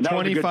 So and that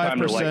was a good time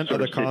to, 25% of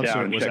the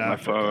concert was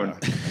Africa.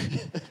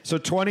 So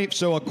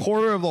a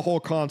quarter of the whole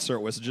concert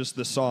was just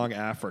the song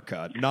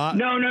Africa. Not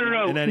no.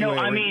 way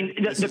I mean,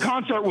 the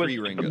concert was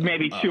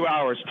maybe 2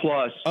 hours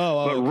plus.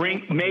 But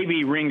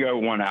maybe Ringo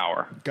 1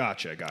 hour.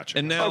 Gotcha.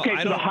 And now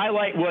okay, so the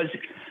highlight was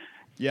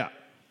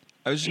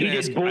I was just going to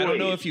ask, I don't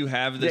know if you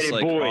have this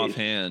like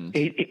offhand.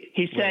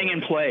 He sang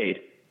and played.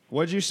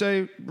 What'd you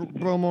say,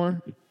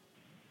 Bowmore?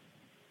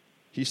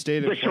 He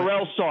stated The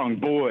Pharrell song,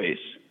 Boys.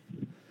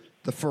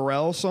 The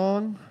Pharrell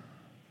song?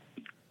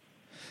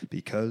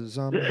 Because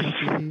I'm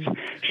happy.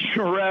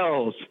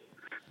 Pharrell's.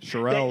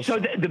 Pharrell's. So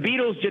the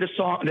Beatles did a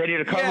song. They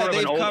did a cover of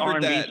an old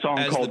R&B song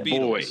called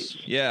Boys.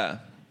 Yeah.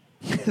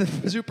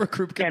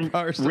 Supergroup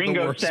comprised of the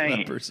Ringo worst sang.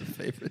 members of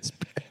favorite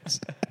bands.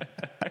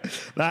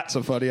 That's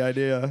a funny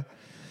idea.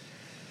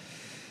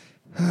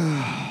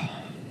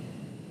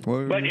 What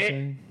were But you it,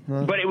 saying?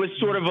 Huh? but it was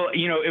sort of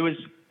it was,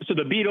 so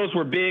the Beatles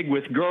were big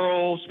with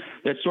girls.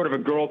 That's sort of a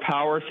girl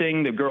power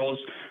thing. The girls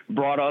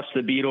brought us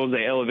the Beatles.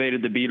 They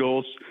elevated the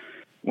Beatles.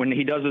 When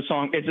he does a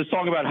song, it's a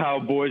song about how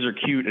boys are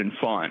cute and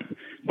fun,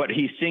 but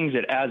he sings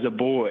it as a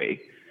boy.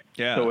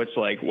 Yeah. So it's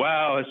like,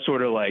 wow, it's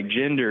sort of like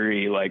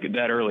gendery, like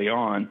that early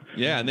on.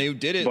 Yeah, and they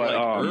did it But,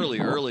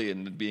 early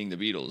in being the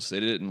Beatles. They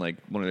did it in like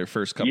one of their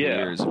first couple of Yeah.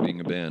 years of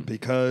being a band.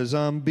 Because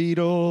I'm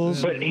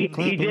Beatles. But he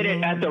did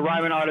it at the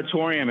Ryman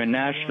Auditorium in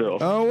Nashville.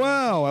 Oh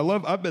wow,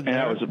 I've been And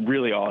there. that was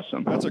really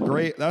awesome. That's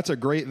a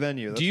great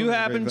venue. That's Do you one of the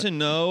happen great to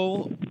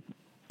know?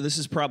 This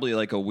is probably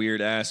like a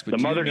weird ask, but The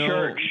do Mother you know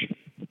Church.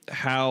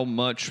 how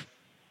much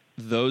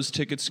those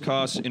tickets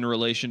cost in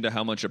relation to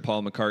how much a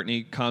Paul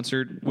McCartney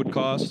concert would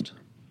cost?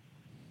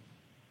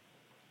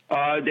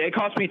 They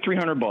cost me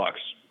 $300.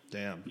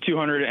 Damn.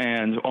 200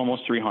 and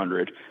almost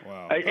 300.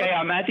 Wow.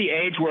 I'm at the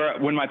age where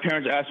when my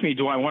parents ask me,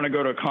 do I want to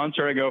go to a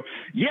concert? I go,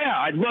 yeah,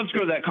 I'd love to go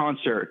to that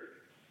concert.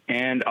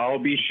 And I'll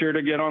be sure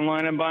to get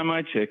online and buy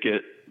my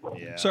ticket.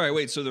 Yeah. Sorry,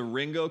 wait. So the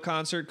Ringo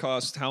concert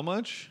cost how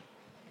much?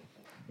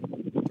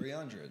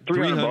 300.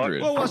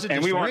 $300. Well, it wasn't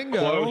and just we weren't Ringo.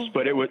 close,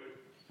 but it was.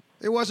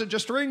 It wasn't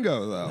just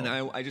Ringo though. And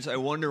I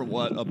wonder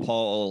what a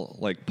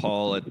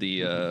Paul at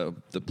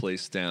the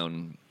place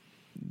down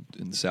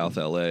in South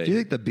LA. Do you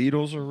think the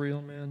Beatles are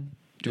real, man?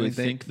 Do I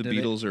think the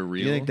Beatles are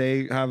real? Do you think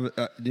they have?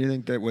 Do you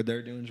think that what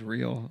they're doing is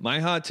real? My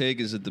hot take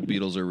is that the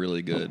Beatles are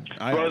really good.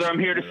 Brother, I'm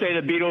here to say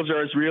the Beatles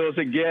are as real as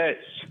it gets.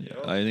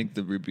 I think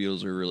the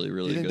Beatles are really,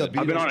 really think good. the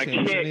I've been Beatles on a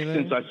changed kick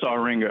anything? since I saw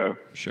Ringo.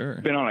 Sure.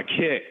 Been on a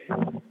kick.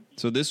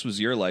 So this was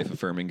your life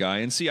affirming guy.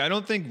 And see, I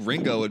don't think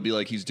Ringo would be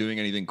like he's doing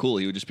anything cool.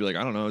 He would just be like,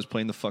 I don't know, I was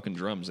playing the fucking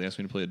drums. They asked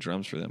me to play the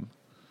drums for them.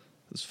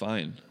 It's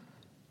fine.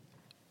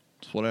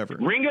 It's whatever.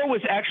 Ringo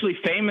was actually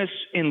famous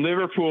in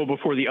Liverpool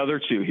before the other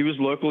two. He was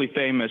locally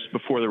famous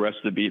before the rest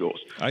of the Beatles.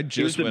 I He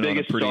was just the went on a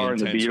biggest pretty star in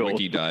the intense Beatles.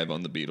 wiki dive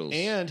on the Beatles.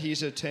 And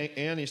he's a tank.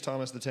 And he's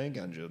Thomas the Tank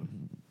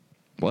Engine.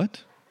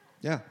 What?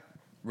 Yeah.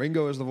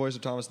 Ringo is the voice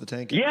of Thomas the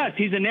Tank Engine. Yes,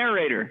 he's a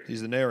narrator.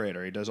 He's the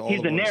narrator. He does all.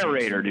 He's the the voices.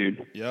 narrator,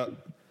 dude. Yep.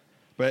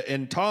 But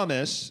in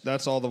Thomas,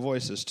 that's all the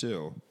voices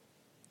too.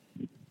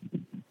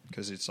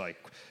 Because it's like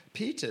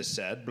Peter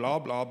said, blah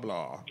blah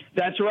blah.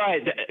 That's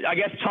right. I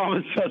guess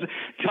Thomas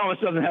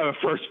doesn't have a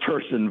first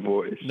person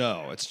voice.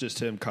 No, it's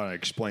just him kind of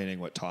explaining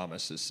what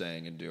Thomas is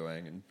saying and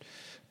doing, and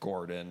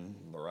Gordon,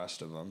 and the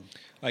rest of them.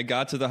 I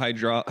got to the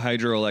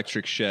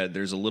hydroelectric shed.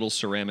 There's a little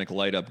ceramic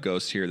light up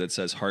ghost here that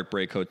says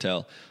Heartbreak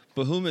Hotel.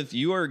 Behemoth,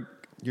 you're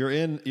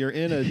in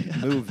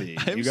a movie.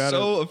 I'm You gotta,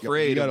 so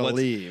afraid You gotta of what's,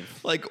 leave.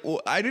 Like,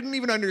 I didn't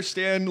even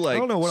understand, like, I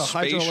don't know what a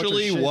hydroelectric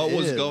spatially shed what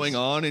was is. going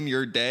on in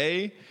your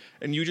day,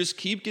 and you just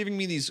keep giving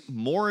me these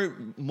more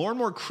and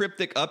more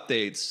cryptic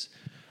updates.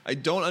 I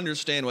don't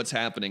understand what's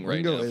happening right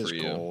Ringo now is for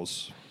you.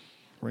 goals.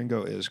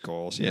 Ringo is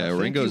goals. Yeah,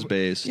 thank Ringo's you.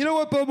 based. You know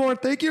what, Bowmore?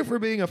 Thank you for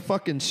being a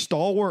fucking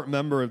stalwart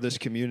member of this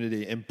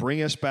community and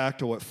bring us back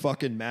to what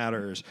fucking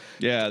matters.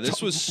 Yeah,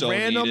 this was so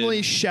randomly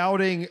needed.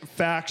 shouting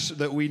facts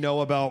that we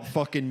know about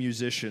fucking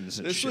musicians.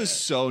 And This shit. was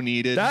so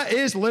needed. That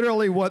is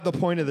literally what the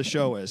point of the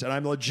show is, and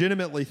I'm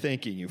legitimately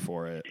thanking you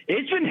for it.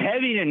 It's been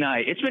heavy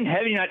tonight.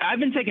 I've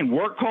been taking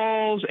work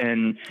calls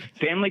and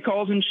family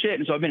calls and shit,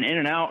 and so I've been in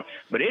and out.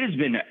 But it has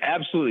been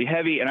absolutely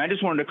heavy, and I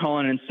just wanted to call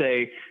in and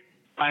say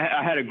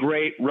I had a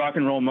great rock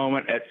and roll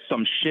moment at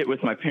some shit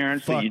with my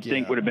parents that you'd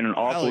think would have been an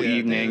awful Hell yeah,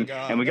 evening, dude,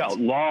 God. and we got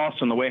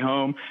lost on the way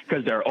home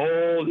because they're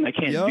old and they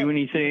can't do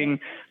anything.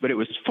 But it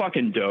was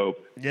fucking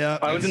dope. Yeah,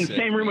 I was in the sick,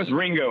 same room with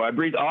Ringo. I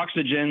breathed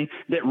oxygen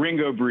that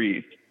Ringo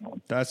breathed.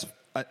 That's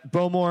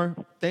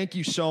Bowmore. Thank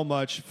you so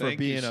much for Thank you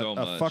being so a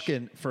much.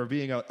 fucking for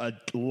being a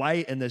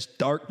light in this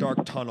dark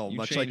tunnel, You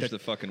much like changed the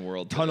fucking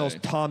world tunnels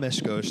today.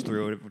 Thomas goes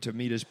through to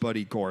meet his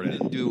buddy You Gordon.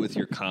 didn't do it with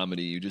your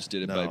comedy. You just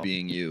did it by No.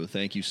 being you.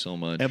 Thank you so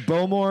much. And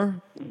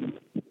Bowmore,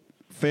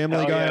 Family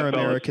Hell Guy yeah, or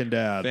fellas. American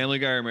Dad? Family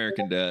Guy or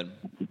American Dad?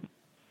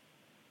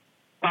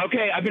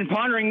 Okay, I've been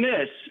pondering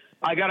this.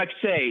 I gotta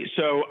say,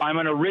 so I'm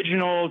an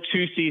original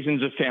 2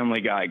 seasons of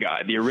Family Guy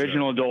guy, the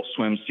original Adult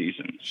Swim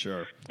season,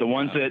 Sure. the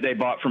ones that they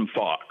bought from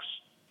Fox.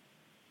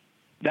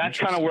 That's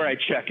kind of where I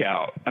check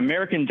out.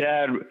 American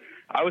Dad,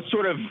 I was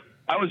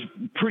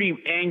pretty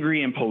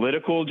angry and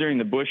political during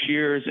the Bush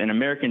years, and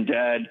American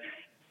Dad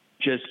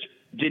just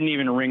didn't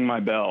even ring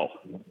my bell.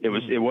 It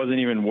wasn't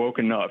even woke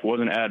enough. It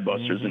wasn't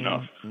Adbusters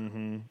enough.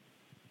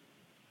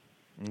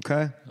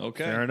 Okay.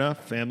 Okay. Fair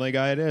enough. Family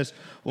Guy it is.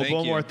 Well, Thank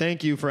Bowmore, you.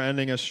 thank you for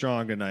ending us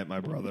strong tonight, my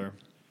brother.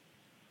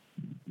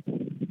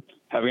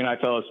 Have a good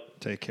night, fellas.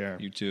 Take care.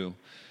 You too.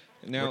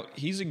 Now,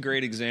 he's a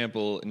great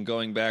example in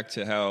going back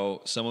to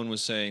how someone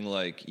was saying,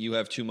 like, you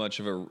have too much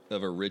of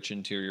a rich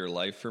interior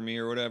life for me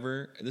or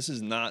whatever. This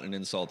is not an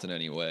insult in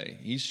any way.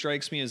 He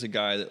strikes me as a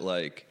guy that,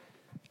 like,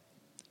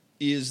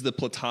 is the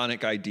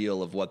platonic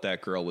ideal of what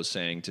that girl was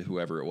saying to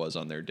whoever it was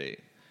on their date.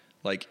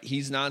 Like,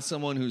 he's not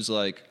someone who's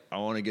like, I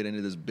want to get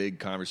into this big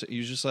conversation.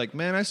 He's just like,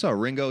 man, I saw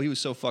Ringo. He was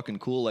so fucking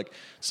cool. Like,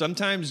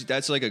 sometimes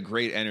that's like a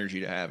great energy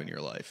to have in your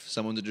life.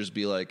 Someone to just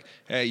be like,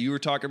 hey, you were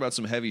talking about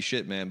some heavy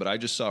shit, man, but I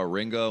just saw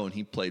Ringo and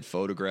he played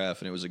Photograph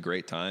and it was a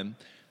great time.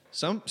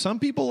 Some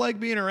people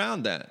like being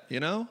around that, you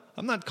know?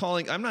 I'm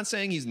not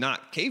saying he's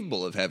not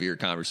capable of heavier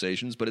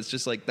conversations, but it's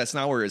just like that's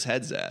not where his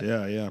head's at.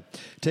 Yeah.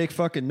 Take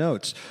fucking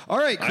notes. All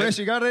right, Chris,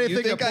 you got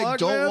anything to plug? I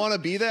don't want to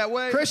be that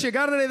way? Chris, you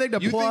got anything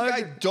to plug? You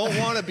think I don't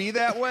want to be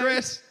that way?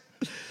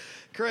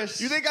 Chris.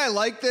 You think I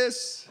like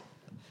this?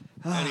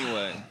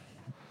 Anyway.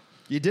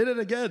 You did it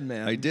again,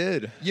 man. I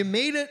did. You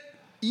made it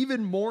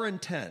even more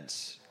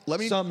intense. Let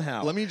me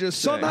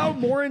just say.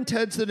 more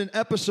intense than an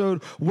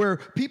episode where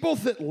people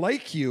that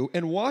like you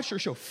and watch your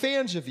show,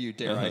 fans of you,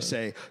 dare I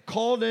say,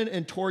 called in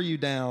and tore you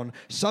down.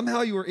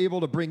 Somehow you were able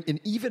to bring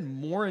an even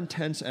more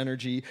intense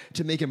energy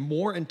to make a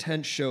more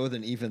intense show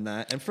than even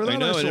that. And for that, I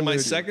know. And in my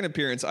second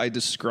appearance, I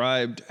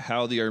described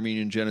how the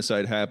Armenian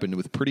genocide happened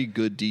with pretty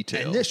good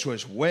detail. And this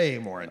was way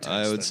more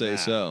intense. I would say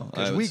so,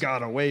 because we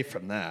got away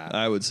from that.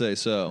 I would say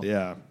so.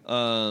 Yeah.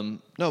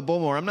 No,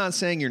 Bowmore, I'm not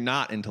saying you're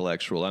not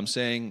intellectual. I'm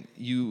saying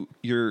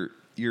your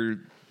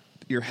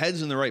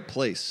head's in the right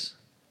place.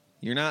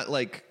 You're not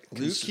like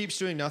Luke keeps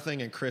doing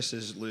nothing and Chris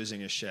is losing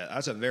his shit.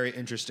 That's a very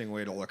interesting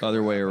way to look at it.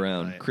 Other way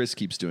around. Chris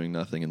keeps doing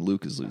nothing and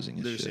Luke is losing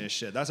his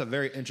shit. That's a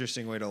very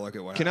interesting way to look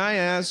at what Can I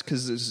ask,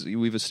 because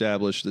we've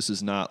established this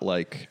is not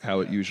like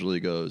how it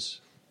usually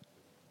goes.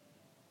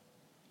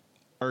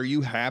 Are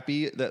you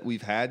happy that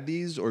we've had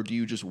these, or do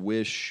you just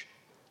wish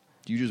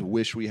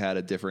we had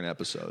a different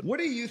episode? What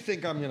do you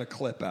think I'm going to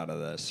clip out of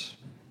this?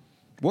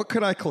 What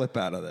could I clip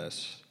out of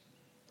this?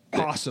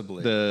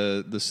 Possibly.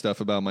 The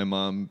stuff about my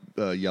mom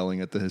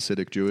yelling at the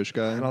Hasidic Jewish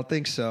guy? I don't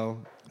think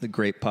so. The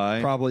grape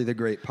pie? Probably the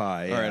grape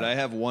pie, yeah. All right, I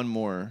have one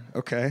more.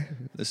 Okay.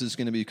 This is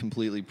going to be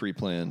completely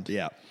pre-planned.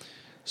 Yeah.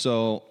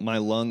 So my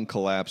lung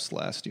collapsed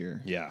last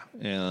year. Yeah.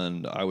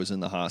 And I was in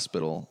the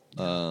hospital.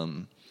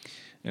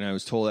 And I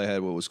was told I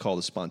had what was called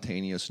a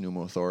spontaneous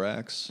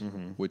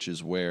pneumothorax, which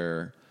is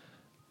where...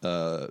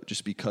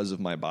 just because of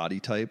my body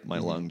type, my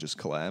lung just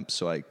collapsed.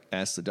 So I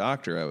asked the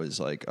doctor, I was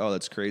like, oh,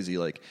 that's crazy.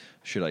 Like,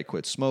 should I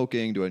quit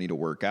smoking? Do I need to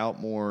work out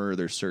more?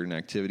 There's certain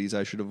activities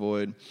I should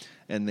avoid.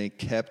 And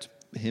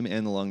him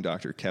and the lung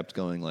doctor kept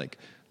going like,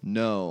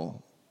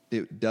 no,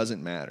 it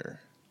doesn't matter.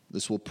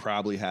 This will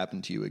probably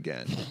happen to you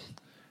again.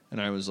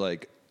 And I was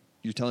like,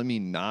 you're telling me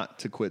not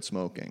to quit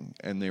smoking?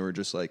 And they were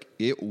just like,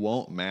 it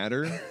won't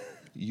matter.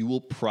 You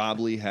will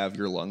probably have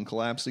your lung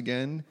collapse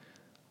again.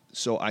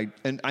 So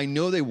I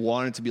know they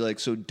wanted to be like,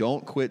 so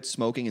don't quit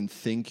smoking and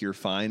think you're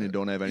fine and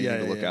don't have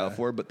anything to look out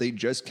for. But they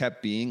just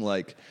kept being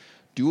like,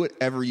 do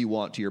whatever you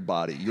want to your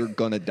body. You're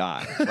going to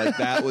die. Like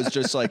that was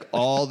just like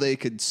all they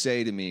could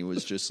say to me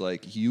was just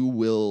like, you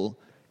will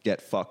get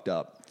fucked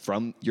up.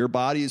 From your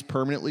body is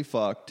permanently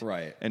fucked.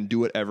 Right. And do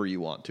whatever you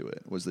want to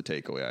it was the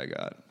takeaway I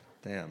got.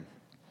 Damn.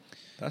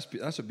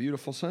 That's a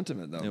beautiful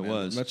sentiment, though. It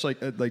was much like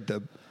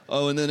the.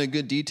 Oh, and then a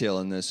good detail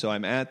in this. So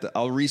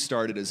I'll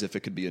restart it as if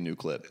it could be a new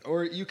clip.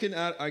 Or you can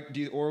add,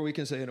 or we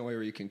can say in a way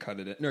where you can cut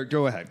it in. No,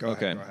 go ahead. Go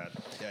ahead.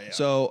 Yeah.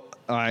 So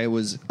I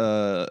was,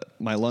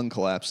 my lung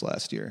collapsed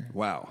last year.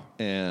 Wow.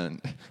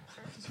 And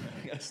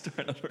I got to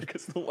start over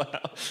because the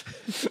wow.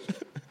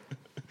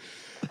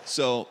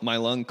 So my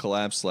lung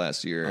collapsed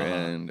last year,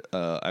 and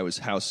I was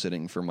house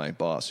sitting for my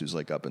boss, who's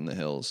like up in the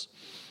hills.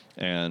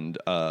 And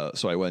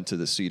so I went to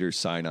the Cedar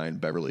Sinai in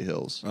Beverly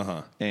Hills.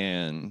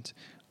 And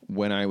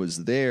when I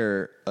was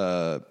there,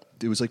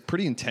 it was like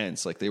pretty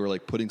intense. Like they were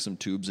like putting some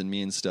tubes in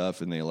me and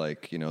stuff, and they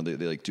like, you know, they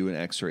like do an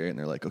X-ray, and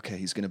they're like, okay,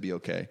 he's gonna be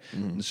okay.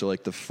 And so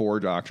like the 4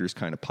 doctors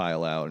kind of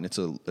pile out, and it's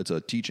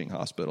a teaching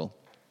hospital.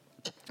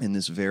 And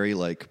this very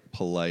like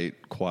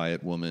polite,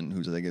 quiet woman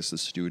who's I guess a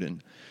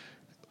student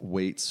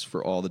waits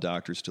for all the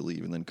doctors to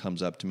leave and then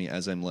comes up to me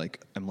as I'm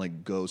like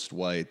ghost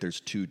white.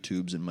 There's 2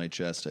 tubes in my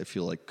chest. I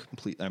feel like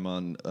I'm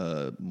on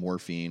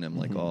morphine. I'm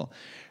like all,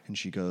 and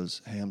she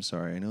goes, hey, I'm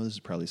sorry. I know this is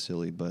probably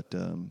silly, but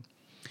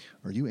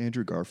are you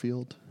Andrew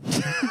Garfield?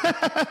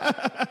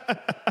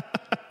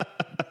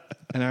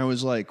 And I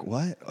was like,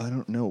 what? I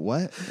don't know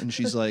what. And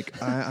she's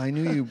like, I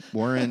knew you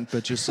weren't,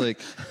 but just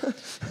like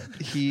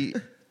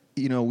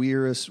you know,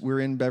 we're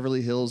in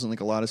Beverly Hills, and like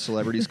a lot of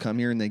celebrities come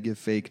here and they give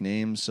fake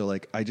names. So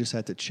like, I just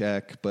had to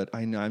check, but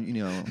I know,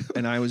 you know,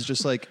 and I was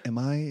just like, am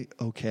I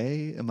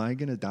okay? Am I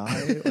going to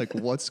die? Like,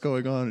 what's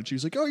going on? And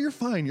she's like, oh, you're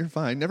fine. You're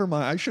fine. Never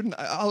mind.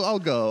 I'll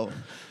go.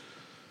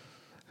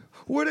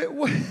 What?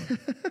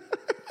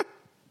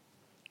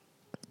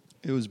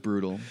 It was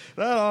brutal.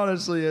 That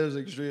honestly is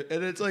extreme.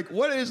 And it's like,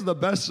 what is the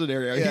best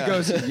scenario? Yeah. He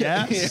goes,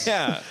 yes.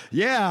 Yeah.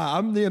 Yeah,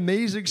 I'm the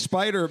Amazing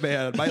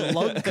Spider-Man. My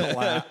lung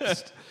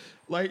collapsed.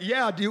 Like,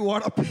 yeah, do you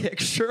want a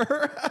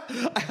picture?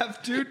 I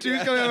have two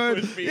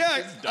coming.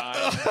 Yeah.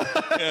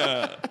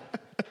 Yeah.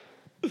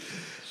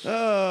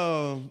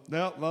 Oh,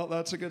 no, well,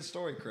 that's a good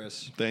story,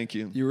 Chris. Thank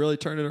you. You really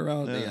turned it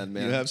around at the end,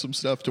 man. You have some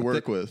stuff to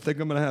work with. I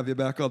think I'm going to have you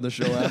back on the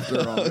show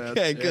after all, man.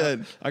 Okay,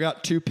 good. I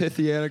got 2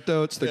 pithy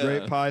anecdotes, the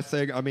grape pie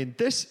thing. I mean,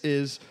 this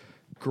is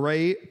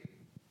great.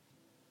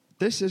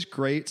 This is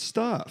great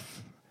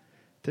stuff.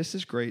 This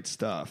is great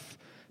stuff.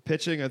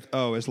 Pitching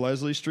is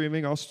Leslie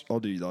streaming? I'll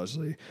do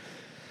Leslie.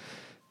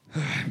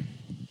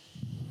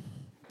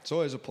 It's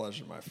always a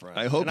pleasure, my friend.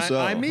 I hope so.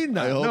 I mean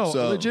that. I hope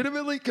so.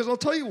 Legitimately, because I'll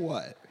tell you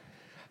what.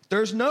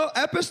 There's no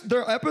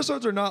their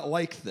episodes are not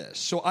like this.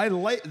 So I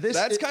like this.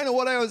 That's kind of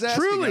what I was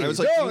asking. Truly. I was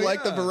like, do you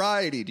like the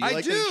variety? Do you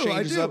like that it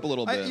changes up a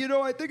little bit?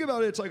 I think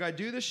about it. It's like I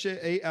do this shit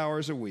 8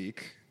 hours a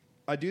week.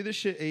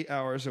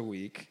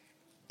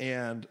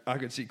 And I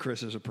could see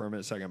Chris as a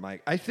permanent second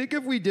mic. I think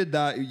if we did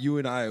that, you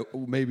and I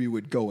maybe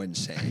would go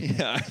insane.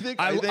 Yeah,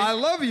 I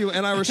love you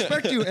and I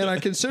respect you and I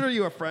consider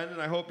you a friend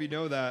and I hope you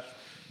know that.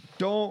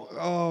 Don't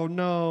ask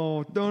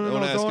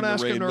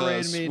him to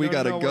raid me. We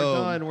gotta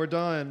go. We're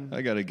done.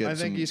 I gotta get. I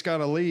think he's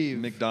gotta leave.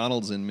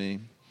 McDonald's in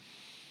me.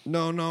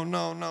 No.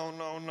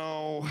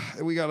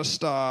 We gotta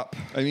stop.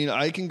 I mean,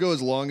 I can go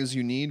as long as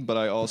you need, but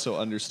I also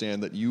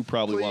understand that you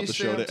probably want the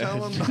show to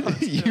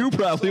end. You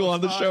probably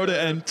want the show to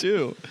end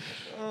too.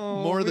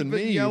 More than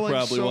me, you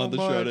probably want the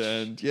show to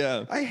end.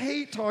 Yeah. I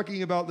hate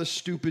talking about the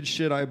stupid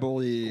shit I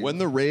believe. When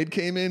the raid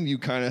came in, you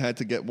kind of had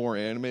to get more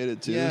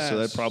animated too, so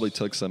that probably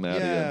took some out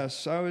of you.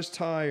 Yes, I was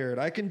tired.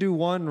 I can do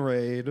one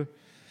raid.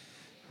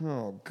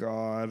 Oh,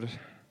 God.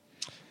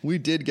 We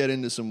did get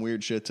into some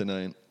weird shit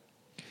tonight.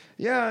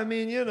 Yeah, I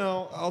mean,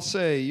 I'll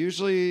say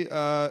usually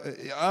I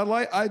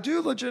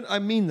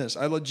mean this.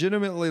 I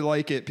legitimately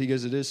like it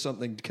because it is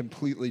something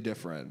completely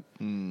different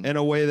in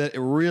a way that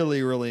it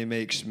really, really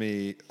makes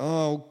me.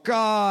 Oh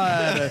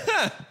God!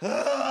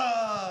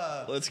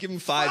 Let's give him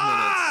 5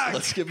 minutes.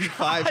 Let's give him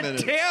 5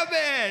 minutes. Damn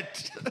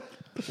it!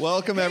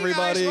 Welcome, hey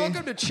everybody. Guys,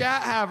 welcome to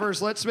Chat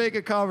Havers. Let's make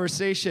a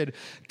conversation.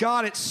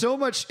 God, it's so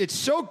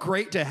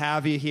great to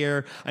have you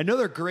here.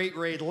 Another great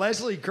raid.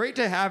 Leslie, great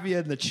to have you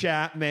in the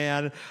chat,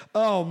 man.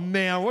 Oh,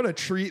 man, what a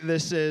treat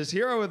this is.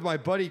 Here I'm with my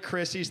buddy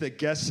Chris. He's the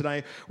guest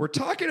tonight. We're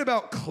talking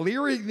about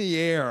clearing the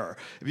air.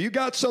 If you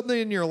got something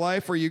in your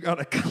life where you got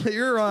to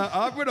clear,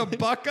 I'm going to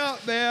buck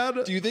up,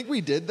 man. Do you think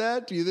we did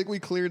that? Do you think we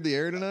cleared the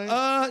air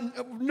tonight?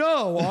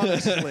 No,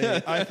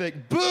 honestly. I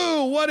think,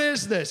 boo, what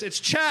is this? It's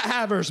Chat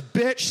Havers,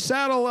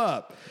 bitch. Saddle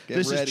up.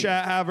 This is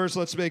Chat Havers.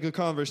 Let's make a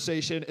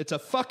conversation. It's a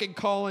fucking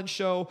call-in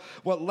show,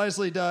 what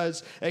Leslie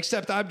does,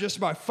 except I'm just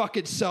my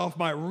fucking self,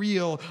 my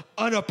real,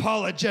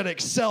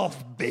 unapologetic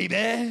self,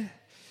 baby.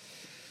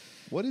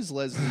 What is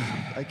Leslie's?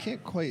 I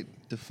can't quite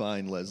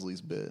define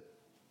Leslie's bit.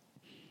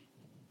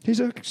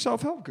 He's a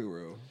self-help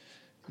guru.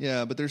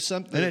 Yeah, but there's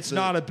something. And it's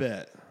not a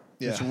bit.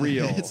 Yeah. It's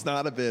real. It's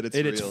not a bit. It's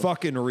real. It's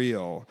fucking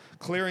real.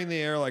 Clearing the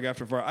air like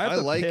after fire. I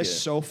have to piss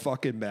so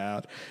fucking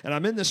bad. And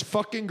I'm in this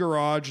fucking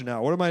garage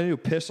now. What am I going to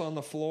do? Piss on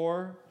the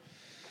floor?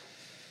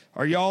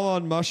 Are y'all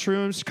on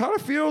mushrooms? Kind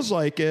of feels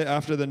like it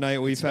after the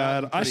night we've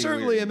had. I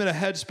certainly am in a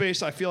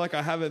headspace I feel like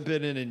I haven't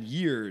been in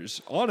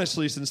years.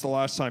 Honestly, since the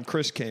last time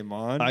Chris came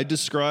on. I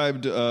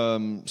described,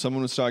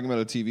 someone was talking about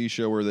a TV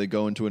show where they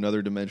go into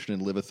another dimension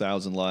and live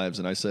 1,000 lives.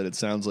 And I said, it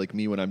sounds like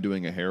me when I'm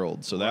doing a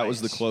Herald. So that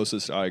was the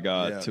closest I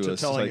got to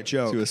telling a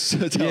joke.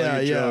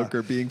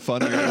 Or being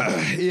funny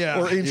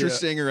or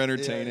interesting or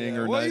entertaining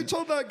or well, you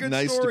told that good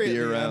nice story to be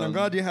around. I'm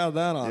glad you had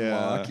that on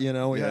lock. We had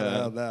to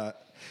have that.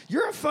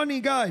 You're a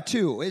funny guy,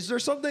 too. Is there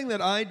something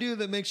that I do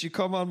that makes you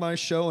come on my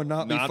show and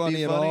not be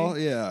funny at all?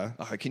 Yeah.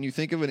 Can you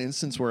think of an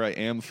instance where I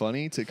am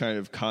funny to kind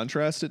of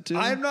contrast it to?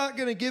 I'm not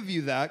going to give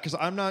you that because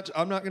I'm not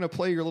going to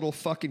play your little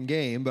fucking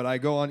game, but I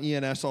go on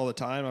ENS all the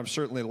time. I've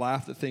certainly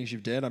laughed at things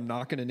you've did. I'm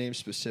not going to name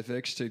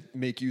specifics to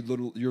make your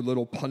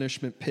little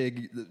punishment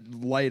pig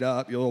light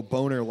up, your little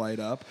boner light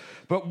up.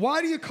 But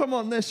why do you come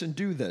on this and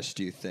do this,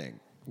 do you think?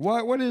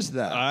 What is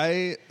that?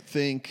 I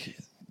think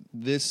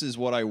this is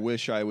what I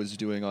wish I was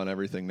doing on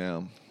everything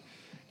now.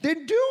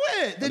 Then do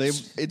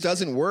it. It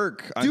doesn't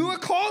work. Do a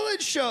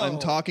college show. I'm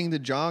talking to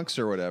jocks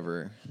or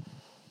whatever.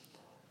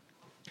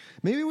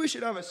 Maybe we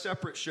should have a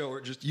separate show where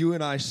just you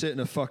and I sit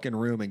in a fucking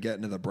room and get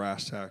into the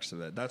brass tacks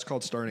of it. That's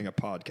called starting a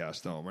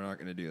podcast, though. We're not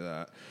going to do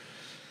that.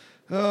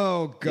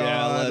 Oh, God.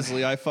 Yeah,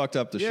 Leslie, I fucked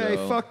up the show. Yeah,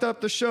 you fucked up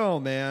the show,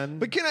 man.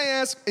 But can I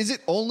ask, is it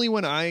only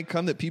when I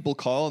come that people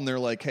call and they're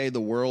like, hey, the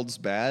world's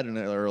bad? And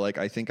they're like,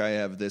 I think I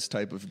have this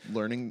type of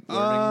learning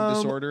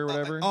disorder or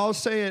whatever? I'll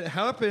say it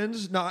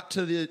happens, not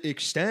to the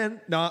extent,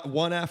 not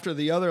one after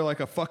the other like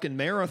a fucking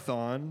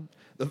marathon.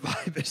 The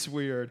vibe is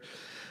weird.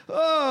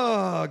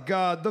 Oh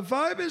God, the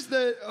vibe is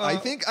that I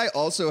think I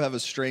also have a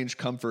strange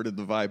comfort in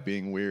the vibe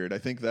being weird. I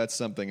think that's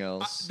something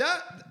else.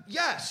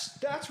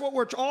 That's what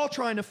we're all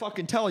trying to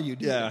fucking tell you,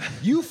 dude. Yeah.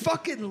 You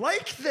fucking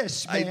like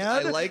this, man.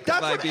 I like the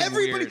that's vibe what being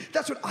everybody. weird.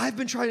 That's what I've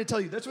been trying to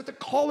tell you. That's what the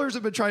callers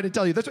have been trying to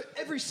tell you. That's what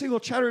every single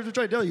chatter has been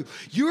trying to tell you.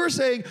 You are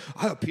saying,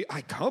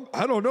 I come,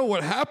 I don't know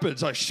what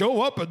happens. I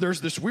show up and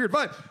there's this weird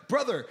vibe,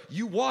 brother.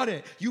 You want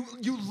it. You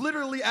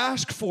literally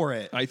ask for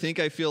it. I think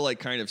I feel like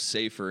kind of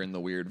safer in the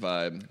weird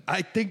vibe.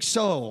 I think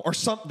so, or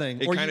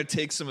something. It or kind of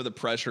takes some of the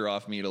pressure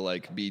off me to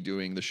like be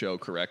doing the show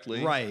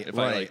correctly. Right, If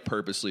right. I like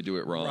purposely do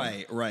it wrong.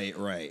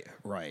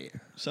 Right.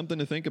 Something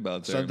to think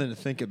about there. Something to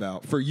think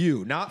about for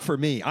you, not for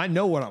me. I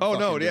know what I'm. Oh, fucking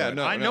no, yeah, doing.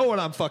 no, I no. know what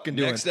I'm fucking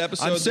doing. Next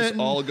episode, I'm this sitting,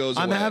 all goes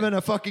I'm away. having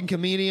a fucking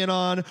comedian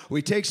on.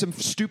 We take some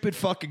stupid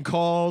fucking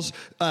calls.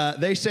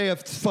 They say a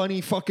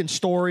funny fucking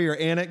story or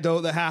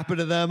anecdote that happened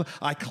to them.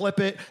 I clip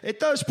it. It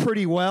does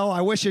pretty well.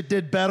 I wish it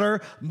did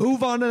better.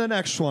 Move on to the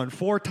next one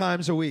 4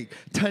 times a week.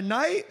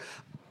 Tonight,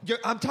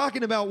 I'm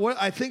talking about what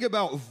I think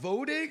about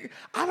voting.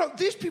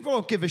 These people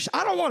don't give a shit.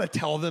 I don't want to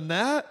tell them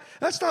that.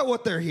 That's not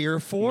what they're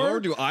here for. Nor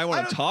do I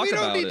want to talk about it.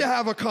 We don't need to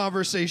have a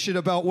conversation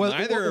about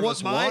Neither of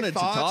us my wanted to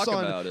thoughts talk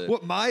on about it.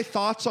 what my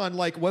thoughts on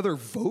like whether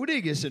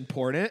voting is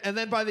important. And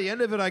then by the end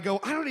of it, I go,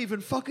 I don't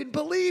even fucking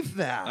believe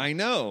that. I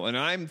know, and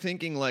I'm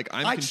thinking like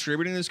I'm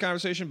contributing to this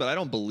conversation, but I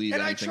don't believe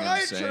and I anything try I'm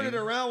and saying. turn it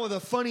around with a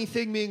funny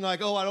thing being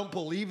like, oh, I don't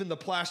believe in the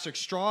plastic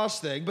straws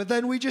thing, but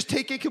then we just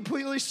take it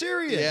completely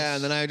serious. Yeah,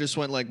 and then I just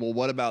went like, well,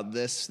 what about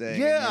this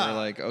thing? Yeah. And you were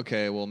like,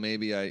 okay, well,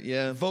 maybe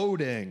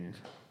voting.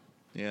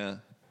 Yeah.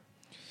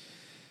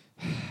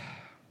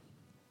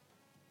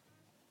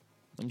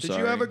 Did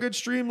you have a good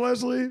stream,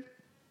 Leslie?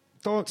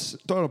 Don't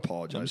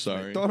apologize. I'm to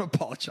sorry. me. Don't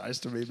apologize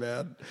to me,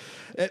 man.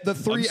 At the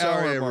 3 I'm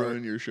sorry hour I mark,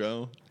 ruined your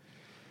show.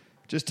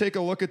 just take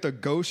a look at the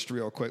ghost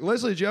real quick.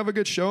 Leslie, did you have a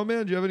good show,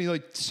 man? Do you have any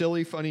like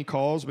silly, funny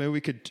calls? Maybe we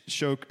could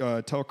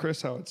tell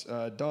Chris how it's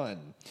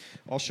done.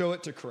 I'll show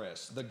it to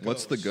Chris. The ghost.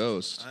 What's the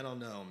ghost? I don't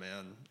know,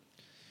 man.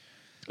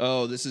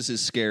 Oh, this is his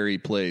scary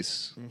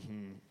place.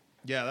 Mm-hmm.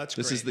 Yeah, that's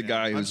This great, is the man.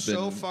 guy who's I'm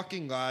so been-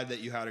 fucking glad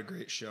that you had a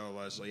great show,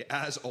 Leslie,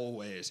 as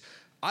always.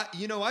 I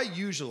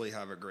usually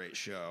have a great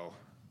show.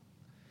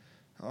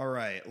 All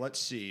right, let's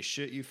see.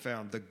 Shit you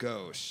found. The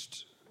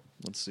Ghost.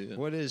 Let's see it.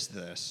 What is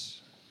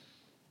this?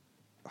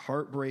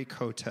 Heartbreak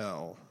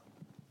Hotel.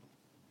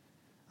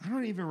 I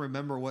don't even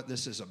remember what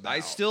this is about. I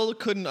still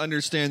couldn't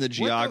understand the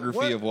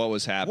geography of what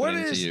was happening What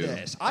is to you.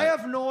 this? I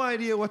have no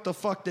idea what the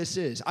fuck this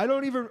is. I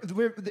don't even.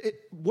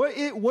 What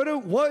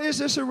is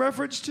this a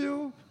reference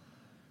to?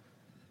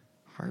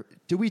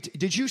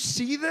 Did you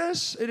see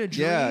this in a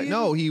dream? Yeah,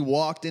 no, he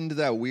walked into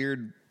that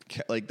weird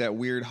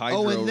hydro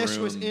Oh, and this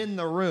room. was in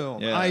the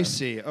room. Yeah. I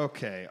see.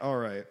 Okay, all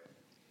right.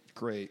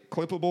 Great.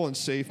 Clippable and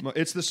safe.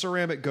 It's the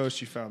ceramic ghost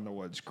you found in the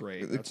woods.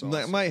 Great. That's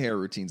awesome. My hair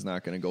routine's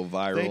not going to go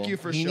viral. Thank you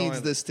for he showing.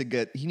 needs this to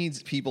get. He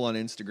needs people on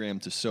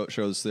Instagram to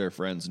show this to their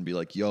friends and be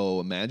like, "Yo,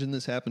 imagine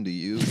this happened to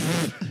you."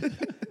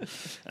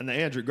 And the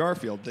Andrew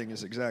Garfield thing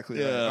is exactly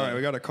that. Yeah. All right,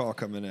 we got a call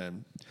coming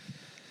in.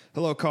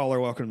 Hello, caller.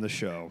 Welcome to the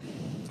show.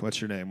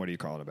 What's your name? What are you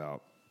calling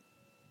about?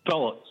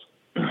 Fellas,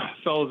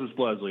 it's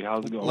Leslie.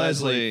 How's it going?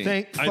 Leslie,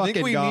 thank fucking I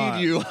think we God.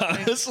 need you,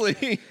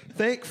 honestly.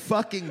 Thank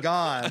fucking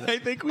God. I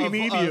think we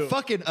need you.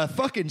 A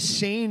fucking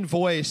sane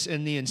voice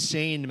in the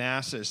insane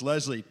masses.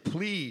 Leslie,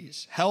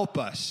 please help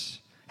us.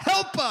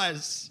 Help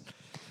us.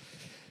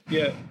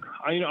 Yeah,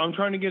 I'm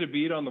trying to get a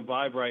beat on the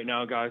vibe right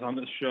now, guys, on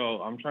this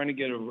show. I'm trying to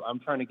get.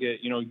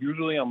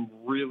 Usually I'm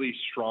really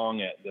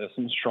strong at this.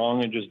 I'm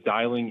strong at just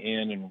dialing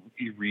in and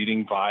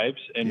reading vibes.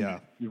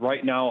 And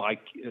right now,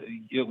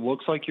 it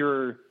looks like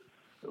you're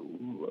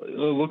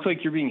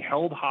being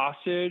held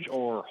hostage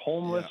or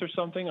homeless or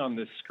something on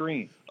this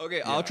screen.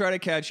 Okay, I'll try to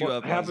catch you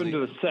up. What happened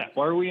Leslie. to the set?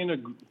 Why are we in a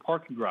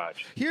parking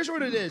garage? Here's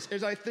what it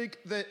is I think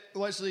that,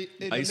 Leslie,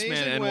 in an Iceman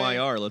amazing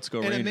NYR, way, let's go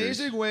in an Rangers.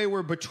 amazing way,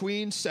 we're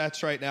between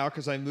sets right now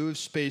because I moved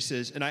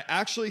spaces, and I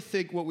actually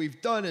think what we've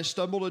done is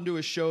stumbled into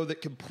a show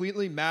that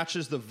completely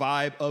matches the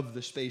vibe of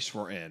the space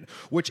we're in,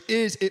 which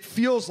is, it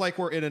feels like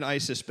we're in an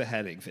ISIS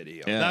beheading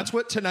video. Yeah. That's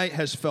what tonight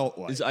has felt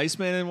like. Is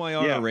Iceman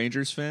NYR a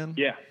Rangers fan?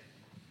 Yeah.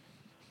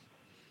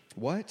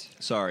 What?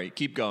 Sorry,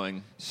 keep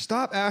going.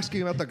 Stop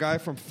asking about the guy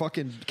from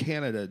fucking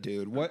Canada,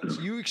 dude.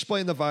 What? You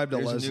explain the vibe to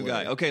There's Leslie. a new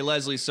guy. Okay,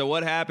 Leslie. So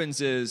what happens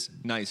is,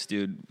 nice,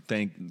 dude.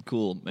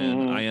 Cool,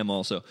 man. I am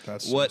also.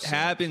 That's what so sick.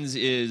 happens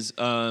is,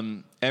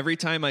 every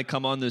time I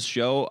come on this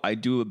show, I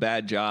do a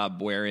bad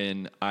job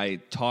wherein I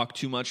talk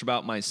too much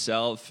about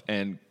myself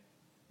and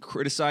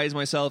criticize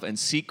myself and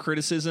seek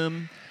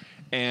criticism.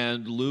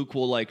 And Luke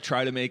will like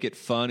try to make it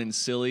fun and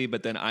silly,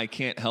 but then I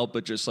can't help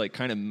but just like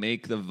kind of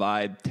make the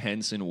vibe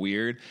tense and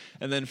weird.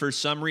 And then for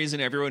some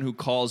reason, everyone who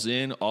calls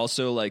in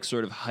also like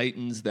sort of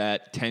heightens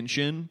that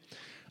tension.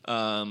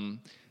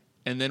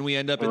 And then we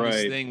end up in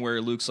this thing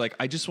where Luke's like,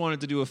 I just wanted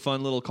to do a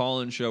fun little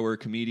call-in show where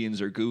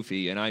comedians are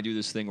goofy. And I do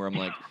this thing where I'm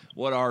like,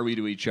 what are we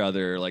to each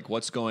other? Like,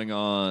 what's going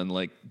on?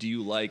 Like, do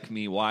you like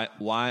me? Why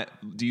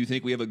do you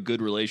think we have a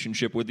good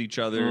relationship with each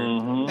other?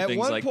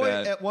 Things like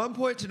that. At one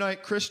point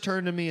tonight, Chris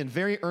turned to me and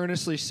very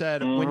earnestly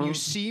said, when you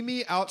see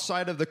me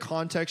outside of the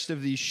context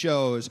of these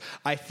shows,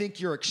 I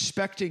think you're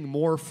expecting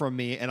more from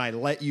me and I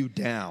let you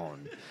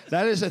down.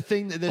 That is a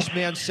thing that this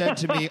man said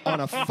to me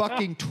on a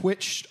fucking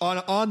Twitch,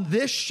 on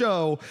this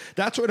show.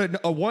 That's what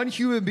a one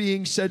human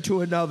being said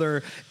to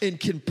another in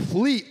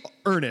complete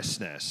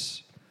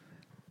earnestness.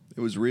 It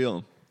was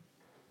real.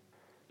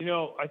 You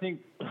know, I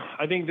think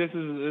this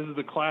is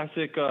the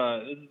classic.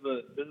 This is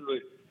the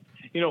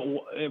you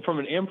know, from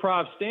an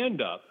improv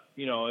stand up.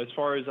 You know, as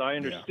far as I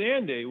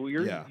understand it, well,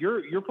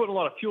 you're putting a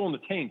lot of fuel in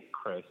the tank,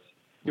 Chris.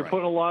 You're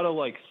putting a lot of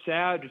like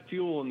sad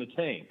fuel in the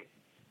tank.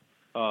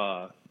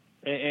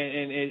 And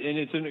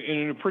it's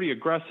in a pretty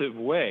aggressive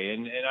way.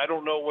 And I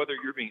don't know whether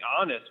you're being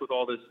honest with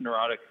all this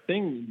neurotic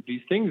thing,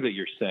 these things that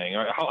you're saying.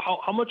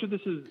 How much of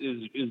this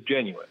is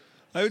genuine?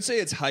 I would say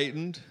it's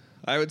heightened.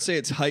 I would say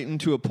it's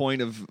heightened to a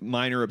point of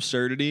minor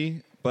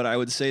absurdity, but I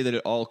would say that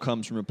it all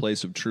comes from a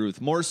place of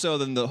truth, more so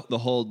than the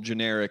whole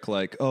generic,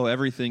 like, oh,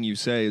 everything you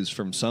say is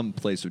from some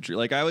place of truth.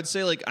 Like, I would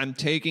say, like, I'm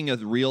taking a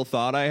real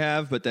thought I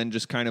have, but then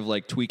just kind of,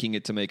 like, tweaking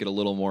it to make it a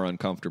little more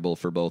uncomfortable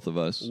for both of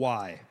us.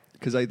 Why?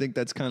 Because I think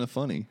that's kind of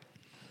funny.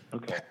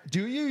 Okay.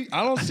 Do you?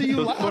 I don't see you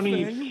so laughing. It's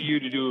funny for you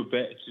to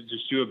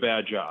just do a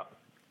bad job.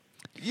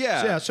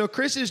 Yeah. So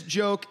Chris's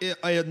joke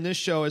in this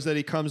show is that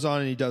he comes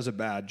on and he does a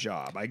bad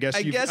job. I guess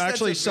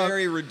actually that's a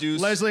very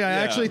reduced. Leslie, I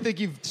actually think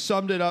you've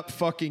summed it up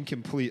fucking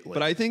completely.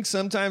 But I think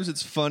sometimes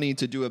it's funny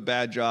to do a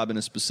bad job in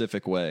a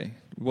specific way.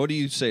 What do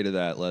you say to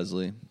that,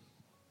 Leslie?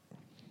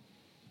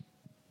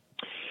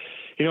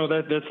 You know,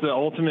 that's the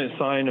ultimate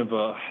sign of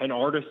an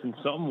artist in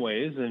some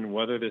ways, and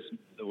whether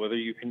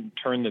you can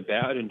turn the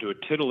bad into a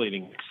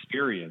titillating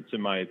experience,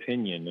 in my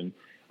opinion. And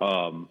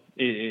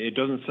it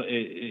doesn't,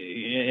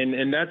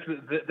 and that's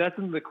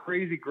in the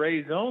crazy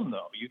gray zone,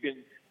 though.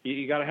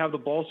 You got to have the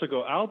balls to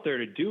go out there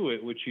to do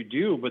it, which you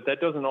do, but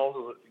that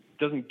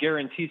doesn't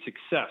guarantee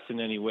success in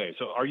any way.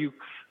 So are you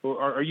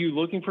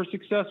looking for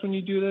success when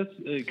you do this?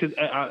 Because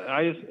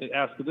I just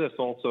ask this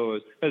also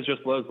as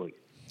just Leslie.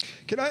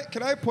 Can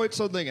I point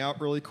something out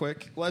really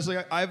quick, Leslie?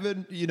 I've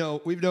been,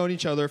 we've known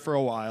each other for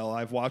a while.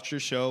 I've watched your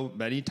show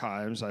many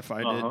times. I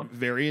find it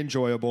very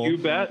enjoyable. You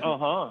bet.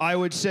 I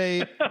would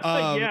say,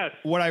 yes.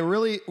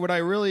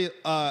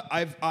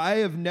 I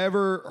have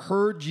never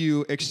heard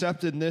you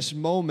except in this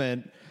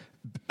moment.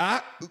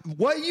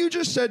 What you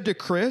just said to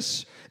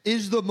Chris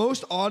is the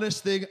most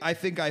honest thing I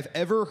think I've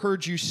ever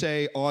heard you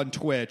say on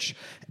Twitch.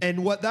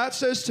 And what that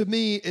says to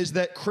me is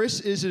that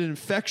Chris is an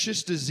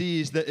infectious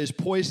disease that is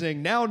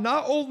poisoning now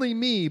not only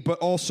me, but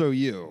also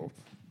you.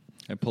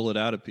 I pull it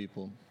out of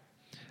people.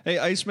 Hey,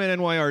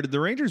 Iceman NYR, did the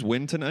Rangers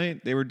win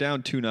tonight? They were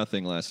down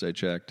 2-0 last I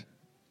checked.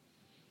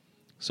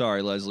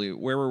 Sorry, Leslie.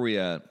 Where were we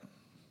at?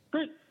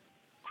 Chris,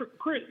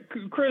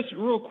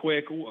 real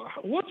quick,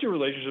 what's your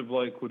relationship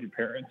like with your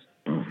parents?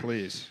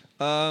 Please.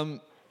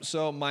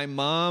 So my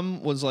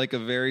mom was like a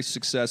very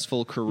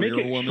successful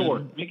career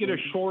woman. Make it a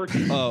short.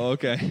 Oh,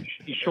 okay.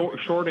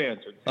 Short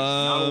answer.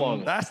 Not a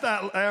long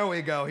one. There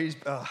we go.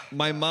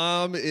 My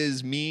mom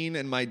is mean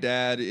and my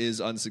dad is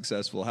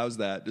unsuccessful. How's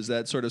that? Does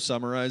that sort of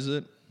summarize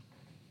it?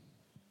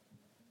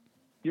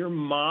 Your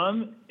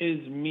mom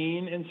is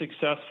mean and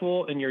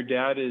successful, and your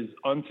dad is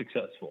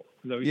unsuccessful.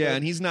 Is that what you said?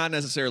 And he's not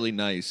necessarily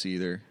nice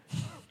either.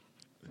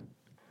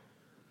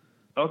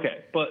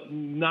 Okay, but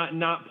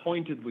not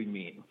pointedly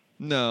mean.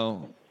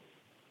 No.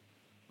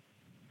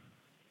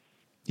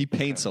 He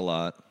paints a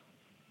lot.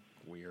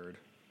 Weird.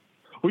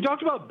 We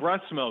talked about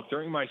breast milk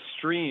during my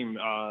stream.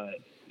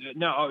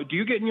 Now, do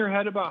you get in your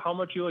head about how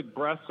much you like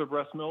breasts or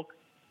breast milk?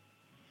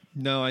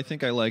 No, I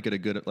think I like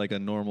it like a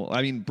normal.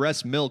 I mean,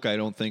 breast milk I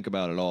don't think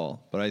about at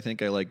all, but I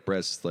think I like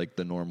breasts like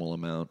the normal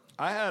amount.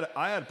 I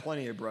had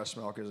plenty of breast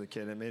milk as a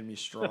kid. It made me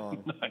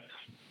strong. Nice.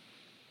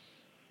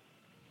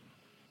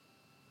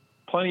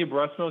 Plenty of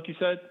breast milk, you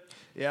said?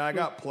 Yeah, I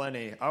got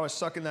plenty. I was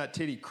sucking that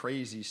titty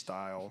crazy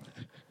style.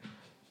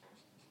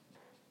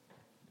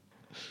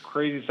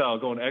 Crazy style,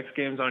 going X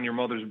Games on your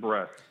mother's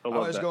breast.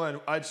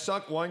 I'd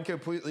suck one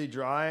completely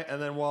dry,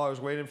 and then while I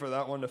was waiting for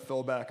that one to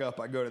fill back up,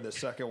 I'd go to the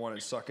second one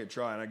and suck it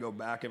dry, and I'd go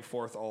back and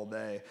forth all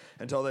day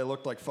until they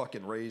looked like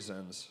fucking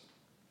raisins.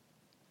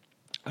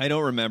 I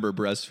don't remember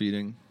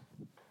breastfeeding.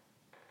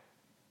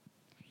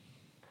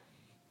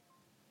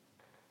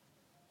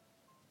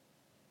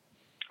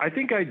 I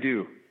think I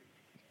do.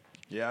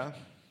 Yeah?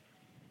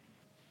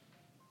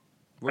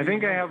 I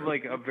think I have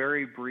like a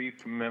very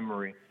brief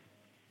memory.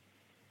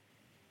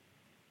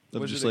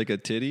 Of just like a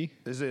titty?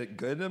 Is it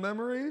good in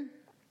memory?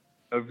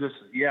 There's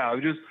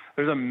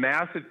a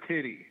massive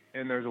titty,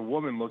 and there's a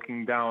woman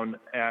looking down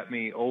at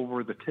me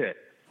over the tit.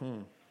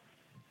 I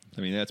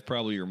mean, that's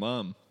probably your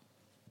mom.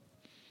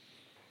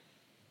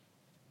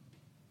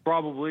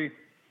 Probably.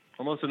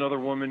 Unless another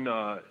woman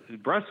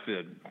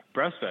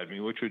breastfed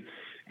me, which would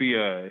be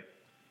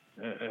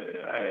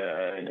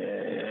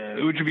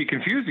which would be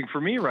confusing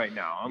for me right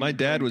now. My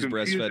dad was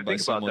confused to breastfed by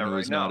think about someone that who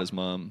was right now. not his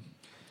mom.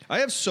 I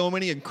have so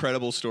many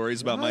incredible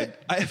stories about my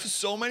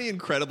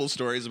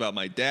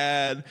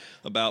dad,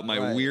 about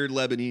my weird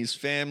Lebanese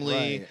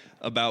family,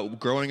 about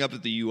growing up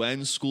at the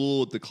UN school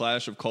with the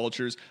clash of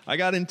cultures. I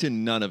got into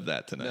none of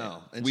that tonight.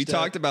 No, we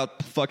talked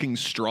about fucking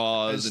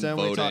straws and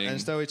voting.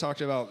 Instead, we talked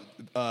about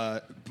you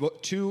guys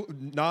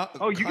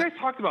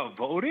talked about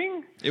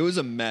voting? It was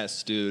a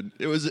mess, dude.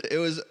 It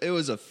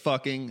was a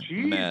fucking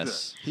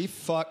mess. He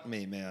fucked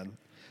me, man.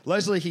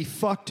 Leslie, he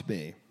fucked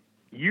me.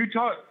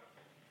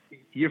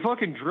 You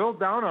fucking drilled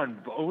down on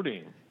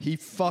voting. He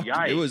fucked me.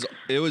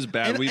 It was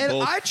bad. And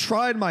I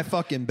tried my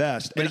fucking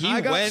best, but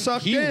I got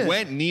sucked in. He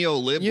went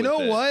neo-lib. You with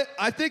know it. what?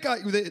 I think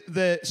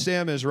that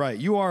Sam is right.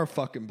 You are a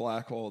fucking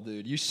black hole,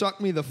 dude. You sucked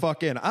me the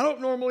fuck in. I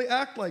don't normally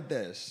act like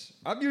this.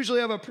 I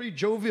usually have a pretty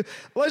jovial.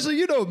 Leslie,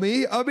 you know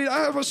me. I mean, I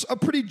have a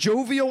pretty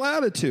jovial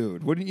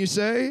attitude. Wouldn't you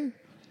say?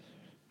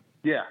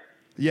 Yeah.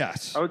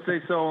 Yes. I would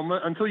say so.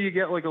 Until you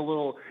get like a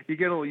little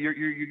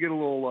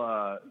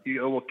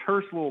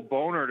terse little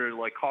boner to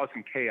like cause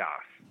some chaos.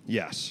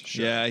 Yes.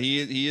 Sure. Yeah,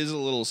 he is a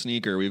little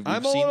sneaker. We've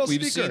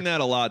seen that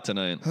a lot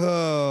tonight.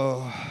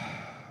 Oh,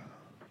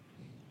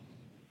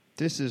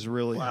 this is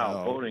really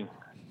hell. Voting.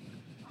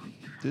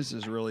 This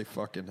is really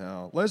fucking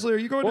hell. Leslie, are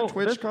you going to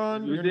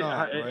TwitchCon? You're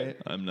not, right?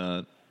 I'm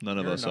not. None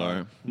of us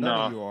are. None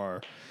of you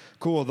are.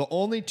 Cool. The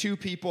only two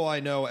people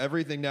I know,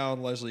 Everything Now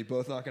and Leslie,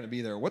 both not going to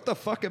be there. What the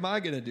fuck am I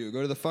going to do?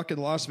 Go to the fucking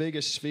Las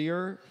Vegas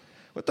Sphere?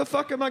 What the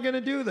fuck am I going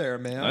to do there,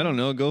 man? I don't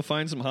know. Go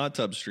find some hot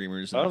tub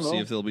streamers and see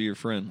if they'll be your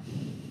friend.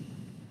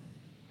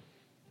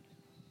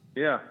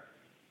 Yeah.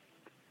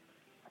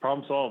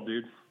 Problem solved,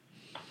 dude.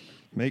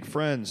 Make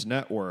friends,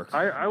 network.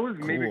 I was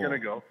maybe going to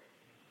go.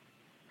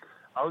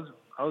 I was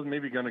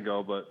maybe going to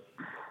go, but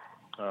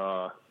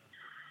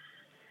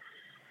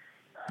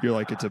you're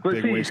like, it's a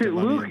big waste of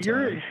money. Luke, and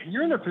time.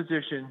 you're in a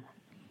position.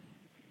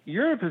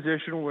 You're in a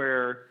position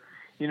where,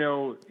 you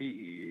know,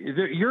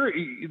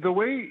 the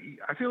way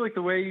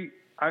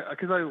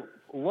because I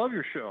love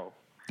your show.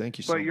 Thank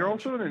you so much. But you're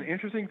also in an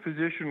interesting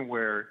position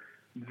where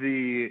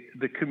the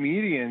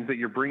comedians that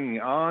you're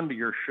bringing on to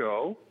your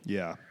show,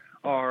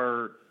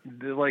 are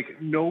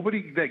like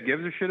nobody that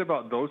gives a shit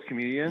about those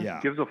comedians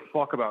gives a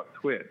fuck about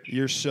Twitch.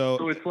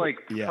 So it's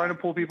like trying to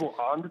pull people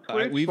onto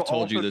Twitch. We've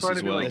told you this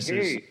as well.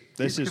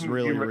 This is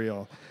really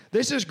real.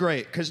 This is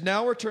great because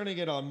now we're turning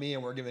it on me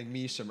and we're giving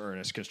me some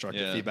earnest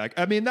constructive feedback.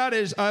 I mean,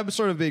 I'm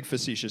sort of being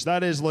facetious.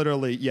 That is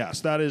literally,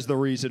 that is the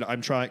reason I'm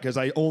trying, because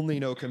I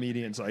only know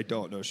comedians. I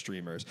don't know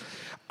streamers.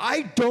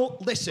 I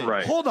don't, listen,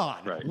 hold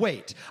on,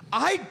 wait.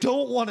 I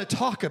don't want to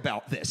talk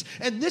about this.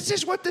 And this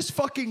is what this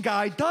fucking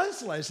guy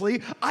does,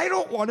 Leslie. I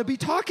don't want to be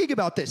talking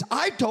about this.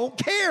 I don't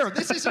care.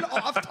 This is an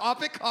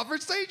off-topic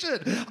conversation.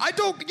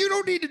 You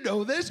don't need to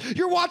know this.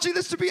 You're watching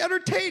this to be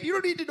entertained. You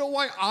don't need to know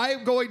why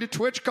I'm going to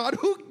TwitchCon.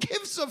 Who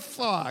gives a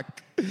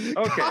fuck? Okay.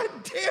 God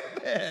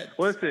damn it.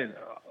 Listen.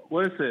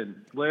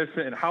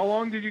 How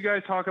long did you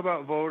guys talk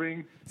about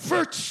voting?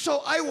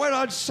 I went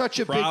on such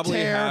a big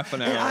tear, half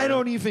an hour. and I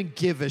don't even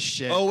give a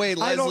shit. Oh wait,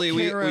 Leslie,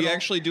 we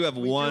actually do have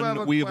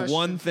one. We have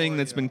one thing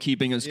that's been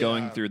keeping us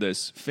going through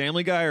this: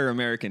 Family Guy or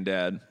American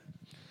Dad?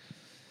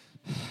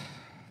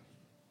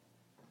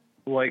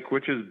 Like,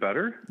 which is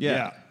better?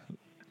 Yeah.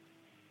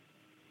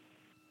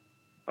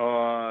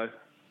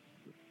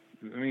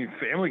 I mean,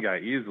 Family Guy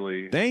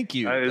easily. Thank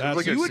you.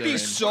 You would be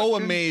so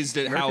amazed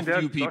at how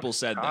few people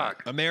said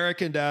that.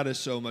 American Dad is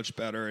so much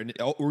better, and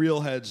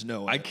real heads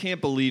know it. I can't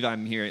believe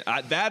I'm hearing.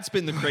 That's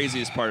been the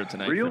craziest part of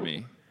tonight for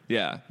me.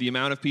 Yeah, the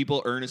amount of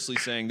people earnestly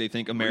saying they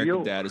think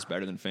American Dad is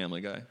better than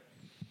Family Guy.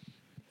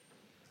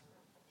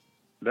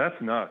 That's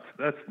nuts.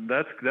 That's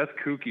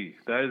kooky.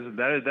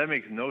 That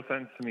makes no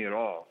sense to me at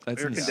all.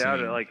 That's American insane.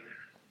 Dad,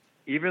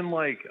 even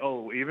when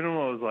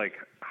I was like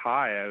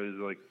high, I was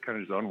like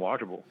kind of just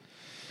unwatchable.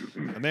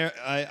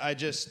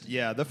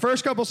 The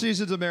first couple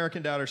seasons of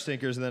American Dad are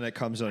stinkers, and then it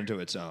comes onto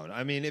its own.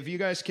 I mean, if you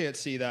guys can't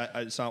see that,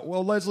 it's not.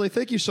 Well, Leslie,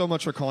 thank you so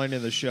much for calling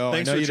in the show.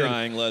 Thanks for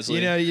trying, Leslie.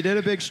 You know, you did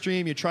a big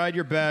stream. You tried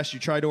your best. You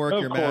tried to work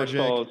your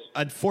magic.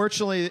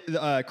 Unfortunately,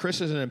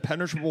 Chris is an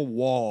impenetrable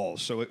wall,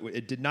 so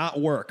it did not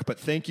work. But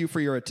thank you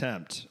for your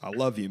attempt. I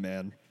love you,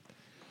 man.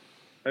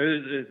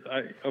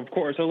 Of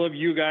course, I love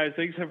you guys.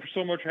 Thanks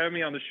so much for having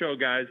me on the show,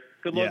 guys.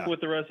 Good luck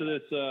with the rest of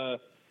this.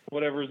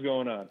 Whatever's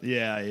going on.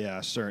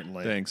 Yeah,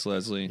 certainly. Thanks,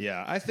 Leslie.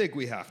 Yeah, I think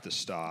we have to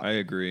stop. I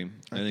agree.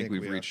 I think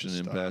we've reached an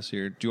impasse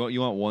here. Do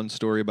you want one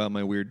story about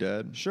my weird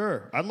dad?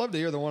 Sure. I'd love to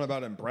hear the one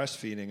about him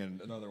breastfeeding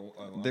and another.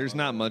 There's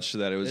not much to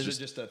that. It was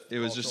just a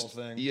cultural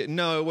thing. Yeah,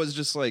 no, it was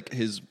just like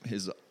his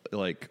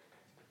like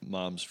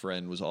mom's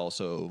friend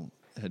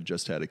had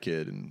just had a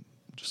kid and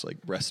just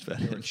like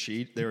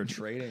breastfed. They were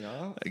trading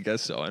off. I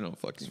guess so. I don't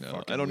fucking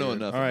know. I don't know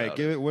enough. All right,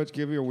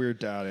 give me a weird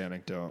dad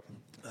anecdote.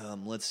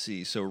 Let's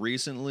see. So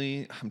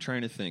recently, I'm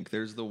trying to think.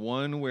 There's the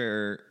one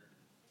where,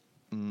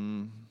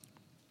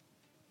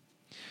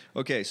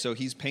 okay, so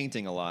he's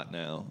painting a lot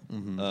now,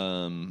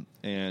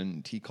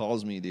 and he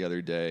calls me the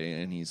other day,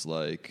 and he's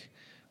like,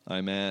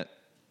 "I'm at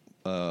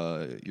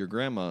your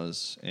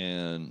grandma's,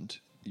 and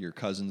your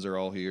cousins are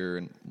all here,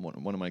 and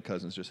one of my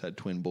cousins just had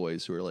twin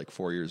boys who are like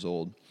 4 years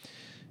old,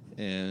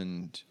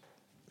 and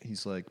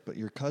he's like, but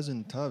your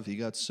cousin Tuv, he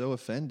got so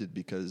offended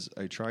because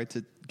I tried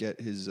to get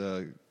his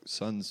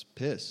son's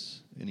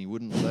piss, and he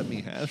wouldn't let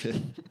me have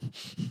it.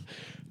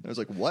 I was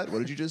like, what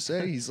did you just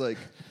say? He's like,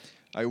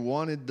 I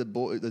wanted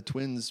the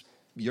twins'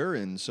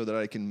 urine so that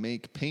I can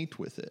make paint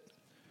with it.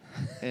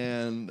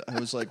 And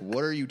I was like,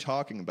 what are you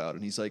talking about?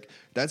 And he's like,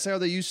 that's how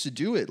they used to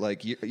do it.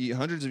 Like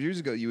hundreds of years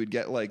ago, you would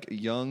get like a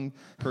young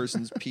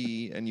person's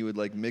pee and you would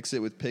like mix it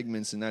with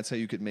pigments, and that's how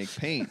you could make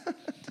paint.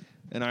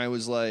 And I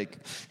was like,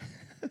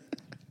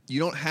 you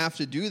don't have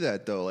to do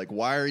that though. Like,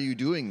 why are you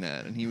doing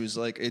that? And he was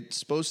like, it's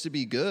supposed to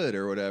be good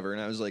or whatever.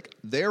 And I was like,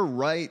 they're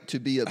right to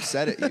be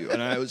upset at you.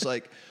 And I was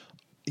like,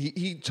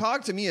 he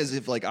talked to me as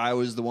if like I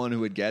was the one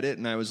who would get it,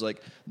 and I was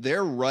like,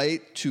 they're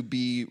right to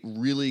be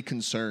really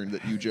concerned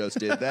that you just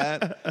did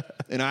that,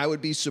 and I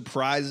would be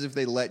surprised if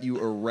they let you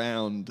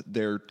around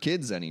their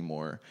kids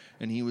anymore.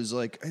 And he was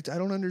like, I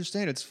don't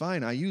understand. It's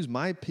fine. I use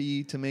my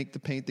pee to make the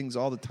paintings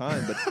all the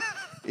time, but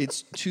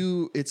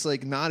it's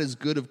like not as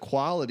good of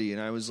quality.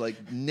 And I was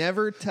like,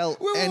 never tell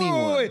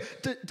anyone. Wait.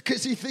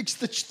 Because he thinks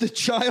the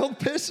child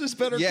piss is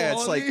better quality? Yeah,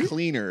 it's like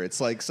cleaner. It's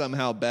like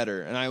somehow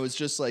better. And I was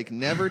just like,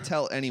 never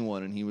tell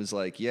anyone. And he was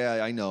like,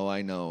 yeah, I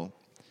know.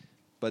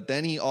 But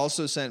then he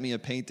also sent me a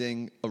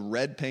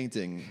red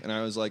painting. And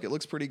I was like, it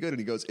looks pretty good. And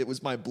he goes, it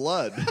was my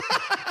blood.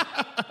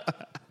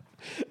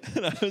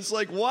 And I was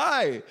like,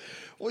 why?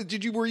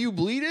 Were you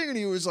bleeding? And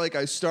he was like,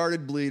 I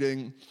started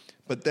bleeding,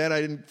 but then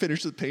I didn't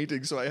finish the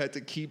painting, so I had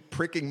to keep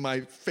pricking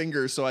my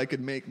finger so I could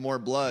make more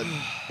blood.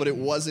 But it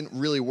wasn't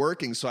really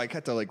working, so I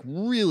had to like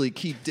really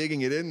keep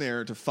digging it in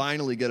there to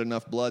finally get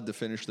enough blood to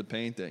finish the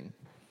painting.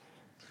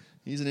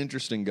 He's an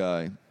interesting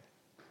guy.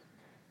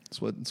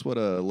 It's what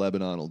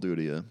Lebanon will do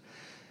to you.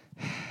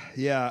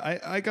 Yeah,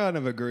 I kind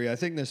of agree. I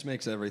think this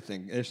makes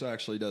everything. This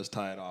actually does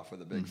tie it off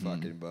with a big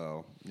fucking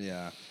bow.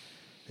 Yeah,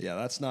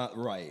 that's not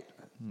right.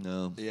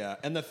 No. Yeah,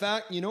 and the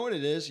fact, you know what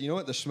it is? You know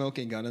what the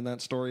smoking gun in that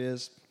story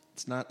is?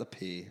 It's not the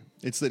pee.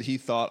 It's that he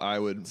thought I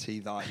would. He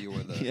thought you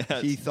were the.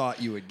 Yes. He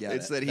thought you would get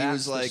it's it. that he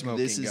That's was like,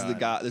 this is the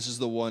guy. This is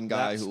the one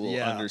guy who will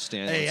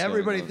understand. Hey, what's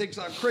everybody going on. thinks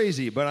I'm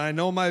crazy, but I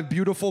know my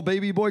beautiful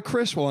baby boy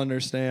Chris will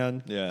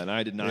understand. Yeah, and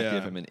I did not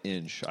give him an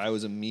inch. I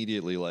was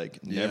immediately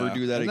like, never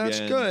do that again. That's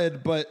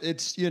good, but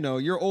it's,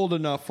 you're old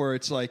enough where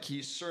it's like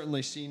he's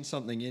certainly seen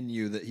something in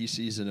you that he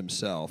sees in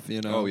himself.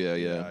 Oh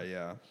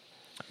yeah.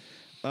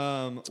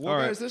 Well,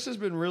 guys, this has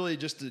been really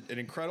just an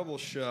incredible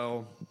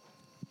show.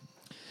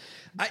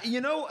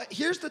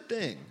 Here's the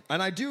thing,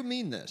 and I do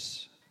mean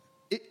this.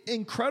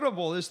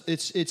 Incredible is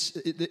it's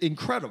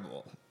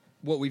incredible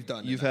what we've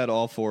done. You've had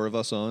all four of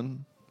us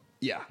on.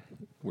 Yeah.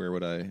 Where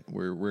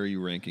are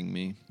you ranking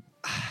me?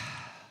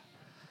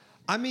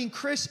 I mean,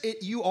 Chris,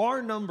 you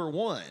are number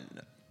one,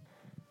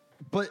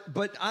 but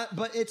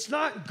it's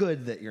not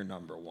good that you're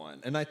number one,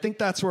 and I think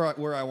that's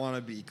where I want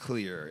to be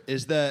clear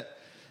is that.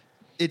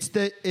 It's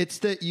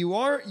that you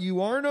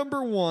are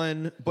number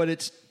one, but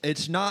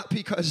it's not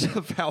because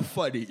of how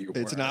funny you were.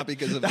 It's not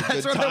because of the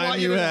good time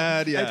you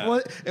had.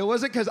 Yeah, it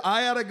wasn't because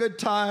I had a good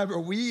time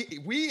or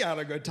we had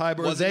a good time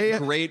or wasn't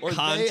great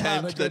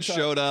content that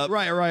showed up.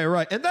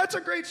 Right, and that's a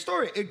great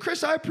story. And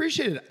Chris, I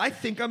appreciate it. I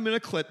think I'm going to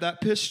clip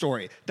that piss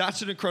story.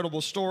 That's an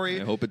incredible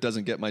story. I hope it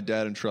doesn't get my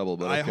dad in trouble,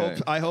 but okay.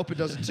 I hope it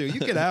doesn't too. You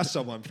could ask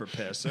someone for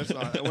piss. That's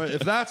not,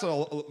 if that's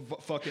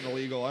fucking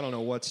illegal, I don't know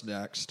what's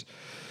next.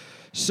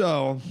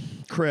 So,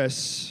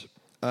 Chris,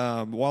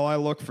 while I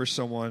look for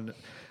someone,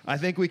 I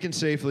think we can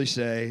safely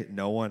say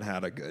no one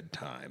had a good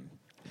time.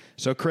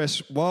 So,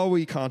 Chris, while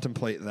we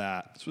contemplate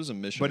that, this was a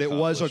mission, but it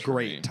was a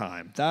great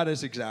time. That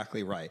is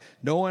exactly right.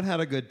 No one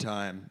had a good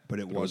time, but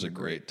it was a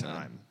great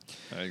time.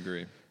 I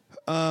agree.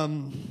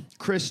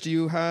 Chris, do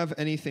you have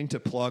anything to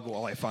plug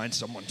while I find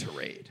someone to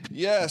raid?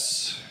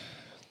 Yes.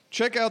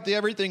 Check out the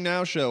Everything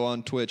Now Show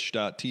on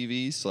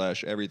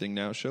twitch.tv/Everything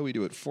Now Show. We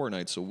do it 4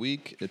 nights a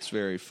week. It's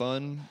very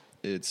fun.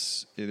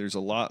 There's a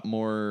lot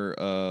more.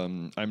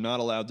 I'm not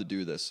allowed to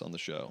do this on the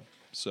show,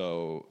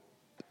 so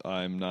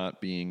I'm not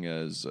being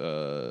as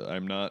the I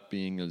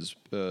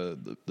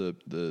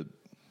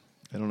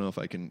don't know if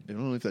I can. I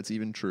don't know if that's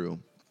even true,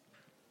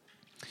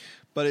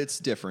 but it's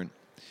different.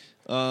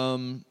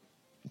 So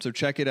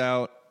check it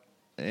out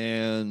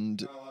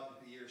and. You're not allowed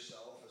to be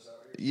yourself. Is that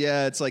what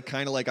Yeah, it's like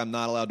kind of like I'm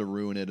not allowed to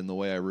ruin it in the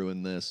way I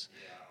ruined this.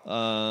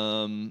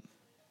 And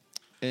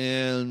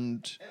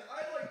I'd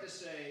like to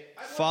say.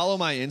 Follow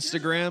my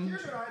Instagram.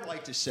 Here's what I'd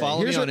like to say.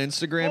 Follow me on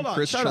Instagram,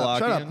 Chris Tcholakian.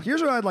 Shut up.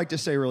 Here's what I'd like to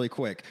say really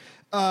quick.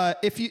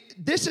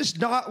 This is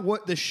not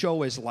what the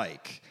show is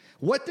like.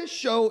 What this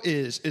show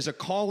is a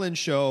call-in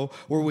show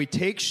where we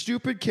take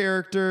stupid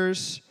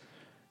characters.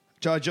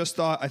 I just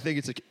thought. I think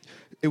it's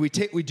we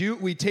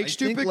take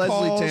stupid calls.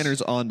 Leslie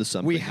Tanner's onto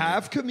something. We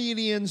have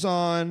comedians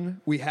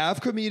on. We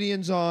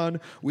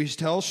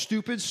tell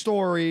stupid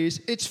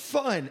stories. It's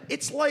fun.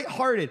 It's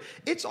lighthearted.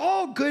 It's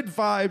all good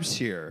vibes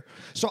here.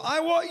 So I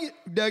want you.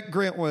 That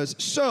Grant was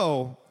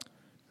so.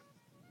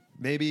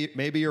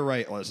 Maybe you're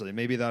right, Leslie.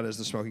 Maybe that is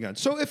the smoking gun.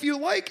 So if you're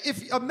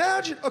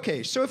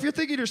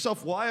thinking to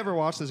yourself, will I ever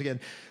watch this again?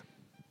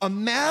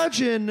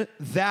 Imagine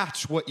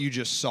that's what you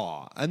just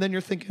saw. And then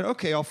you're thinking,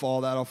 okay, I'll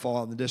follow that. I'll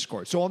follow on the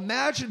Discord. So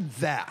imagine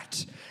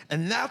that.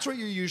 And that's what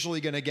you're usually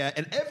going to get.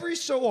 And every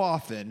so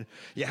often,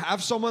 you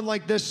have someone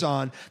like this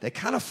on that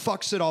kind of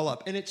fucks it all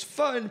up. And it's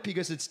fun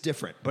because it's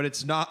different, but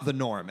it's not the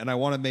norm. And I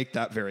want to make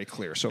that very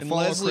clear. So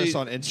follow Leslie, Chris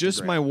on Instagram.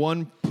 Just my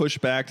one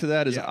pushback to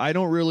that is I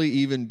don't really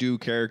even do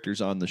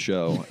characters on the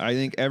show. I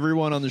think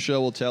everyone on the show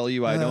will tell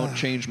you I don't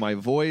change my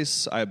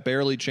voice. I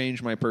barely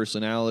change my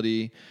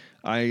personality.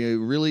 I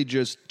really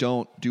just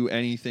don't do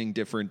anything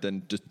different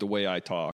than just the way I talk.